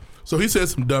 and so he said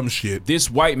some dumb shit. This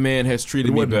white man has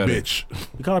treated me better. Bitch.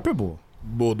 You call her pit bull.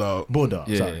 Bulldog.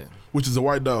 Yeah. Sorry. Which is a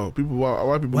white dog. White people. Wow,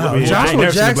 love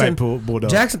Joshua Jackson.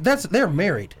 Jackson. They're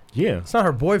married. Yeah, it's not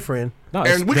her boyfriend. No,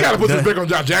 and we gotta put some respect on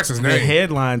Josh Jackson's name. The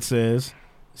headline says,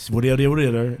 "What did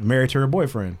her married to her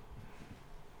boyfriend,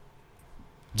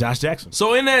 Josh Jackson."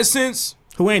 So in that sense,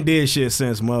 who ain't did shit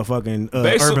since motherfucking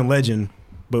Urban Legend.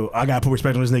 But I gotta put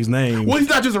respect on this nigga's name. Well, he's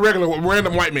not just a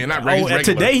random white man. Not regular.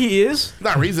 Today he is.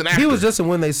 Not reason actor. He was just in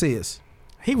When They See Us.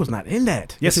 He was not in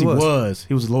that. Yes, he was.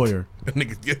 He was a lawyer.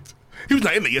 He was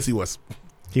not in it. Yes, he was.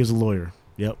 He was a lawyer.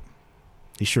 Yep.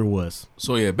 He sure was.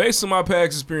 So yeah, based on my past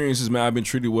experiences, man, I've been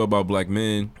treated well by black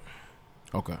men.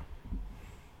 Okay.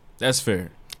 That's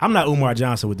fair. I'm not Umar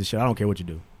Johnson with this shit. I don't care what you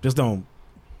do. Just don't.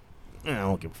 I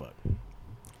don't give a fuck.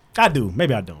 I do.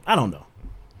 Maybe I don't. I don't know.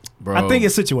 Bro, I think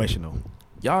it's situational.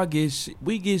 Y'all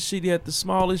we get shitty at the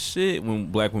smallest shit when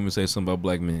black women say something about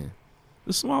black men.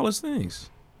 The smallest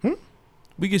things.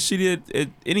 We get shitty at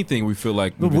anything we feel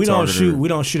like. We don't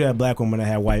shoot at black women that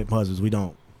have white husbands. We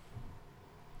don't.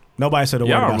 Nobody said a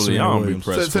word about Serena Williams.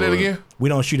 Say that again. We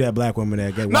don't shoot at black women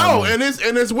that get white No, women.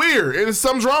 and it's weird. And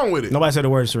something's wrong with it. Nobody said a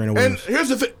word, Serena Williams. And here's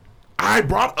the thing. I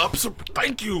brought up some.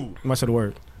 Thank you. Nobody said a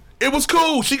word. It was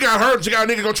cool. She got hurt. She got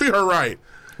a nigga gonna treat her right.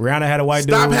 Rihanna had a white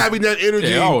dude. Stop having that energy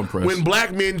Yeah, when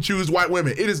black men choose white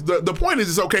women. It is the point is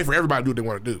it's okay for everybody to do what they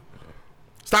want to do.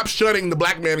 Stop shunning the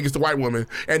black man against the white woman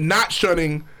and not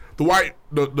shunning the black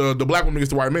woman against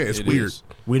the white man. It's weird.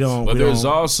 We don't. But we there's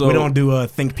don't, also we don't do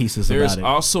think pieces There's about it.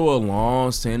 also a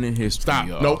long-standing history. Stop.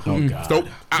 Y'all. Nope. Oh, God. Nope.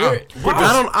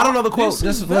 I don't know the quote.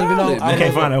 Just let me know.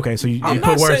 Okay, fine. Okay, so you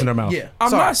put words in their mouth. Yeah. I'm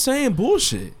Sorry. not saying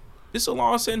bullshit. It's a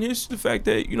long-standing history. The fact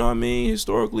that, you know what I mean,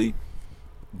 historically,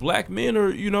 black men are,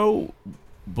 you know,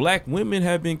 black women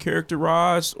have been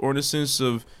characterized, or in the sense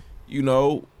of, you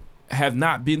know, have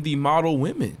not been the model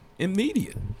women in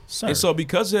media. Sir. And so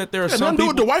because of that, there are some don't do people.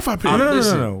 with the Wi-Fi pin.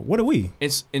 No. What are we?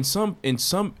 It's in certain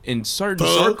Thugs.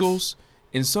 circles,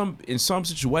 in some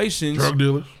situations, Drug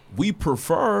dealers. we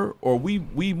prefer, or we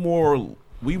more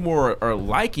are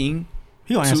liking.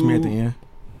 He'll answer me at the end.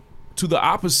 To the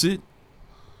opposite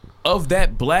of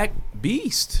that black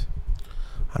beast.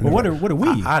 But what are we?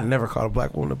 I never called a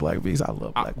black woman a black beast. I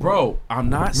love black women. Bro, I'm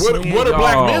not saying what are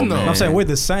black y'all, men, though? man. I'm saying we're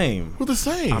the same. We're the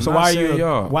same. I'm So not why are saying you?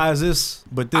 y'all. Why is this?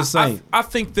 But this ain't. I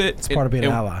think that it's part of being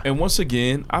an ally. And once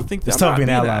again, I think that It's I'm tough not being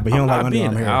an being ally, but he don't I'm like not being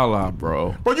underarm an hair. ally,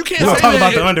 bro. Bro, you can't We'll say talk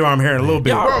that. about the underarm hair in a little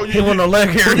bit. Bro, He want no leg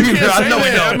hair. you can't I say know he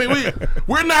that. don't. I mean,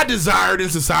 we're not desired in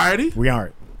society, We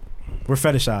aren't. We're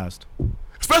fetishized.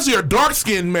 especially a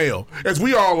dark-skinned male, as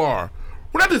we all are.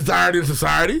 We're not desired in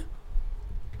society.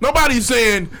 Nobody's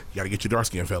saying, you got to get your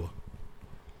dark-skinned fella.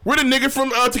 We're the nigga from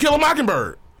To Kill a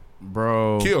Mockingbird.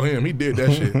 Bro. Kill him. He did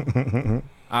that shit.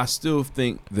 I still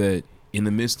think that in the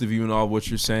midst of even all what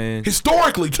you're saying,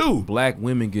 Historically, too. black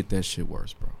women get that shit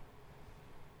worse, bro.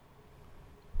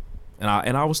 And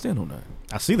I will stand on that.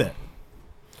 I see that.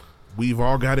 We've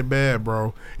all got it bad,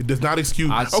 bro. It does not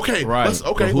excuse. Okay, right. let's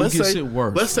But who let's gets say it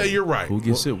worse, let's say you're right. Who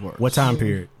gets it worse? What time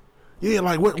period? Yeah,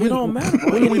 like what? It don't matter.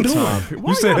 What are we doing?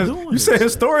 Why y'all doing You this? said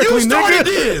historically, You started nigga.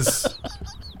 this.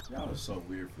 Y'all are so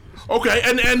weird for this. Okay,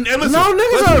 and listen. No,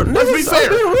 let's be niggas fair. are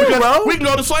being real, Because bro. we can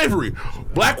go to slavery.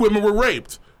 Black women were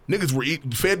raped. Niggas were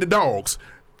fed to dogs.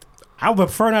 I would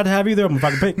prefer not to have either of them if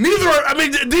I could pick. Neither are. I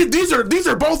mean, these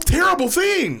are both terrible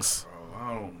things. Bro,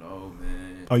 I don't know,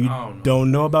 man. Oh, you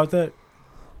don't know about that?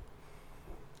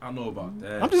 I know about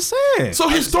that. I'm just saying. So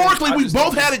historically, we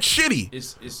both had it shitty.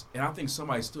 It's and I think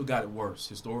somebody still got it worse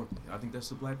historically. I think that's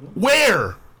the black woman.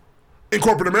 Where? In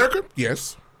corporate America?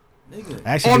 Yes. Nigga.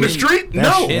 Actually, On the street?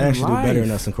 No. They actually do better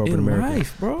than us in corporate in America.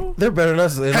 life, bro. They're better than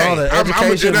us in Hey, all the I'm-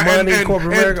 education, money, and-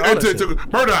 corporate and- America. all and that to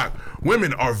shit. Murdock,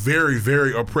 women are very,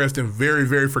 very oppressed and very,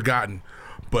 very forgotten.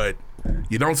 But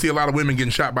you don't see a lot of women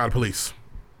getting shot by the police.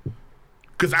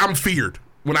 Because I'm feared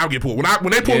when I get pulled.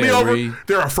 When they pull me over, Reed,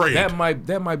 they're afraid. That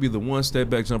might be the one step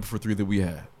back jumper for three that we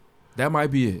have. That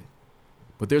might be it.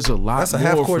 But there's a lot. That's a more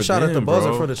half court for shot at the them, buzzer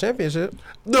bro. for the championship.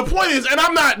 The point is, and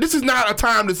I'm not. This is not a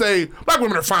time to say black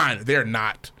women are fine. They're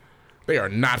not. They are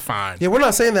not fine. Yeah, we're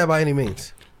not saying that by any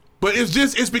means. But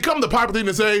it's become the popular thing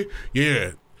to say,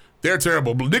 yeah, they're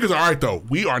terrible. But niggas are all right though.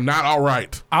 We are not all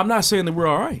right. I'm not saying that we're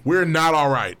all right. We're not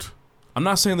all right. I'm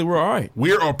not saying that we're all right.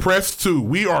 We're oppressed too.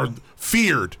 We are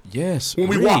feared. Yes. When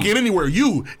we Reed. walk in anywhere,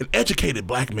 you, an educated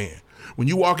black man, when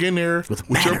you walk in there with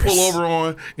your pullover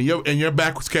on and your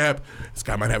backwards cap, this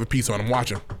guy might have a piece on him.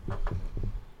 Watch him.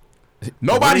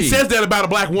 Nobody Reed, says that about a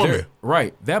black woman. there-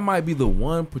 right. That might be the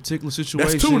one particular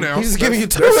situation. That's two now. He's just giving you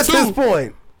two That's at this two.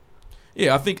 point.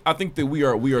 Yeah, I think that we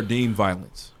are deemed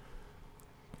violent.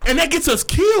 And that gets us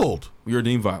killed. We are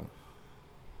deemed violent.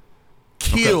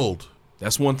 Killed.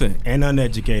 That's one thing. And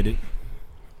uneducated.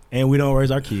 And we don't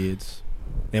raise our kids.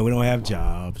 And we don't have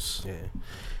jobs. Yeah.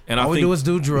 And All I we think do is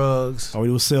do drugs. All we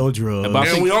do is sell drugs. But I And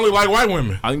think- we only like white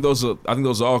women. I think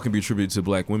those all can be attributed to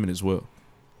black women as well.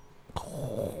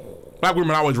 Black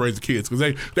women always raise the kids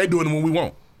because they doing it when we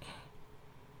want.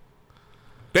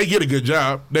 They get a good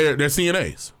job. They're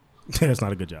CNAs. That's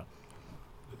not a good job.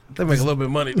 They make a little bit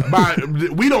of money.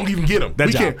 We don't even get them. That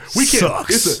we job can't. We can't.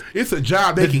 sucks. It's a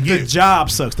job they can The get.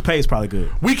 job sucks. The pay is probably good.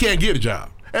 We can't get a job.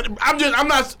 And I'm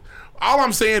not. All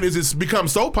I'm saying is it's become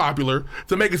so popular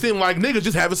to make it seem like niggas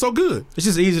just have it so good. It's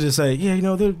just easy to say, yeah, you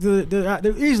know,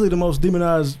 they're easily the most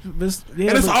demonized. Yeah,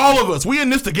 And it's all of us. We in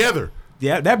this together.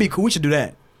 Yeah, that'd be cool. We should do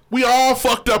that. We all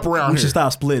fucked up around We here. should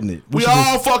stop splitting it. We should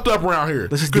all just- fucked up around here.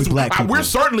 Let's just be 'Cause black people. We're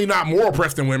certainly not more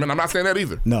oppressed than women. I'm not saying that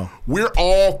either. No. We're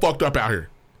all fucked up out here.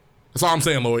 That's all I'm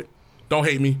saying, Lloyd. Don't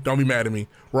hate me. Don't be mad at me.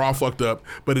 We're all fucked up.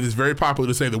 But it is very popular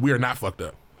to say that we are not fucked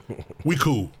up. We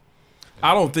cool.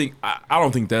 I don't think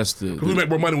that's the. 'Cause we make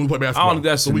more money when we play I basketball. don't think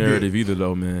that's So the we good. narrative either,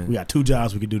 though, man. We got 2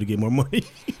 jobs we could do to get more money.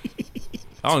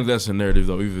 I don't think that's the narrative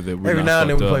though either. That we're Every not now and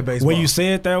then we fucked play up. baseball. When you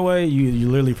say it that way, you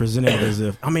literally present it as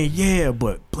if, I mean, yeah,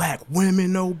 but black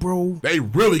women, though, bro. They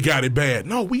really got it bad.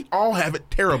 No, we all have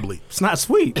it terribly. It's not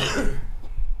sweet.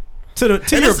 to And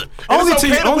it's okay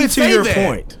that we say your that.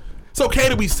 point. It's okay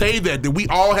that we say that we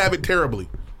all have it terribly.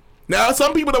 Now,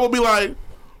 some people that will be like,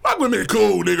 black women are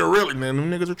cool, nigga, really. Man,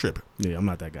 them niggas are tripping. Yeah, I'm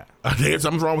not that guy. I think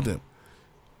something's wrong with them.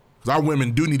 Because our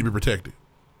women do need to be protected.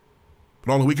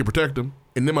 But only we can protect them,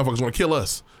 and them motherfuckers want to kill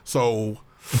us. So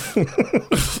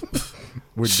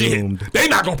we're doomed. They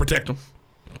not going to protect them.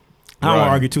 I don't want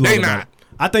to argue too long They about not. it.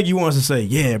 I think you want us to say,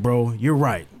 yeah, bro, you're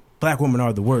right. Black women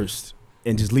are the worst,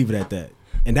 and just leave it at that.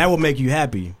 And that will make you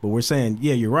happy. But we're saying,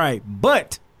 yeah, you're right,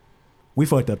 but we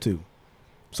fucked up too.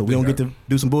 So we don't get to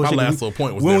do some bullshit. My last little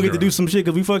point was we don't that get to do some shit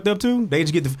because we fucked up too. They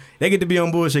just get to be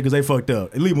on bullshit because they fucked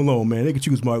up. And leave them alone, man. They can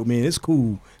choose smart, man. It's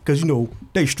cool because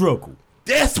they struggle.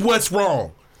 That's what's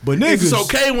wrong. But niggas, it's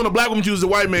okay when a black woman chooses a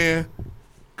white man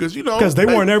because they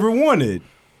weren't ever wanted.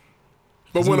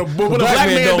 But when a black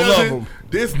man don't love them,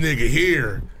 this nigga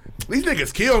here, these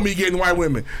niggas kill me getting white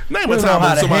women. Name a time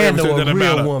when somebody ever said that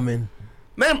about a woman.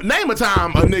 Name a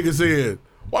time a nigga said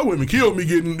white women killed me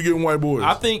getting white boys.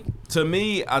 I think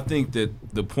that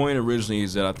the point originally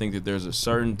is that I think that there's a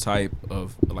certain type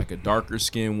of like a darker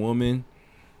skinned woman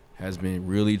has been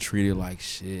really treated like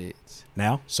shit.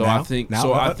 Stop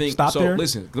there.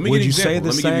 Listen, let me Would give you you an say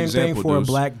example. the same thing for a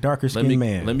black darker skinned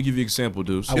man? Let me give you an example,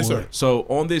 Deuce. Yes, sir. So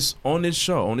on this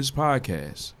show, on this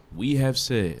podcast, we have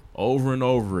said over and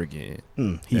over again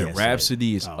that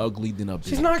Rhapsody is ugly than a bitch.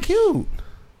 She's not cute.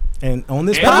 And on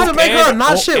this podcast, doesn't make her a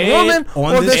not shit woman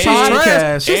or that she's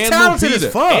trash. She's talented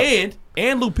as fuck.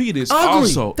 And Lupita is ugly.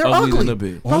 also They're ugly ugly than a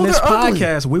bitch. On this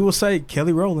podcast, we will say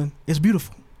Kelly Rowland is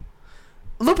beautiful.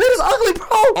 Lupita's ugly,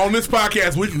 bro. On this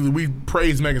podcast, we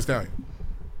praise Megan Stallion.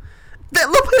 That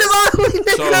Lupita's ugly,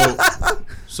 nigga.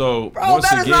 So bro, once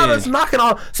that is again, not us knocking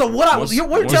on. So what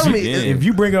you're telling me is, if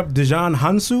you bring up Dejan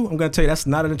Hansu, I'm gonna tell you that's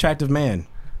not an attractive man.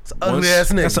 It's an ugly ass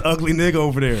nigga. That's an ugly nigga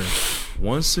over there.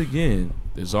 Once again,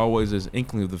 there's always this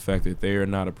inkling of the fact that they are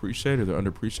not appreciated, they're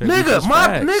underappreciated.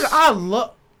 Nigga, I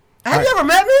love. Have you ever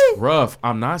met me? Rough.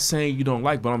 I'm not saying you don't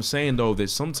like, but I'm saying though that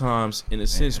sometimes, in a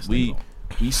sense, we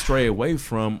stray away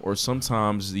from, or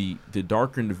sometimes the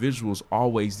darker individuals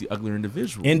always the uglier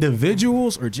individual.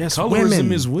 Individuals or just colorism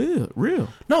women? is real.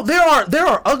 No, there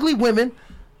are ugly women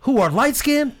who are light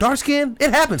skinned, dark skinned. It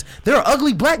happens. There are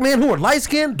ugly black men who are light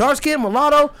skinned, dark skinned,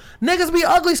 mulatto. Niggas be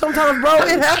ugly sometimes, bro.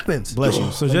 It happens. Bless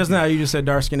you. So just now you just said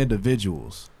dark skinned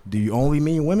individuals. Do you only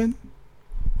mean women?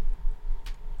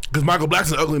 Because Michael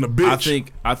Blackson's ugly in a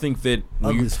bitch. I think that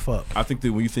ugly as fuck. I think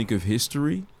that when you think of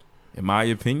history, in my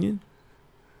opinion,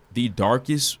 the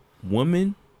darkest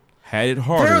woman had it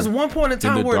harder. There was one point in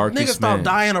time where niggas thought man.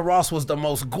 Diana Ross was the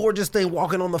most gorgeous thing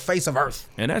walking on the face of earth.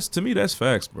 And that's, to me, that's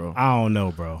facts, bro. I don't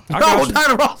know, bro. No,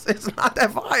 Diana Ross is not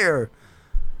that fire.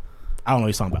 I don't know what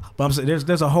you're talking about. But I'm saying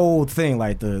there's a whole thing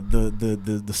like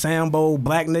the Sambo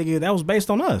black nigga that was based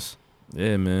on us.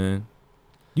 Yeah, man.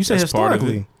 You said That's part of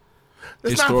historically. it.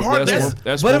 That's not part.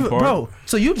 That's but one part. Bro,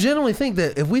 so you genuinely think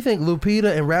that if we think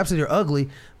Lupita and Rhapsody are ugly,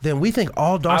 then we think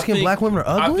all dark-skinned black women are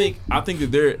ugly? I think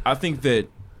that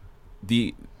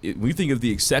when you think of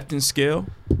the acceptance scale.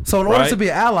 So in order to be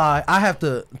an ally, I have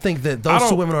to think that those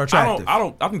two women are attractive.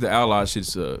 I think the ally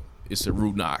shit's it's a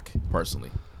rude knock, personally.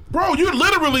 Bro, you're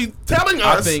literally telling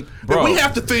us that we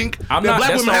have to think that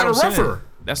black women had a rougher.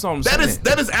 That's all I'm saying.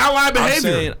 That is ally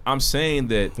behavior. I'm saying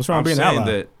that. What's wrong with being an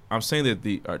ally? I'm saying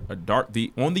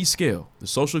that on the scale, the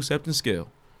social acceptance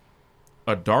scale,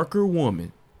 a darker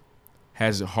woman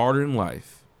has it harder in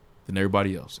life than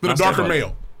everybody else. Than a darker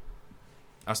male.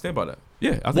 I stand by that.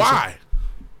 Yeah. I think why?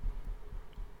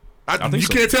 So. You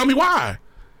can't tell me why.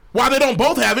 Why they don't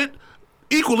both have it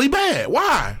equally bad?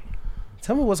 Why?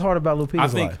 Tell me what's hard about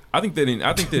Lupita's life. I think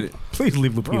that. Please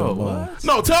leave Lupita alone.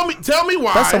 No, tell me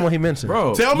why. That's someone he mentioned.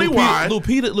 Bro, tell me why.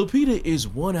 Lupita is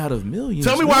one out of millions.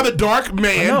 Tell me why the dark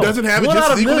man doesn't have it just one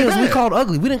out of equally millions bad. We called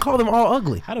ugly. We didn't call them all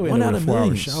ugly. How do we one know out a of 4-hour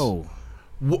millions show?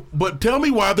 But tell me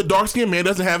why the dark skinned man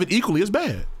doesn't have it equally as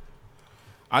bad.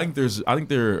 I think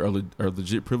there are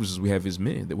legit privileges we have as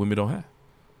men that women don't have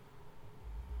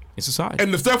in society.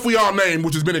 And the stuff we all named,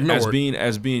 which has been ignored,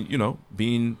 as being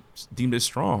being deemed as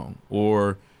strong,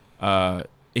 or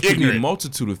it could be a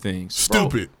multitude of things.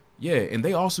 Stupid. Bro, yeah, and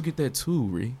they also get that too,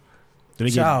 Ree. Do they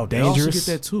get dangerous? They also get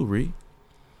that too, Ree.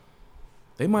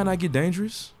 They might not get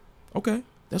dangerous. Okay,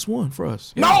 that's one for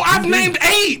us. Yeah, no, I've named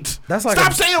 8. That's like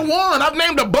Stop saying one. I've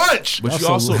named a bunch. But that's you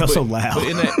also that's so loud.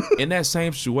 But in that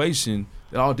same situation,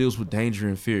 it all deals with danger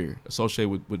and fear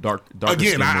associated with dark.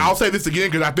 Again, I'll say this again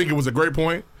because I think it was a great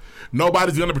point.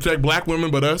 Nobody's going to protect black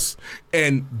women but us,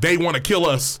 and they want to kill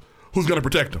us. Who's going to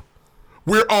protect them?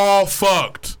 We're all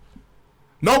fucked.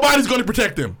 Nobody's going to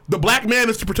protect them. The black man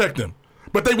is to protect them,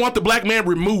 but they want the black man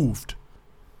removed.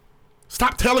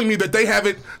 Stop telling me that they have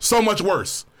it so much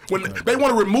worse. When they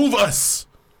want to remove us,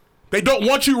 they don't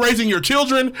want you raising your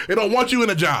children. They don't want you in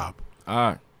a job. All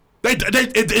right.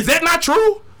 Is that not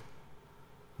true?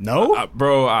 No,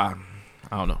 bro. I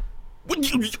don't know.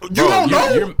 You Bro, don't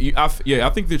know? I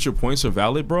think that your points are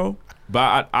valid, bro.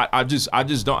 But I just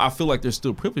don't. I feel like there's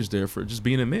still privilege there for just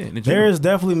being a man. There is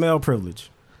definitely male privilege.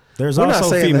 There's We're not also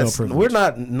saying female that's- privilege. We're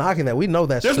not knocking that. We know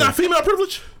that's There's true. not female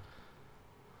privilege?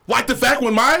 Like the fact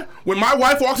when my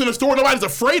wife walks in the store, nobody's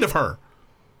afraid of her.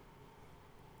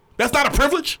 That's not a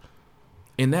privilege?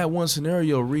 In that one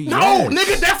scenario, Reed. No, yes.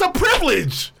 nigga, that's a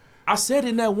privilege. I said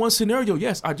in that one scenario,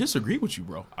 yes. I disagree with you,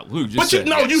 bro. But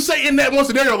you say in that one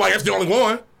scenario like that's the only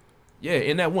one. Yeah,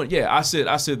 in that one, yeah. I said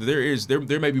that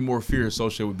there may be more fear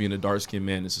associated with being a dark skinned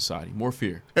man in society. More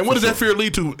fear. And what does that fear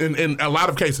lead to in a lot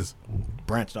of cases?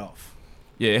 Branched off.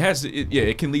 Yeah, it has.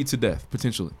 It can lead to death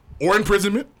potentially, or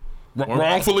imprisonment,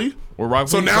 wrongfully. Or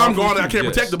wrongfully. So now I'm going. I wrongfully, can't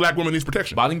yes. protect the black woman. Needs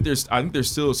protection. But I think there's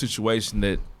still a situation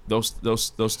that those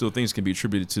still things can be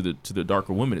attributed to the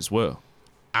darker women as well.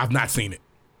 I've not seen it.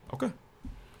 Okay.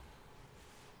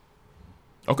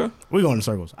 Okay. We going in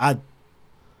circles. I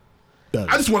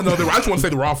just want to know. I just want to say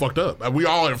that we're all fucked up. We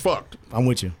all are fucked. I'm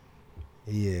with you.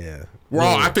 Yeah. We're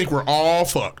all. I think we're all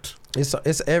fucked.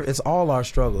 It's all our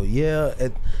struggle. Yeah.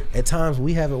 At times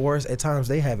we have it worse. At times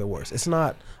they have it worse. It's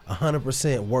not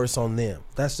 100% worse on them.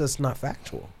 That's just not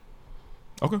factual.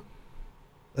 Okay.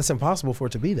 It's impossible for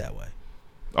it to be that way.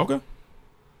 Okay.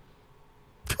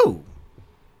 Cool.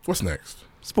 What's next?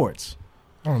 Sports.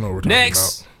 I don't know what we're talking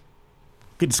about.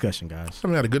 Good discussion, guys. I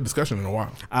haven't had a good discussion in a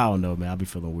while. I don't know, man. I'll be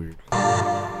feeling weird.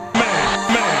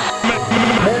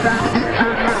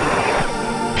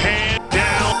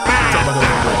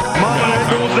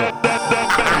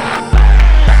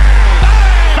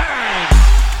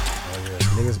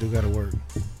 Niggas do gotta work.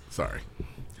 Sorry.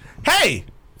 Hey!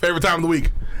 Favorite time of the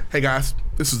week. Hey, guys.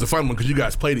 This is the fun one because you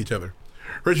guys played each other.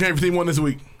 Raise your hand if your team won this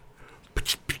week.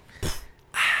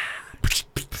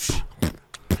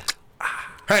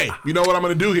 Hey, you know what I'm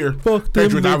going to do here?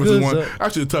 Patriots obviously won.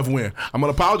 Actually, a tough win. I'm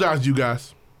going to apologize to you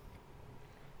guys.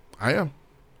 I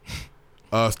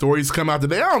am. Stories come out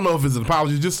today. I don't know if it's an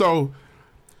apology, just so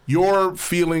your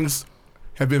feelings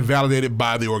have been validated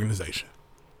by the organization.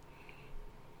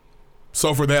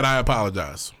 So for that, I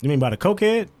apologize. You mean by the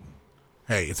cokehead?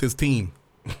 Hey, it's his team.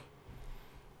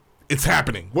 It's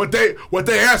happening. What they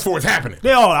asked for is happening.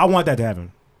 I want that to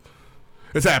happen.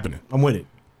 It's happening. I'm with it.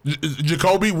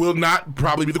 Jacoby will not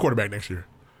probably be the quarterback next year.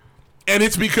 And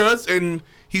it's because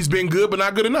he's been good but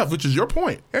not good enough, which is your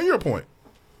point and your point.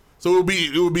 So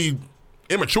it would be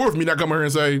immature for me not come here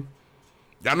and say,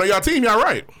 y'all know y'all team, y'all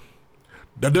right.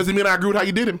 That doesn't mean I agree with how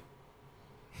you did him.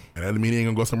 And that doesn't mean he ain't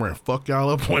gonna go somewhere and fuck y'all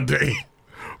up one day.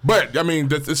 But I mean,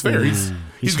 it's fair.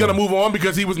 He's gonna move on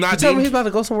because he was not. You tell me he's about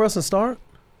to go somewhere else and start?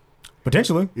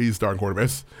 Potentially. He's starting quarterback.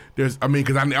 Because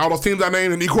all those teams I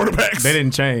named need quarterbacks. They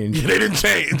didn't change. Yeah, they didn't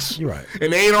change. You're right.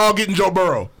 And they ain't all getting Joe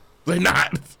Burrow. They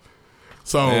not.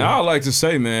 So Man, I would like to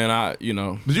say, man,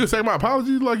 did you say my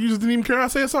apology? Like you just didn't even care? I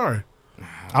said sorry.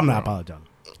 I'm not apologizing.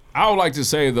 I would like to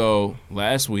say though,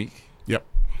 last week, yep,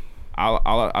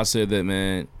 I said that,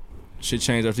 man, shit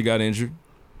changed after he got injured.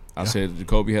 I said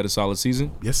Jacoby had a solid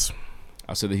season. Yes.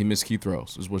 I said that he missed key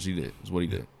throws. Is what he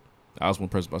did. I was one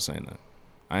person by saying that.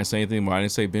 I didn't say anything more. I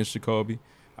didn't say bench Jacoby.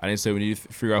 I didn't say we need to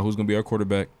figure out who's going to be our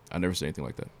quarterback. I never said anything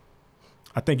like that.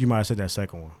 I think you might have said that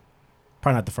second one.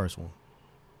 Probably not the first one.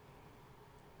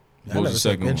 I never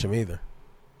said bench him either.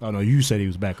 Oh no, you said he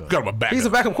was backup. Got him a backup. He's a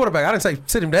backup quarterback. I didn't say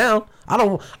sit him down. I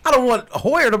don't want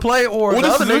Hoyer to play or the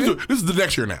other nigga. This is the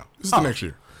next year now. This is the next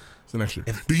year. It's the next year.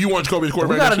 Do you want Jacoby as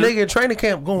quarterback? We got a next year? nigga in training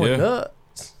camp going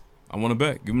nuts. I want him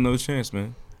back. Give him another chance,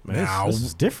 man. Now this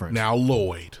is different. Now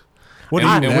Lloyd. We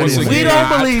don't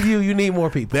believe you. You need more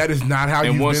people. That is not how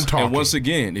you've been talking. And once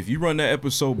again, if you run that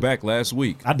episode back last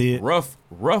week, I did.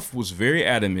 Ruff was very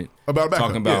adamant about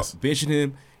talking about benching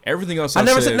him. Everything else I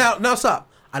never said. Now stop.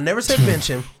 I never said bench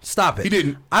him. Stop it. He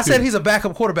didn't. I said he's a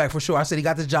backup quarterback for sure. I said he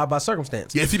got this job by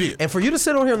circumstance. Yes, he did. And for you to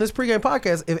sit on here on this pregame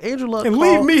podcast, if Andrew Luck And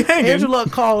called, leave me hanging. Andrew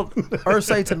Luck called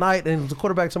Ursay tonight and was the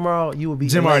quarterback tomorrow, you would be.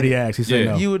 Jim already asked. He said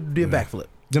no. You would do a backflip.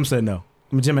 Jim said no.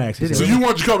 Jim asked. He So said you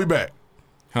want Jacoby back?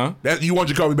 Huh? You want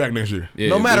Jacoby back next year? Yeah,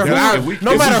 No matter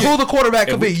who the quarterback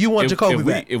could be, you want Jacoby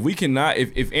back. If we cannot,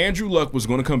 if Andrew Luck was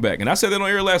going to come back, and I said that on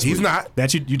air last week. He's not.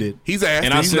 That you did. He's asked.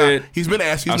 And I said he's been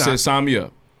asked. He's I not. said sign me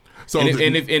up. So and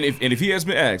if he has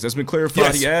been asked, that's been clarified.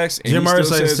 Yes. He asked. And Jim he still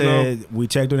Irsay says said no. we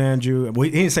checked with Andrew.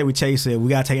 He didn't say we chased it. We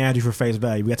got to take Andrew for face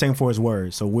value. We got to take him for his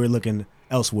word. So we're looking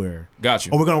elsewhere. Got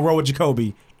you. Or we're gonna roll with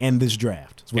Jacoby in this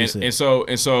draft. That's what he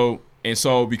said. And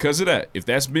so because of that, if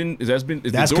that's the door's been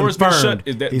confirmed. shut,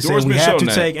 if that He door's said we been have shut to on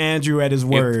that, take Andrew at his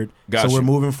word. got So we're you.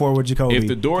 moving forward with Jacoby. if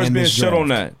the door's in been this shut on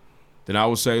draft. that, then I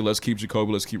would say let's keep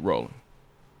Jacoby. Let's keep rolling.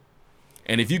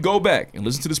 And if you go back and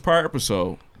listen to this prior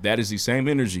episode, that is the same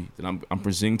energy that I'm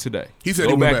presenting today. He said go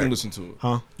he went back back and listen to it.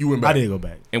 Huh? You went back. I did go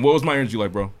back. And what was my energy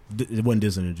like, bro? It wasn't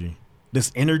this energy. This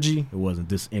energy? It wasn't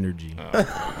this energy.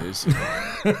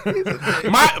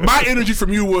 My energy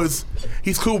from you was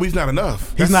he's cool, but he's not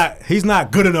enough. He's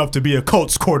not good enough to be a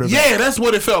Colts quarterback. Yeah, that's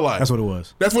what it felt like. That's what it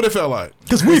was. That's what it felt like.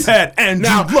 Because we've had Andrew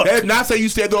Luck. Now, not say you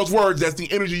said those words. That's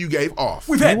the energy you gave off.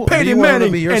 We've had Peyton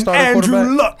Manning and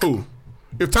Andrew Luck. Who?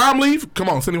 If Tom leave, come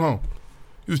on, send him home.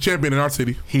 He was champion in our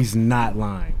city. He's not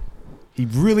lying. He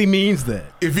really means that.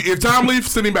 If Tom leaves,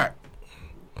 send him back.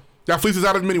 Y'all fleeces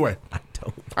out of him anyway.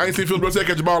 I ain't seen Phil Brooks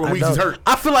catch the ball in weeks. He's hurt.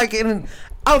 I feel like I don't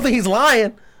think he's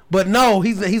lying, but no,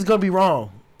 he's gonna be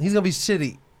wrong. He's gonna be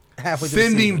shitty halfway through.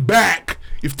 Send him back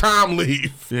if Tom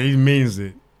leaves. Yeah, he means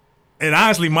it. It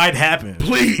honestly might happen.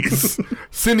 Please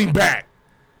send him back.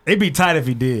 It'd be tight if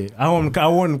he did. I want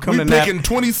him come to nap. We picking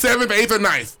 27th, 8th, or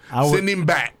 9th. Send him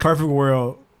back. Perfect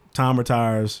world. Tom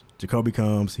retires. Jacoby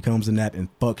comes. He comes to nap and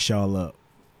fucks y'all up.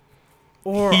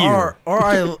 Or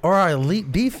our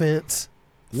elite defense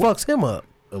fucks him up.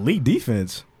 Elite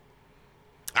defense?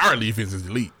 Our defense is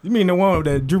elite. You mean the one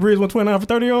that Drew Brees went 29 for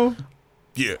 30 on?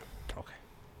 Yeah.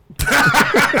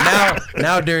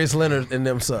 Now Darius Leonard and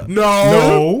them suck.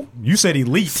 No. You said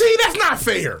elite. See, that's not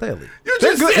fair. Elite. You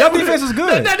They're just good. said Your defense is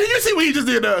good. Now, did you see what he just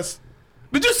did to us?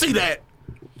 Did you see that?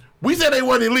 We said they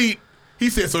weren't elite. He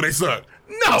said so they suck.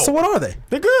 No. So what are they?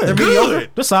 They're good. They're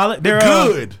good. They're solid. They're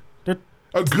good. They're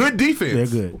a good defense.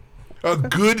 They're good. A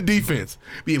good defense.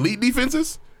 The elite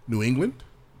defenses, New England,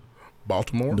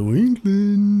 Baltimore. New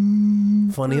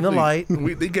England. Funny in the light.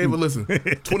 They gave a listen.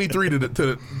 23 to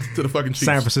the fucking Chiefs.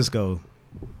 San Francisco.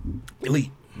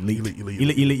 Elite. Elite.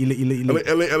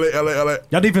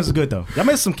 Y'all defense is good though. Y'all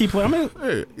made some key plays.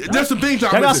 There's some things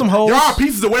y'all got some holes. Y'all are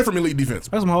pieces away from elite defense.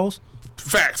 Got some holes.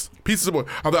 Facts. Pieces away.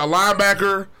 A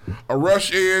linebacker, a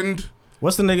rush end.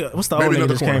 What's the old nigga that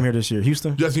just came here this year?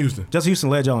 Houston? Justin Houston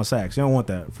led y'all in sacks. You don't want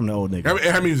that from the old nigga.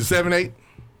 How many is it? 7, 8?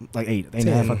 Like 8 and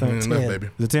a half, I think. 10. Baby.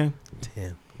 Is it 10?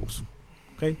 10.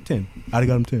 Okay, 10. I'd have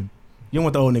got him 10. You don't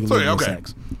want the old nigga leading in okay.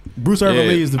 sacks. Bruce Irvin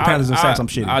leads the Panthers in sacks. I'm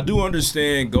shitty. I do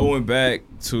understand going back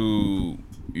to,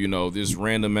 this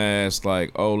random ass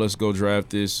like, oh, let's go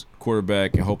draft this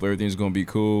quarterback and hope everything's gonna be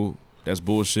cool. That's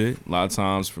bullshit. A lot of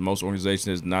times for most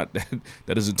organizations, it's not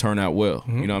that doesn't turn out well.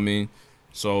 Mm-hmm. You know what I mean?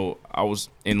 So I was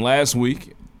in last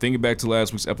week, thinking back to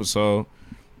last week's episode,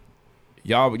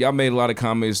 y'all made a lot of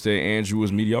comments that Andrew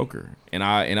was mediocre. And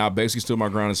I basically stood my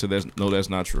ground and said that's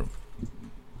not true.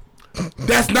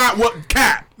 That's not what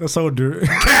cap. That's so dirty.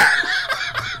 Cap.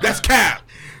 That's cap.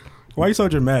 Why are you so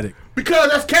dramatic?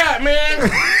 Because that's cap, man.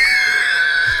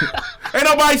 Ain't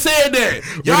nobody said that.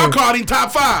 Y'all called him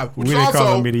top 5. Which We didn't also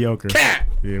call him mediocre. Cap.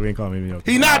 Yeah, we didn't call him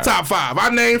mediocre. He not top 5. I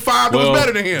named 5 that was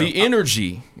better than him. The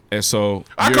energy. And so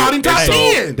I called him top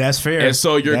 10. That's fair. And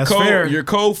so fair. your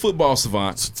cold football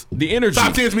savants, the energy.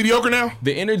 Top 10 is mediocre now?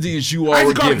 The energy that you I all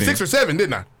were actually called him giving. 6 or 7,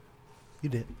 didn't I? You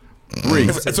did. 3.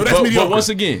 So that's mediocre. But once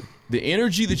again, the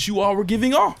energy that you all were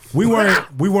giving off. We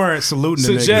weren't saluting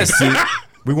the nigga. Suggested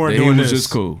We weren't that doing he was this.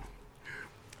 just cool.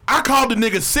 I called the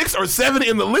nigga 6 or 7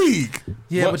 in the league.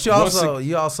 Yeah, but you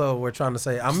also were trying to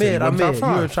say I'm mid. You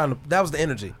were trying to. That was the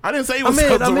energy. I didn't say he was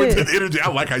so the energy. I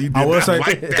like how you did that. I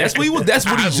like that. That's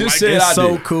what he just said. It's I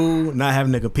so did. cool not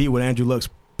having to compete with Andrew Luck's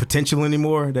potential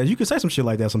anymore that you can say some shit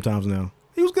like that sometimes now.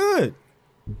 He was good.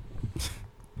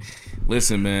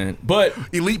 Listen, man, but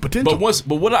elite potential.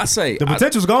 But what I say? The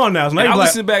potential's gone now. So now I you're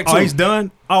listen back to. Oh, he's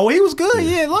done. Oh, he was good.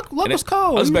 Yeah, look was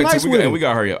cold. I listen He back nice to. with it. We got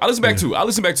to hurry up. I listen back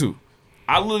to.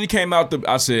 I literally came out.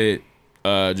 I said,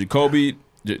 Jacoby.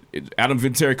 Adam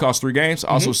Vinatieri cost 3 games. I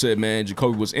also said, man,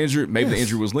 Jacoby was injured. Maybe the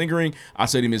injury was lingering. I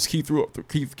said he missed key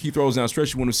throws down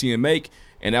stretch you want to see him make,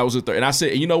 and that was a third. And I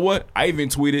said, you know what? I even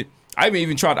tweeted. I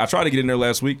tried to get in there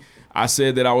last week. I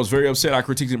said that I was very upset. I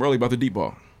critiqued him early about the deep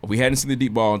ball. We hadn't seen the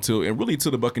deep ball until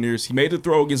the Buccaneers. He made the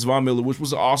throw against Von Miller, which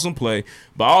was an awesome play,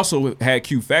 but I also had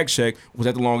Q fact check, was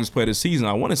that the longest play of the season.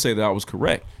 I want to say that I was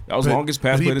correct. That was the longest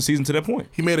pass play of the season to that point.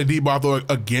 He made a deep ball throw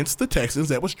against the Texans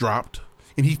that was dropped,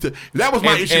 and that was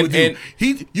my issue with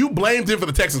you. You blamed him for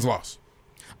the Texans loss.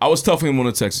 I was tough on him on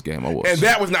the Texas game. I was, and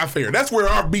that was not fair. That's where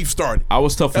our beef started. I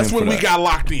was tough. That's when we got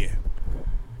locked in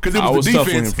because it was the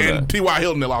defense and T.Y.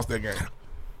 Hilton that lost that game.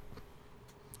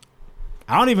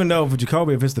 I don't even know if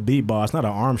Jacoby, if it's the beat ball, it's not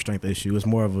an arm strength issue. It's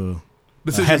more of a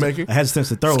decision making, a hesitance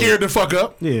to throw. Scared to fuck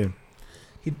up. Yeah.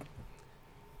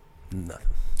 Nothing.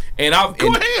 And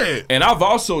I've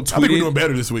also tweeted. I think we're doing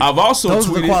better this week. I've also those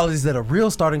tweeted. are the qualities that a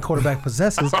real starting quarterback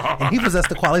possesses, and he possessed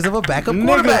the qualities of a backup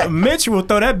quarterback. Mitch will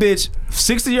throw that bitch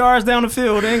 60 yards down the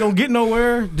field. They ain't gonna get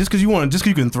nowhere just because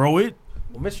you can throw it.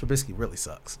 Well, Mitch Trubisky really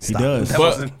sucks. He does. That But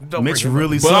wasn't- don't Mitch bring him up.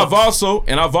 really But sucks.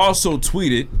 I've also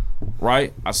tweeted,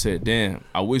 right? I said, damn,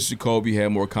 I wish Jacoby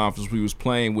had more confidence when he was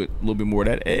playing with a little bit more of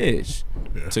that edge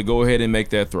to go ahead and make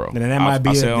that throw. And that might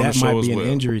be I said on the show as an well.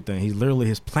 injury thing. He's literally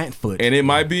his plant foot. And it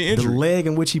might be an The injury. leg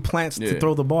in which he plants to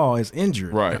throw the ball is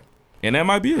injured. Right. And that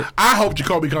might be it. I hope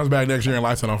Jacoby comes back next year and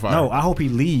lights it on fire. No, I hope he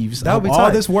leaves. That would be all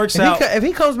tight. this works If he out. if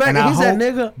he comes back and I he's that hope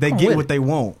nigga, they I'm get with what it. they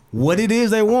want. What it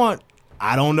is they want,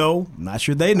 I don't know. I'm not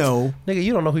sure they know. Nigga,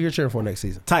 you don't know who you're cheering for next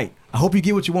season. Tight. I hope you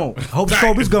get what you want. I hope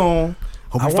Jacoby's gone.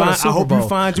 I want a Super I hope Bowl. you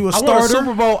find you a I want starter. a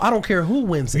Super Bowl. I don't care who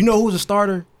wins it. You know who's a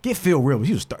starter? Get Phil Rivers.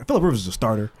 He's a starter. Philip Rivers is a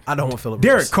starter. I don't want Philip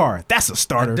Derek Rivers. Carr. That's a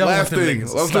starter. Last thing.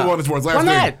 Let's move on to sports. Last Why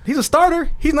thing. not? He's a starter.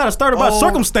 He's not a starter by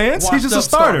circumstance. He's just a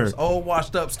starter. Old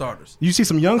washed up starters. You see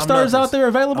some young I'm starters nothing. out there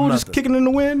available I'm just nothing. kicking in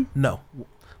the wind? No. You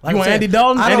I'm want saying, Andy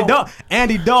Dalton? I don't-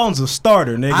 Andy Dalton's a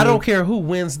starter, nigga. I don't care who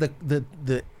wins the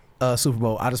Super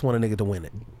Bowl. I just want a nigga to win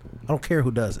it. I don't care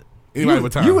who does it. Anybody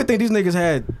with time. You would think these niggas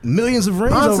had millions of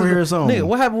rings Honestly, over here or something. Nigga,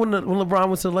 what happened when LeBron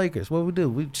went to the Lakers? What we do?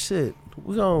 We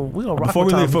gonna rock Before we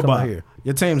with Tom leave if he come football, out here.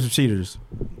 your teams are cheaters,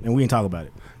 and we ain't talk about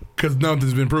it. Because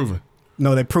nothing's been proven.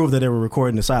 No, they proved that they were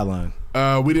recording the sideline.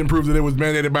 We didn't prove that it was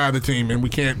mandated by the team, and we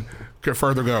can't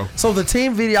further go. So the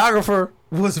team videographer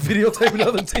was videotaping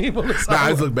other team on the Nah,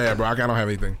 sideline. this look bad, bro. I don't have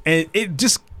anything. And it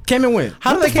just came and went.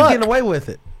 How do What they the keep fuck? getting away with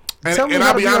it? Tell me And how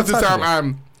I'll to be honest this untouchable.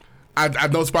 time, I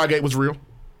know Spygate was real.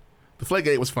 The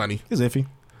Flakegate was funny. It's iffy.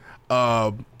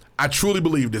 I truly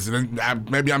believe this, and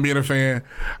maybe I'm being a fan.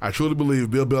 I truly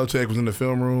believe Bill Belichick was in the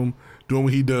film room doing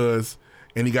what he does,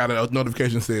 and he got a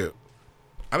notification that said,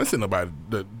 I didn't send nobody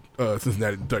the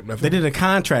Cincinnati type nothing. They did a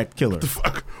contract killer.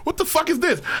 What the fuck is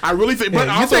this? I really think. But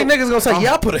Yeah, also, you think niggas gonna say,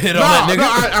 yeah, I put a hit on that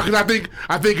nigga? No,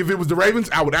 I think if it was the Ravens,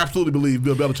 I would absolutely believe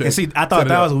Bill Belichick. And see, I set thought it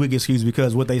that up. was a weak excuse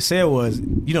because what they said was,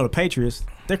 the Patriots,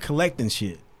 they're collecting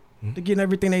shit. They're getting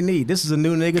everything they need. This is a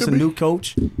new nigga, it's a new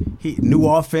coach, new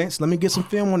offense. Let me get some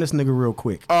film on this nigga real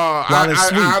quick.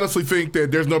 I honestly think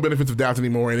that there's no benefits of doubt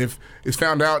anymore, and if it's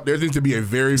found out, there needs to be a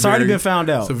very. It's already been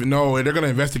found out. No, and they're going to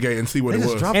investigate and see what it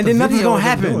was. And then nothing's gonna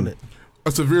happen.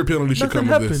 A severe penalty should come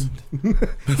with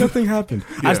this. Nothing happened.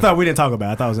 I just thought we didn't talk about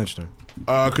it. I thought it was interesting.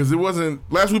 Because it wasn't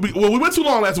last week. Well, we went too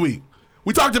long last week.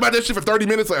 We talked about that shit for 30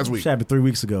 minutes last week. Shit happened 3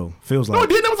 weeks ago. Feels like. No, it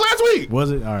didn't. That was last week.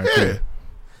 Was it? All right. Yeah.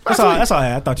 Cool. That's all I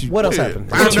had. I thought you. What else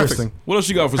happened? I have Interesting. nothing. What else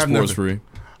you got for Have sports, nothing. Free?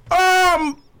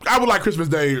 I would like Christmas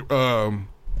Day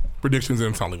predictions, and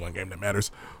it's only one game that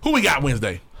matters. Who we got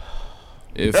Wednesday?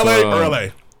 If, LA or LA?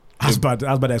 I was about to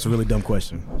ask a really dumb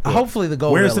question. Hopefully the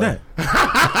goal. Where is it at?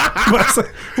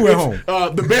 Who at home?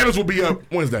 The banners will be up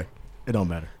Wednesday. It don't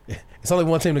matter. It's only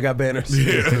one team that got banners.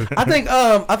 Yeah. I think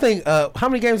how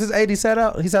many games has AD sat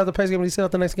out? He sat out the pace game and he sat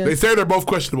out the next game? They say they're both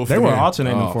questionable. They for were the game.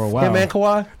 alternating for a while. Him and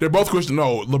Kawhi? They're both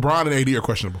questionable. No, LeBron and AD are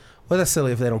questionable. Well, that's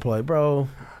silly if they don't play, bro.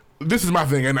 This is my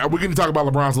thing, and we're going to talk about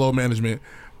LeBron's load management.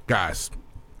 Guys,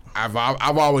 I've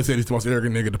always said he's the most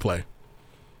arrogant nigga to play.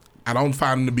 I don't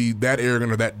find him to be that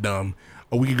arrogant or that dumb.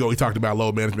 A week ago, he talked about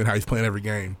load management, how he's playing every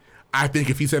game. I think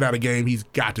if he set out a game, he's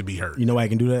got to be hurt. You know why he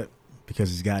can do that? Because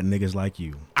he's got niggas like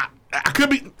you. I could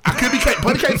be,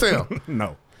 but he can't sell.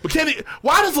 No. But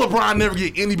why does LeBron never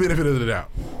get any benefit of the doubt?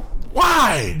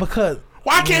 Why? Because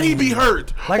why can't he be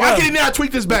hurt? Why can't he not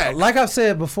tweak this back? Like I've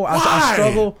said before, I Why?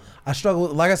 struggle.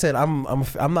 Like I said, I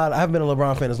haven't been a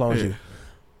LeBron fan as long as you.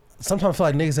 Sometimes I feel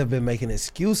like niggas have been making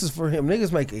excuses for him.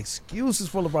 Niggas make excuses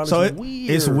for LeBron. So It's weird.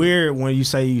 it's weird when you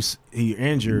say you're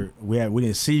injured. We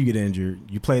didn't see you get injured.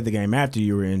 You played the game after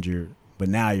you were injured, but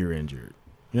now you're injured.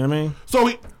 You know what I mean? So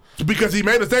because he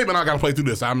made a statement, I got to play through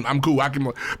this. I'm cool. I can,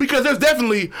 because there's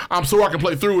definitely I'm sure I can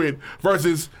play through it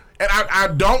versus, and I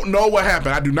don't know what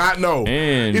happened. I do not know.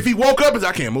 And if he woke up and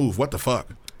I can't move, what the fuck?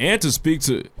 And to speak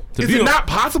to is it not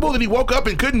possible that he woke up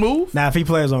and couldn't move? Now, if he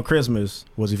plays on Christmas,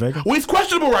 was he faking? Well, he's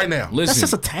questionable right now. Listen, that's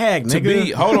just a tag,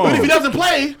 nigga. Hold on. But if he doesn't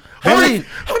play, how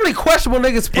many questionable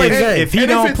niggas play the game? If he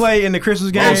don't play in the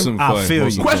Christmas game, I feel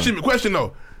you. Question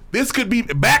though. This could be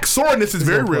back soreness is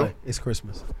very real. It's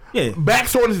Christmas. Yeah, back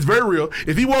soreness is very real.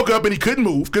 If he woke up and he couldn't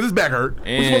move because his back hurt, what's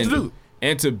he supposed to do?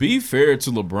 And to be fair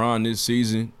to LeBron this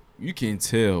season, you can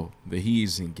tell that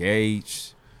he's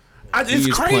engaged.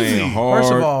 It's crazy. Playing hard.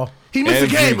 First of all, he missed a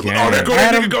game. Oh, there go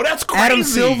that nigga go. That's crazy. Adam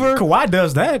Silver. Kawhi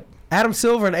does that. Adam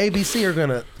Silver and ABC are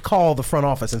gonna call the front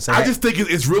office and say, I just think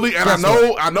it's really, and I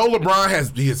know LeBron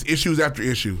has issues after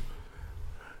issue.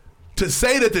 To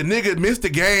say that the nigga missed a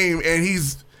game and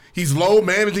he's low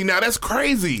managing now, that's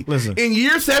crazy. Listen, in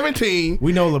year 17,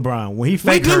 we know LeBron when he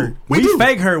fake hurt.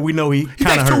 We know he kind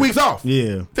takes of 2 hurt. weeks off.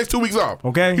 Yeah, takes 2 weeks off.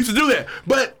 Okay, he should do that.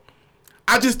 But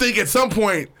I just think at some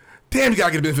point, damn, you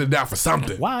gotta get the benefit of the doubt for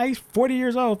something. Why? He's 40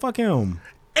 years old. Fuck him.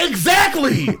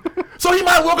 Exactly. So he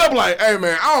might woke up like, hey,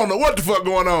 man, I don't know what the fuck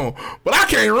going on, but I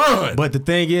can't run. But the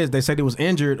thing is, they said he was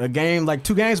injured a game, like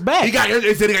 2 games back.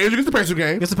 They said he got injured against the Pacers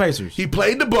game. Against the Pacers. He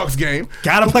played the Bucks game.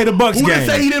 Gotta play the Bucks game. Who game.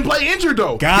 didn't say he didn't play injured,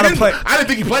 though? Gotta play. I didn't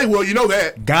think he played well. You know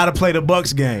that. Gotta play the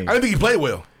Bucks game. I didn't think he played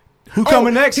well. Who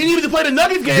coming next? He needed to play the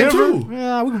Nuggets game, Denver? too.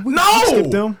 Yeah, we No.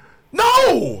 skip them.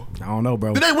 No. I don't know,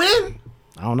 bro. Did they win?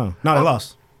 I don't know. No, they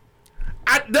lost.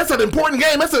 That's an important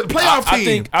game. That's a playoff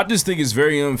team. I just think it's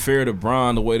very unfair to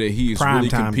Bron the way that he's Prime really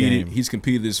time competed. game. He's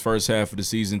competed this first half of the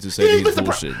season to say that he's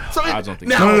bullshit. I don't think.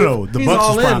 No. The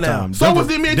Bucks was prime time. So was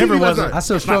the NBA Denver TV last wasn't. night. I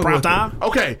still struggle prime with time.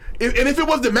 Okay, and if it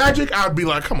was the Magic, I'd be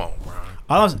like, come on,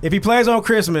 Bron. If he plays on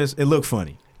Christmas, it look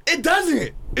funny. It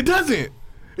doesn't. It doesn't.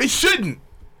 It shouldn't.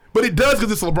 But it does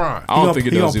because it's LeBron. I don't think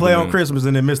it does. He gonna play on Christmas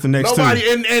and then miss the next Nobody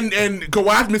two. and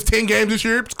Kawhi missed 10 games this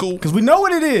year. It's cool. Because we know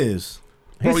what it is.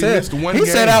 He missed one he game.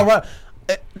 said outright.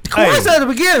 Kawhi said at the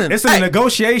beginning. It's in the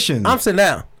negotiation. I'm sitting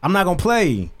down. I'm not gonna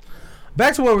play.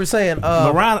 Back to what we were saying.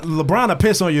 LeBron will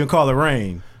piss on you and call it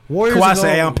rain. Warriors Kawhi are say,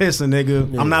 going- hey, I'm pissing,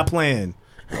 nigga. I'm not playing.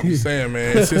 I'm just saying,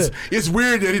 man. It's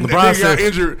weird that he LeBron got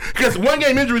injured. Because one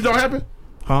game injuries don't happen.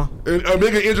 Huh? A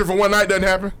nigga injured for one night doesn't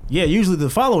happen. Yeah, usually the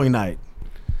following night.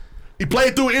 He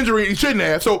played through an injury he shouldn't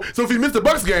have. So if he missed the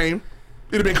Bucks game,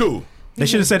 it'd have been cool. They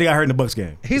should have said he got hurt in the Bucks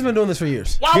game. He's been doing this for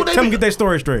years. Why would they Tell him get their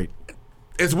story straight.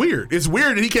 It's weird. It's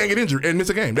weird that he can't get injured and miss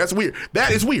a game. That's weird.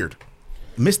 That is weird.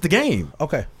 Missed the game.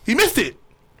 Okay. He missed it.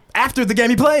 After the game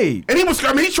he played. And he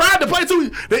tried to play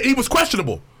too. He was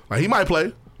questionable. Like, he might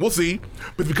play. We'll see.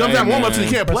 But if he comes out warm ups and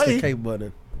he can't Press play, the K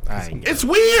button. it's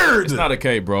weird. It's not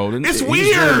okay, bro. It's He's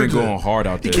weird. really been going hard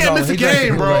out there. He can't miss a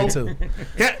game, bro. Too.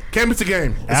 Can't miss a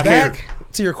game. It's Back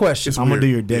weird. to your question. I'm going to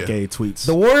do your decade tweets.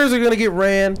 The Warriors are going to get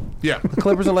ran. Yeah. The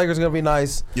Clippers and Lakers are going to be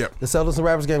nice. Yep. The Celtics and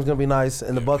Raptors game is going to be nice.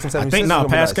 And the Bucks and 76ers I think are now going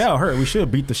to be nice. Pascal hurt. We should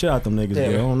beat the shit out them niggas. Yeah.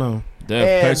 But I don't know.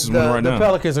 That Pacers And win right the now.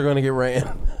 Pelicans are going to get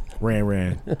ran.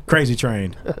 Ran. Crazy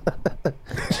trained.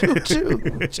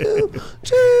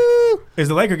 Choo. Is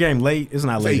the Laker game late? It's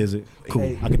not late, Late. is it? Cool.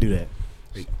 Late. I can do that.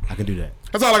 I can do that.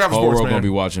 That's all I got for Whole sports, world man. gonna be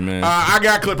watching, man. I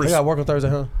got You Clippers. got work on Thursday,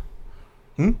 huh?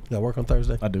 You got work on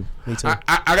Thursday? I do. Me too.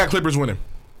 I got Clippers winning.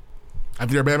 I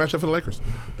think they're a bad matchup for the Lakers.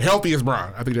 Healthy as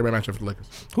Bron. I think they're a bad matchup for the Lakers.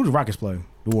 Who the Rockets play?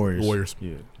 The Warriors. The Warriors.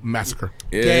 Yeah. Massacre.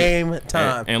 Yeah. Game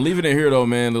time. And leaving it here though,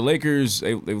 man, the Lakers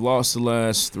they've lost the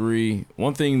last 3.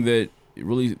 One thing that it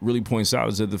really points out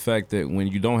is that the fact that when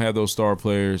you don't have those star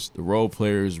players, the role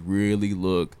players really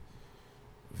look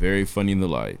very funny in the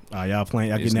light. Y'all playing?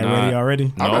 Y'all It's getting that ready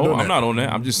already? No, I'm not on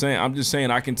that. I'm just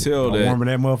saying I can tell that Warming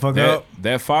that motherfucker up.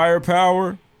 that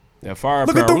firepower. That firepower.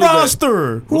 Look at the really that-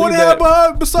 roster. Who really they have that-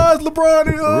 behind besides LeBron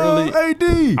and Really? AD?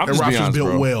 I'm That just being roster's honest, built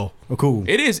bro. well. Oh, cool.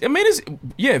 It is. I mean, it's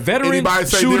veteran Anybody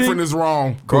say shooting, different is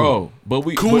wrong. bro. But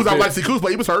Kuz, I'd like to see Kuz,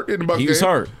 but he was hurt in the Bucks He was game.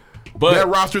 hurt. But That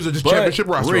rosters are just championship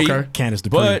roster, Reed, okay? Candace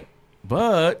Dupree.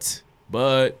 But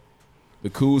the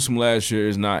Kuz from last year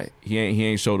is not. He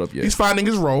ain't showed up yet. He's finding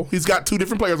his role. He's got 2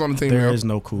 different players on the team There now. is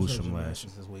no cools from last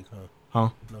year. This week, huh? Huh?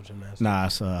 No gymnastics. Nah,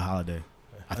 it's a holiday.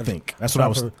 I think. That's what I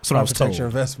was Protect your told.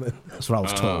 investment. That's what I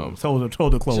was told.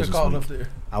 Told to close Should've this called week. up there.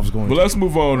 I was going But to. let's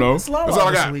move on though. That's all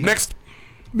I got. Next.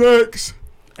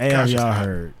 Hey, Gosh, y'all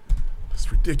heard.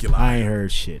 It's ridiculous. I ain't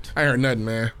heard shit. I ain't heard nothing,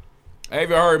 man. Have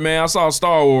you heard, man? I saw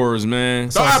Star Wars, man.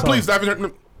 Please, I haven't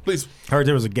heard. Please. Heard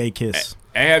there was a gay kiss.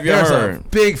 Have you There's heard? a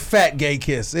big fat gay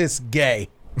kiss. It's gay.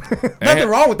 Nothing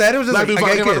wrong with that. It was just Black a dude gay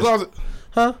finally came out the kiss. closet.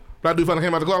 Huh? Black dude finally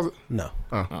came out the closet. No.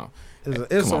 Oh.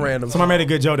 It's a random. Somebody made a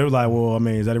good joke. They were like, well, I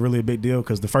mean, is that really a big deal?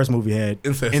 Because the first movie had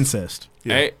incest.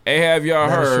 Yeah. Hey, have y'all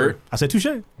That is heard? true. I said touche.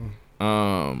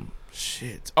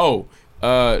 Shit. Oh,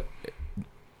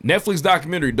 Netflix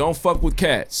documentary. Don't fuck with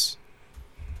cats.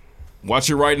 Watch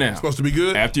it right now. Supposed to be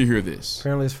good. After you hear this,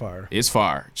 Apparently it's fire. it's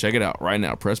fire. Check it out right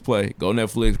now. Press play. Go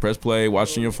Netflix. Press play.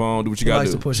 Watch it on your phone. Do what you He gotta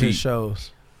likes do. to push Cheat. his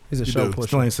shows. He's a He show do. pusher.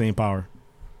 Still ain't seen Power.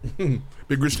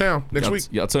 Big Rich Town next week.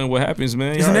 Y'all tell me what happens,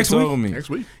 man. Is it Y'all next told week? me. Next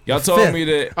week. Y'all told Fifth. me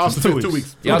that. Oh, it's 2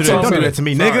 weeks. Y'all Don't told do me that to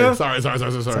me, Sorry, nigga. Sorry.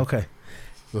 It's okay.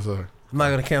 Sorry. I'm not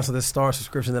gonna cancel this Star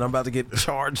subscription that I'm about to get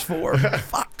charged for.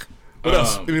 Fuck. What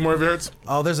else? Any more of your hurts?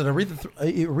 Oh, there's an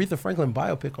Aretha Franklin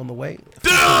biopic on the way.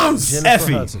 Dudes! Jennifer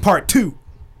Effie, Hudson. part 2.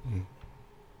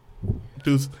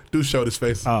 Dude showed his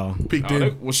face. Oh. Peeked They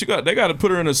in. got to put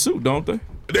her in a suit, don't they?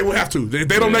 They will have to. They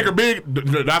don't make her big. The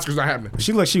Oscars not happening.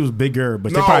 She looked like she was bigger,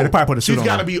 but No, they probably put a suit she's on.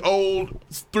 got to her. be old,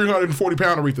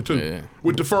 340-pound Aretha too, Yeah.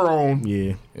 with the fur on.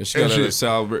 Yeah. And she got to shit. have a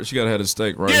salad. She got to have a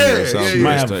steak right Yeah, here. yeah, Salisbury yeah.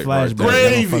 Might have a steak right flashback. there. That'll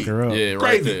Gravy. fuck her up. Yeah,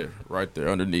 Gravy. right there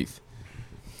underneath.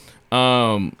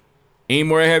 Any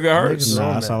more have y'all heard? Niggas Nah,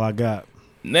 on that's that. all I got.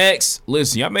 Next,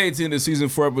 listen, y'all made it to the season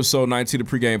 4, episode 19 of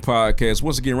the Pregame Podcast.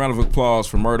 Once again, round of applause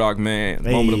for Murdock, man.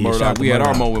 Hey, Moment of shout Murdock. out to We had our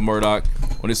Murdock. moment with Murdock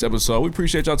on this episode. We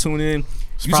appreciate y'all tuning in.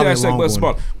 You probably should a long hashtag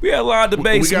one. We had a lot of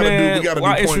debates, We gotta man. do a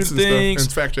lot of points interesting and stuff things.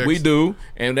 and fact checks. We do,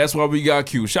 and that's why we got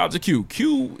Q. Shout out to Q.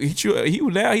 Q, he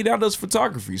now does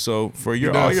photography. So for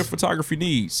all your photography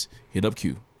needs, hit up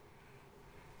Q.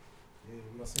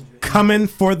 Coming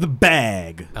for the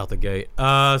bag. Out the gate.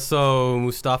 So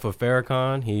Mustafa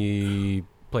Farrakhan, he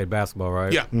played basketball,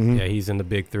 right? Yeah. Mhm. Yeah, he's in the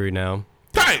big 3 now.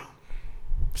 Tight.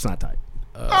 It's not tight.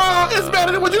 It's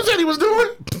better than what you said he was doing.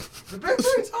 The big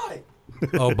three's tight.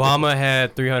 Obama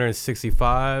had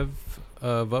 365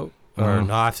 vote. Or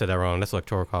no, I said that wrong. That's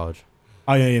Electoral College.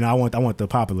 Oh yeah, I want the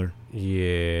popular.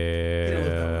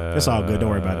 Yeah. It's all good. Don't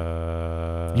worry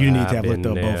about it. You need to have looked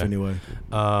up both anyway.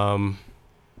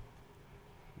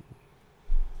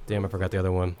 Damn, I forgot the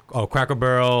other one. Oh, Cracker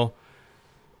Barrel.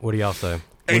 What do y'all say?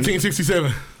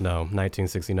 1867. No,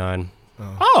 1969.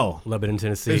 Oh. Lebanon,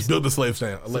 Tennessee. They built the slave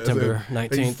town. September They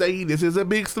 19th. say this is a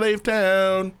big slave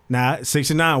town. Nah,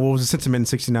 69. What was the sentiment in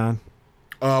 69?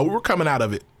 We were coming out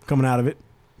of it. Coming out of it.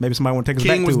 Maybe somebody want to take us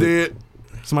King back was to it. dead.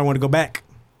 Somebody want to go back.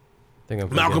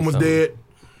 Malcolm was dead.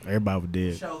 Everybody was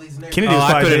dead. Kennedy Kennedy was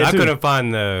probably dead I too. couldn't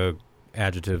find the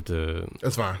adjective to.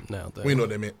 That's fine. No, We know what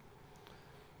that meant.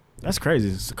 That's crazy.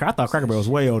 I thought Cracker Barrel was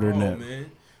way older than that.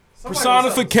 Man.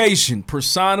 Personification.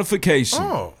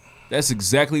 Oh. That's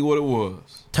exactly what it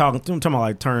was. Talking about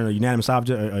like turn a unanimous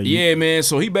object. Yeah, man.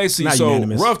 So he basically Not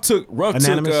unanimous. Ruff took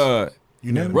Unanimous?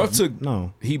 Unanimous? Ruff took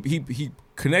No. He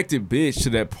connected bitch to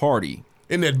that party.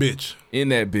 In that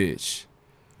bitch.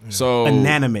 So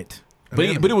Inanimate. But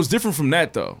it was different from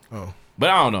that though. Oh.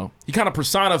 But I don't know. He kind of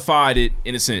personified it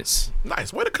in a sense.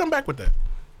 Nice. Way to come back with that.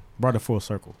 Brought it full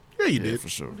circle. Yeah, you did. For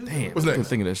sure. Damn. What's I couldn't next?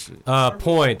 think of that shit.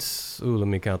 Points. Ooh, let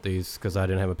me count these because I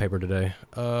didn't have a paper today.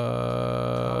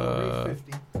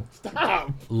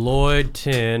 Stop. Lloyd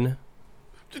 10.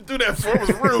 Just do that for it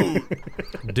was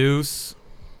rude. Deuce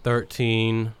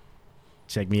 13.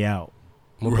 Check me out.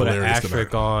 We'll put an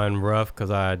asterisk on Ruff because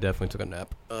I definitely took a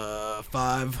nap.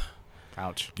 5.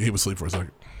 Ouch. He was asleep for a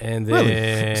second. And then Really?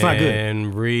 It's not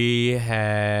good. Ree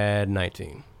had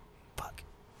 19.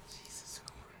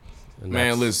 And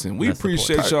Man, listen, we that's the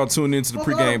appreciate point. y'all tuning into the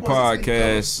Pregame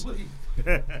Podcast.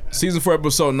 Season 4,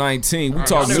 episode 19. We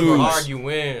talk Y'all news. were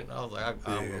arguing. I was like,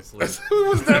 I'm going to sleep. We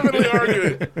was definitely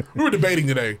arguing. We were debating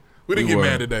today. We didn't get were.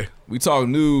 mad today. We talk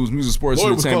news, music, sports,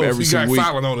 Lloyd was entertainment close. every He got single week.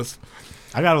 silent on us.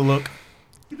 I gotta look.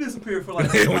 You disappeared for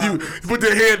like. When you put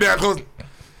your head down close.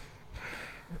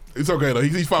 It's okay though.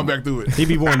 He fought back through it. He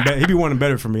be wanting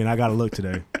better for me, and I gotta look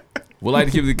today. We'd like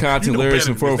to keep the content lyrics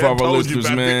and for our listeners,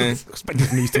 man. Expect this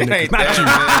from these two It niggas. ain't Not you.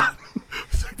 that,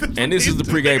 man. And this is the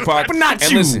Pregame Podcast. But not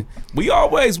and you. listen,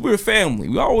 we're a family.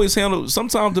 We always handle.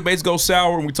 Sometimes debates go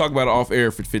sour, and we talk about it off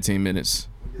air for 15 minutes.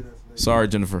 Sorry,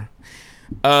 Jennifer.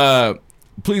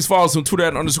 Please follow us on Twitter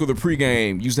 @ _the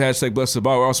pregame. Use the hashtag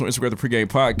BlessedBall. We're also on Instagram, the Pregame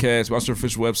Podcast. We're also on our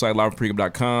official website,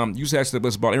 livepregame.com. Use the hashtag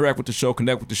BlessedBall. Interact with the show.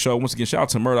 Connect with the show. Once again, shout out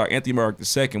to Murdock, Anthony Murdock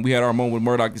II. We had our moment with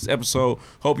Murdock this episode.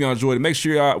 Hope y'all enjoyed it. Make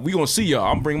sure y'all, we going to see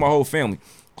y'all. I'm bringing my whole family.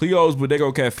 Cleo's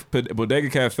Bodega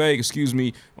Cafe,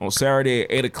 on Saturday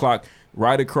at 8 o'clock,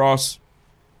 right across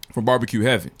from Barbecue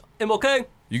Heaven. MLK.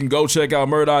 You can go check out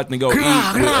Murdock and go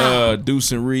eat with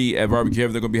Deuce and Reed at Barbecue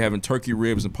Heaven. They're going to be having turkey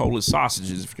ribs and Polish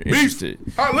sausages if you're interested.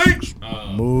 Hot links.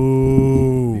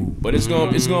 Moo. But it's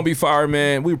gonna be fire,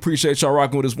 man. We appreciate y'all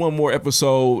rocking with us. One more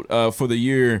episode for the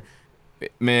year.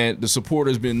 Man, the support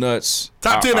has been nuts.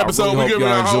 Top 10 episode. Really We hope giving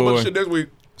y'all out a whole bunch of enjoy shit next week.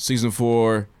 Season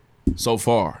 4 so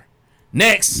far.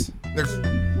 Next.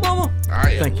 Mama.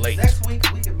 I am late. Next week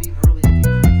we can meet early.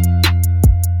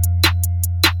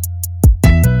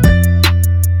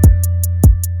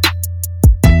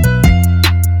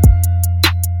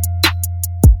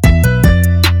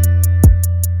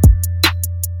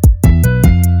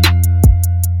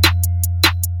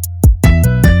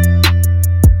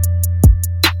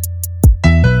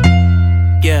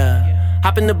 Yeah,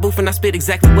 hop in the booth and I spit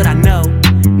exactly what I know.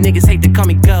 Niggas hate to call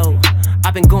me go.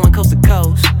 I've been going coast to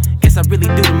coast. Guess I really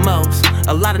do the most.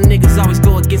 A lot of niggas always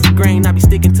go against the grain. I be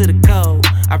sticking to the code.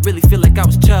 I really feel like I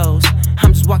was chose.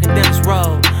 I'm just walking down this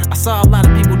road. I saw a lot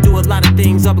of people do a lot of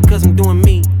things all because I'm doing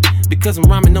me. Because I'm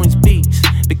rhyming on these beats.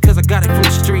 Because I got it from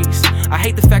the streets. I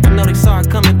hate the fact I know they saw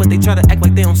it coming, but they try to act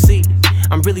like they don't see.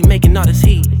 I'm really making all this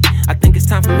heat. I think it's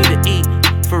time for me to eat.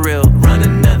 For real. Run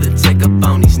another check up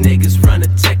on these niggas. Run a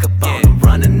check up on them.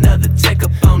 Run another check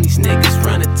up on these niggas.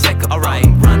 Run a check up on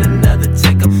them. Run another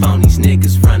check up on these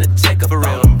niggas. Run a check up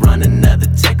on them. Run another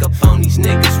check up on these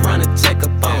niggas. Run a check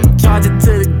up on them. Charge it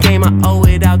to the game. I owe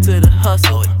it out to the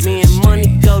hustle. Me and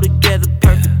money go together.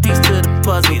 Perfect piece to the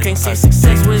puzzle. Can't see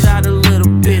success without a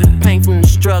little bit of pain from the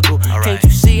struggle. Can't you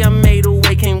see I made a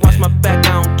way? Can't watch my back,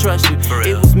 I don't trust you.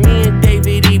 It was me and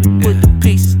David E. put the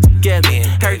pieces together.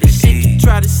 Heard the shit you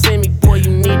try to send me, boy,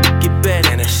 you need to get better.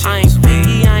 I ain't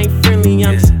picky, I ain't friendly,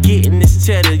 I'm just getting this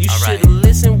cheddar. You should've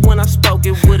listened when I spoke,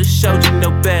 it would've showed you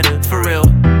no better. For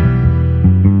real.